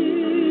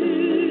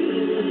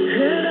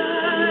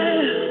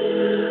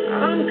 And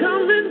I'm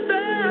coming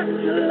back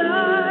to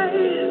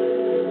life.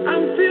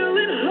 I'm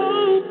feeling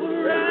hope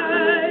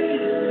right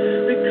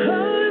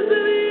because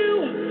of you,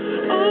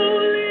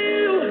 only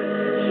you,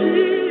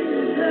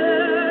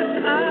 Jesus.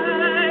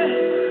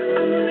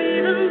 I'm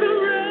leaving the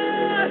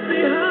rest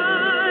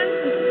behind.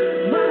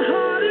 My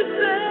heart is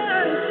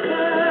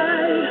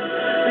satisfied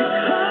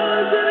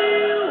because of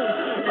you,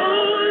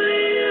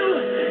 only you,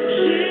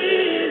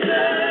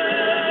 Jesus.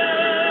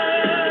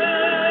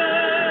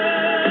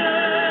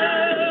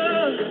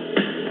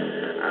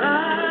 I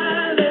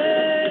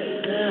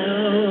lay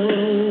down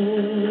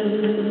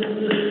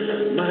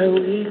my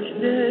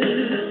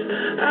weakness.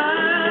 I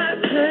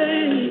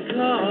take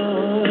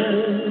on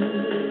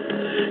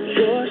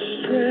your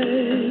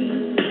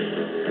strength.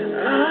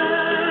 I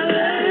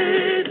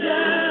lay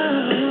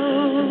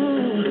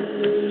down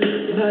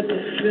my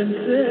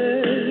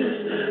defenses.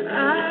 I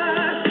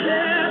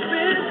step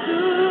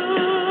into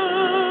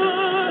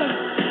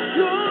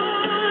your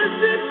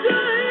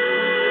victory.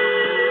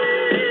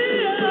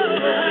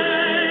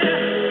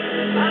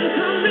 I'm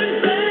coming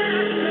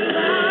back to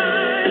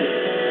life.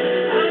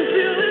 I'm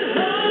feeling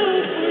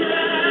hope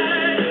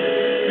right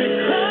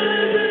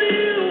because of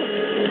you,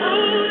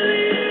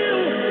 only you,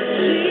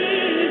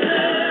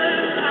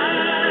 Jesus.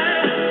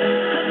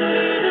 I'm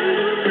leaving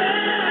the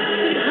rest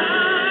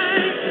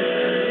behind.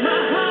 My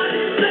heart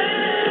is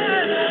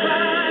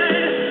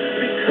satisfied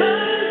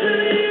because of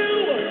you,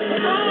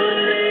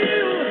 only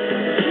you,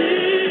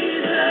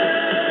 Jesus.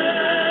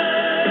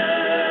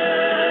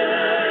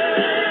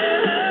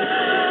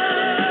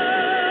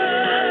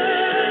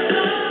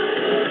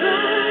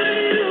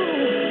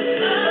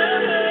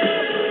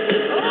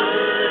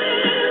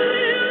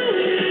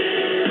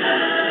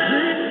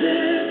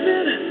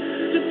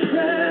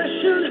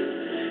 Depression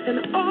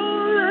and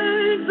all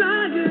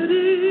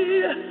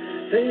anxiety,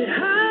 they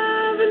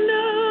have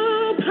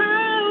no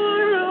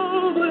power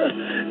over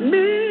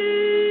me.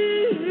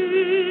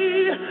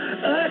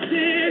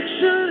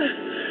 Addiction,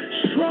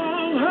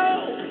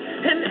 stronghold,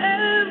 and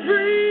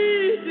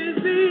every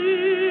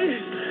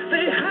disease,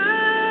 they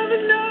have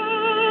no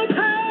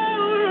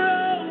power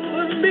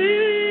over me.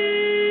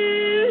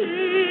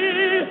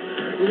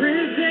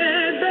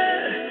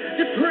 Resentment,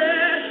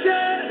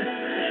 depression,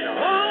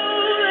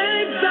 all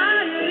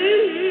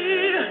anxiety,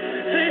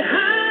 they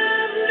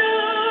have no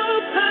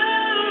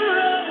power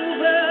over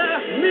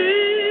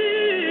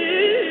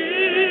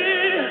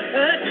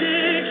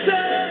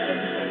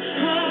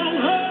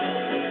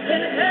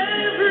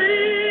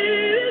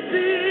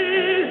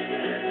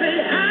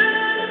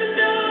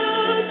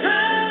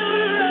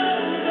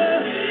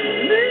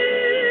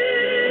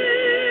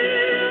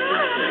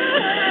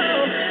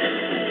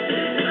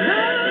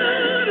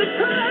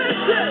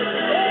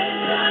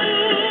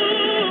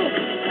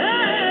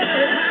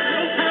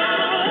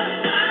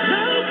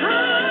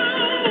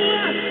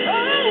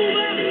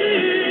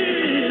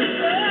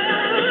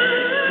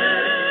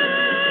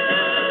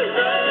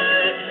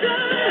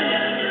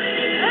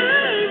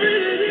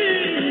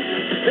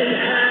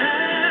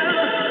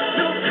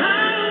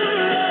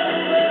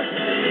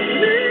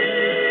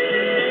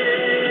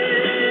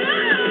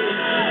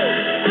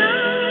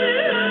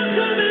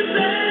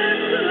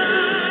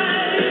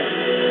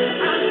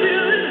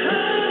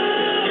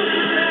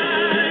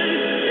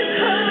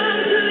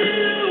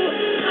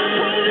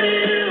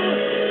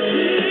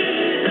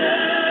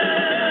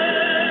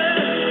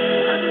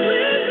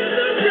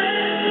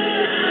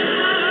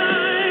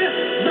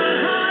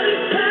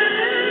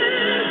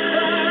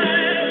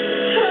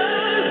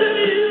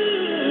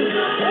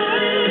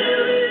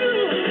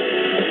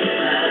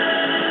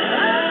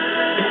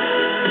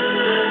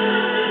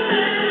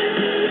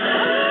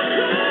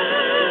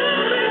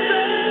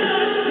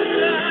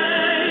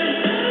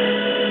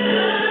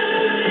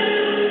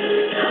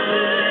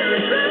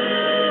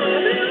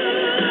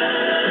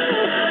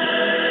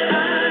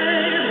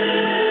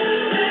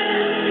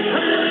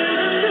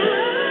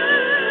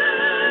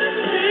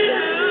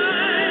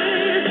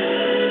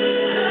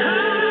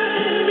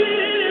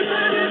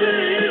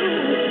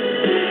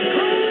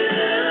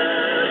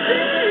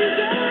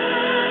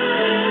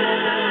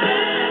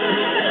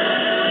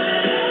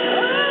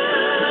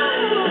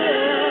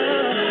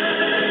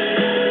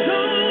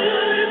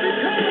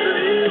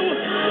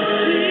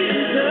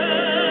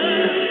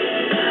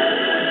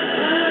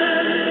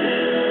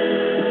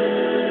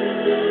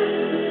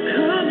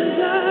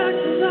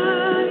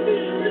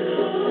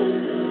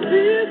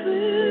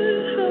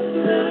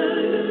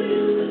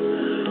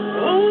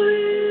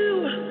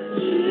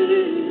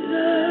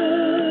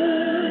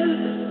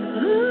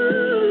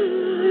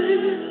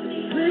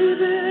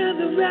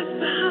left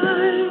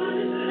behind.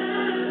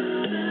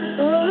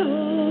 Oh,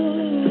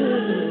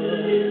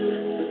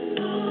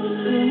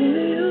 only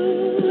you,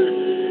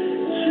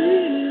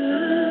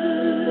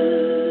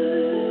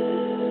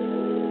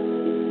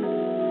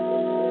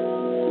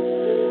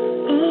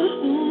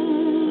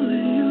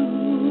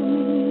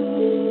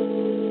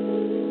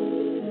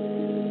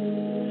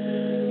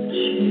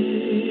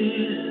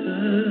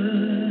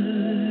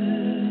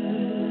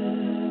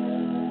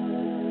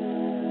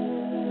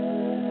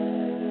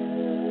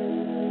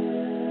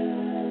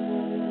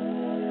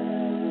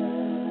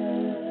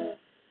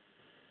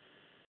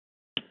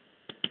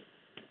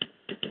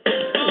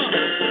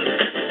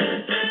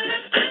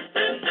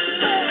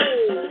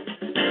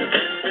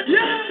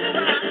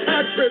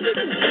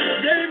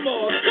 Game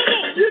on. Come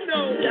on, you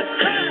know.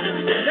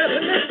 Now the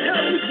next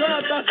time you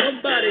drive by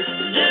somebody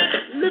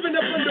living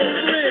up under a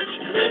bridge,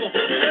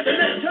 and the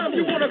next time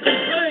you want to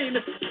complain,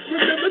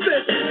 remember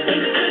this.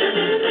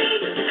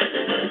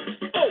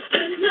 Oh.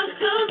 There's no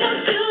clothes on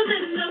shoes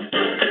and no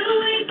food to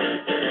eat.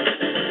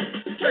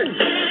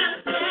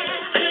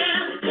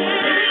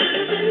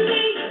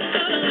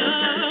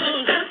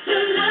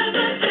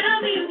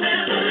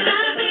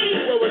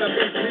 Where would I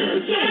be?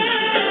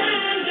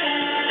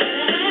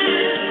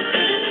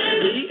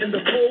 In the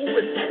cold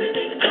with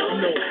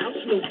no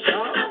house, no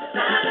job.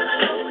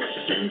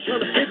 I'm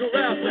trying to figure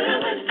out,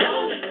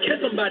 can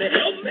somebody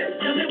help me?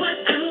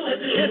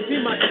 Can't see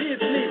my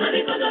kids need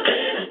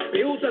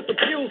bills at the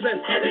bills and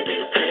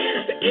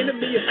the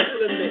enemy is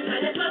killing me.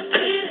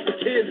 The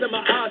tears in my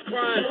eyes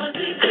crying.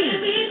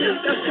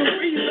 That's the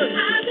reason. I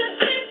just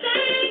can't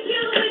thank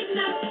you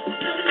enough,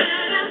 no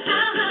matter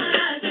how hard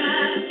I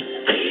try.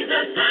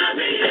 Jesus, I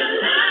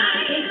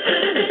realize it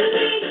could have been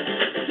me.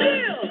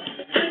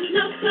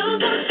 No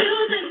clothes or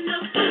shoes and no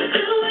food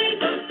to eat.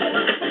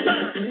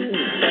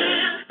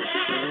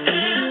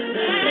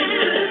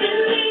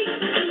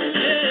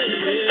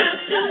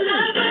 Your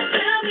love will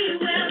tell me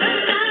where I'm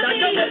at. Now,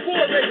 number 4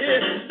 right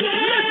here.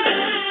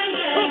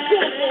 I'm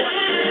 4 boy.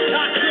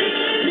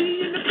 Me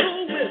in the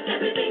cold with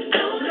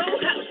no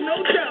house, no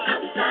job.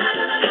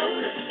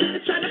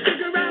 Trying to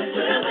figure out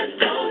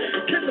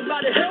can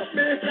somebody help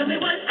me? Tell me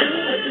what to do.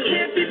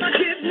 Can't feed my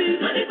kids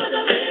need money for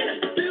the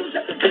rent. Bills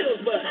after bills,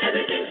 but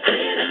everything's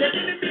clear. The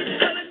enemy's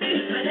telling me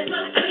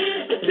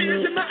the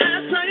tears in my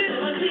eyes crying.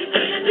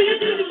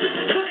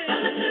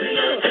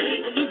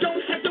 You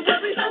don't have to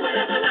worry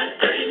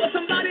for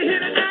somebody here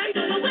tonight.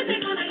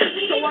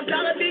 So I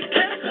gotta be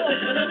careful.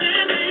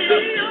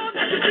 See, all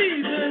that's the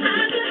reason.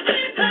 I just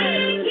can't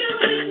thank you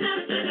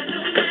enough, no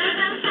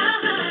matter how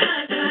hard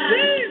I try.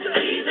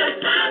 Jesus,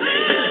 I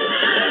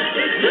realize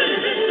it could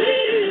have been me.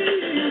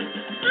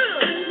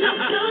 No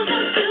clothes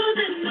or shoes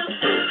and no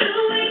food to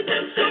eat.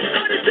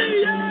 Somebody say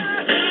yeah.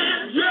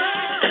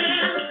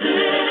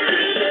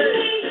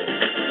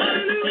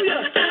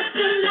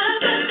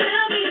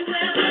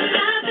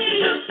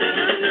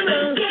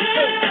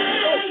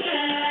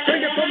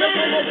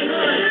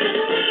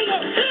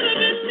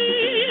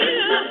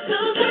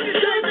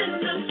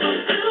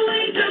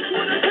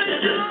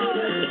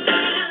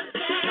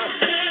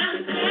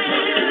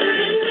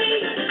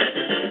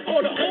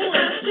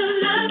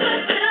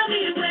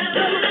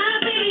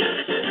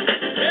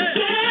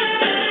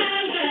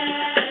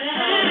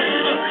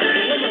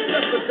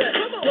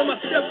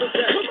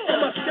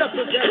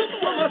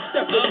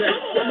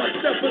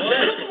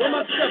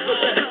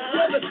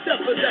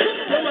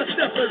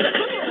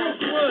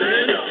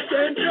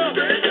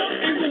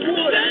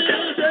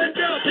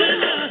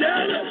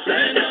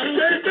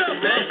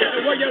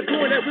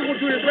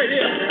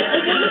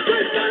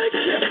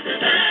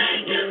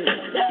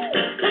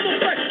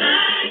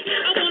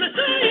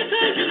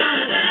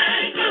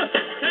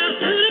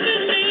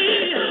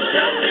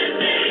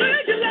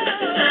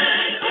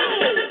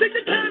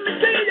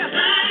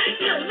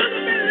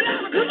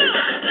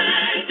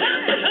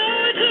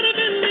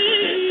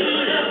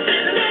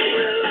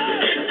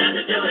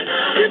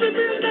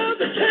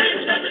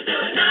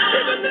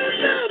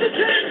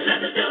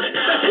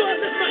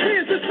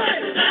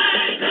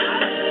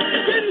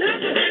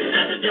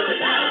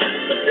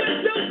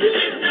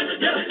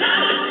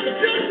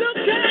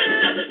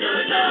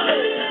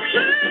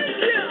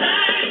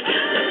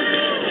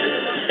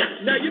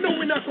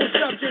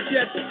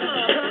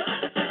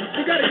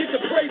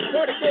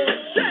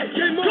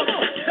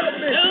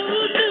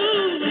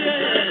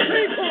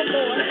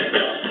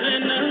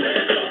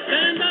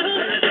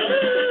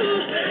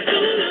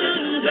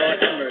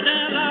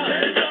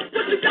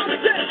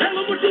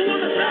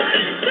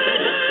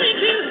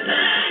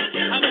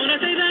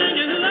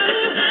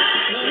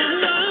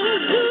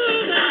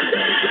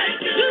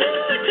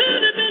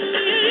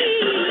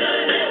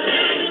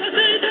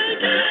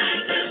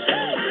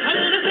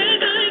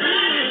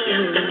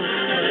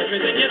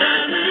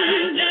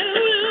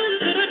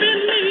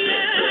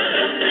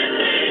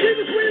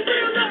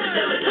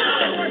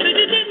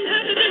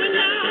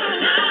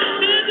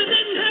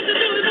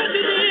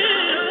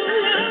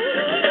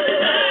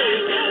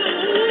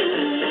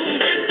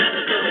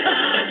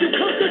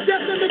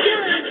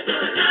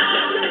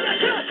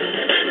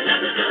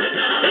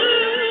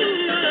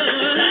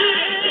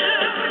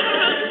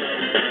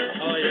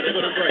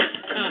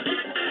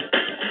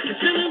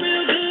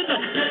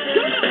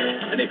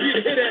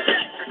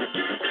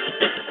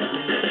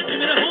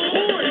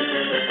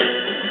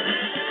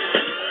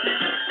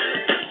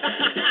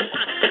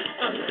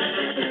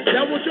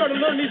 want y'all to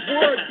learn these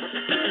words.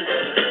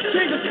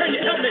 Jesus, can you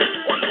help me?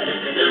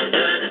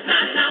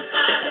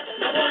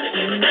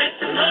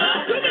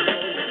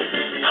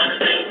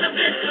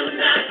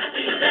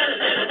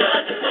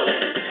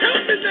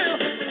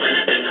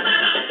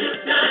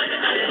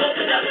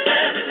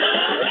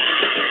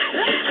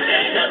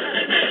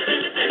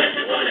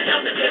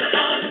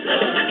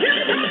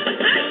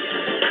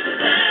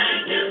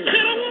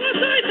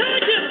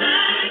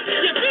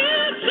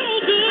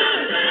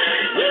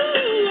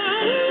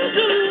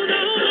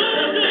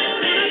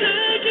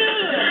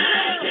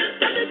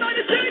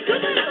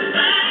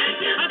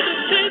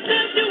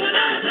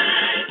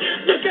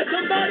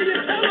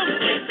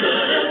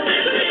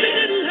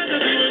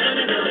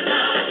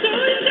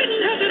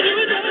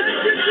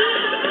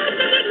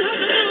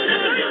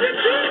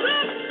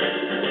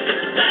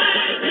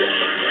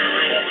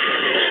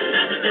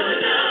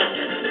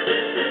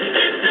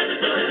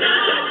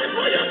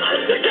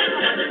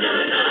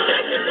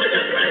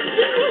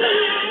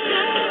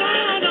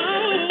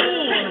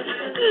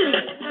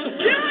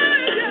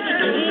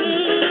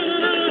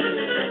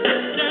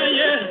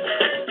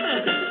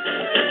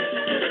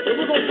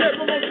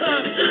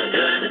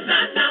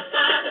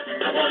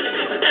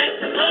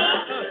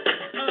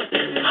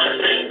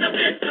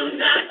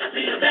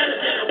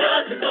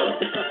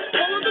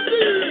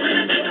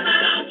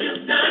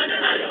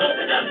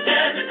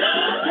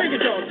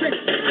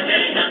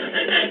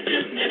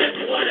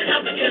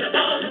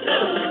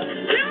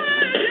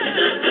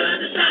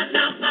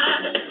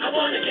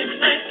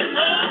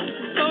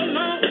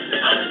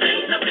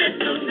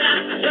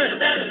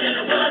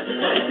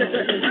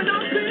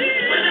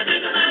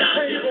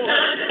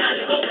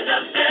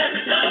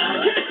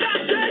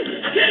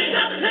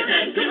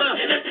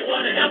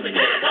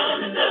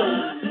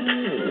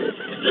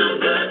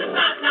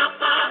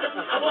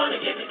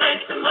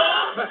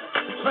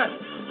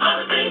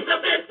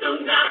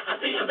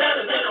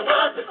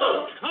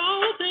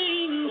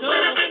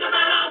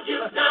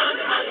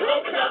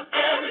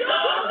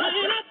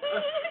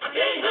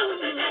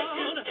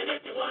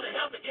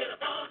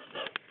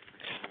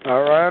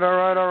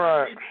 All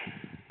right.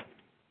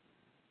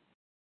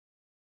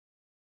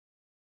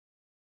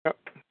 Yep,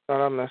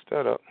 thought I messed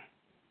that up.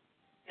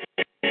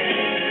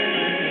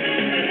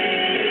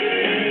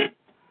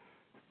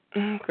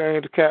 Okay,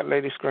 the cat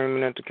lady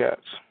screaming at the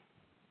cats.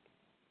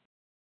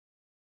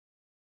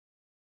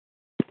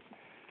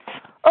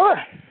 All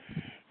right.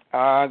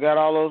 I got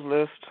all those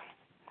lists.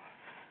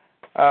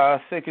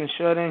 Sick and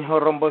shut-in,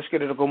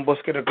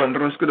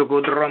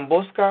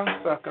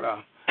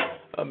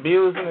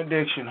 abuse and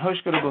addiction,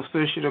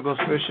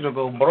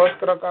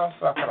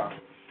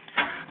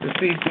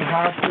 deceased in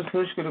hospice,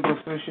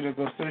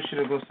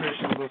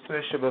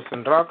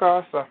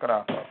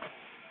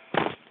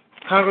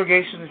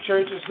 congregations and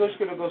churches,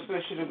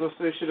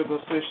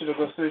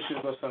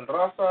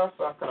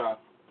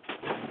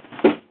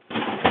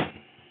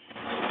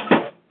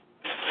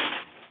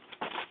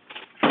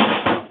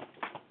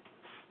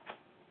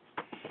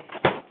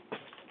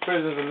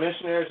 prisons and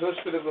missionaries,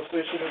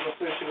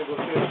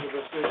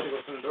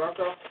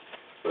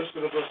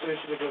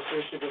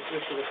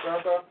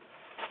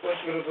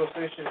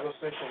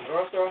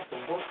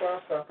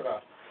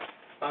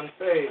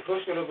 unsaved,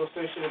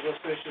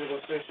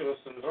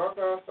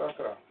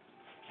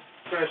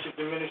 friendship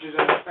and ministries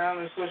and their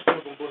families,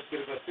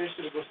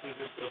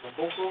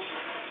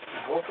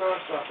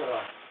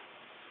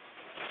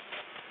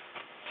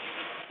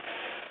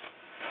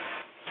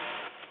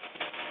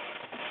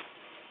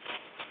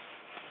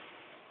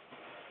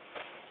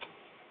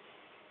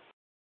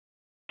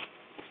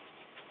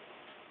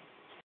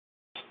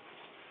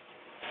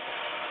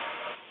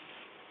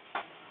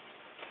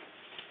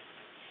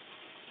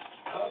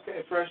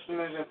 okay, freshman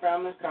and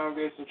families,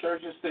 congregations,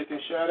 churches, sick and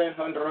shut-in,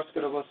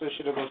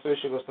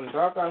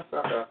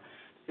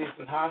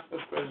 season hospice,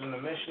 prison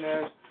and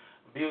missionaries,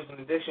 abuse and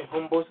addiction,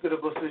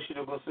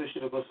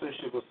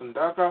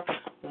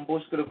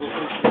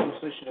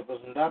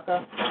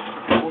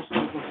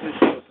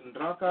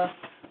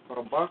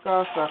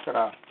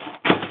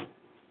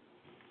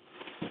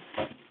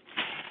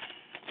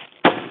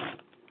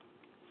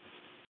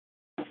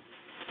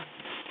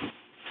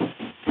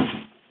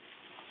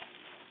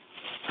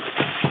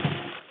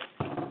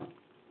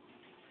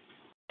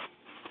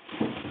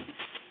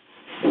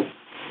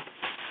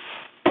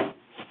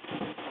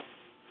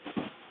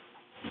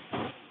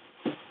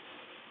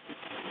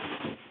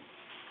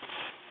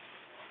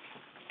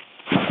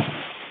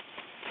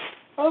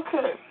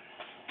 okay.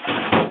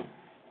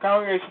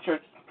 Congregation,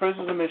 church,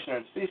 prisons and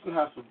missionaries, deceased in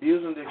hospital,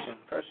 abuse and addiction,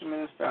 freshman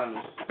and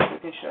families,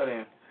 sick and shut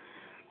in,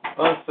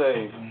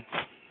 unsaved.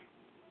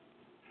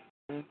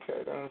 Okay,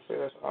 I'm going to say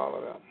that's all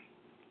of them.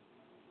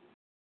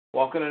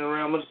 Walking in the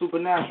realm of the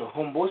supernatural.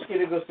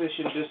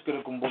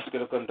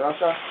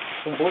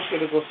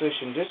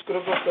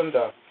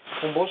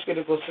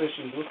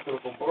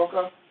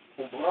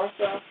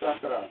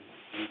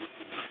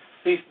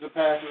 Peace that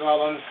passes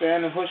all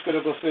understanding.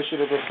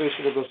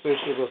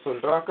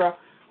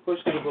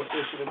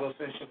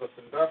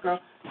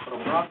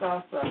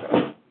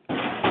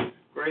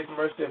 Grace grace,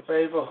 mercy, and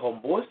favor.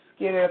 Humbos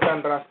kere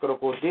kan raskoro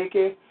ko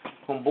deke.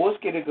 Humbos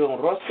kere kan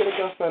roskoro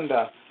ka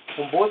sanda.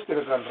 Humbos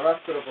kere kan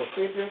raskoro ko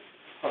sete.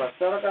 Para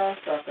sarga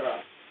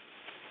sakra.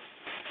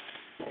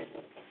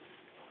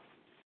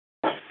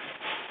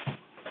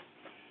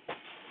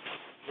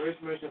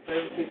 Grace, mercy, and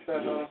favor. Keep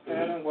that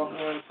understanding. Walk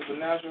around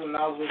supernatural.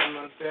 Knowledge, wisdom,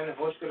 understanding.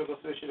 Hoshkoro ko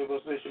seshe ko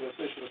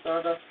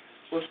sarga.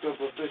 Hoshkoro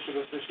ko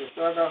seshe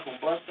sarga.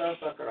 Humbasta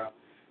sakra.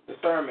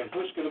 Discernment.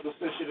 Hushkoro ko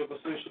seshe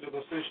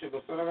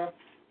sarga.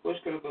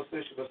 Hushkoro ko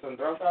seshe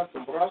sandraka.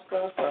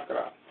 Sumbraska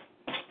sakra.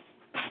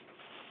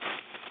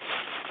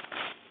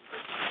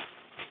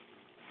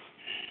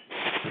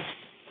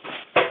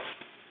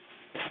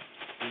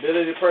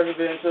 Ability to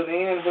persevere until the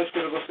end.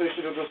 Hushkoro ko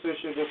seshe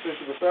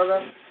sarga.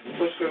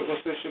 Hushkoro ko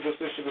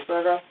seshe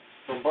sarga.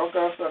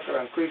 Sumbraska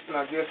sakra. Increasing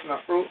our gifts and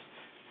our fruits.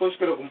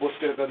 Hushkoro ko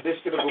buskoro ko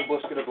dishkoro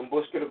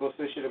ko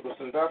seshe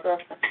sandraka.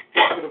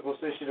 Hushkoro ko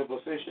seshe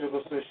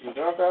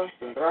sandraka.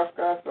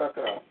 Sandraska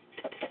sakra.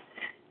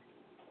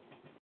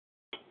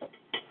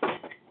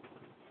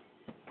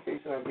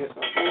 Increasing our gifts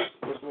and our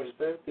fruits. Which is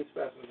there. Keeps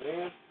passing to the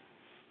end.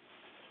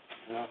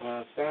 Now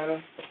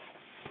understanding.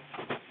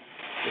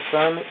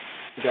 Discernment.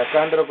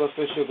 Gakandra ko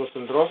seshe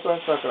sandrosa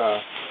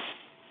sakra.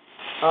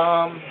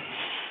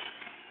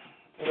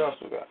 What else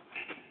we got?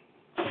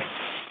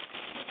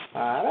 I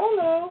don't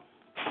know.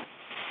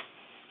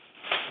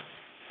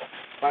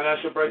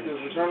 Financial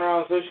breakthroughs and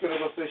turnarounds. Hushkoro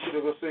ko seshe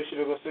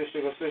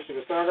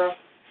sarga.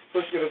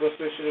 Hushkoro ko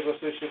seshe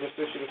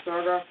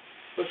sarga.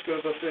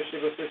 Hushkoro ko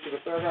seshe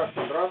sarga.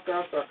 Sandraska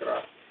sakra.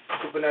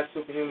 Supernatural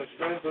superhuman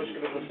strength.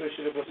 Hushkoro ko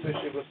seshe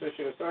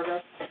sarga.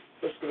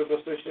 Hushkoro ko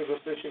seshe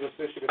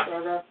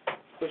sarga.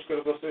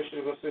 Hushkoro ko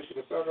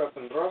seshe sarga.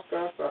 Sandraska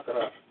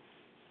sakra.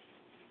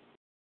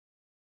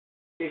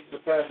 Peace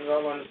surpasses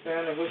all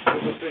understanding. Hushkoro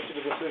ko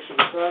seshe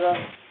sarga.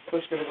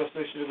 Hushkoro ko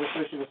seshe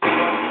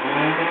sarga.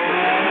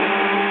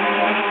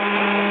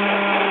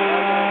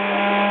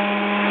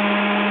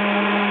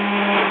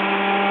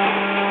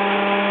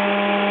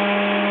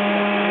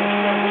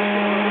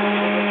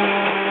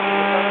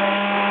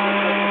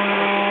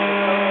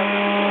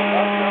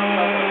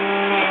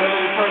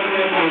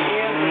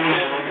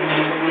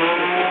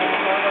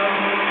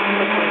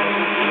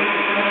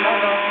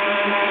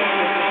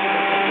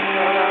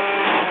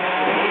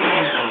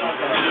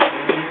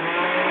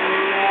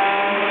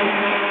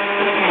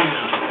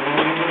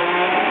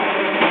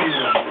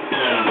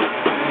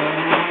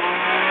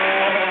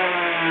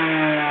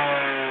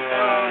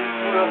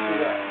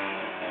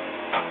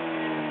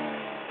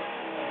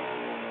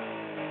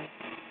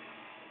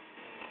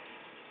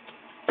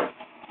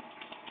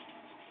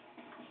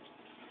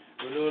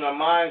 Renewing our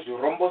minds, you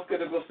rombos que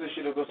go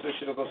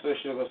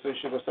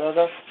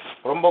saga,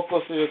 rombo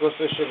cosi go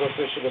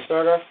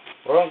saga,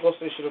 ronco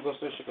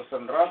go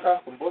sandraka,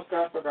 kumbosca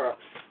saga,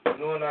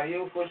 renewing our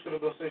youth, push to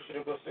go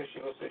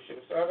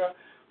saga,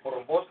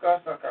 rombosca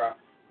saga,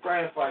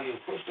 praying for you,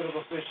 push to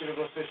go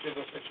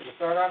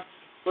saga,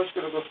 push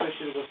to go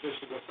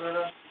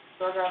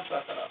saga,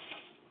 saga.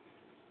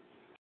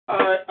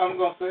 Alright, I'm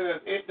going to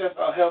say that's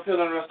our health,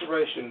 healing, and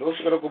restoration.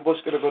 Okie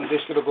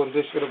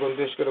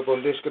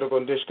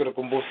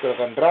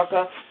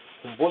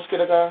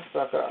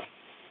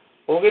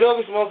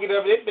smoky,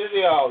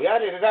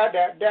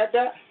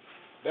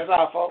 that's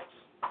our folks.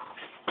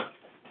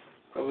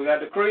 So we got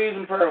decrees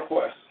and prayer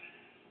requests.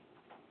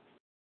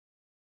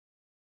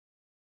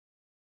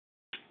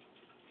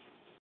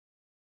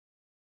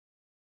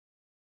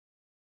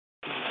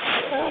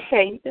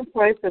 Okay, you can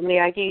pray for me.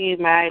 I give you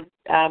my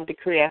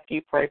decree after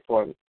you pray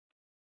for me.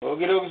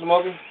 Okie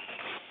smoky.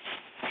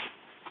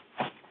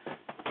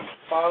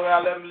 Father,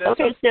 I let him listen.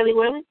 Okay, Silly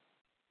Willie.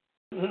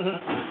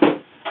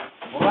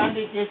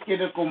 Orandi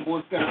kiskede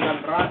kombuske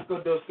kan rasko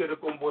doskede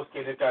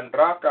kombuske kan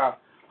raka.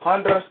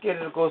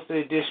 Handraskede ko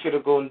se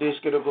dishkede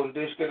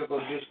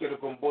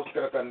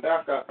kombuske kan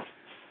daka.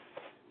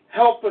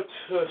 Help it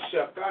to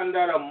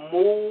Shakanda to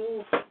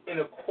move in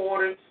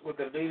accordance with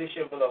the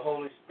leadership of the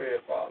Holy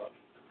Spirit, Father.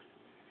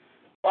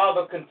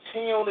 Father,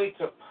 continually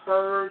to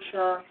purge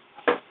her,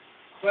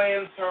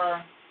 cleanse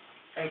her,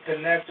 and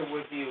connect her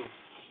with you.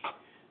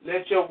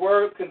 Let your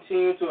word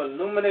continue to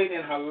illuminate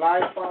in her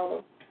life,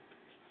 Father,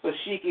 so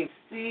she can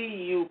see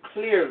you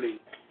clearly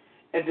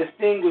and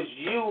distinguish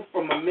you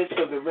from amidst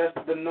of the rest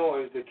of the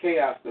noise, the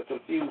chaos, the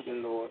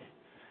confusion, Lord.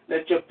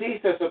 Let your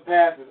peace that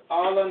surpasses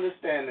all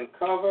understanding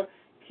cover,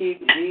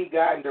 keep, lead,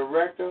 guide, and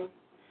direct her.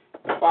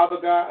 And Father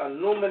God,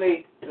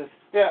 illuminate the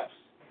steps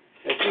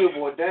that you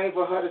have ordained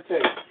for her to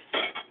take.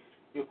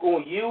 You're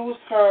going to use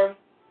her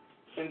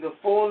in the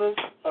fullness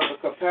of the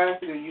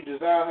capacity you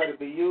desire her to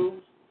be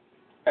used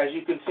as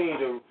you continue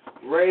to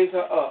raise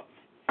her up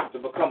to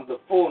become the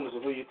fullness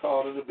of who you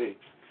called her to be.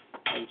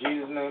 In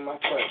Jesus' name I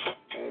pray.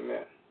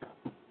 Amen.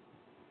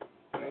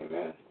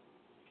 Amen.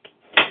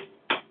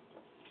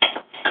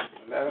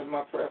 And that is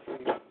my prayer for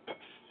you.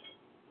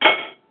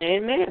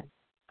 Amen.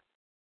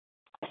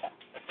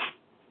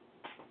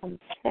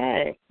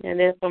 Okay. And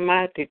then for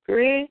my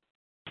degree,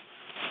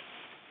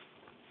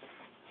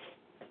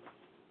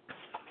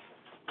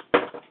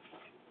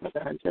 Hold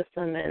on just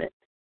a minute.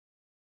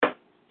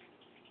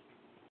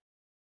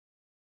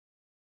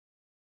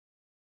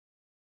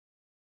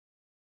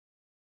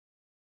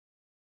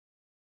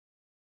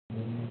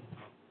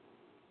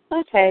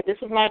 Okay, this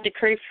is my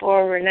decree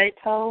for Renee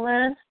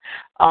Tolan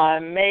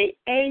on May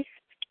 8th,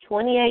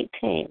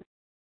 2018.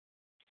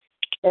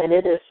 And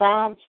it is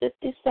Psalms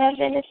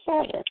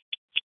 57:7.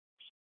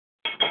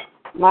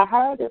 My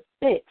heart is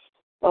fixed,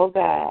 oh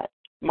God,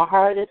 my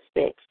heart is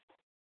fixed.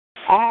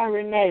 I,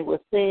 Renee,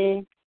 will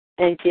sing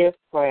and give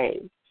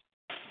praise.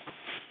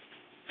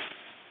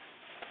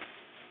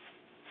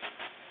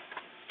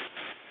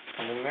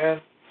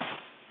 Amen.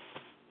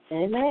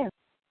 Amen.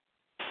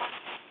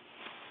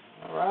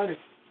 All righty.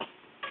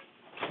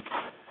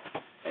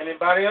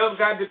 Anybody else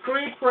got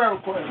decree prayer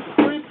requests?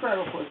 Decree prayer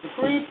requests.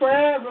 Decree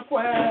prayer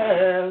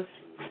requests.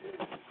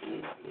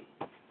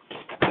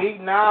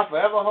 Speak now,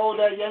 forever hold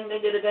that young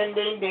nigga to ding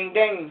ding ding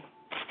ding.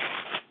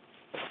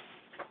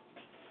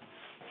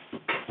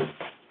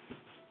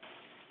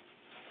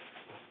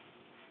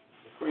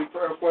 Decree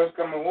prayer requests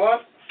coming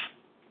once.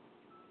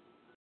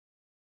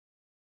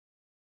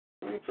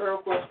 Decree prayer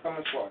requests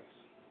coming twice.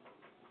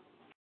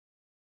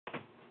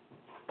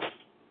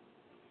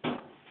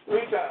 3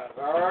 times.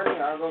 All righty,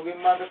 I'll go get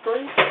my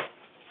decree.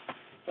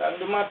 Time to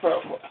do my prayer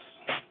request.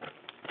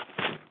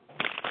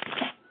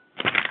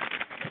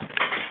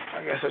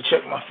 I guess I'll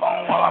check my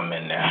phone while I'm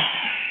in there.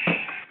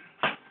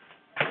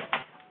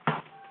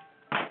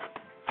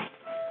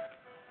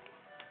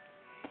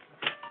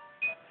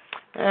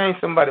 Ain't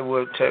somebody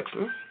would text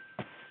me.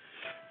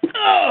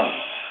 Oh.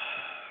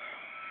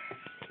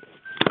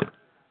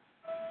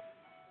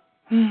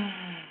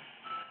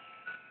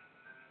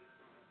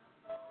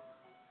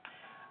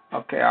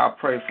 Okay, I'll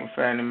pray for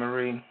Fannie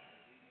Marie.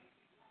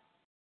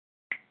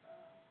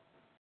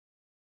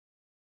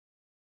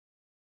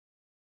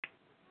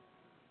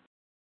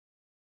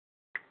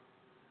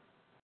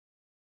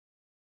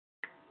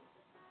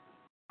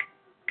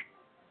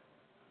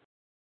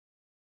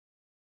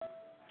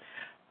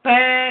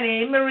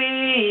 Fannie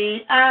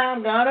Marie,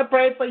 I'm gonna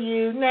pray for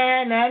you.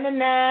 Na na na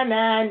na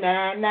na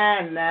na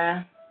na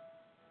na.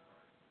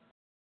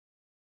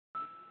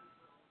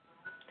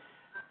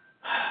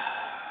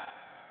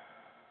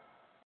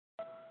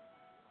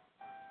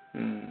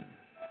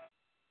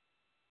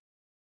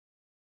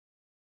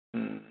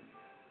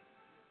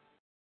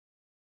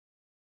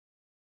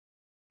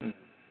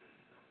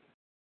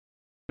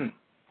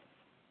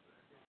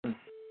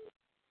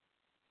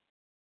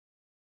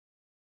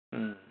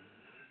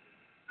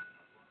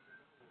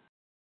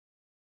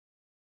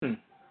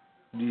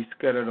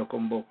 Discreto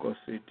con poco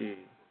city.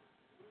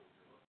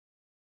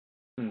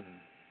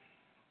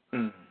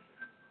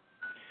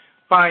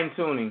 Fine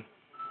tuning.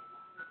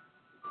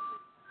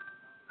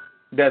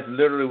 That's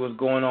literally what's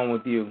going on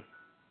with you.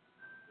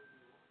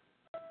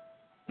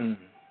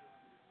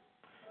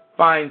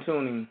 Fine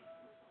tuning.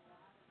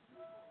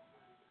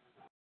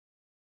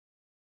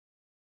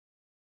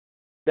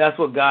 That's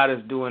what God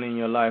is doing in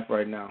your life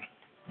right now.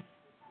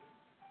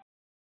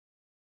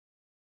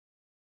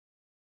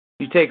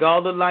 You take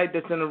all the light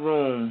that's in the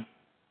room,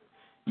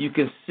 you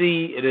can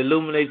see it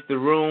illuminates the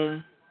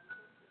room.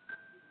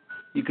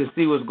 You can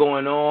see what's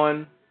going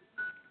on,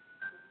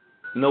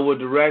 know what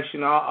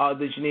direction all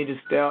that you need to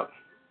step.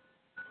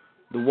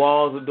 The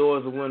walls, the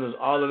doors, the windows,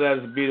 all of that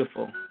is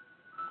beautiful.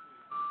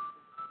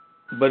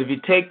 But if you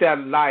take that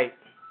light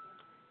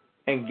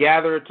and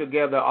gather it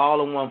together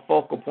all in one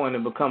focal point,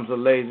 it becomes a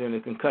laser and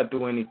it can cut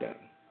through anything.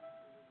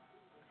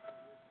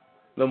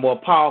 The more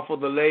powerful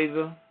the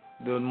laser,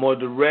 the more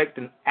direct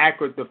and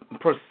accurate, the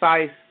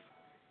precise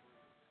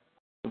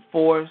the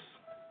force,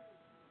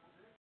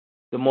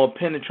 the more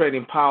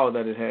penetrating power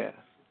that it has.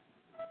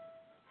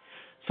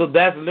 So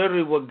that's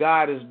literally what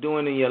God is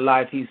doing in your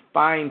life. He's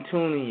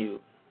fine-tuning you.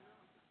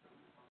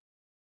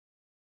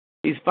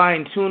 He's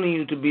fine-tuning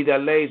you to be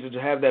that laser,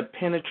 to have that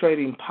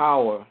penetrating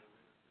power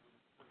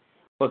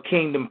for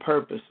kingdom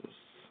purposes.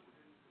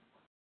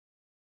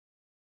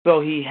 So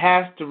he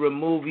has to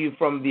remove you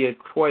from the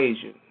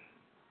equation.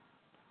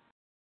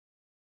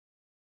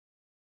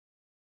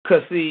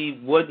 Because, see,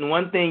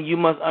 one thing you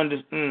must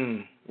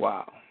understand.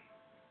 Wow.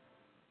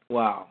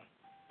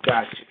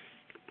 Got you.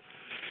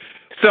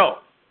 So,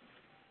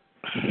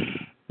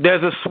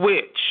 there's a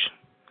switch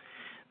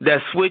that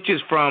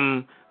switches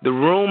from the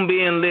room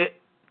being lit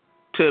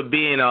to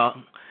being a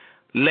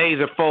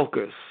laser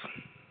focus.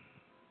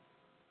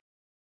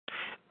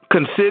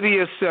 Consider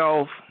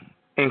yourself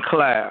in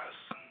class.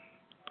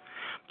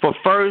 For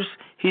first,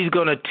 he's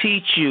going to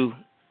teach you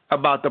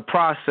about the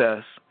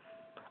process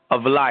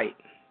of light,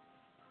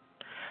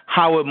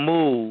 how it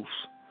moves,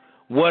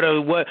 where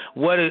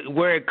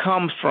it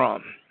comes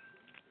from,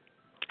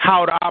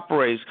 how it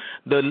operates,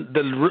 the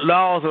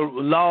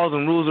laws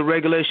and rules of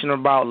regulation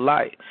about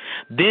light.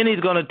 Then he's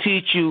going to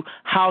teach you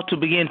how to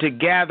begin to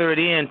gather it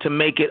in to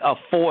make it a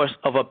force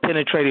of a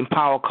penetrating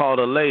power called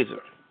a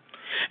laser.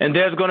 And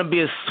there's going to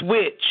be a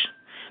switch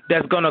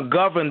that's going to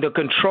govern the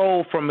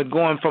control from it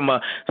going from a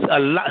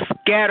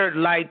scattered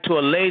light to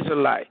a laser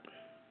light.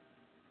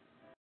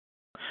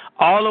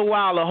 All the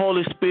while, the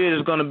Holy Spirit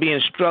is going to be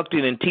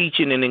instructing and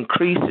teaching and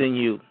increasing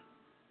you.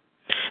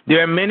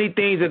 There are many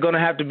things that are going to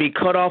have to be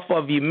cut off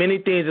of you. Many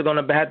things are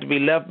going to have to be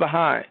left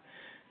behind.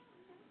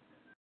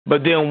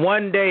 But then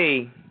one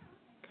day,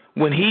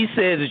 when he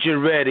says that you're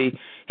ready,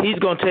 he's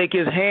going to take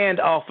his hand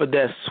off of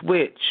that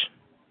switch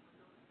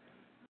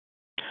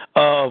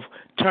of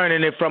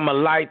turning it from a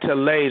light to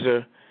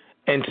laser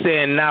and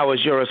saying, now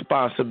it's your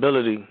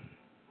responsibility.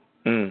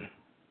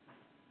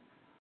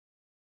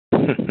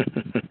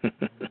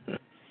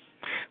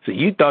 So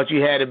you thought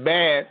you had it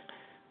bad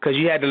because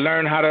you had to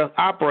learn how to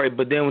operate.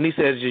 But then when he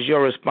says it's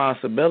your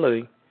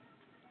responsibility,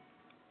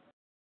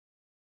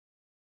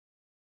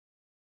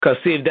 because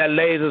see, if that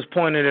laser's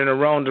pointed in the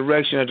wrong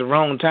direction at the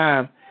wrong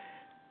time,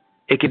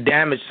 it could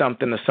damage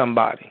something to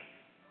somebody,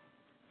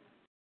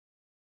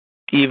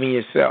 even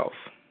yourself.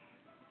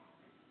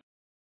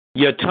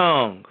 Your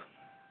tongue,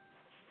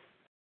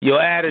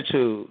 your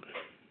attitude.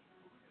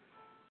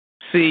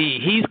 See,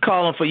 he's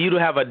calling for you to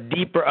have a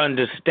deeper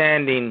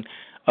understanding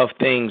of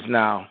things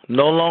now,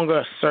 no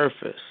longer a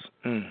surface.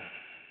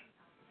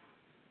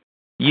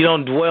 You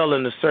don't dwell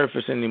in the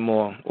surface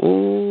anymore.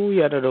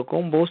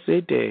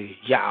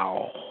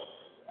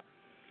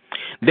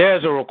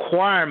 There's a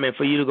requirement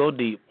for you to go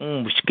deep.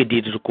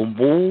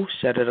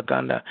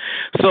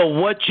 So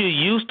what you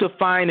used to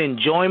find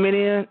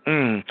enjoyment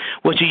in,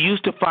 what you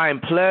used to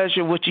find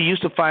pleasure, what you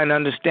used to find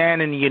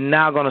understanding, you're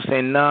now going to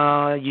say,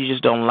 no, you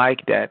just don't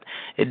like that.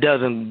 It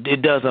doesn't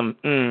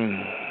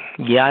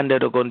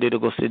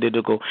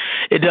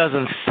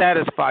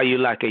satisfy you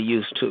like it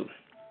used to.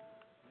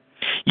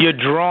 You're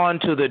drawn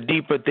to the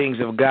deeper things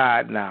of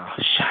God now.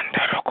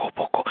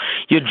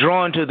 You're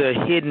drawn to the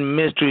hidden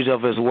mysteries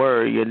of His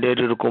Word.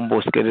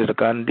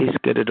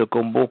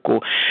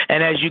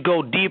 And as you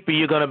go deeper,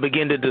 you're going to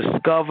begin to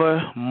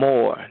discover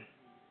more.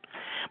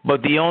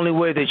 But the only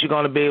way that you're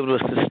going to be able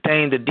to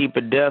sustain the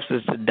deeper depths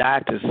is to die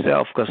to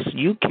self, because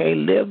you can't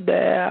live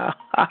there.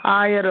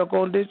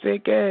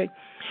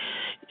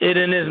 It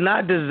is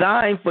not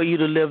designed for you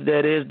to live there.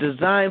 It is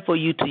designed for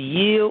you to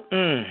yield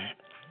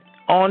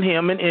on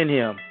Him and in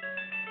Him.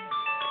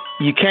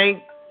 You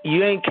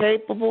ain't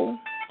capable.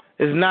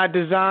 It's not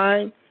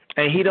designed,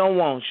 and He don't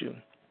want you.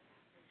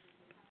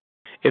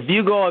 If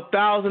you go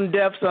 1,000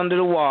 depths under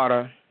the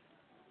water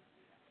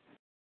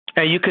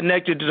and you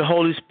connected to the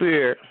Holy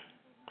Spirit,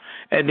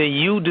 and then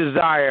you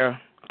desire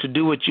to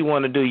do what you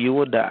want to do, you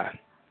will die.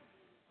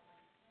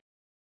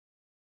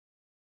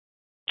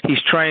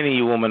 He's training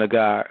you, woman of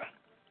God.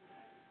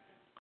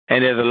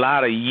 And there's a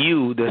lot of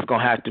you that's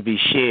going to have to be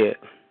shed.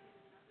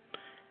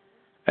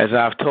 As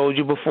I've told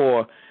you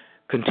before,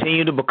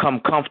 continue to become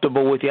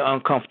comfortable with your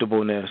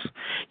uncomfortableness.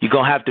 You're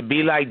going to have to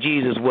be like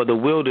Jesus, where the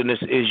wilderness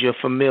is your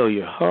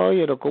familiar.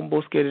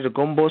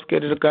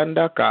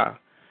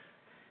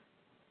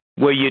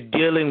 Where you're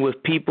dealing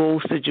with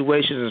people,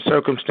 situations, and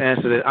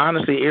circumstances that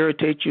honestly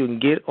irritate you and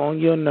get on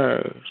your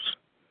nerves.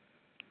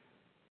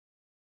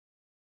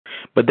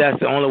 But that's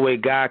the only way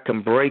God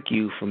can break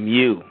you from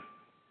you.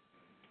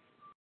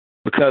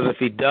 Because if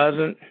He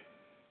doesn't,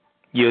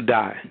 you'll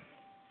die.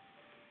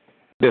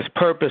 There's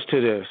purpose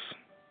to this.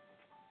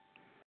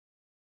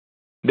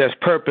 There's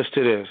purpose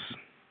to this.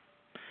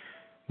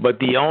 But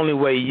the only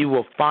way you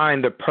will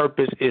find the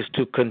purpose is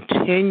to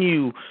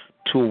continue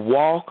to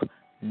walk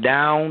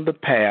down the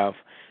path,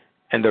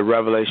 and the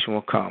revelation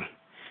will come.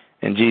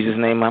 In Jesus'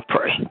 name I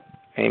pray.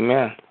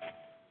 Amen.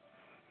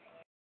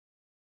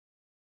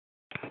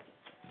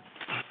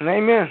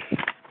 Amen.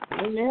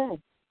 Amen.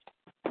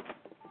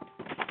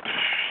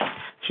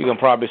 She's going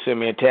to probably send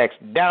me a text.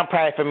 Don't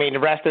pray for me the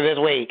rest of this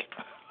week.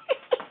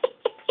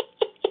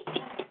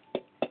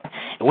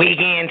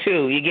 Weekend,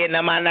 too. You're getting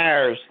on my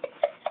nerves.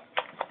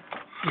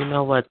 You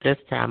know what? This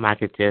time I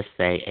could just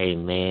say,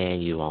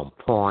 amen, you on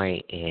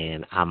point,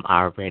 and I'm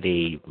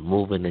already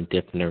moving in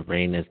different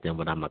arenas than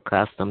what I'm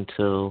accustomed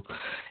to.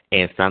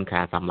 And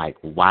sometimes I'm like,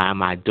 why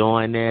am I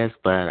doing this?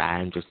 But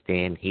I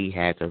understand He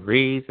has a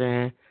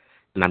reason,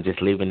 and I'm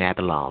just leaving that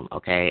alone,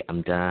 okay?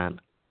 I'm done.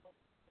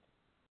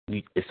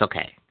 It's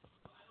okay.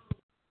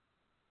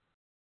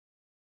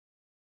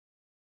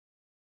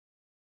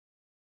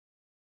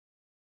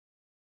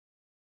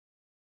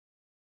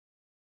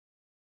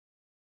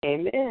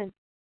 Amen.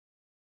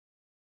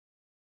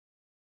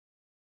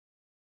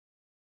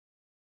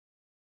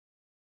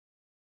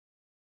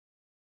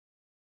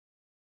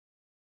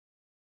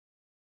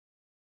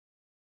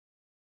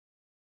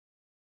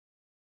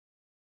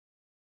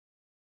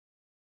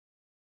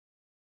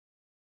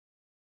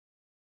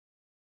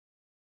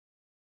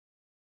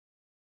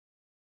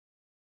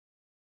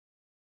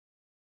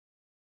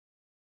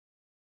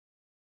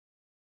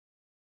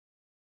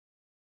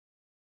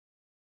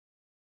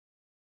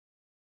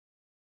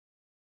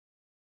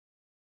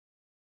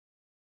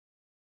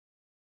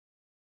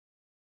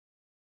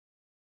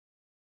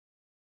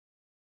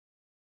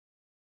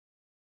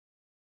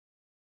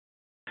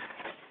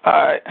 All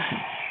right.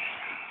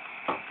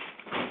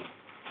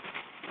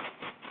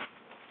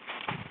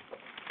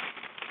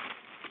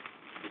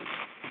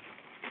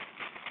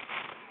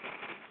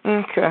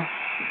 Okay.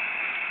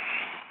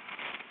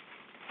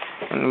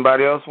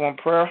 Anybody else want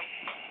prayer?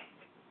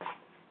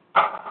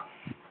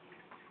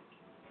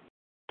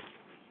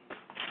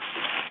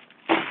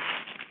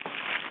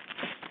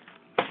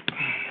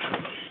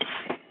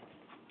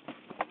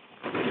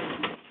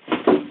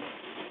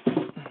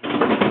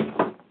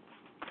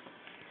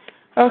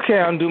 Okay,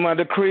 I'll do my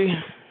decree.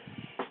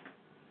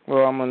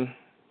 Well, I'm gonna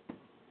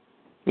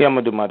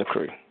do my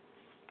decree.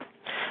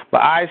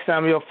 But I,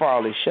 Samuel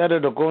Farley, should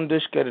remember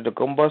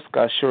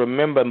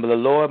the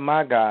Lord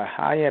my God.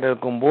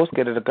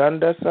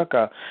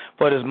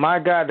 For it is my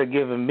God that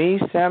given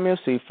me, Samuel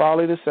C.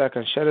 Farley II,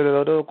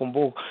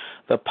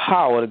 the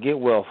power to get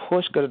wealth,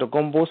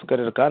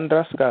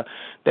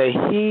 that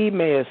he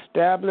may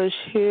establish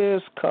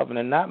his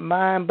covenant, not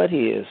mine but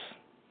his,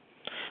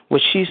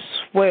 which he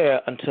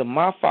swear unto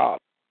my father,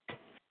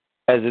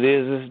 as it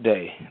is this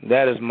day.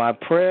 That is my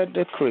prayer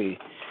decree.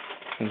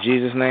 In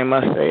Jesus' name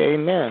I say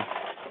amen.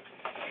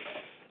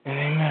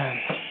 Amen.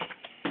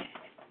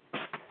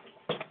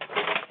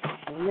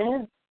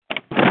 Amen.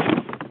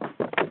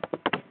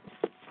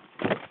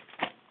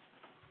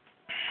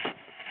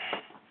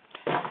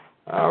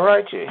 All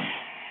right, G.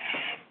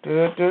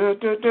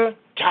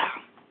 Ciao.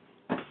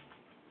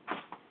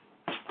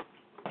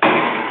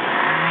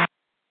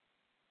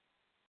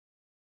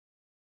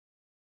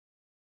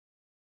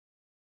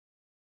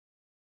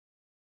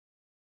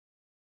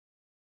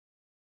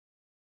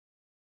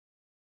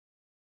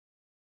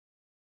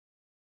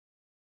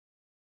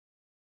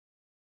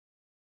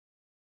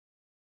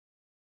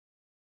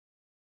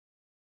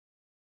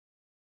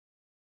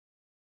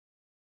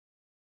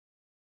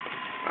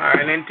 All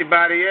right,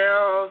 anybody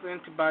else?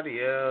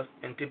 Anybody else?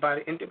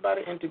 Anybody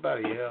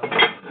else?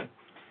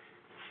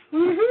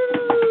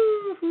 Woo-hoo.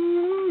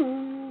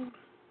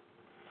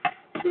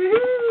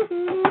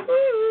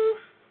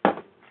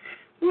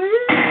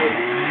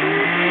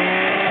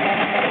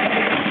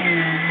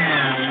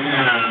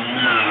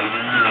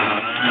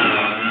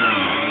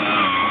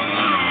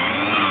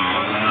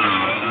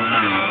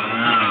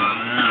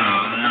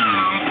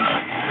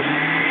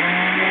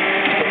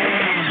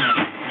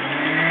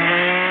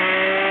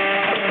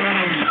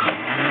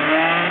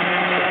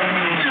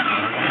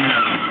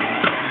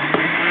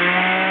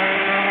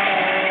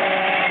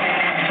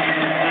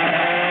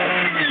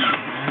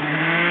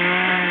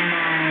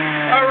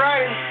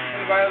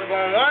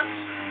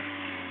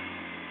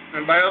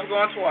 Anybody else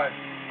going twice?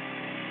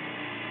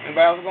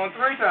 Anybody else going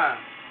 3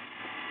 times?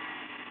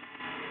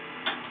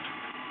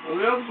 Well,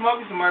 Little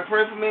Smokey, somebody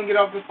pray for me and get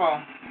off this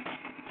phone.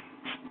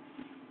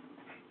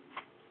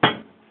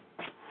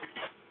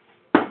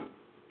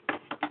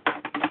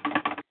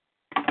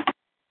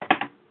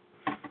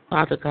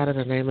 Father God, in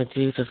the name of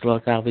Jesus,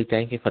 Lord God, we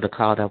thank you for the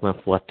call that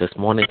went forth this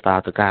morning.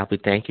 Father God, we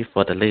thank you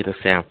for the leader,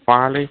 Sam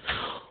Farley,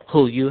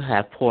 who you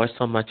have poured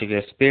so much of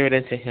your spirit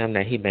into him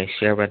that he may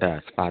share with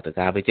us, Father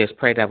God. We just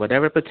pray that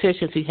whatever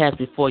petitions he has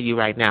before you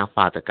right now,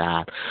 Father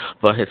God,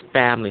 for his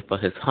family, for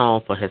his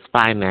home, for his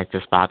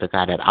finances, Father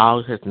God, that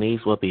all his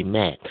needs will be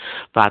met.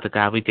 Father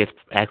God, we just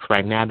ask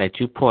right now that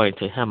you pour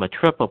into him a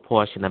triple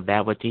portion of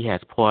that which he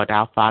has poured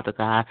out, Father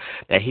God,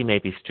 that he may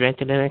be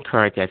strengthened and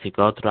encouraged as he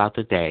goes throughout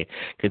the day.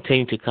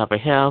 Continue to cover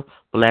him,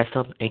 bless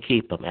him, and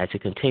keep him as he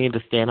continues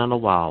to stand on the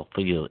wall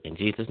for you. In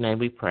Jesus' name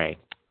we pray.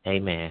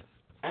 Amen.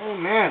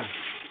 Amen.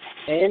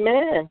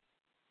 Amen.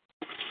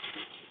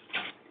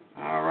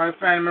 All right,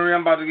 Fanny Marie, I'm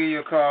about to give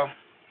you a call.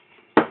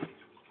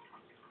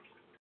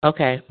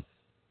 Okay.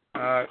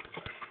 All right.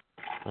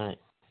 All right.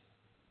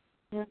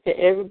 Okay,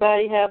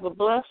 everybody have a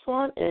blessed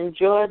one.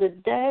 Enjoy the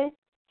day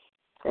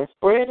and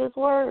spread his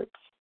words.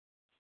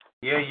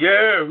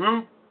 Yeah,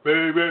 whoop,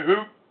 baby,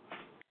 whoop.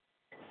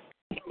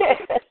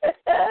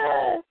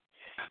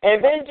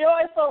 And be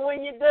joyful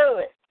when you do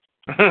it.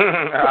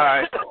 All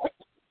right.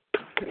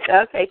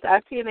 Okay,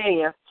 talk to you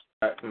later.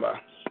 All right, bye.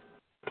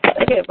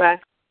 Okay, bye.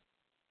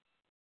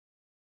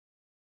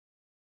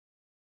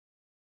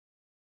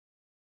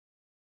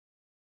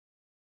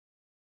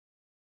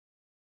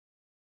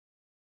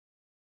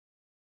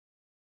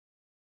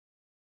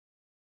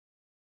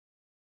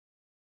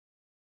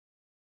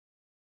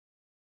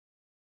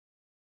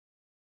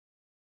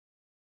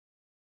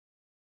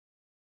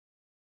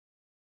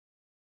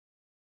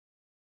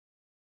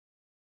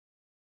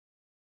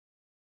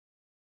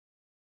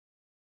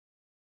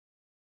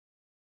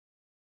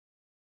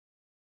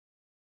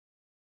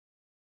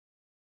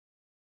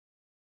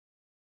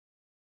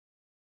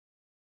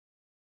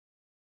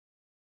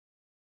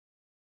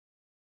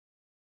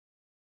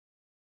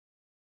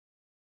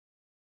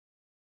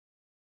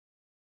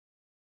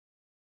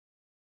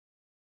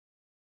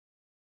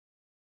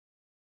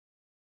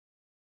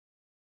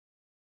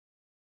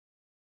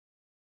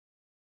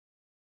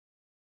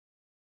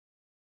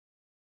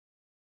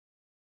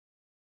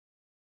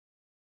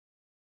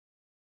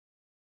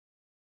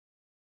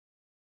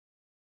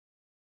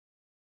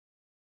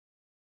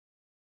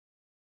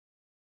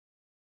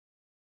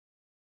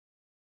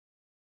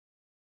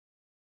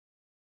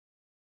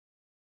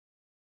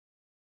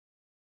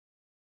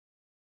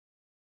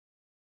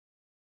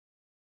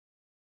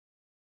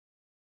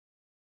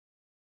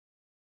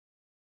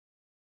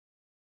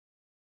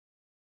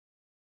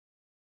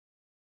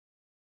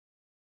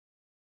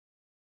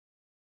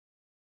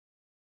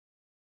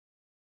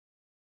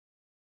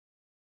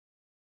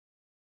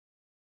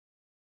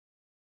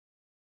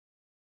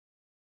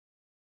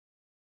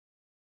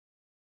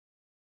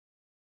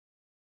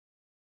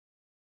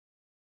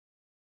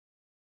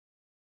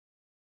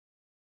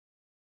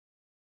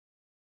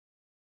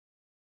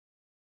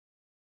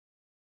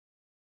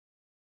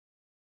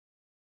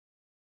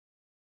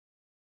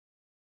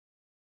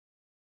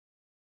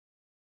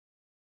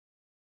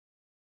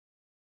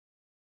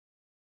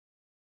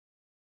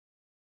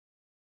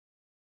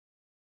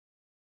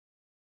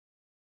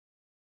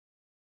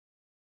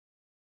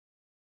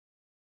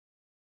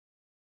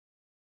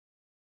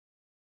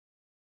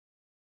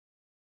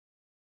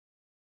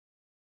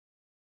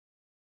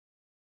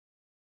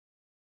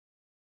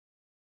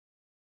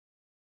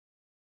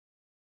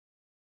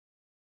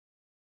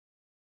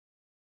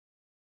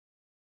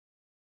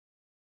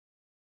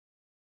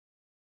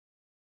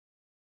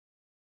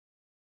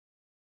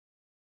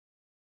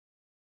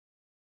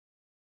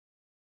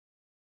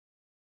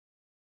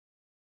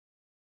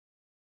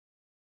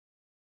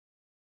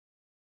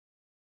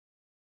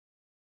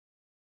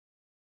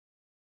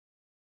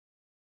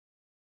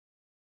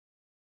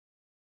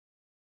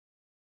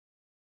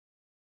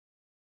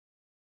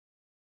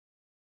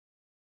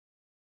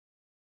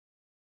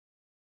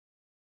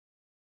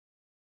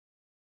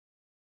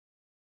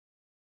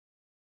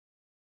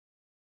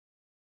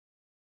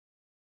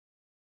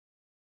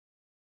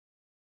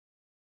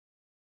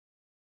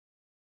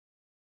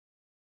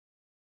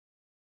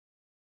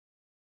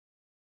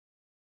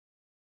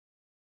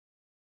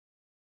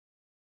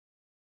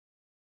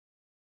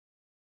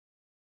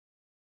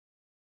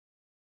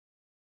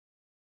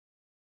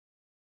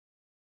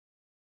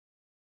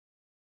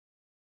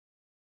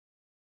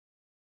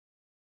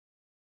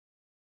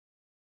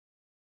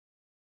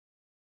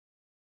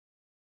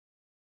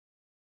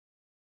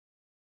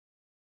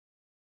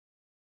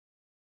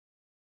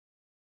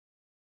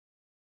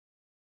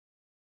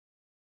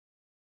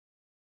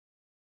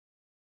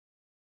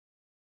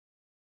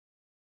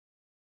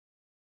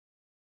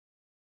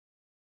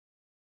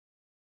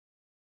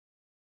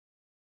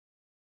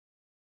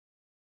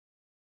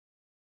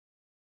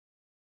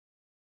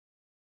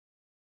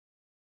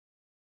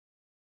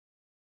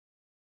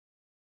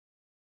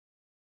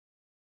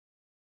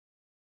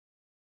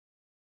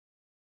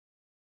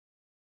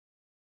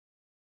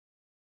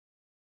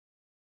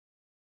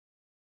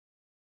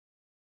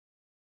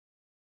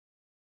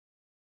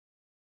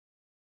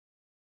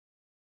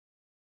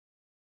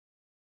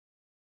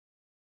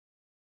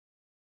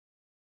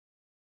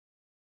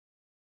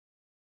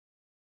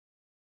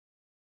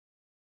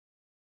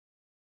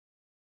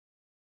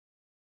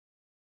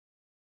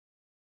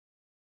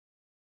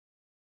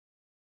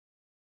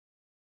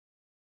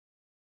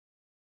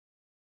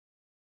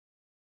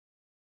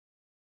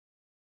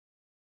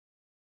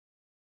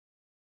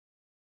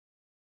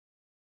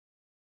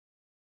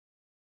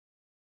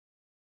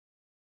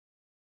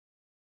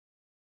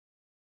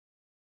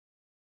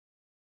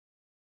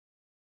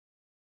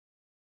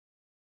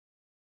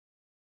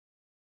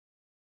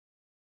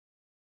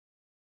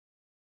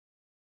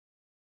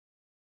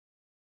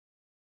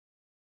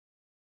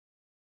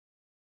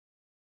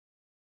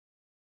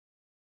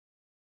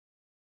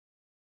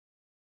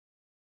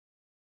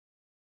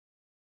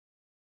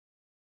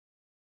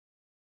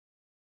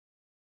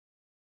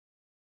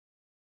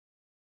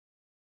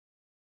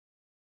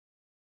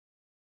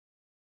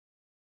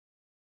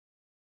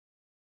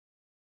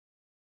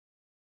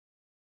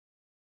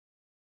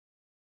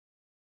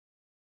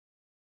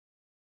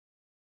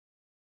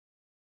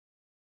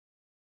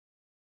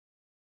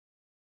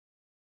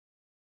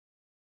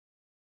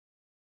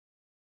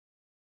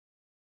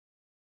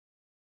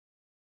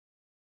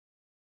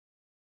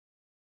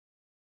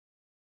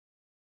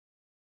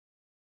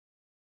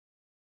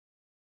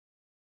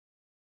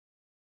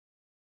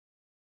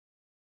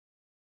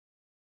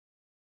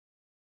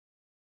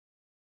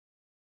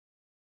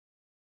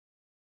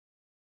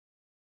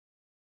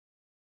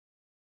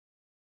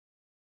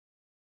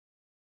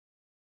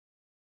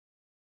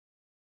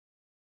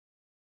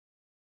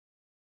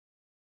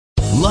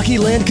 Lucky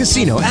Land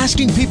Casino,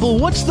 asking people,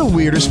 what's the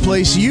weirdest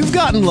place you've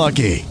gotten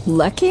lucky?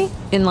 Lucky?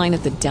 In line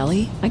at the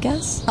deli, I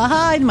guess?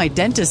 Aha, in my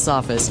dentist's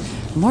office.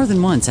 More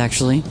than once,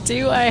 actually.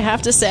 Do I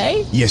have to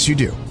say? Yes, you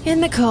do. In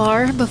the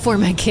car before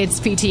my kids'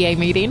 PTA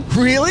meeting.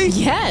 Really?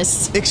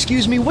 Yes.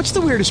 Excuse me, what's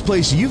the weirdest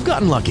place you've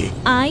gotten lucky?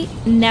 I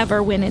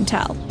never win and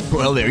tell.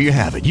 Well, there you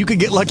have it. You can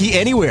get lucky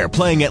anywhere,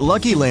 playing at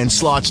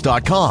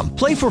LuckyLandSlots.com.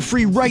 Play for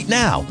free right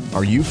now.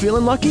 Are you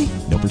feeling lucky?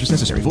 No purchase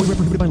necessary. Void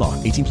where prohibited by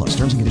law. 18+.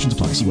 Terms and conditions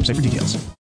apply. See website for details.